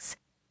complex.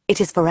 It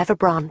is forever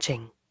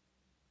branching.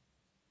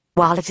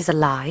 While it is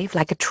alive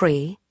like a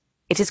tree,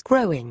 it is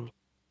growing.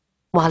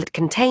 While it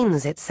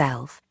contains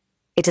itself,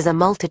 it is a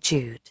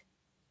multitude.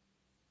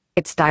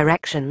 Its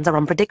directions are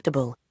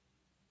unpredictable.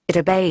 It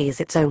obeys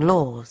its own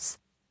laws.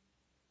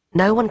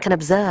 No one can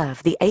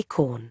observe the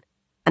acorn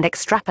and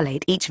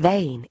extrapolate each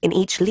vein in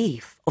each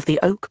leaf of the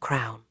oak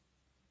crown.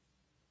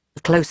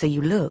 The closer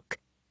you look,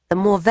 the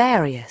more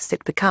various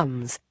it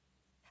becomes.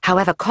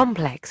 However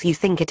complex you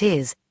think it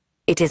is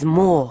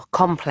more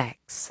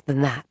complex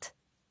than that.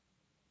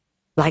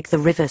 Like the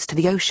rivers to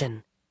the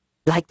ocean,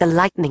 like the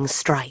lightning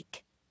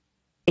strike,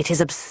 it is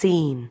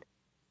obscene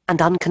and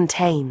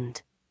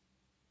uncontained.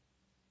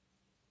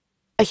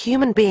 A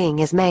human being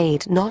is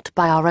made not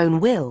by our own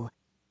will,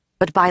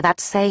 but by that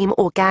same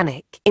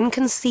organic,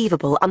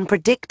 inconceivable,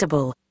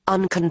 unpredictable,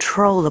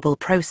 uncontrollable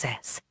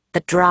process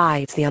that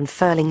drives the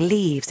unfurling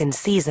leaves in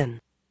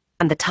season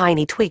and the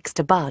tiny twigs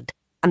to bud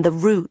and the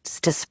roots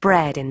to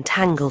spread in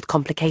tangled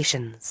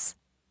complications.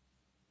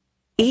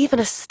 Even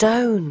a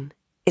stone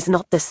is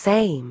not the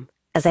same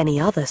as any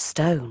other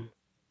stone.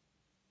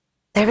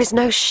 There is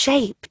no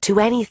shape to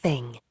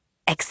anything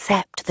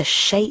except the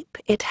shape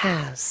it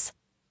has.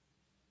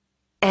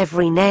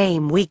 Every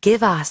name we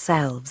give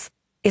ourselves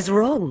is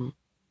wrong.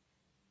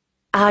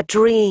 Our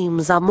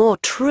dreams are more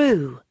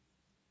true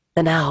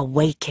than our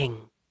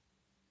waking.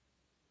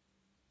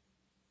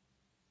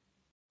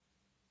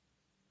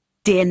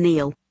 Dear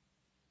Neil,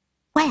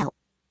 well,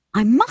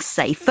 I must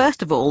say,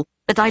 first of all,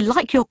 that I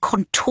like your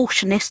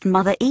contortionist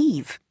Mother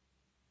Eve.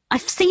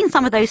 I've seen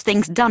some of those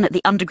things done at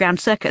the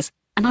Underground Circus,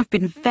 and I've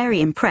been very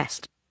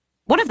impressed.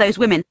 One of those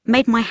women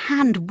made my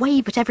hand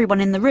wave at everyone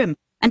in the room,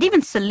 and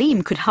even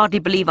Salim could hardly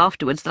believe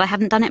afterwards that I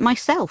hadn't done it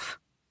myself.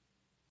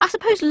 I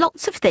suppose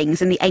lots of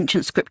things in the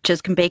ancient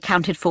scriptures can be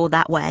accounted for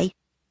that way.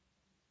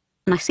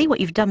 And I see what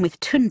you've done with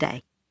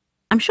Tunde.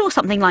 I'm sure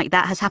something like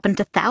that has happened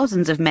to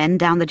thousands of men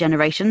down the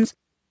generations.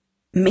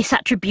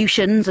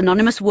 Misattributions,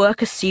 anonymous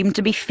work assumed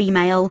to be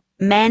female,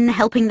 men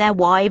helping their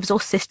wives or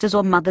sisters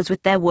or mothers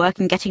with their work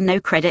and getting no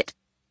credit.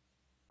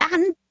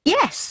 And,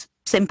 yes,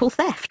 simple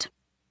theft.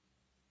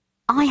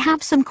 I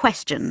have some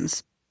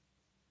questions.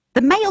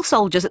 The male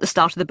soldiers at the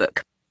start of the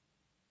book.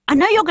 I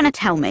know you're going to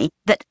tell me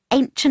that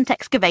ancient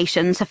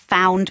excavations have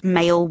found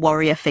male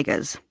warrior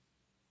figures.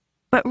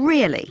 But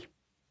really,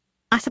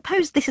 I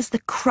suppose this is the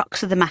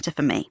crux of the matter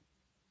for me.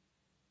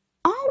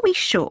 Are we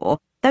sure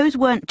those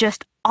weren't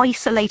just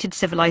isolated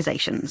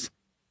civilizations?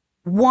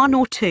 One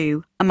or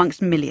two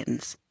amongst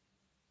millions.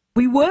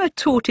 We were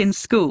taught in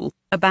school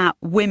about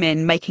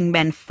women making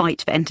men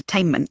fight for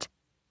entertainment.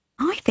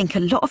 I think a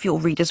lot of your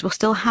readers will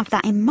still have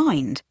that in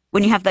mind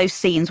when you have those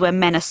scenes where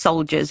men are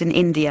soldiers in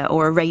India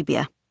or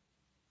Arabia.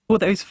 Or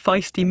those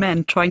feisty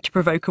men trying to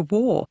provoke a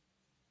war.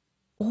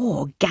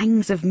 Or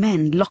gangs of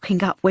men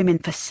locking up women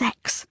for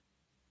sex.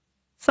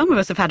 Some of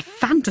us have had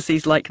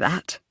fantasies like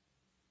that.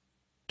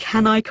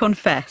 Can I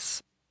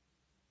confess?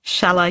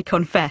 Shall I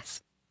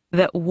confess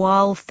that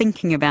while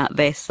thinking about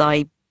this,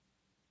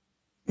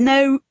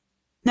 No,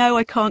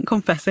 I can't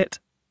confess it.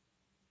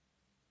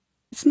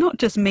 It's not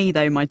just me,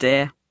 though, my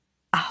dear.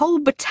 A whole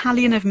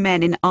battalion of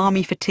men in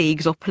army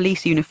fatigues or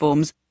police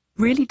uniforms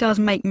really does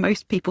make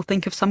most people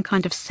think of some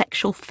kind of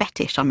sexual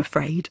fetish, I'm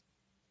afraid.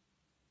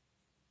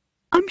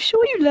 I'm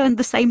sure you learned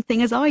the same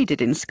thing as I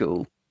did in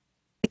school.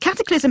 The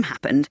cataclysm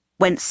happened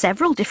when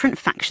several different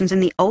factions in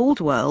the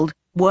old world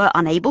were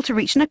unable to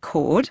reach an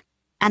accord,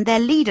 and their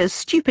leaders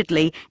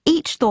stupidly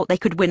each thought they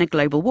could win a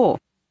global war.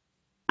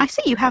 I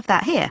see you have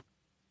that here.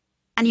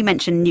 And you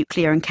mentioned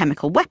nuclear and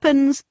chemical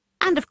weapons,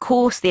 and of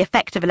course the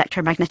effect of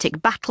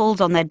electromagnetic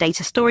battles on their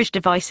data storage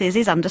devices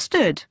is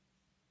understood.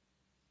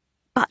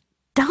 But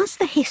does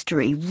the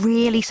history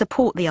really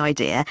support the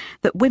idea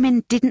that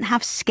women didn't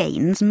have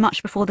skeins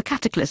much before the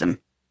cataclysm?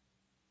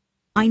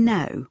 I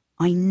know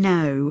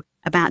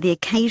about the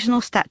occasional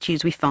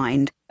statues we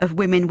find of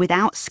women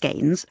without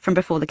skeins from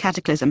before the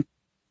cataclysm,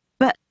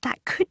 but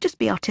that could just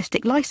be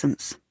artistic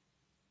license.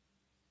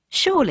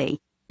 Surely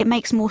it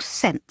makes more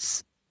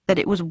sense that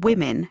it was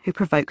women who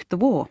provoked the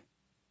war.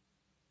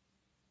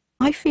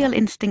 I feel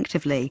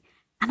instinctively,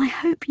 and I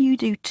hope you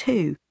do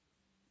too,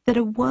 that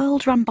a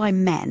world run by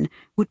men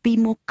would be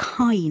more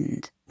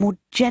kind, more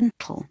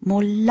gentle,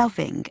 more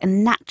loving,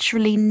 and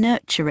naturally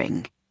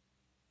nurturing.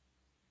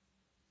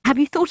 Have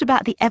you thought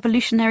about the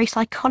evolutionary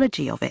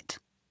psychology of it?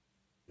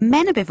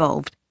 Men have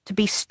evolved to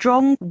be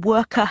strong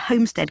worker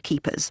homestead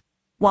keepers,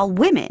 while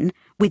women,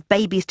 with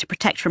babies to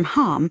protect from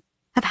harm,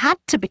 have had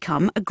to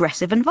become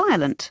aggressive and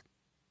violent.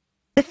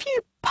 The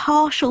few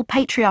partial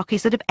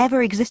patriarchies that have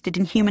ever existed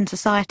in human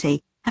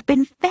society have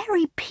been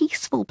very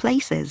peaceful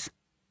places.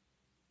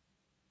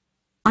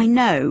 I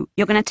know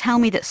you're going to tell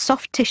me that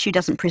soft tissue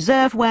doesn't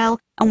preserve well,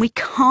 and we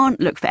can't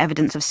look for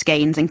evidence of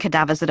skeins in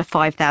cadavers that are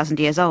 5,000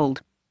 years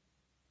old.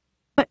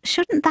 But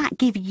shouldn't that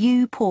give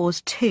you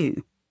pause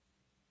too?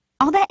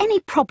 Are there any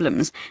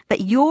problems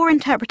that your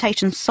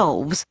interpretation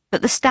solves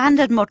that the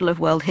standard model of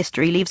world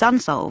history leaves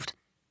unsolved?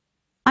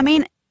 I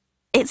mean,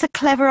 it's a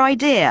clever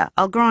idea,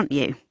 I'll grant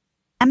you,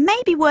 and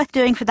maybe worth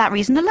doing for that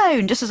reason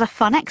alone, just as a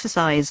fun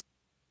exercise.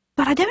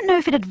 But I don't know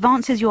if it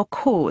advances your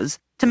cause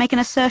to make an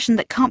assertion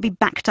that can't be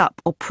backed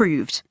up or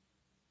proved.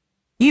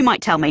 You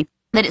might tell me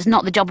that it's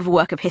not the job of a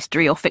work of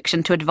history or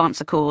fiction to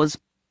advance a cause.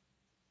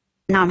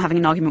 Now I'm having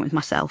an argument with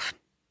myself.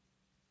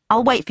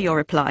 I'll wait for your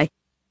reply.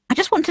 I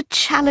just want to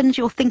challenge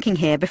your thinking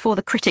here before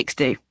the critics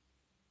do.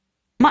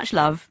 Much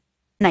love,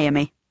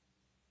 Naomi.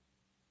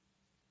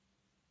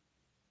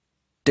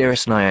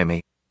 Dearest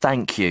Naomi,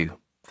 thank you,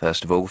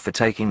 first of all, for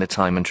taking the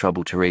time and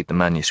trouble to read the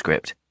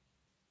manuscript.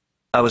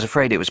 I was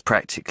afraid it was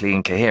practically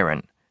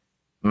incoherent.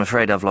 I'm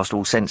afraid I've lost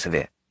all sense of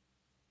it.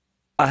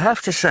 I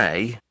have to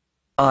say,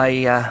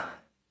 I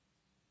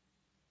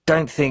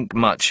don't think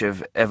much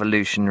of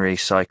evolutionary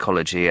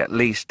psychology, at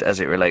least as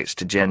it relates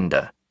to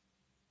gender.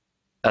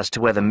 As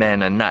to whether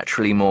men are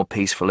naturally more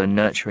peaceful and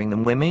nurturing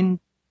than women,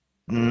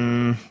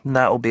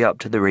 that'll be up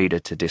to the reader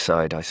to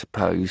decide, I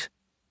suppose.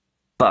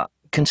 But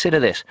consider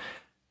this.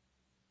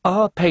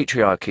 Our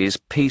patriarchy is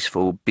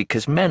peaceful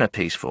because men are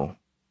peaceful,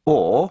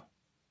 or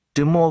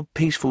do more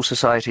peaceful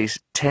societies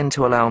tend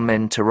to allow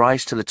men to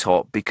rise to the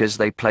top because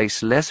they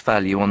place less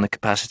value on the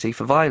capacity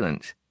for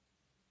violence?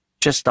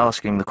 Just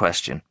asking the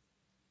question.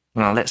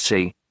 Now, let's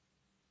see.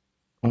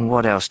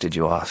 What else did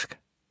you ask?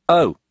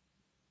 Oh,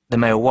 the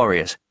male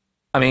warriors.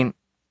 I mean,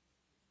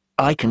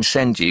 I can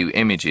send you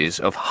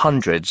images of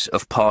hundreds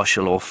of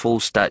partial or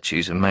full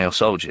statues of male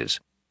soldiers.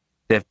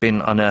 They've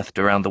been unearthed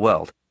around the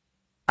world.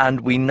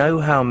 And we know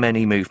how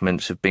many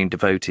movements have been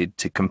devoted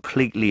to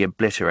completely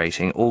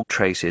obliterating all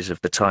traces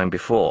of the time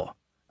before.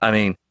 I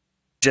mean,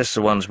 just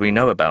the ones we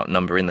know about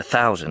number in the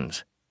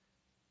thousands.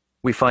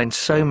 We find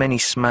so many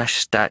smashed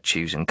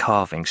statues and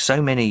carvings,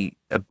 so many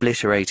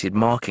obliterated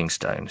marking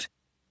stones.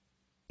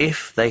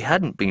 If they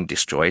hadn't been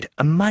destroyed,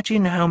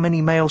 imagine how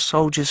many male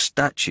soldiers'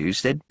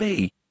 statues there'd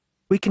be.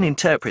 We can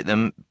interpret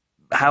them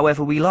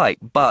however we like,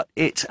 but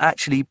it's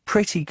actually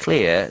pretty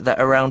clear that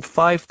around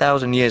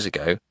 5,000 years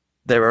ago,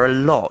 there are a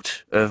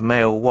lot of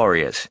male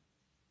warriors.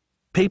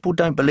 People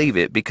don't believe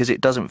it because it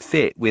doesn't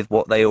fit with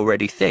what they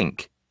already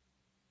think.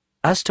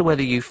 As to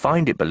whether you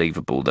find it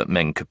believable that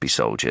men could be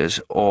soldiers,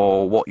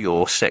 or what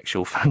your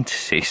sexual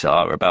fantasies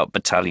are about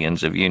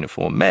battalions of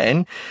uniformed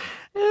men,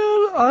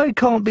 I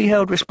can't be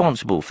held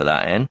responsible for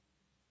that, Anne.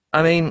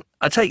 I mean,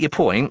 I take your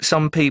point,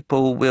 some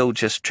people will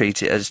just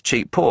treat it as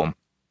cheap porn.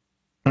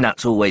 And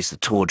that's always the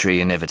tawdry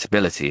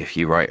inevitability if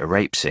you write a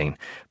rape scene.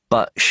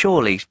 But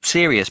surely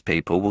serious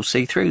people will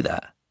see through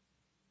that.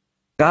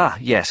 Ah,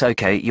 yes,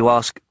 okay, you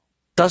ask,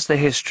 does the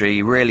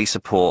history really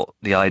support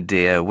the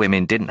idea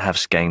women didn't have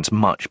skeins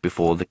much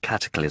before the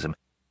cataclysm?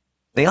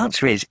 The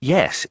answer is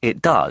yes,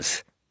 it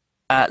does.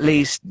 At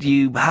least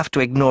you have to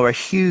ignore a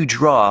huge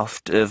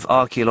raft of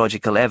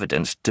archaeological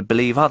evidence to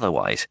believe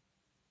otherwise.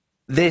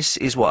 This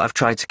is what I've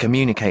tried to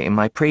communicate in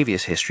my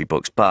previous history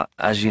books, but,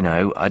 as you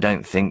know, I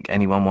don't think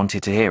anyone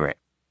wanted to hear it.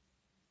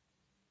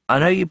 I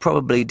know you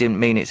probably didn't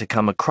mean it to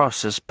come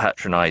across as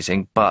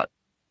patronising, but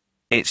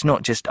it's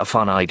not just a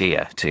fun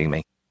idea to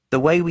me. The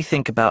way we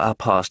think about our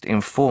past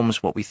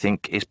informs what we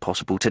think is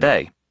possible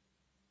today.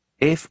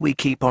 If we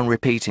keep on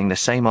repeating the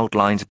same old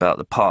lines about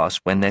the past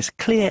when there's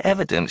clear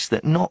evidence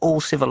that not all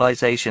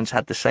civilizations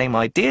had the same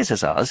ideas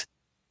as us,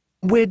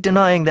 we're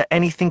denying that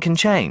anything can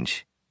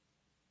change.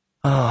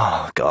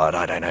 Oh, God,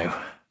 I don't know.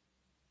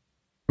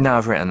 Now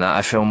I've written that,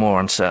 I feel more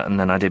uncertain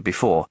than I did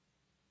before.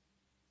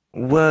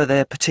 Were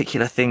there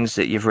particular things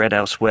that you've read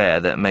elsewhere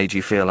that made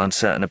you feel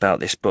uncertain about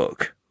this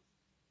book?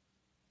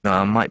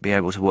 I might be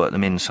able to work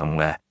them in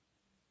somewhere.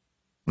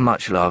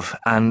 Much love,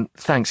 and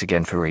thanks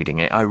again for reading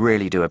it. I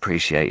really do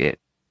appreciate it.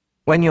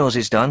 When yours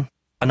is done,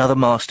 another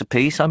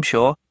masterpiece, I'm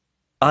sure,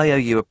 I owe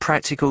you a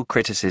practical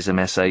criticism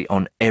essay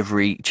on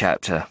every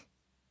chapter.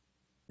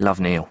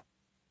 Love, Neil.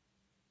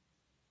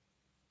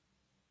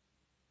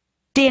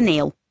 Dear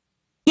Neil,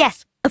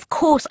 yes, of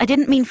course I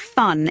didn't mean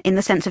fun in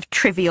the sense of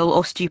trivial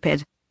or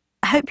stupid.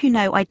 I hope you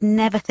know I'd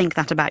never think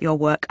that about your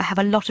work. I have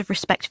a lot of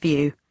respect for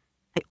you.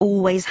 I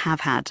always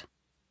have had.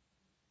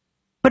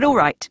 But all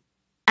right,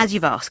 as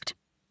you've asked.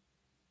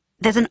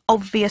 There's an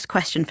obvious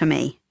question for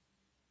me.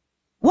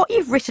 What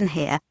you've written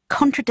here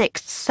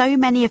contradicts so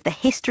many of the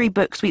history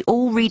books we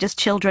all read as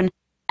children,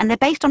 and they're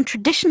based on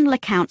traditional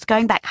accounts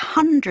going back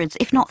hundreds,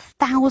 if not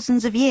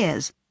thousands of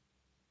years.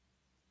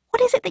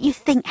 What is it that you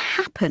think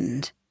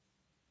happened?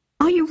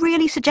 Are you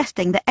really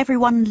suggesting that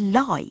everyone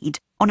lied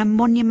on a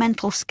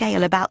monumental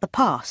scale about the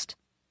past?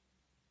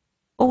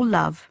 All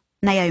love,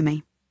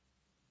 Naomi.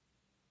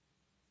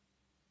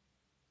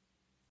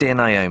 Dear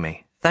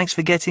Naomi, thanks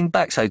for getting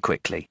back so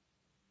quickly.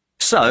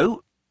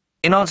 So,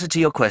 in answer to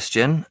your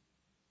question,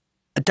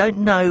 I don't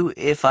know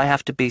if I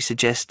have to be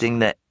suggesting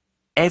that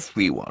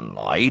everyone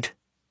lied.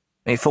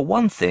 For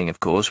one thing, of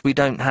course, we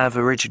don't have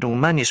original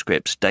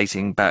manuscripts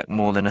dating back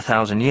more than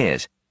 1,000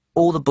 years.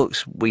 All the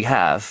books we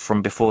have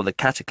from before the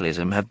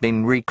cataclysm have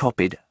been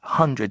recopied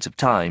hundreds of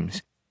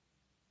times.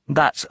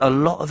 That's a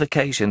lot of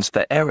occasions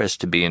for errors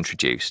to be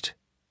introduced.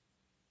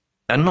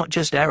 And not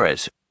just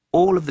errors,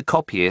 all of the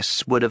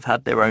copyists would have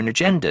had their own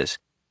agendas.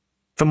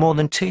 For more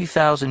than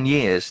 2,000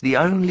 years, the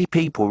only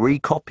people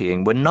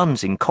recopying were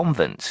nuns in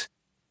convents.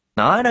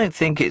 Now, I don't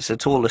think it's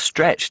at all a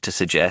stretch to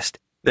suggest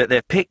that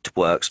they picked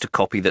works to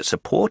copy that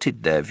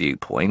supported their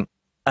viewpoint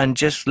and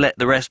just let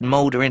the rest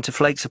moulder into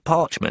flakes of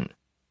parchment.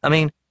 I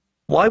mean,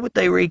 why would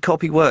they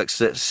recopy works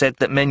that said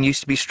that men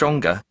used to be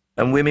stronger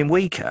and women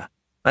weaker?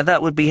 And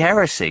that would be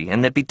heresy,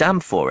 and they'd be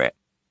damned for it.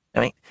 I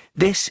mean,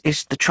 this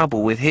is the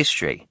trouble with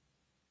history.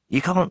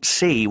 You can't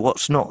see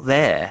what's not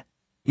there.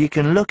 You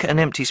can look at an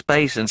empty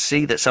space and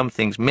see that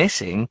something's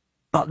missing,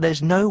 but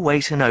there's no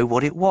way to know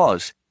what it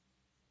was.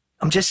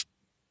 I'm just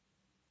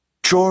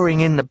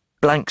drawing in the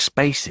blank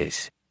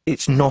spaces.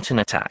 It's not an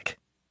attack.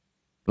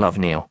 Love,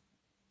 Neil.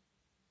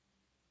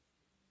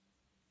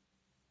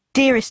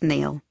 Dearest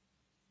Neil,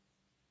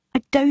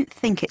 I don't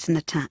think it's an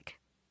attack.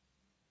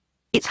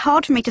 It's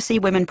hard for me to see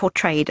women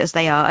portrayed as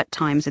they are at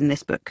times in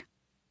this book.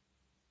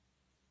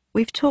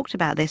 We've talked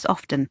about this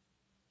often.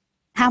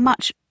 How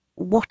much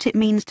what it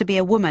means to be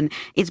a woman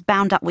is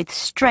bound up with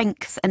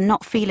strength and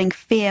not feeling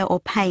fear or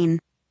pain.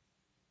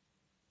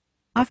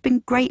 I've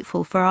been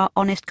grateful for our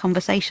honest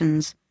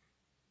conversations.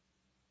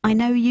 I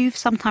know you've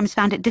sometimes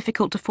found it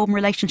difficult to form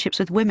relationships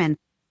with women,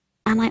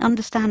 and I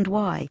understand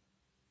why.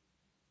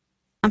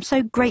 I'm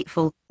so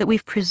grateful that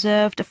we've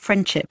preserved a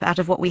friendship out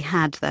of what we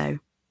had, though.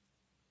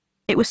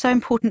 It was so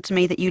important to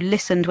me that you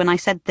listened when I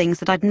said things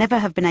that I'd never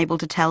have been able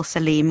to tell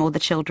Salim or the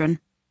children.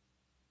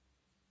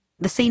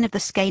 The scene of the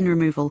skein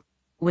removal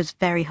was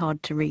very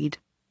hard to read.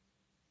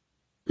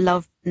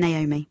 Love,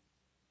 Naomi.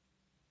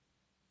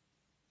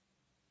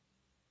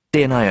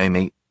 Dear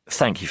Naomi,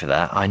 thank you for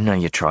that. I know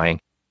you're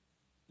trying.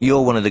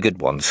 You're one of the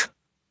good ones.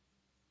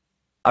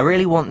 I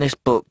really want this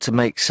book to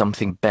make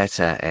something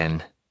better,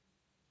 and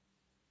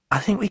I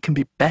think we can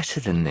be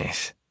better than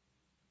this.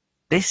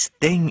 This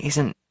thing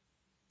isn't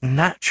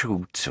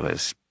natural to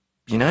us,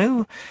 you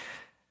know?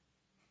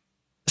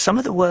 Some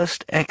of the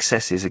worst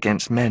excesses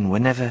against men were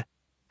never,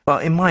 well,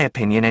 in my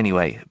opinion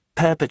anyway,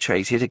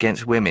 perpetrated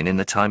against women in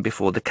the time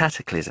before the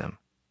Cataclysm.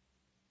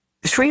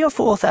 3,000 or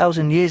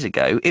 4,000 years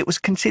ago, it was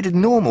considered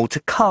normal to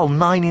cull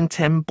 9 in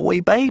 10 boy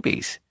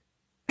babies.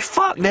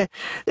 Fuck, there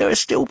are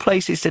still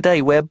places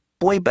today where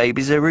boy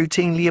babies are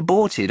routinely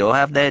aborted or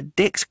have their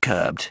dicks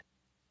curbed.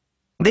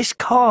 This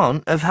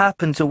can't have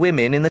happened to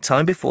women in the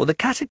time before the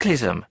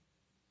Cataclysm.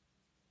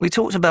 We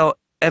talked about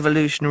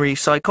evolutionary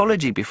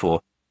psychology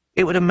before.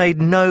 It would have made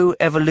no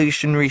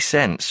evolutionary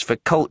sense for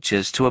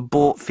cultures to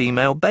abort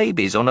female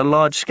babies on a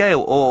large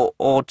scale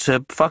or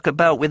to fuck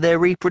about with their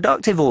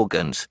reproductive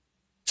organs.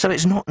 So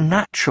it's not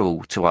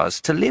natural to us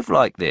to live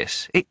like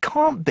this. It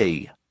can't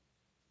be.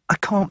 I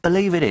can't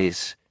believe it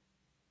is.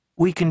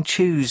 We can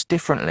choose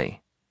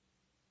differently.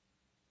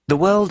 The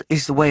world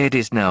is the way it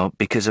is now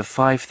because of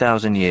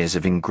 5,000 years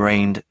of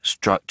ingrained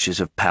structures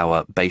of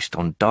power based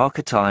on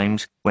darker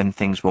times when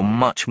things were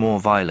much more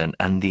violent,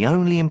 and the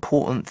only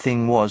important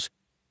thing was,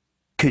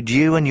 could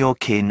you and your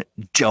kin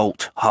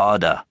jolt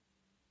harder?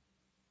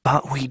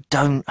 But we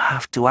don't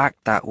have to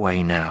act that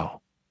way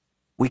now.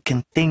 We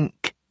can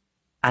think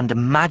and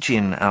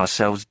imagine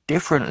ourselves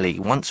differently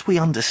once we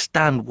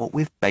understand what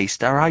we've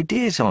based our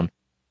ideas on.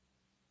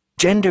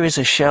 Gender is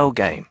a shell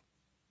game.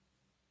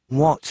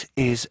 What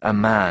is a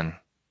man?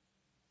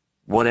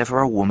 Whatever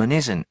a woman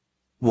isn't.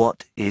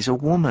 What is a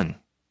woman?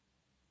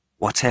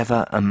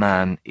 Whatever a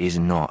man is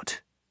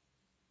not.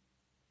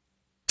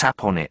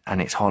 Tap on it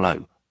and it's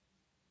hollow.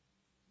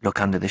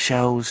 Look under the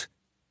shells.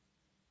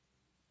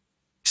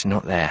 It's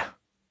not there.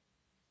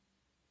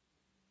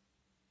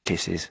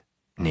 Kisses,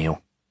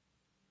 Neil.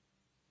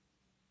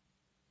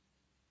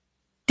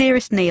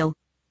 Dearest Neil,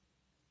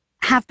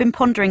 have been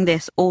pondering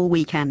this all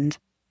weekend.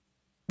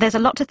 There's a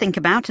lot to think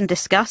about and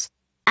discuss,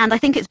 and I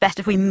think it's best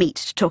if we meet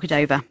to talk it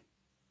over.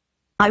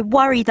 I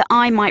worry that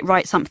I might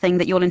write something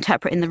that you'll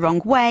interpret in the wrong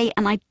way,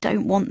 and I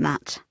don't want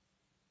that.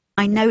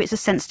 I know it's a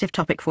sensitive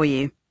topic for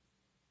you.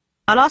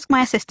 I'll ask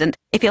my assistant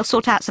if he'll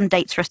sort out some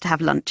dates for us to have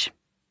lunch.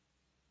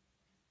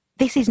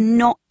 This is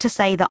not to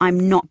say that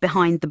I'm not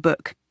behind the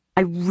book.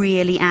 I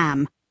really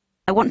am.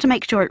 I want to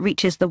make sure it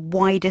reaches the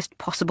widest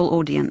possible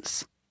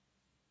audience.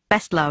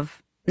 Best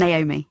love,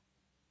 Naomi.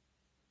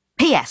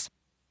 P.S.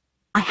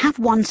 I have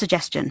one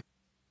suggestion.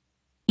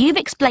 You've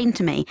explained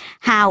to me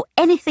how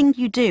anything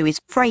you do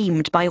is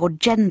framed by your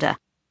gender,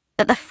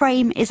 that the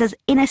frame is as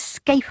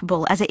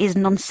inescapable as it is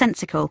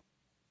nonsensical.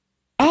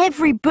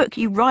 Every book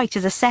you write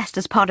is assessed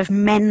as part of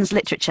men's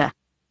literature.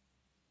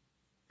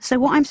 So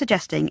what I'm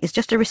suggesting is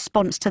just a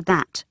response to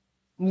that.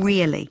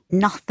 Really,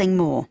 nothing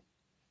more.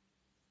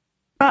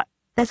 But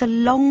there's a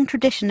long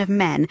tradition of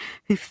men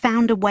who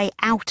found a way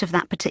out of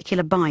that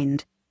particular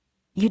bind.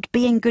 You'd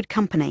be in good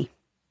company.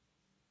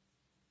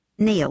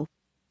 Neil,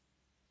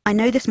 I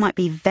know this might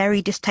be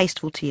very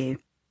distasteful to you,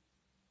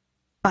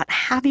 but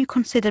have you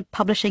considered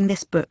publishing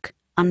this book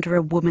under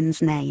a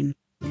woman's name?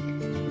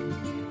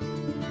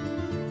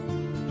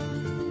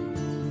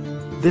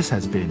 This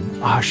has been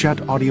a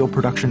Hachette audio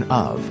production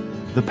of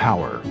The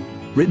Power,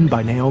 written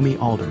by Naomi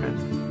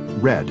Alderman,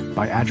 read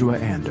by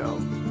Adjoa Ando.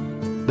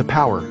 The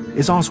Power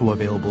is also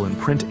available in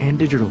print and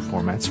digital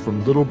formats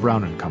from Little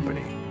Brown &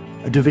 Company,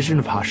 a division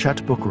of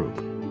Hachette Book Group.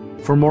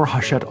 For more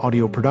Hachette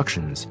audio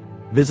productions,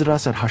 visit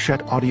us at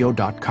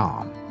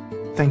hachetteaudio.com.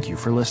 Thank you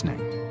for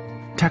listening.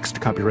 Text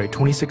copyright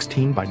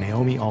 2016 by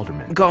Naomi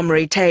Alderman.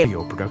 Gomery Taylor.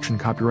 Audio production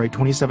copyright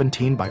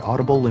 2017 by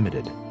Audible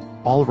Limited.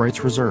 All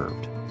rights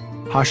reserved.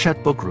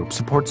 Hachette Book Group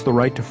supports the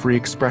right to free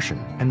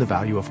expression and the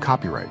value of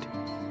copyright.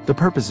 The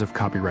purpose of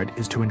copyright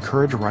is to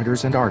encourage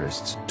writers and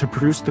artists to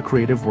produce the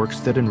creative works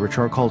that enrich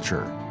our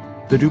culture.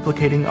 The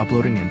duplicating,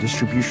 uploading, and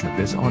distribution of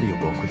this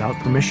audiobook without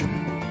permission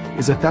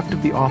is a theft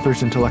of the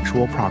author's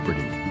intellectual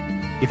property.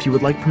 If you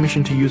would like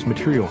permission to use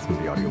material from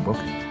the audiobook,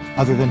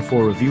 other than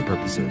for review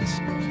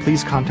purposes,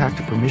 please contact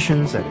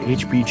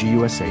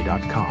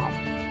permissions@hbgusa.com.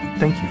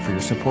 Thank you for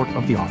your support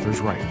of the author's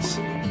rights.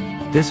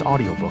 This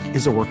audiobook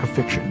is a work of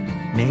fiction.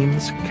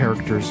 Names,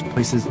 characters,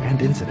 places,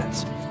 and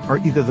incidents are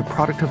either the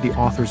product of the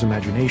author's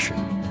imagination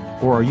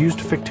or are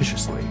used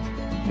fictitiously.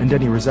 and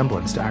any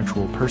resemblance to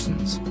actual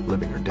persons,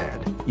 living or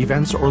dead,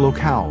 events or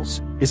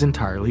locales, is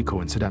entirely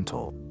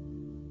coincidental.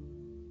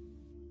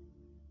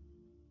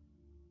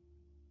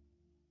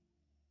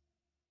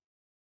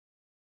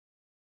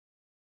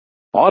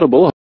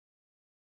 Audible